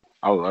 Schubert.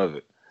 I love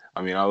it.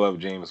 I mean, I love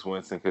Jameis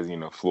Winston because,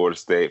 Florida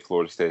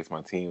State's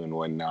my team and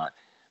whatnot.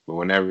 But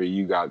whenever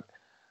you got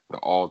the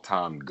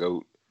all-time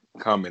GOAT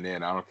coming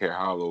in, I don't care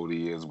how old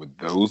he is, with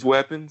those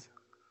weapons,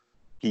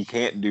 he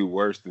can't do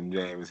worse than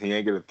Jameis. He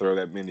ain't going to throw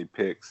that many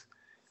picks.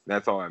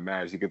 That's all that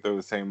matters. He can throw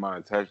the same amount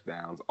of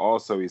touchdowns.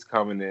 Also, he's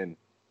coming in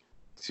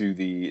to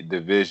the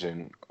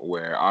division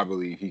where I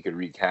believe he could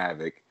wreak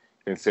havoc,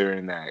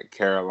 considering that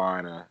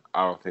Carolina,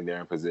 I don't think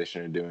they're in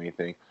position to do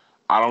anything.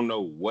 I don't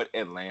know what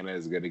Atlanta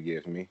is going to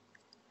give me.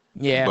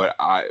 Yeah. But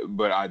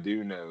I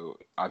do know,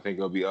 I think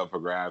it'll be up for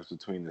grabs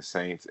between the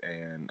Saints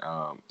and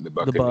the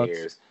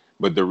Buccaneers.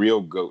 But the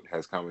real GOAT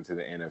has come into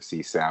the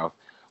NFC South.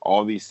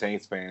 All these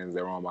Saints fans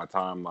that were on my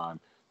timeline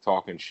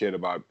talking shit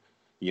about,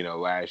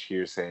 last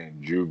year saying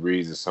Drew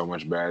Brees is so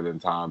much better than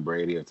Tom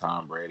Brady. If Drew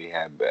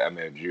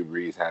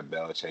Brees had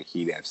Belichick,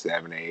 he'd have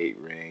 7 or 8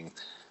 rings.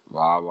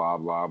 Blah, blah,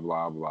 blah,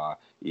 blah, blah.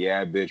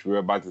 Yeah, bitch, we're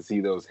about to see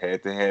those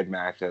head-to-head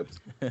matchups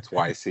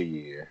twice a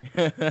year.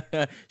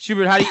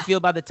 Schubert, how do you feel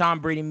about the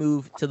Tom Brady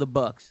move to the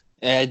Bucs?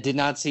 I did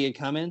not see it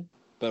coming,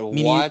 but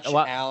watch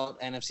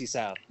out NFC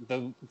South.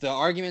 The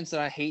arguments that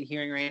I hate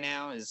hearing right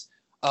now is,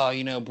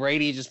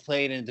 Brady just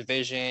played in a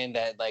division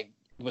that,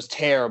 was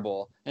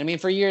terrible. And I mean,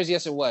 for years,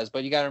 yes, it was.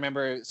 But you got to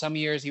remember, some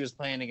years he was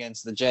playing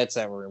against the Jets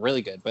that were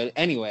really good. But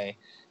anyway,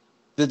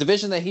 the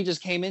division that he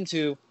just came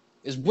into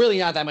is really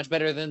not that much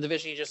better than the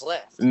division he just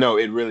left. No,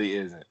 it really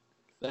isn't.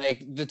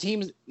 The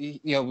teams,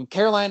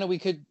 Carolina, we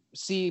could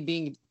see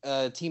being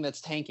a team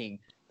that's tanking.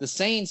 The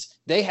Saints,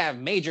 they have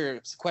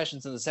major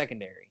questions in the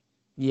secondary.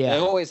 Yeah, they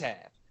always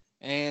have.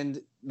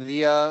 And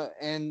the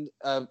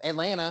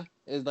Atlanta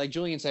is, like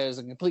Julian said, is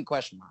a complete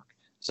question mark.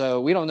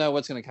 So we don't know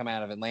what's going to come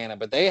out of Atlanta,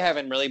 but they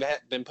haven't really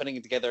been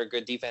putting together a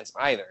good defense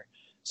either.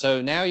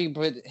 So now you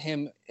put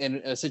him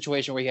in a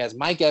situation where he has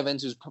Mike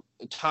Evans, who's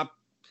top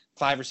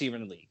 5 receiver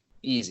in the league.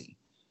 Easy.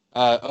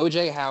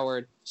 O.J.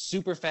 Howard,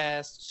 super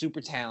fast,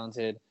 super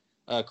talented.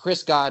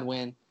 Chris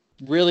Godwin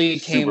really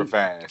super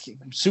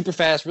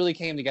fast, really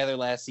came together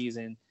last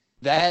season.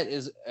 That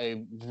is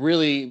a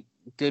really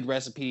good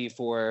recipe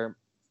for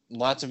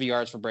lots of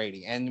yards for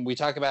Brady. And we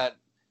talk about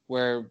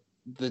where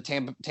the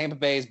Tampa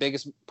Bay's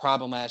biggest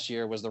problem last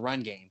year was the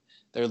run game.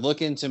 They're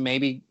looking to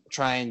maybe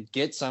try and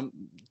get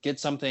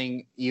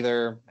something,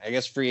 either, I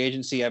guess, free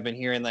agency. I've been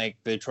hearing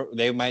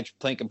they might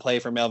play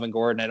for Melvin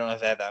Gordon. I don't know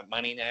if they have that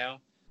money now,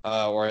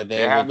 or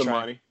they have the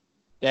money.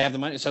 They have the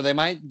money, so they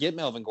might get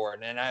Melvin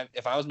Gordon. And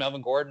if I was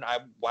Melvin Gordon,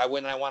 why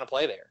wouldn't I want to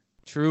play there?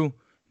 True.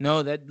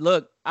 No,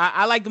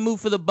 I like the move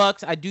for the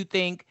Bucs. I do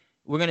think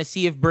we're going to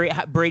see if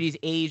Brady's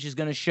age is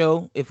going to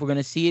show, if we're going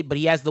to see it. But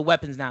he has the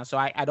weapons now, so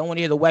I don't want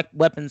to hear the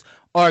weapons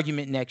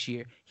argument next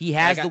year. He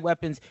has the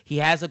weapons. He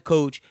has a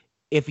coach.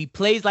 If he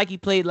plays like he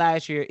played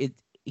last year,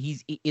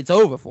 it's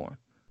over for him.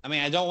 I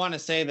mean, I don't want to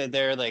say that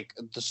they're like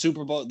the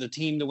Super Bowl, the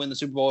team to win the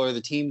Super Bowl, or the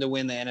team to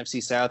win the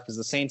NFC South, because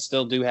the Saints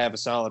still do have a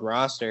solid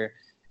roster,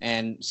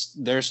 and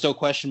there's still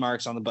question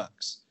marks on the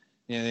Bucs.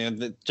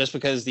 Just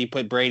because you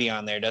put Brady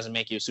on there doesn't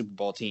make you a Super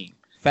Bowl team.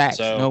 Facts.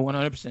 So no,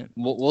 100%.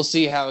 We'll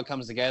see how it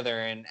comes together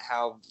and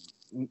how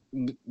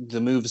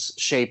the moves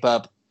shape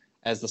up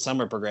as the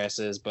summer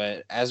progresses.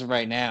 But as of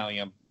right now,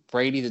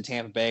 Brady to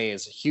Tampa Bay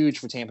is huge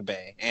for Tampa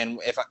Bay. And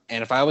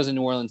if I was a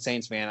New Orleans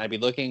Saints fan, I'd be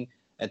looking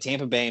at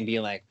Tampa Bay and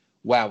being like,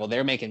 wow, well,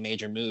 they're making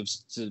major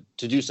moves to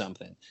do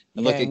something.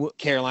 And look at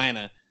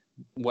Carolina.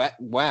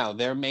 Wow,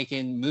 they're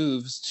making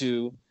moves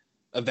to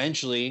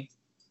eventually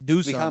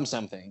become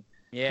something.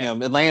 Yeah.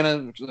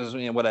 Atlanta,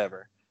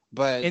 whatever.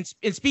 But and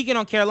speaking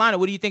on Carolina,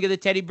 what do you think of the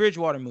Teddy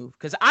Bridgewater move?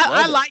 Because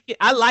I like it.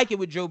 I like it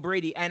with Joe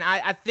Brady, and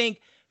I think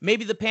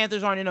maybe the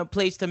Panthers aren't in a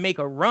place to make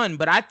a run,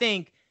 but I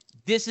think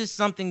this is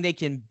something they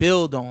can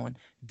build on.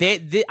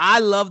 I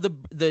love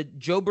the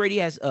Joe Brady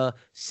has a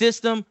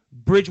system.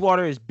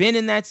 Bridgewater has been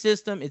in that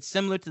system. It's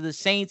similar to the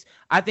Saints.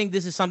 I think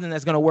this is something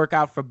that's going to work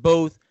out for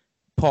both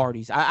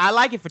parties. I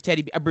like it for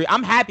Teddy.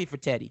 I'm happy for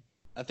Teddy.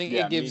 I think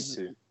it gives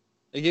you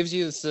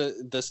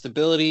the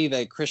stability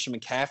that Christian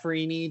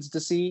McCaffrey needs to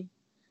see.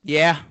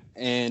 Yeah.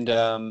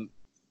 And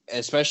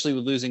especially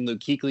with losing Luke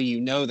Kuechly, you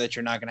know that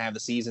you're not going to have the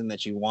season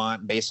that you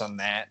want based on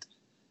that.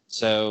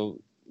 So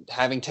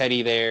having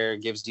Teddy there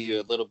gives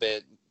you a little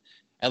bit.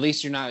 At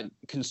least you're not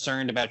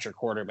concerned about your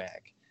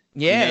quarterback.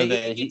 Yeah,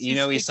 you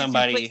know he's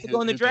somebody to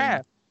go in the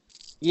draft.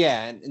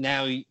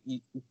 Now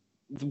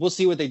we'll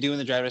see what they do in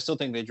the draft. I still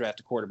think they draft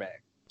a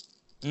quarterback.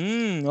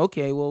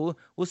 Okay. Well,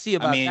 we'll see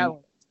about that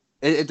one.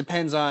 It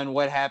depends on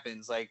what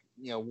happens. Like,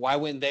 why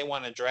wouldn't they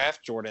want to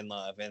draft Jordan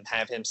Love and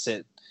have him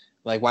sit?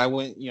 Like, why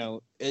wouldn't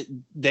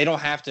they don't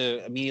have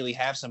to immediately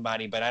have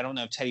somebody, but I don't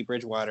know if Teddy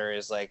Bridgewater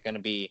is like going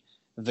to be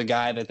the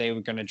guy that they were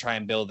going to try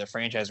and build their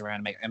franchise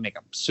around and make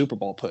a Super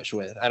Bowl push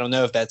with. I don't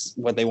know if that's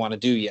what they want to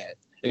do yet.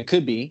 It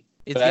could be,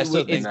 but I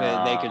still think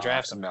that they could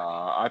draft somebody. No,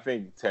 I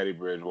think Teddy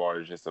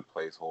Bridgewater is just a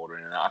placeholder,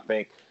 and I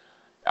think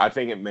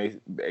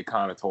it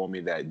kind of told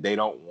me that they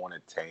don't want to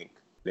tank.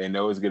 They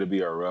know it's going to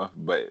be a rough,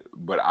 but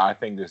I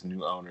think this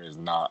new owner is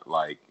not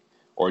like,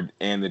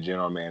 and the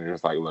general manager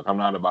is like, look, I'm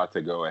not about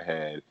to go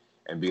ahead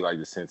and be like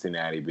the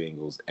Cincinnati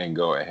Bengals and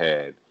go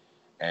ahead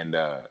and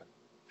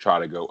try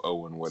to go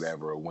 0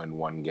 whatever or win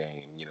one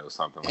game,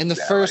 something like that. In the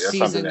first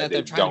season that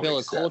they're trying to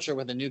build a culture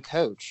with a new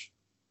coach.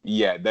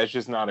 Yeah, that's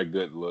just not a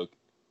good look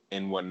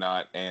and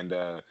whatnot. And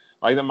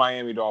like the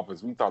Miami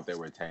Dolphins, we thought they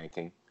were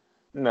tanking.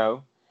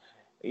 No.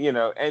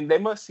 And they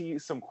must see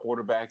some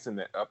quarterbacks in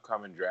the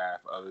upcoming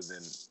draft other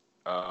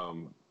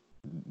than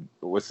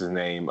what's his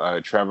name?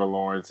 Trevor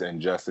Lawrence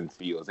and Justin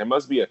Fields. There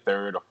must be a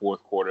third or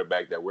fourth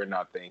quarterback that we're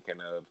not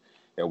thinking of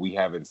that we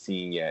haven't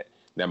seen yet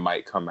that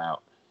might come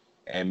out.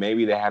 And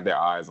maybe they have their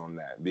eyes on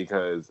that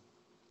because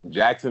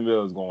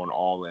Jacksonville is going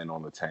all in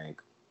on the tank.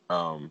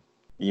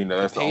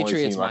 That's the only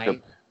team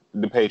like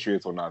the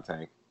Patriots will not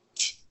tank.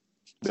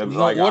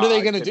 What are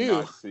they going to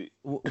do?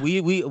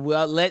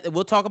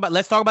 Let's talk about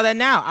that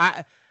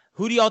now.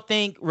 Who do y'all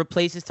think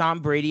replaces Tom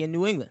Brady in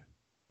New England?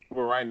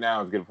 Well, right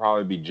now it's going to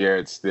probably be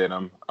Jarrett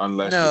Stidham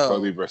unless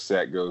Jacoby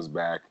Brissett goes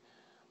back.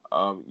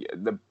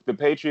 The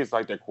Patriots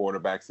like their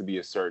quarterbacks to be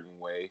a certain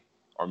way.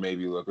 Or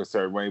maybe look a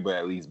certain way, but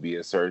at least be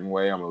a certain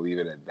way. I'm going to leave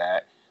it at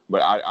that.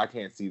 But I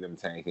can't see them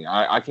tanking.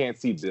 I can't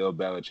see Bill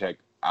Belichick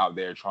out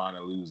there trying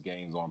to lose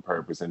games on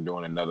purpose and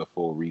doing another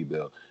full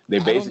rebuild. They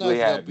basically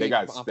they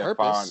got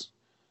Stephon.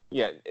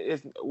 Yeah,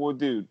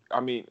 dude, I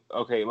mean,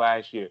 okay,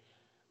 last year,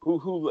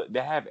 who they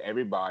have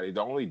everybody.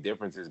 The only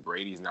difference is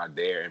Brady's not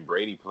there, and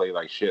Brady played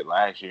like shit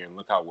last year, and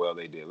look how well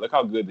they did. Look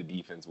how good the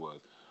defense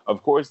was.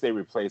 Of course, they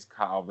replaced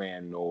Kyle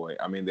Van Noy.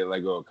 I mean, they let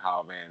go of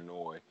Kyle Van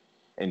Noy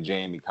and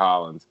Jamie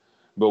Collins.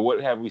 But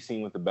what have we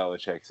seen with the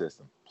Belichick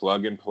system?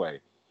 Plug and play.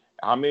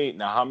 How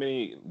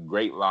many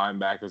great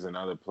linebackers and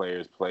other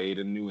players played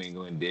in New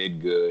England,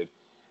 did good,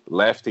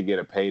 left to get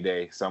a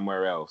payday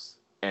somewhere else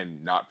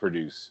and not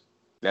produce?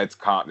 That's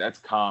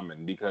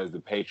common because the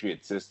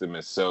Patriot system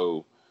is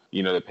so,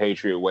 the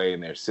Patriot way in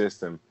their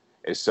system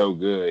is so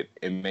good.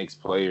 It makes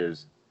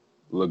players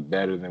look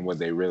better than what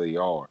they really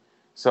are.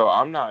 So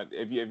I'm not,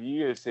 if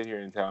you just sit here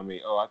and tell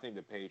me, I think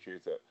the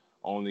Patriots are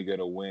only going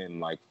to win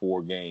like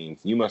 4 games,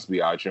 you must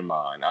be out your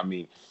mind. I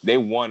mean, they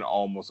won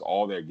almost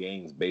all their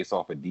games based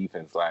off of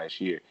defense last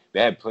year.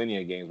 They had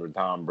plenty of games where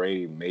Tom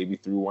Brady maybe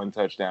threw 1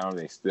 touchdown and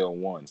they still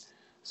won.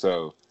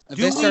 So if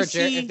they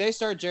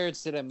start Jarrett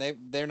Stidham,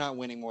 they're not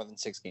winning more than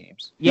 6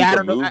 games. Yeah, I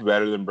don't know.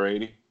 Better than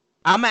Brady.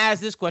 I'm gonna ask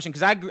this question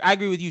because I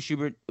agree with you,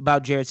 Schubert,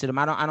 about Jarrett Stidham.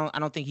 I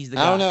don't think he's the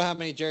guy. I don't know how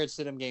many Jarrett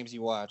Stidham games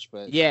you watch,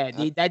 but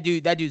that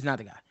dude's not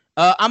the guy.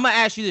 I'm gonna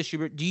ask you this,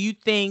 Schubert. Do you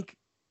think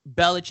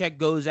Belichick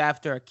goes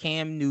after a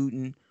Cam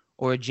Newton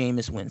or a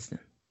Jameis Winston?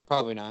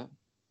 Probably not.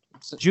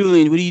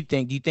 Julian, what do you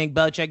think? Do you think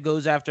Belichick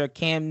goes after a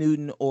Cam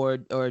Newton or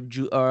a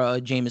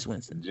Jameis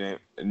Winston?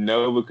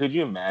 No, but could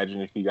you imagine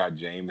if he got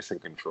Jameis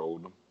and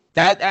controlled him?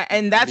 That's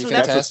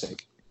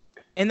fantastic.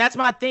 And that's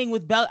my thing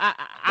with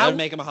I would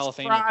make him a Hall of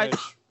Fame coach.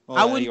 Well,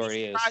 I wouldn't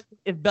be surprised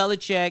if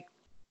Belichick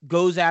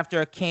goes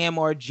after a Cam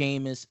or a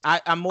Jameis. I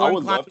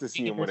would love to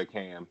see him with a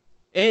Cam.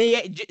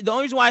 And the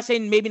only reason why I say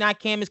maybe not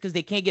Cam is because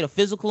they can't get a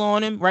physical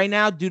on him right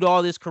now due to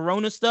all this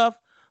Corona stuff.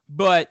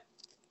 But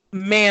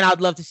man, I'd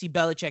love to see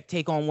Belichick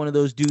take on one of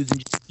those dudes and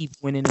just keep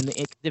winning.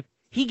 If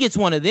he gets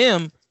one of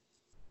them,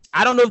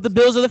 I don't know if the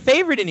Bills are the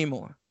favorite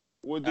anymore.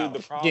 Well, dude, the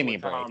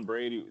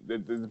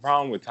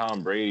problem with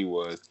Tom Brady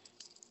was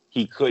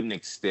he couldn't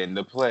extend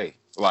the play.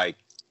 Like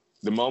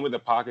the moment the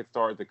pocket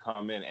started to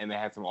come in, and they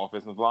had some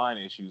offensive line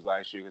issues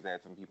last year because they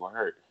had some people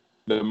hurt.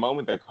 The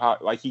moment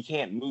he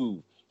can't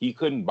move. He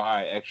couldn't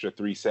buy an extra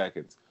 3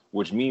 seconds,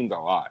 which means a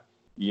lot,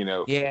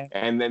 Yeah.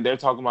 And then they're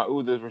talking about,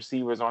 the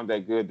receivers aren't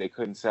that good. They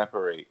couldn't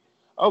separate.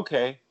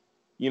 Okay.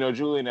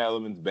 Julian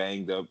Edelman's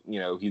banged up.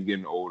 He's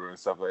getting older and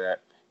stuff like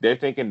that. They're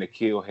thinking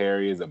N'Keal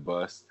Harry is a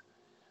bust.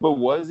 But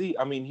was he?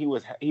 I mean, he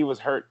was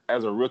hurt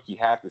as a rookie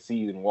half the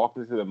season, walked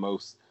into the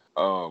most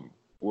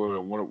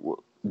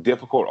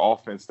difficult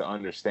offense to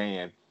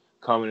understand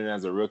coming in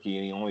as a rookie,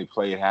 and he only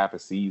played half a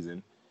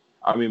season.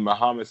 I mean,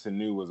 Mohamed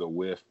Sanu was a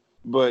whiff.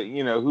 But,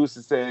 who's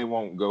to say they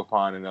won't go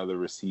find another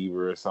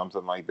receiver or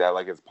something like that?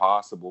 Like, it's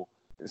possible.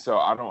 So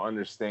I don't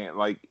understand.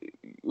 Like,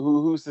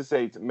 who's to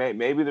say?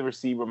 Maybe the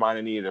receiver might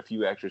have needed a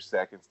few extra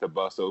seconds to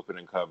bust open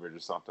in coverage or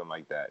something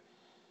like that.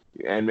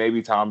 And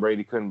maybe Tom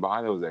Brady couldn't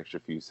buy those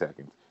extra few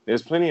seconds.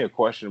 There's plenty of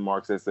question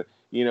marks as to,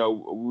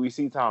 we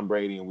see Tom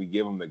Brady and we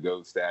give him the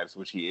GOAT status,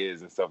 which he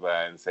is and stuff like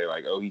that, and say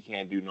like, oh, he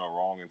can't do no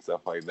wrong and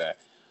stuff like that,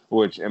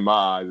 which in my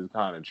eyes is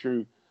kind of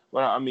true.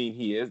 But, I mean,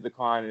 he is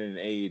declining in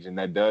age, and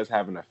that does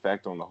have an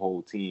effect on the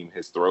whole team.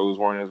 His throws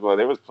weren't as well.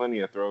 There was plenty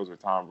of throws where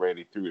Tom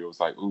Brady threw. It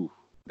was like, ooh,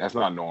 that's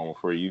not normal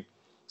for you.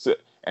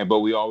 But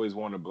we always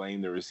want to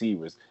blame the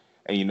receivers.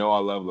 And I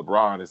love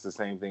LeBron. It's the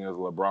same thing as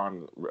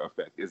LeBron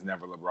effect. It's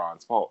never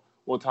LeBron's fault.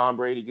 Well, Tom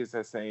Brady gets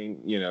that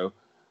same,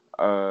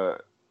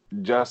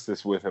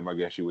 justice with him, I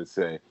guess you would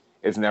say.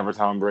 It's never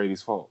Tom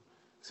Brady's fault.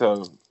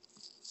 So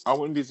I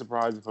wouldn't be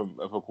surprised if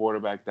a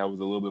quarterback that was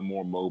a little bit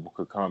more mobile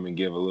could come and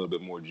give a little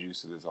bit more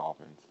juice to this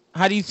offense.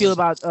 How do you feel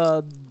about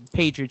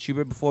Patriots,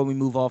 Hubert, before we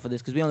move off of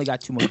this? Because we only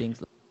got 2 more things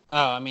left.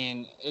 Oh, I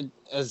mean,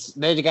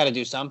 they got to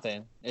do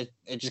something. It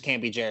just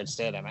can't be Jarrett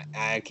Stidham.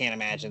 I can't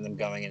imagine them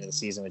going into the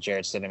season with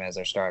Jarrett Stidham as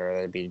their starter.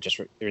 That'd be just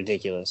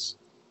ridiculous.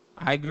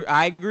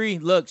 I agree.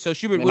 Look, so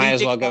Schubert, they might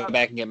as well go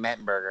back and get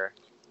Mettenberger.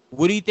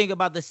 What do you think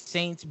about the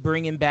Saints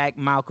bringing back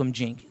Malcolm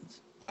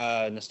Jenkins?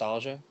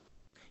 Nostalgia.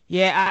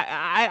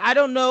 Yeah, I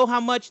don't know how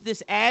much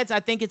this adds.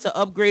 I think it's an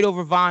upgrade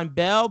over Von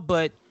Bell,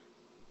 but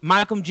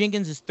Malcolm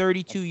Jenkins is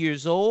 32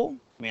 years old.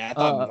 I mean,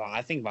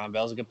 I think Von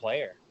Bell's a good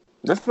player.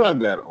 That's not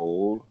that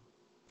old.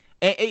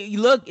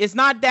 Look, it's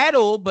not that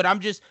old, but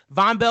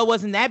Von Bell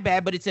wasn't that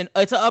bad, but it's an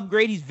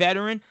upgrade. He's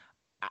veteran.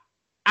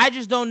 I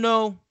just don't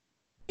know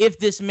if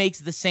this makes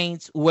the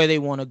Saints where they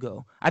want to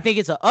go. I think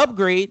it's an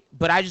upgrade,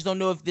 but I just don't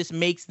know if this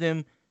makes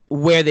them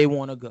where they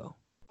want to go.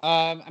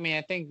 I mean,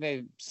 I think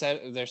they're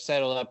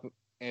settled up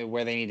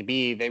where they need to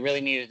be. They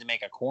really needed to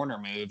make a corner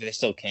move. They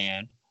still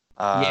can.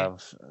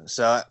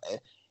 So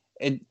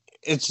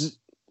it's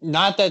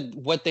not that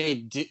what they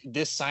did,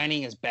 this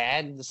signing is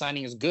bad. The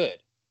signing is good.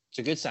 It's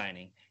a good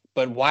signing.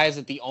 But why is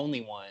it the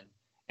only one?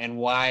 And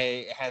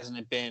why hasn't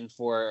it been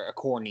for a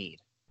core need?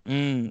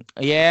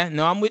 Yeah,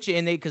 no, I'm with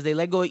you. Because they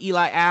let go of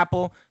Eli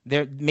Apple.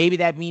 Maybe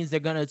that means they're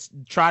gonna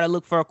try to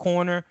look for a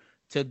corner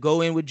to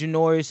go in with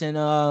Janoris and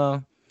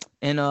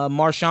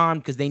Marshawn,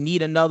 because they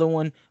need another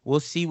one. We'll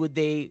see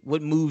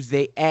what moves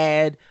they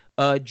add.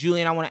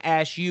 Julian, I want to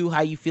ask you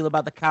how you feel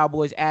about the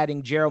Cowboys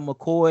adding Gerald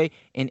McCoy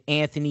and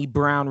Anthony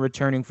Brown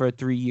returning for a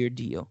 3-year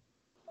deal.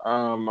 I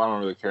don't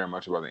really care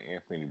much about the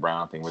Anthony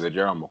Brown thing. With the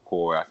Gerald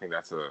McCoy, I think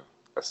that's a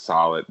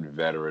solid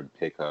veteran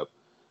pickup.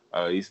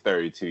 He's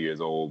 32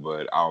 years old,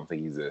 but I don't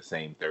think he's the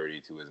same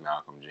 32 as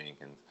Malcolm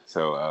Jenkins.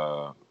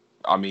 So,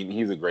 I mean,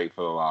 he's a great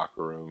for the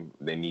locker room.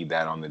 They need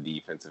that on the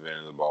defensive end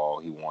of the ball.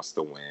 He wants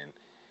to win.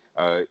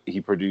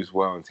 He produced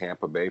well in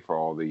Tampa Bay for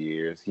all the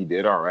years. He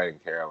did all right in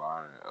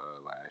Carolina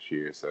last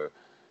year. So,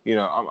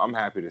 I'm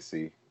happy to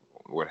see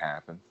what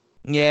happens.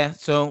 Yeah,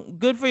 so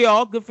good for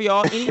y'all. Good for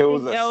y'all. It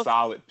was a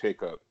solid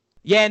pickup.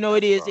 Yeah, no,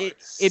 it is.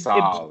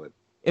 Solid.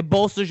 It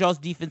bolsters y'all's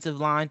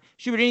defensive line.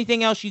 Schubert,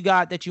 anything else you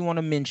got that you want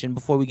to mention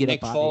before we get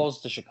Nick up out of here? Nick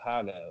Foles to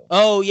Chicago.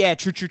 Oh yeah,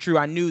 true.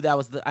 I knew that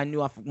was I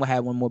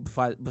had one more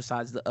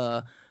besides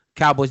the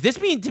Cowboys. This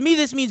means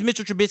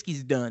Mitchell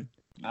Trubisky's done.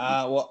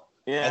 Well,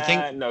 yeah, I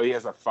think no, he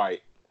has a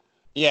fight.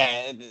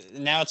 Yeah,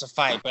 now it's a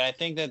fight, but I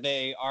think that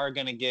they are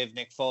going to give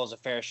Nick Foles a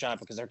fair shot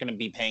because they're going to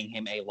be paying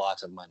him a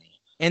lot of money.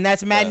 And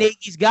that's Matt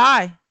Nagy's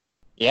guy.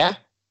 Yeah,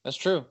 that's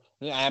true.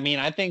 I mean,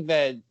 I think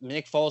that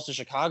Nick Foles to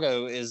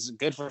Chicago is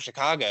good for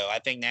Chicago. I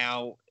think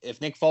now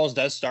if Nick Foles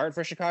does start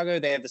for Chicago,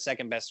 they have the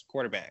second best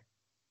quarterback.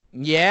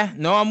 Yeah,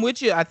 no, I'm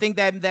with you. I think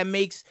that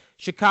makes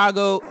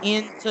Chicago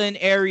into an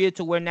area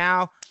to where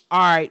now, all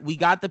right, we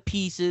got the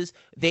pieces.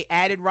 They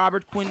added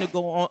Robert Quinn to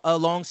go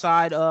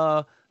alongside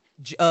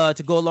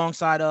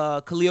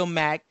Khalil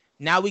Mack.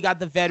 Now we got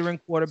the veteran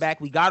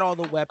quarterback. We got all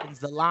the weapons.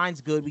 The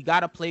line's good. We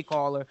got a play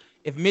caller.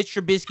 If Mitch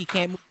Trubisky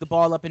can't move the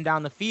ball up and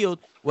down the field,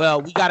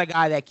 well, we got a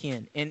guy that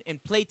can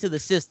and play to the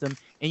system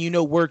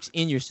and works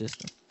in your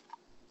system.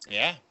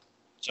 Yeah.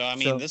 So I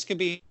mean, this could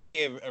be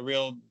a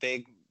real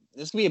big.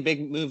 This could be a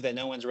big move that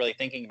no one's really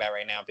thinking about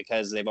right now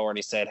because they've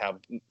already said how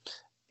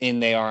in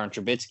they are on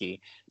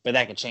Trubisky, but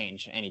that could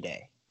change any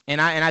day. And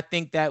I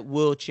think that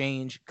will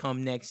change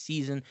come next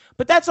season.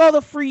 But that's all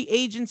the free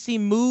agency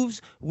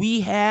moves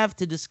we have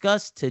to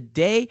discuss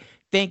today.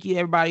 Thank you,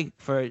 everybody,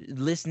 for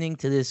listening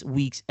to this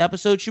week's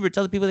episode. Schubert,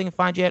 tell the people they can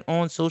find you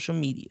on social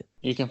media.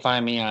 You can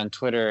find me on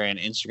Twitter and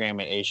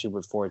Instagram at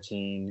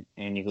aschubert14,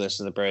 and you can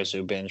listen to the Bros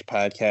Who Binge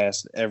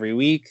podcast every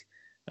week.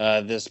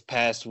 This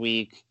past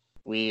week,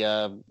 we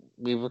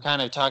were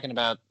kind of talking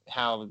about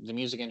how the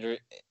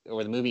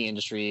the movie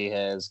industry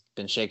has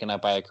been shaken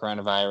up by the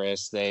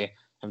coronavirus. They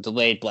have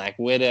delayed Black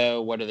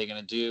Widow. What are they going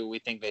to do? We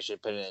think they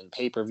should put it in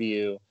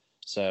pay-per-view.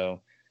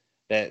 So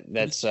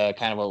That's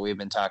kind of what we've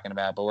been talking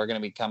about. But we're going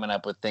to be coming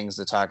up with things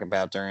to talk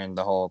about during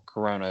the whole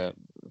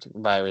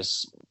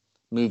coronavirus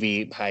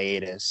movie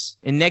hiatus.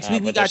 And next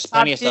week we got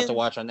plenty of stuff to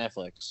watch on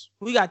Netflix.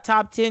 We got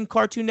top 10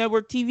 Cartoon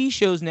Network TV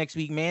shows next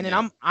week, man,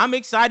 and I'm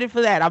excited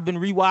for that. I've been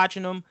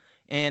rewatching them,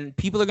 and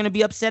people are gonna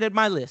be upset at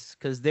my list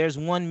because there's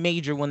one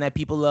major one that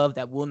people love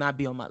that will not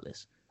be on my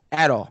list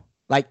at all,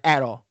 like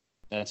at all.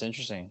 That's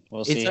interesting.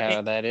 We'll see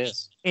how that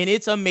is. And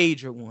it's a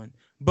major one.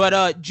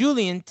 But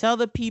Julian, tell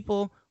the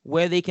people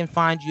where they can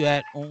find you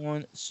at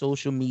on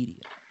social media.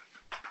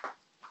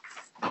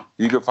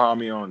 You can find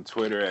me on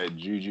Twitter at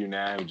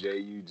JujuNav,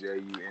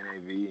 JuJuNav,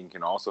 and you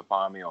can also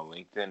find me on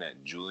LinkedIn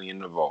at Julian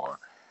Navarre.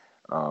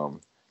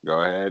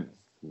 Go ahead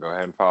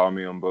and follow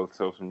me on both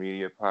social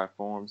media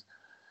platforms.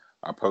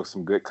 I post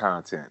some good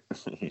content.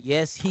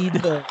 Yes, he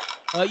does.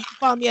 You can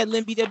follow me at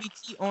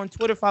LinBWT on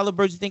Twitter. Follow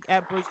Bros Who Think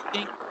at Bros Who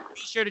Think.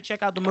 Be sure to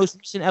check out the most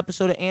recent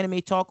episode of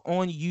Anime Talk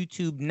on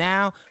YouTube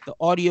now. The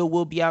audio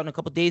will be out in a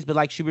couple days, but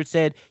like Schubert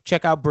said,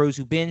 check out Bros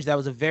Who Binge. That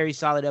was a very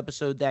solid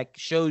episode that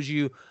shows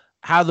you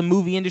how the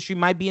movie industry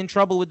might be in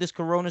trouble with this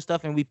corona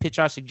stuff, and we pitch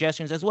our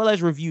suggestions, as well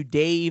as review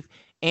Dave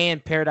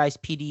and Paradise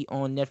PD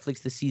on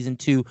Netflix this season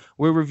 2.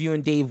 We're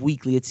reviewing Dave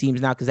weekly, it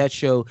seems now, because that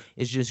show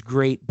is just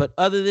great. But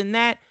other than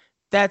that,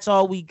 that's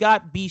all we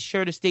got. Be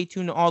sure to stay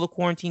tuned to all the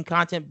quarantine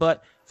content.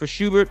 But for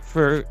Schubert,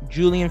 for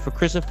Julian, for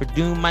Krista, for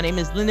Doom, my name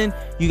is Lyndon.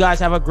 You guys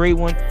have a great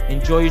one.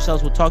 Enjoy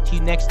yourselves. We'll talk to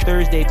you next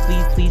Thursday.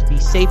 Please be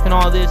safe in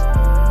all this.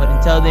 But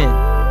until then,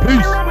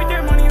 peace.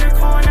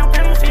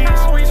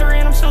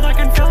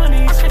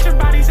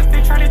 Bodies if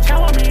they try to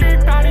tell me.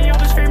 Big body, all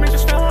this fame is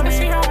just felony. They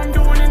see how I'm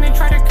doing and they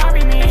try to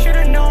copy me. They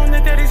should've known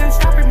that isn't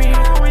stopping me.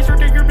 I always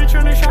heard your bitch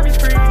on a shopping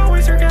spree. I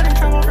always heard getting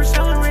trouble for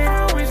selling weed.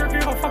 I always heard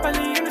people fuck by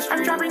the industry.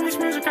 I'm dropping this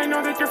music, I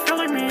know that they're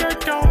feeling me. They're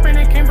dope and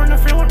it came from the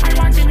Philippines.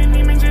 I walked in and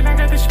demons and I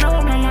got the smell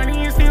of me. My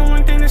money is the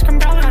only thing that's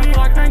compelling me.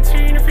 Block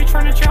 19 if you're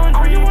trying to challenge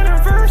me. Oh, you want a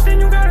verse, then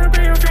you gotta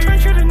obey a fee. I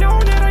should've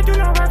known that I do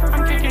not rap for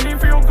free. I'm kicking in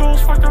for your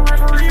goals, fuck the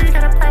referee. You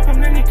got a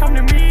problem, then you come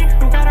to me.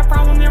 You got a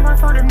problem, then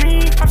refer to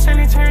me. I'm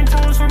standing 10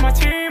 toes with my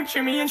team.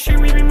 Jimmy and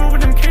Shane, we be moving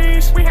them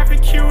keys. We have the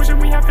Q's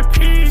and we have the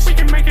P's. We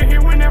can make it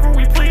here whenever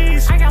we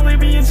please. I got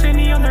Libby and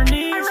Cindy on their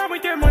knees. I run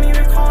with their money,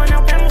 they're calling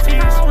out penalties.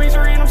 I always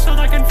are in, I'm still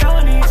ducking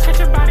felonies.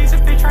 Catching bodies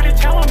if they try to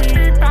tell me.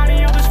 Big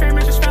body, all this fame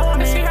is just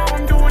felony. They see how